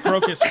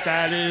 Crocus,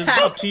 that is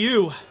up to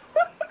you.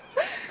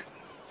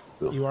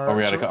 You are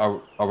we out of?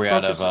 Are we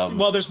out Crocus, of?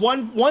 well, there's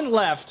one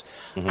left.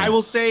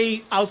 I'll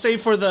say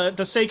for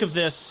the sake of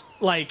this,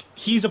 like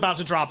he's about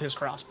to drop his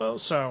crossbow,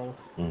 so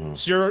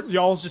it's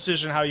y'all's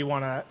decision how you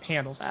want to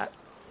handle that.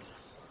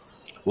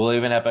 We'll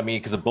even have. I mean,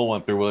 because the bull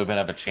went through. We'll even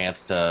have a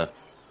chance to.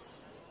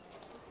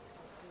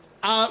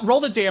 Roll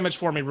the damage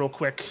for me real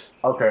quick.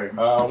 Okay,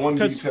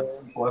 1d10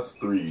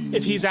 +3.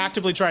 If he's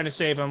actively trying to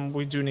save him,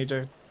 we do need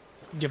to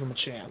give him a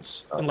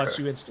chance, unless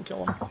Okay. you instant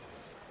kill him.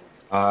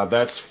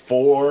 That's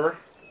 4.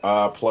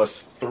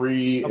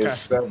 +3 Okay. is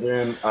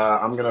 7.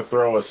 I'm gonna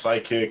throw a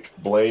psychic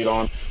blade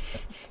on.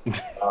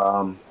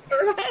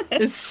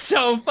 It's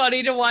so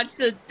funny to watch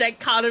the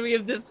dichotomy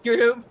of this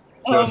group.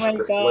 Oh Just my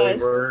for god.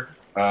 flavor.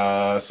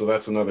 So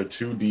that's another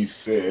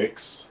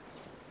 2d6,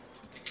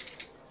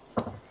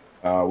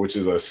 which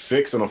is a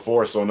 6 and a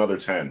 4, so another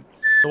 10.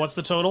 So what's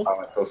the total?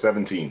 So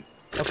 17.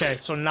 Okay,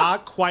 so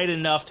not quite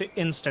enough to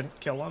instant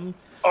kill him.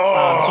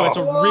 So it's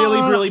a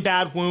really, really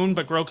bad wound,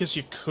 but Grokus,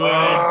 you could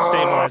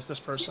stabilize this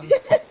person.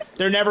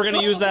 They're never going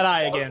to use that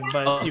eye again,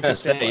 but you can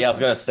stabilize I was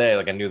them. gonna say,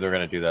 like, I knew they were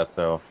gonna do that,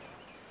 so.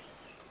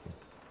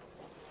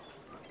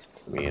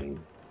 I mean.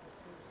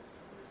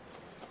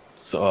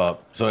 So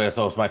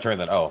it's my turn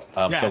then. Oh,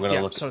 so I'm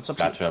gonna look. So it's up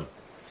to you.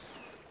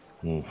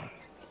 Gotcha.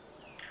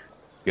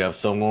 Yeah,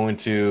 so I'm going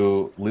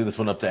to leave this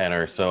one up to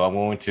enter. So I'm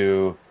going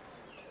to,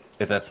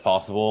 if that's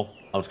possible,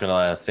 I'm just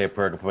gonna say a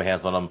prayer, put my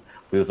hands on him,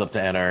 leave this up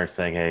to enter,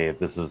 saying, "Hey, if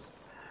this is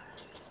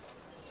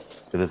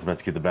meant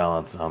to keep the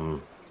balance,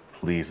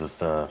 please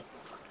just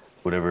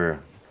whatever's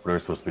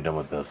supposed to be done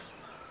with this."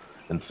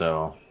 And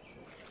so,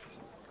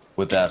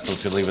 with that, so I'm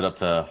just gonna leave it up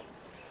to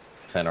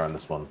enter on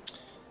this one.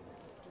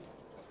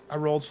 I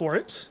rolled for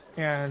it,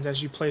 and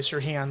as you place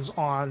your hands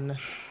on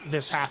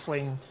this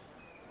halfling,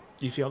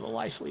 you feel the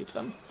life leave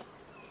them.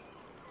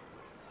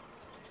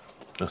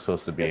 They're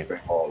supposed to be.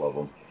 All of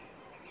them.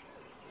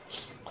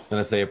 Then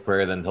I say a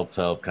prayer, then help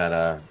kind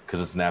of, because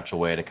it's a natural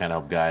way to kind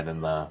of help guide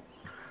in the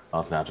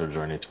natural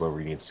journey to wherever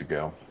he needs to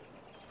go.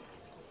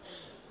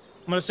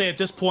 I'm going to say at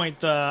this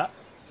point, the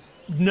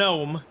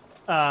gnome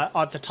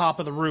at the top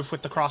of the roof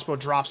with the crossbow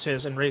drops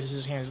his and raises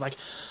his hand. He's like,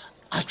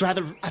 I'd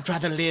rather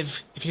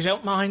live, if you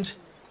don't mind.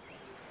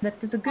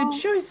 That is a good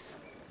choice.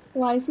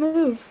 Wise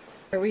move.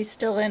 Are we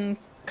still in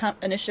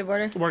initiative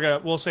order?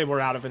 We'll say we're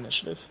out of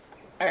initiative.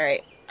 All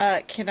right.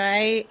 Can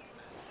I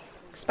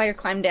spider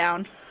climb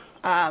down?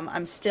 I'm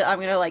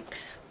gonna like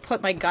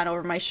put my gun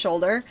over my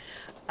shoulder.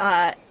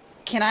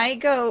 Can I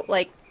go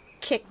like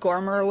kick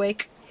Gormer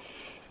awake?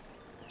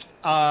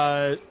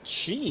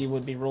 She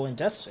would be rolling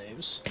death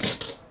saves.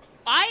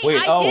 I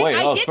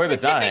did further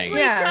specifically dying.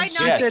 try she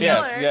not to said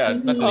kill her. Yeah.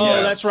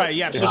 That's right.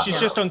 Yeah, so she's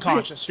just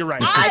unconscious. You're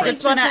right. I just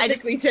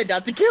specifically said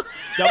not to kill her.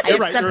 Yep, I you're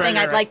have right, something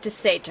you're I'd like to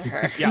say to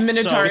her. Yeah,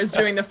 Minotaur so- is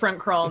doing the front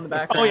crawl in the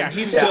background. Oh yeah,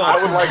 he's Yeah, still. I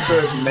would like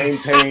to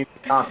maintain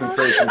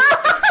concentration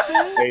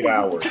for 8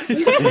 hours.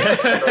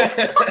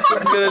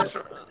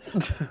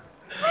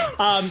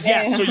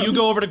 Yeah, so you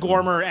go over to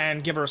Gormer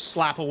and give her a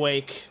slap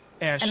awake,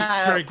 and she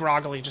very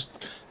groggily just.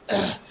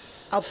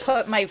 I'll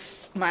put my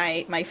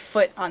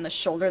foot on the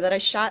shoulder that I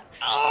shot.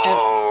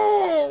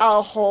 And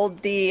I'll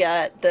hold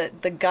the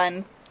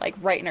gun like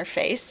right in her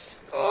face.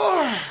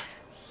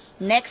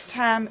 Next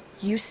time,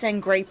 you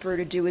send Great Brew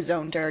to do his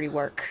own dirty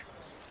work.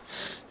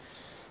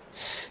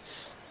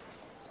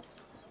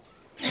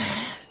 You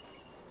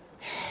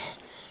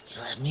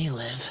let me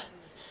live.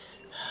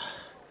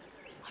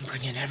 I'm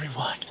bringing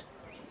everyone.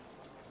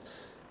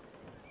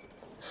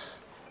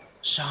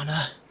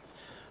 Shauna,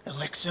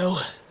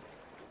 Elixo,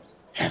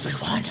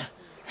 everyone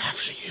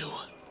after you.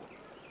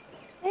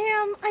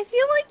 I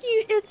feel like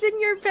it's in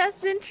your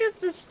best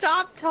interest to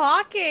stop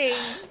talking.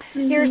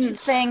 Here's the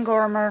thing,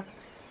 Gormer.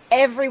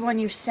 Everyone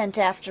you sent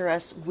after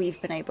us,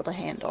 we've been able to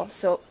handle.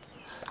 So,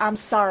 I'm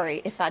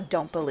sorry if I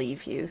don't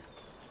believe you.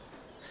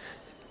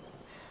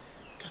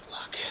 Good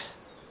luck.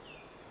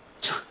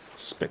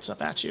 Spits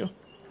up at you.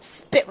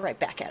 Spit right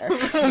back at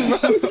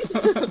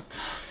her.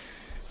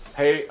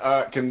 Hey,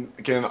 can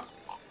Brian,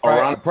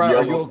 Aran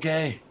are you yell?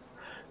 okay?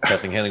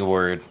 Casting healing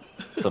word.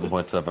 7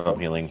 points of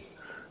healing.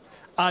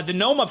 The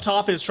gnome up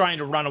top is trying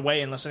to run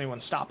away unless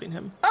anyone's stopping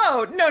him.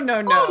 Oh, no.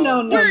 Oh,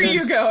 no. Where are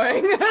you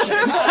going?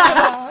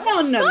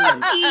 No.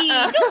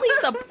 Don't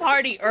leave the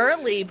party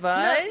early,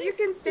 bud. You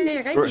can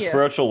stay right here.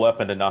 Spiritual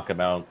weapon to knock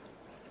him out.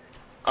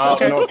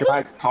 Okay. No, can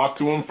I talk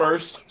to him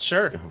first?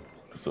 Sure.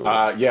 So,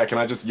 Yeah, can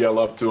I just yell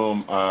up to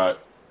him?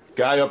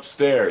 Guy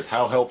upstairs,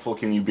 how helpful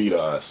can you be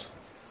to us?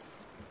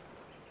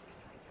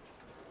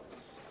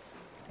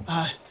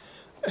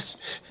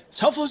 As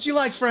helpful as you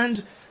like,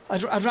 friend.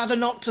 I'd rather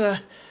not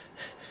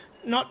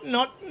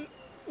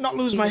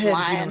lose my He's head, if you know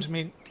lying. what I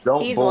mean.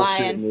 Don't He's bullshit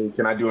lying. me.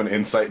 Can I do an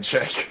insight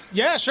check?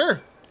 Yeah,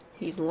 sure.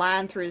 He's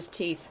lying through his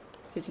teeth.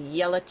 His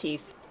yellow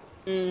teeth.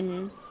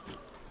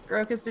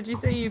 Grokus, did you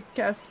say you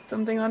cast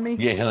something on me?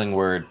 yeah, healing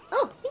word.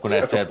 Oh, When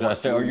I said,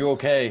 are you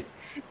okay?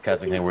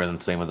 Casting healing word,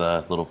 and same with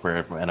a little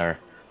prayer from Enter.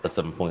 That's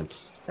 7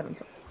 points. 7.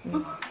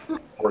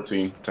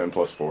 14, 10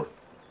 plus 4.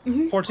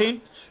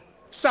 14?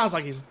 Sounds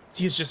like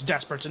he's just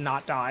desperate to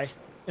not die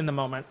in the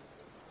moment.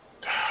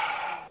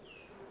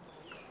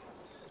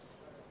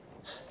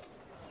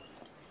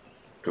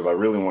 Because I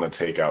really want to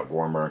take out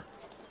Gormer.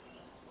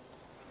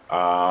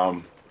 Yeah,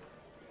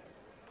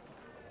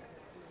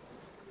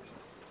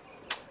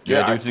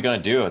 Yeah, dude, what's he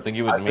gonna do? I think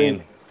he would I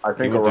think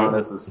he would do-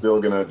 Uranus is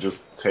still gonna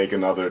just take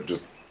another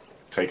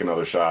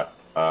shot.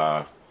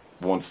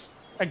 Once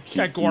At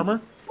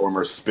Gormer?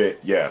 Gormer spit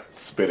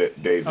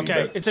at Daisy.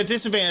 Okay, That's it's a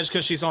disadvantage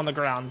because she's on the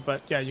ground,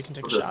 but yeah, you can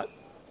take a shot.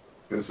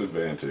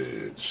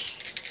 disadvantage.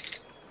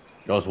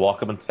 Go just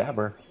walk up and stab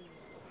her.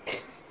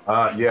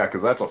 Yeah,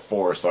 because that's a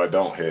 4, so I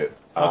don't hit.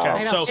 Okay,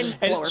 I know, so just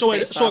blow her so a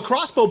face off.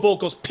 crossbow bolt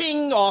goes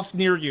ping off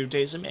near you,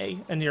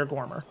 Daisy and near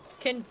Gormer.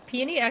 Can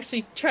Peony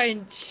actually try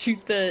and shoot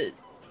the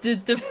to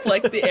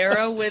deflect the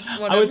arrow with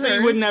one I would of say you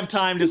hers? wouldn't have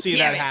time to see Damn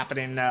that it.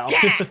 happening now.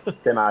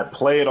 Can I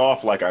play it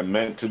off like I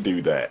meant to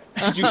do that?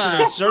 You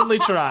should certainly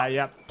try,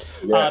 yep.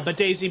 Yes. But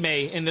Daisy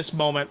May, in this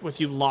moment, with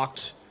you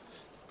locked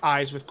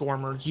eyes with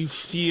Gormer, you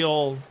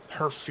feel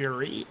her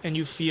fury, and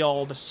you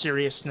feel the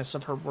seriousness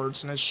of her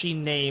words, and as she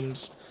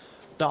names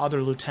the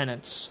other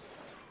lieutenants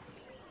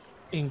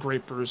in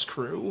Great Brew's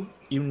crew,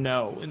 you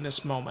know in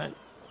this moment,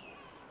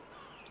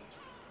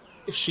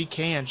 if she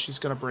can, she's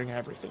going to bring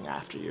everything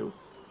after you.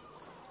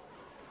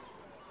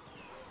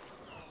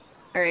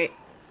 All right.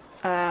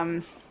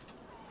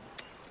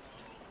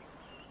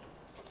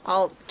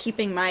 I'll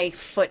keeping my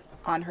foot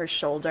on her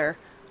shoulder.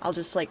 I'll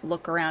just like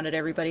look around at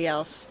everybody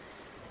else.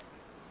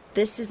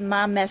 This is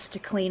my mess to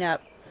clean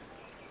up.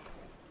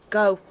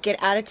 Go,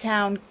 get out of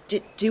town.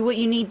 Do what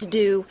you need to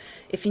do.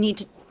 If you need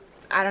to,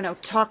 I don't know,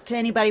 talk to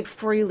anybody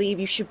before you leave.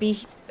 You should be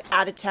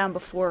out of town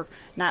before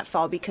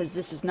nightfall because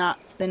this is not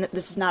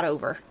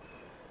over.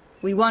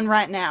 We won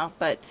right now,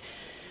 but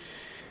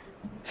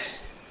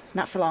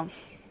not for long.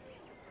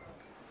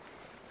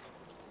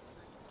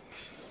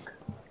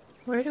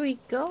 Where do we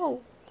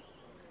go?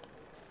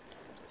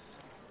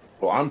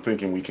 Well, I'm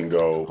thinking we can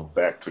go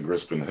back to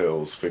Grispin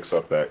Hills, fix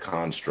up that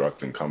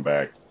construct, and come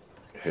back,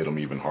 hit them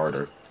even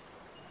harder.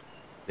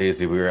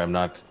 Daisy, I'm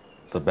not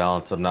the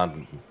balance.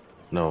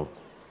 No,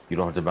 you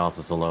don't have to balance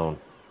this alone.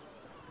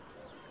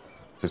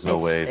 There's no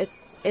way. You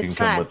It's can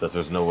come fine. with us.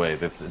 There's no way.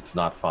 It's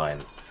not fine.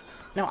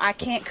 No, I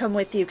can't come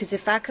with you because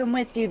if I come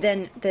with you,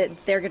 then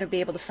they're going to be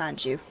able to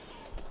find you.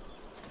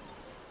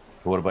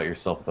 But what about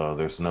yourself, though?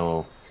 There's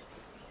no.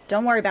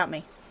 Don't worry about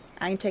me.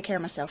 I can take care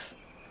of myself.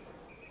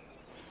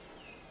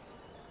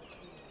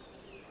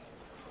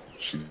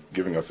 She's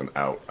giving us an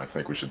out. I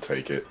think we should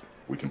take it.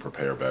 We can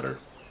prepare better.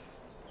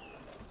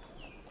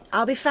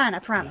 I'll be fine, I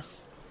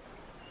promise.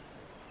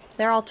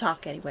 They're all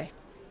talk anyway.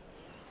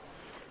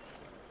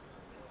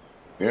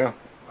 Yeah,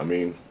 I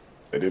mean,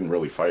 they didn't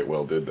really fight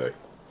well, did they?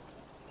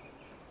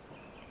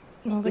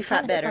 Well, We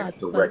fought kinda better. suck,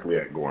 but- Directly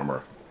at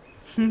Gormer.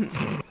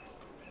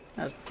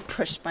 I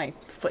pushed my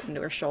foot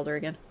into her shoulder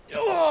again.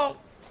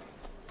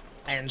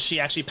 And she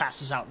actually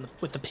passes out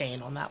with the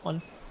pain on that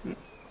one.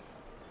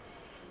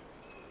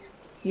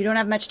 You don't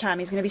have much time.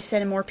 He's going to be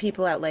sending more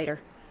people out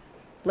later.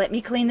 Let me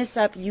clean this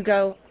up. You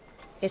go.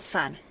 It's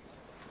fine.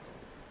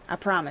 I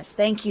promise.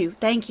 Thank you.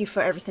 Thank you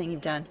for everything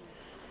you've done.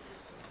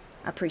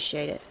 I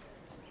appreciate it.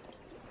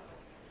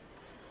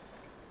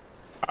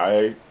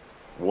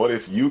 What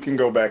if you can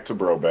go back to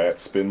Brobat,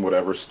 spin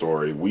whatever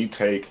story, we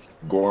take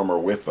Gormer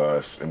with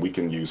us, and we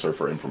can use her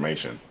for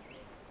information.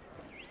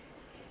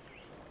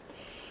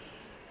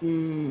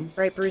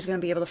 Right, Brew's going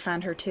to be able to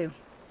find her too.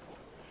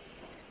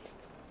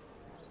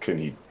 Can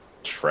he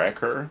track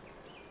her?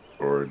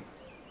 Or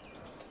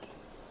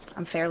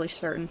I'm fairly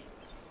certain.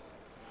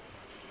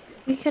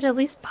 We could at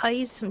least buy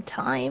you some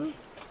time.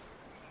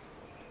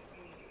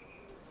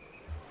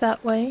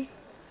 That way.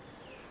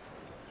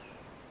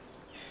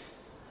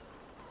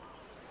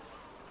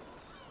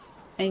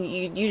 And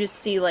you just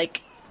see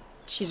like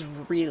she's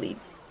really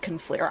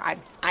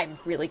I'm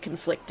really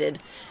conflicted,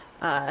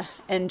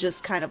 and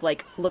just kind of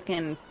like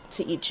looking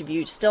to each of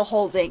you, still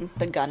holding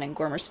the gun in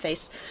Gormer's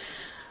face.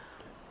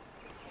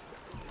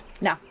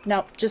 No,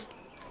 just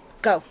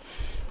go.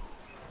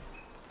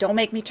 Don't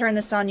make me turn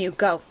this on you.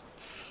 Go.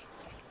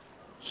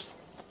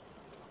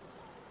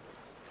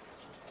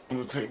 I'm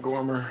gonna take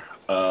Gormer.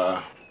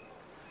 Yeah,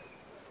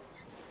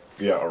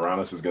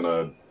 Uranus is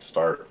gonna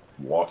start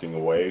walking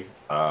away,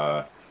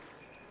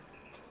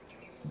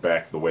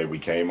 back the way we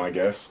came, I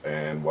guess.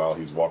 And while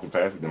he's walking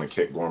past, he's gonna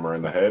kick Gormer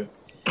in the head.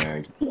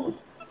 And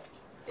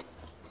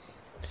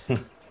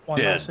One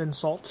Dead. less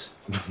insult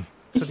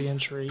to the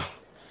injury.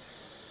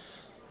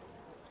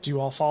 Do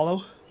you all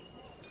follow?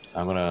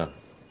 I'm gonna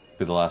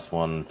be the last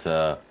one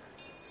to.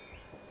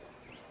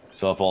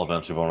 So if I'll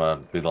eventually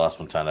want to be the last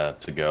one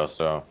to go,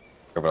 so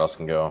everybody else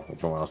can go.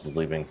 Everyone else is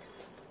leaving.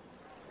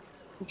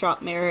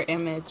 Drop mirror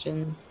image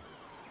and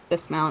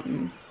dismount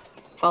and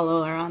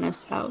follow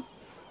Uranus out.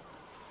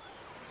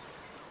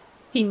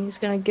 He's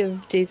gonna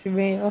give Daisy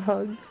May a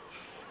hug.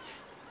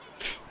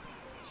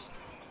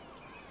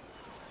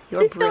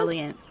 You're Please don't.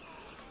 brilliant.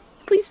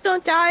 Please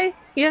don't die.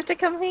 You have to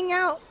come hang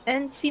out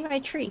and see my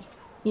tree.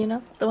 You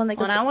know, the one that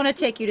goes Well, I want to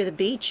take you to the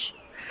beach.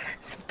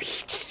 to the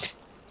beach.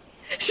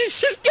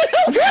 She's just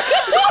gonna.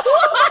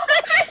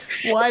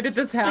 Why did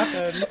this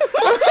happen?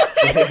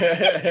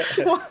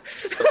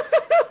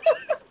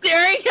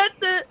 Staring at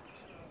the.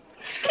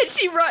 Can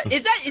she run?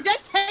 Is that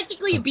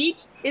technically a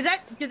beach?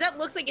 Does that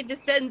looks like it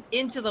descends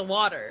into the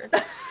water?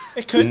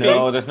 It could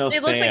No, be. there's no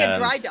It looks like a sand.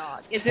 dry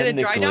dock. Is it a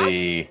dry dock?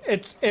 Technically,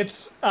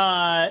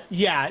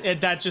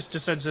 That just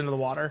descends into the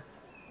water.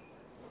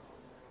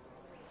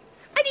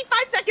 I need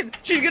 5 seconds.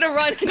 She's gonna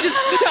run and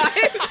just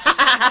dive.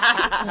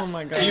 Oh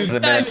my god. You, the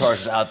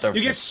Minotaur's out there.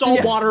 you get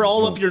salt water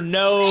all up your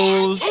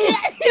nose.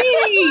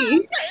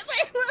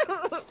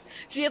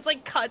 She has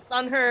like cuts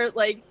on her,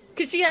 like,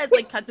 cause she has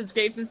like cuts and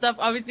scrapes and stuff.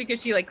 Obviously,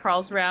 cause she like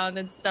crawls around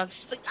and stuff.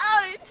 She's like,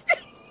 oh, it's.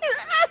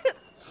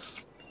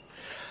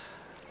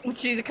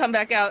 She's come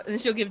back out, and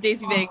she'll give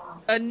Daisy May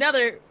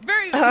another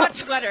very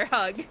much wetter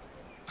hug.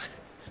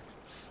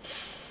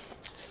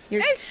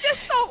 It's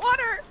just salt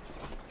water.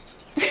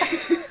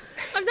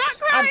 I'm not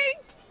crying.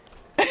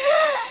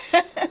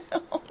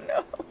 Oh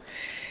no.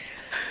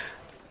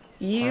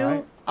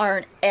 You are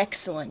an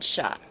excellent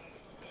shot.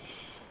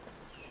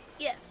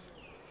 Yes.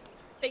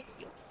 Thank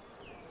you.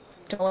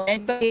 Don't let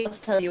anybody else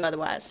tell you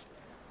otherwise.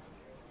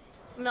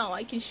 No,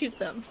 I can shoot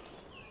them.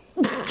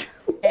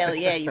 Hell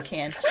yeah, you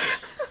can.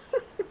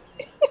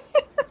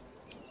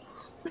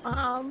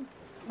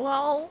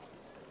 Well,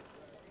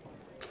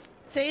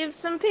 save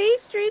some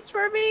pastries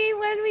for me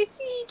when we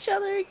see each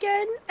other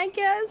again, I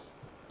guess.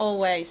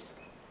 Always.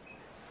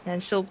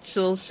 And she'll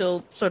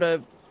sort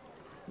of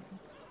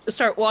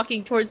start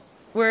walking towards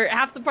where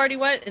half the party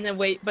went, and then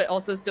wait, but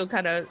also still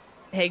kind of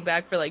hang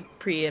back for like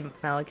Pri and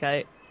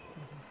Malachite.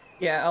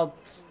 Yeah, I'll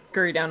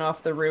scurry down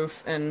off the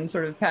roof and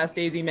sort of past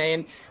Daisy May,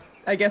 and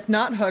I guess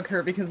not hug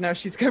her because now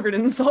she's covered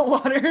in salt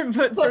water,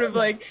 but sort of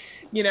like,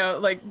 you know,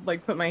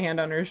 like put my hand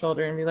on her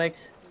shoulder and be like,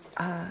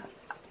 I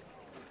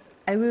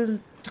will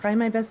try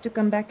my best to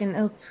come back and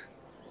help.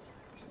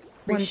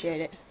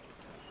 Appreciate it.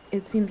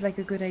 It seems like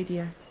a good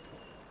idea.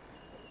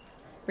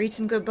 Read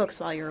some good books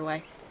while you're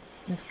away.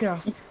 Of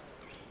course.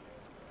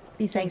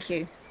 Be safe. Thank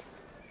you.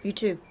 You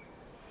too.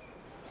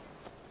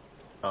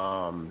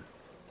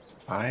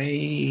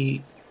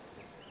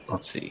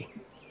 Let's see.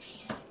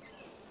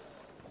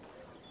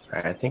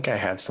 I think I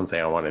have something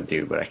I want to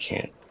do, but I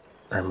can't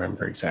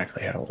remember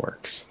exactly how it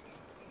works.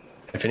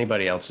 If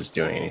anybody else is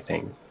doing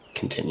anything,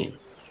 continue.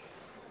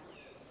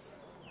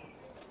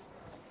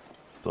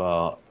 So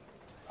I'll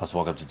just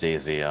walk up to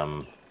Daisy,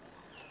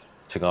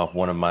 take off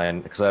one of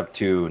mine, because I have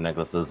two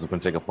necklaces. I'm going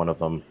to take up one of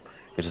them.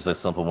 It's just a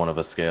simple one of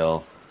a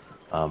scale.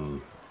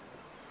 You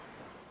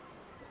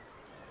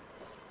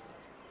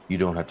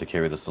don't have to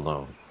carry this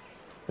alone.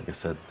 Like I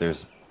said,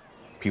 there's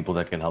people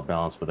that can help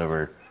balance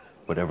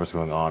whatever's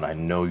going on. I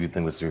know you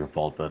think this is your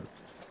fault, but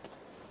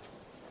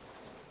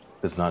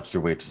it's not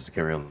your weight just to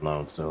carry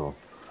alone. So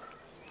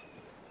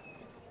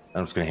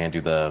I'm just gonna hand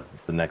you the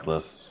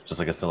necklace. Just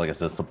like I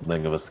said,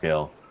 something of a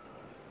scale.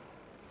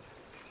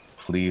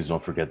 Please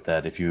don't forget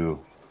that. If you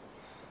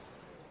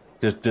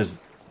just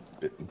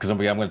because I'm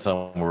gonna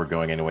tell them where we're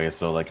going anyway.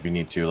 So like if you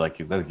need to, like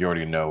you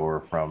already know where we're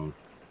from.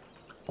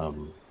 How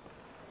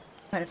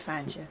to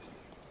find you.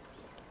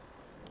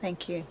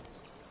 Thank you.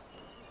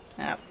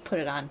 I'll put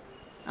it on.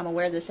 I'm gonna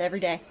wear this every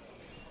day.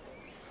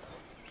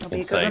 It'll be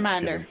a good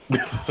reminder.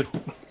 I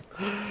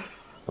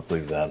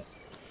believe that.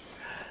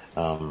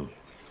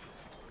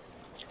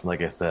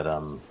 Like I said,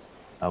 I'm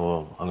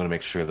gonna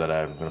make sure that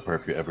I'm gonna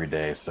prep you every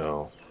day.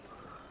 So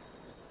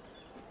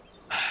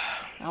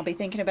I'll be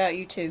thinking about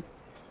you too.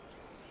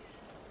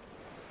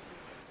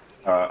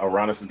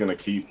 Aranis is gonna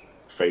keep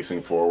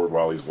facing forward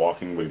while he's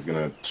walking, but he's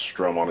gonna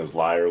strum on his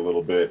lyre a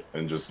little bit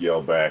and just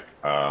yell back,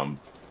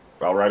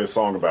 I'll write a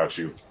song about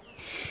you.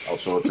 I'll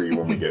show it to you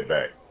when we get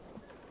back.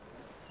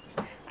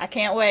 I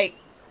can't wait.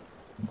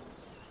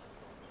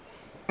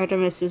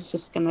 Artemis is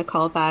just gonna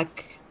call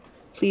back,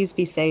 please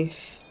be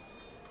safe.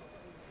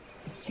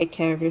 Just take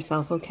care of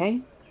yourself,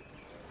 okay?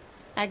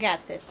 I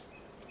got this.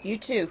 You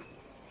too.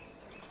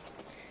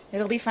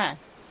 It'll be fine.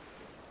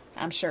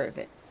 I'm sure of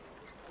it.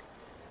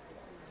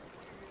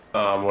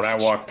 When I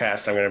walk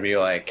past, I'm going to be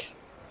like,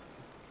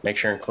 make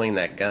sure and clean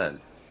that gun.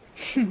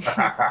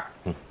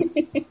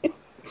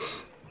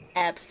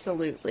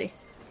 Absolutely.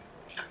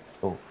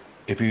 oh,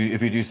 if you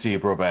do see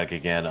Broback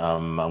again,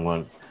 I'm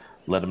going to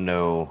let him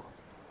know.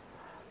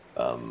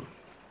 I'm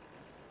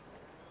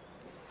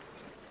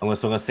going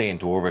to say in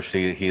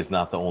Dwarvish, he is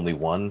not the only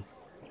one.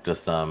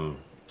 Just so I'm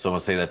going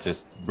to say that.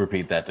 Just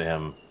repeat that to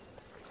him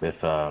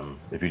if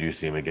you do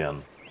see him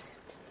again.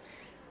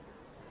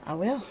 I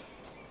will.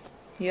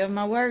 You have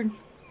my word.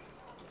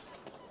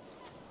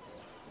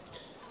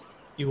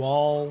 You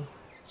all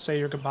say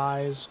your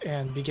goodbyes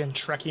and begin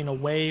trekking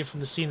away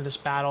from the scene of this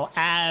battle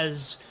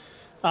as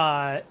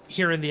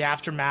here in the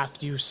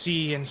aftermath you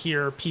see and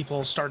hear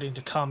people starting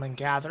to come and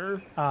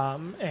gather,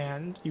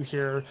 and you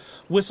hear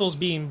whistles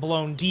being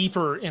blown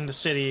deeper in the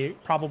city,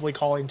 probably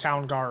calling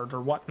town guard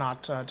or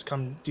whatnot to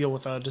come deal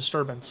with a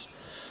disturbance,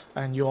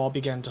 and you all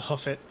begin to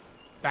hoof it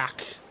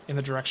back in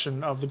the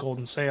direction of the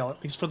Golden Sail,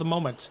 at least for the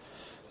moment,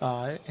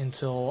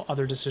 until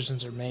other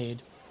decisions are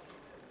made.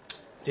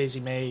 Daisy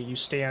May, you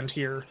stand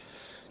here.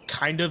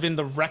 Kind of in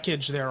the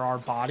wreckage, there are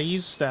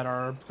bodies that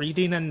are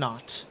breathing and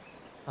not.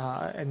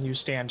 And you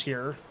stand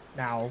here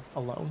now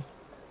alone.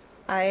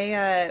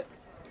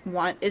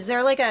 Is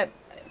there like a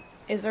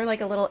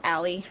little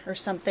alley or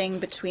something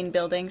between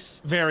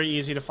buildings? Very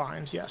easy to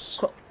find, yes.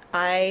 Cool.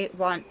 I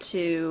want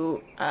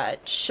to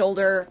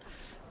shoulder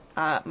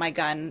my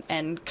gun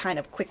and kind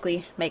of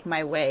quickly make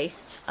my way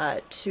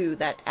to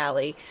that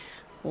alley,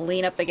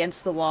 lean up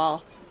against the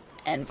wall,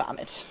 and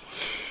vomit.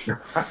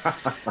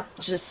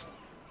 Just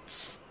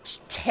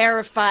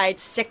terrified,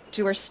 sick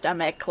to her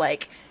stomach,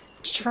 like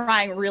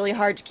trying really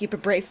hard to keep a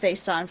brave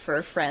face on for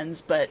her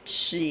friends, but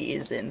she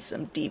is in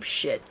some deep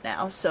shit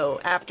now. So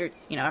after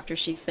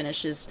she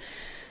finishes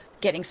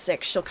getting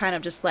sick, she'll kind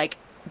of just like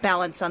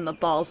balance on the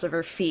balls of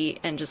her feet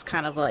and just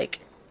kind of like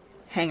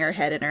hang her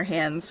head in her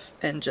hands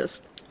and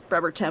just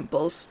rub her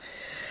temples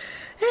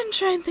and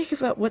try and think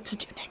about what to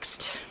do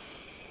next.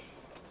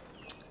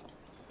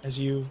 As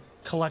you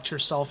collect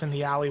yourself in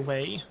the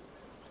alleyway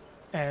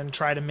and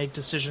try to make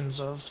decisions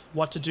of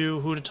what to do,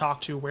 who to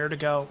talk to, where to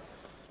go,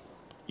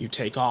 you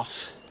take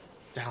off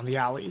down the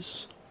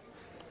alleys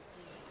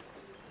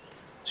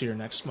to your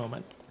next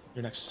moment,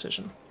 your next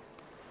decision.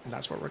 And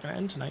that's where we're going to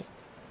end tonight.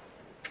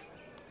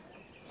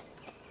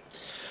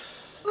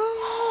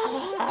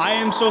 I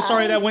am so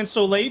sorry that went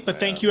so late, but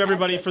thank you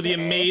everybody for the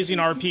amazing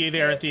RP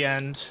there at the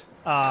end.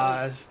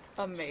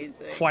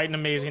 Amazing. Quite an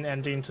amazing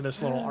ending to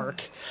this little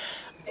arc.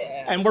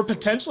 Yeah, and we're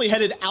potentially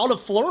headed out of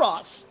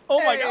Floros.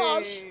 Oh my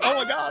gosh. Oh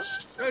my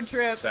gosh. Road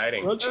trip.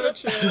 Exciting. Road trip.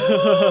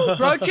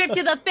 Road trip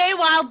to the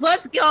Feywilds.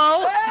 Let's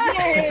go.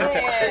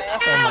 Yeah.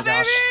 Oh my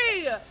gosh.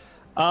 Baby.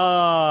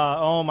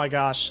 Oh my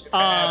gosh.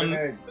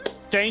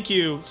 Thank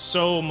you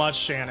so much,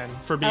 Shannon,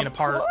 for being a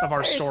part of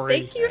our story.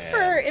 Thank you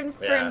for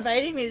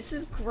inviting me. This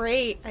is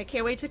great. I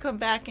can't wait to come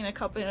back in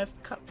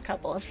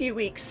a few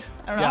weeks.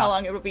 I don't know how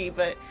long it will be,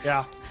 but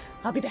yeah,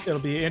 I'll be back.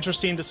 It'll be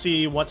interesting to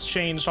see what's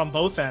changed on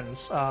both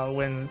ends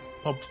when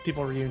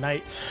people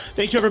reunite.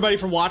 Thank you, everybody,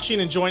 for watching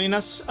and joining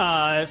us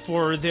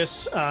for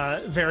this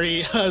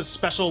very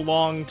special,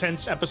 long,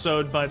 tense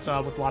episode, but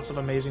with lots of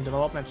amazing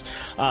developments.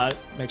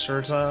 Make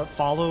sure to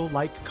follow,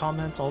 like,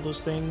 comment, all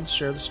those things.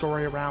 Share the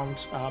story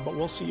around. But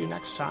we'll see you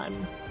next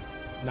time.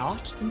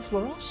 Not in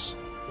Floros.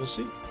 We'll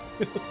see.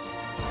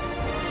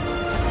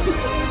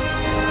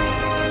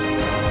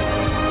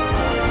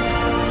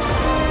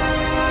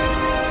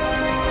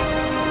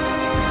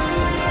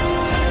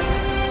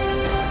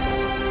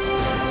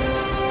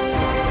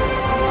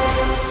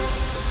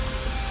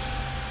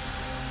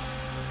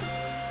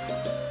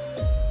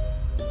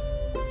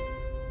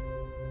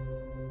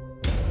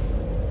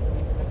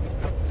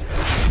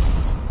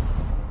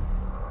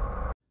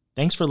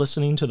 Thanks for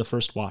listening to The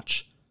First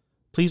Watch.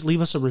 Please leave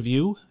us a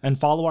review and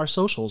follow our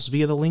socials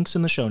via the links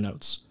in the show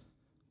notes.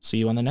 See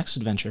you on the next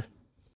adventure.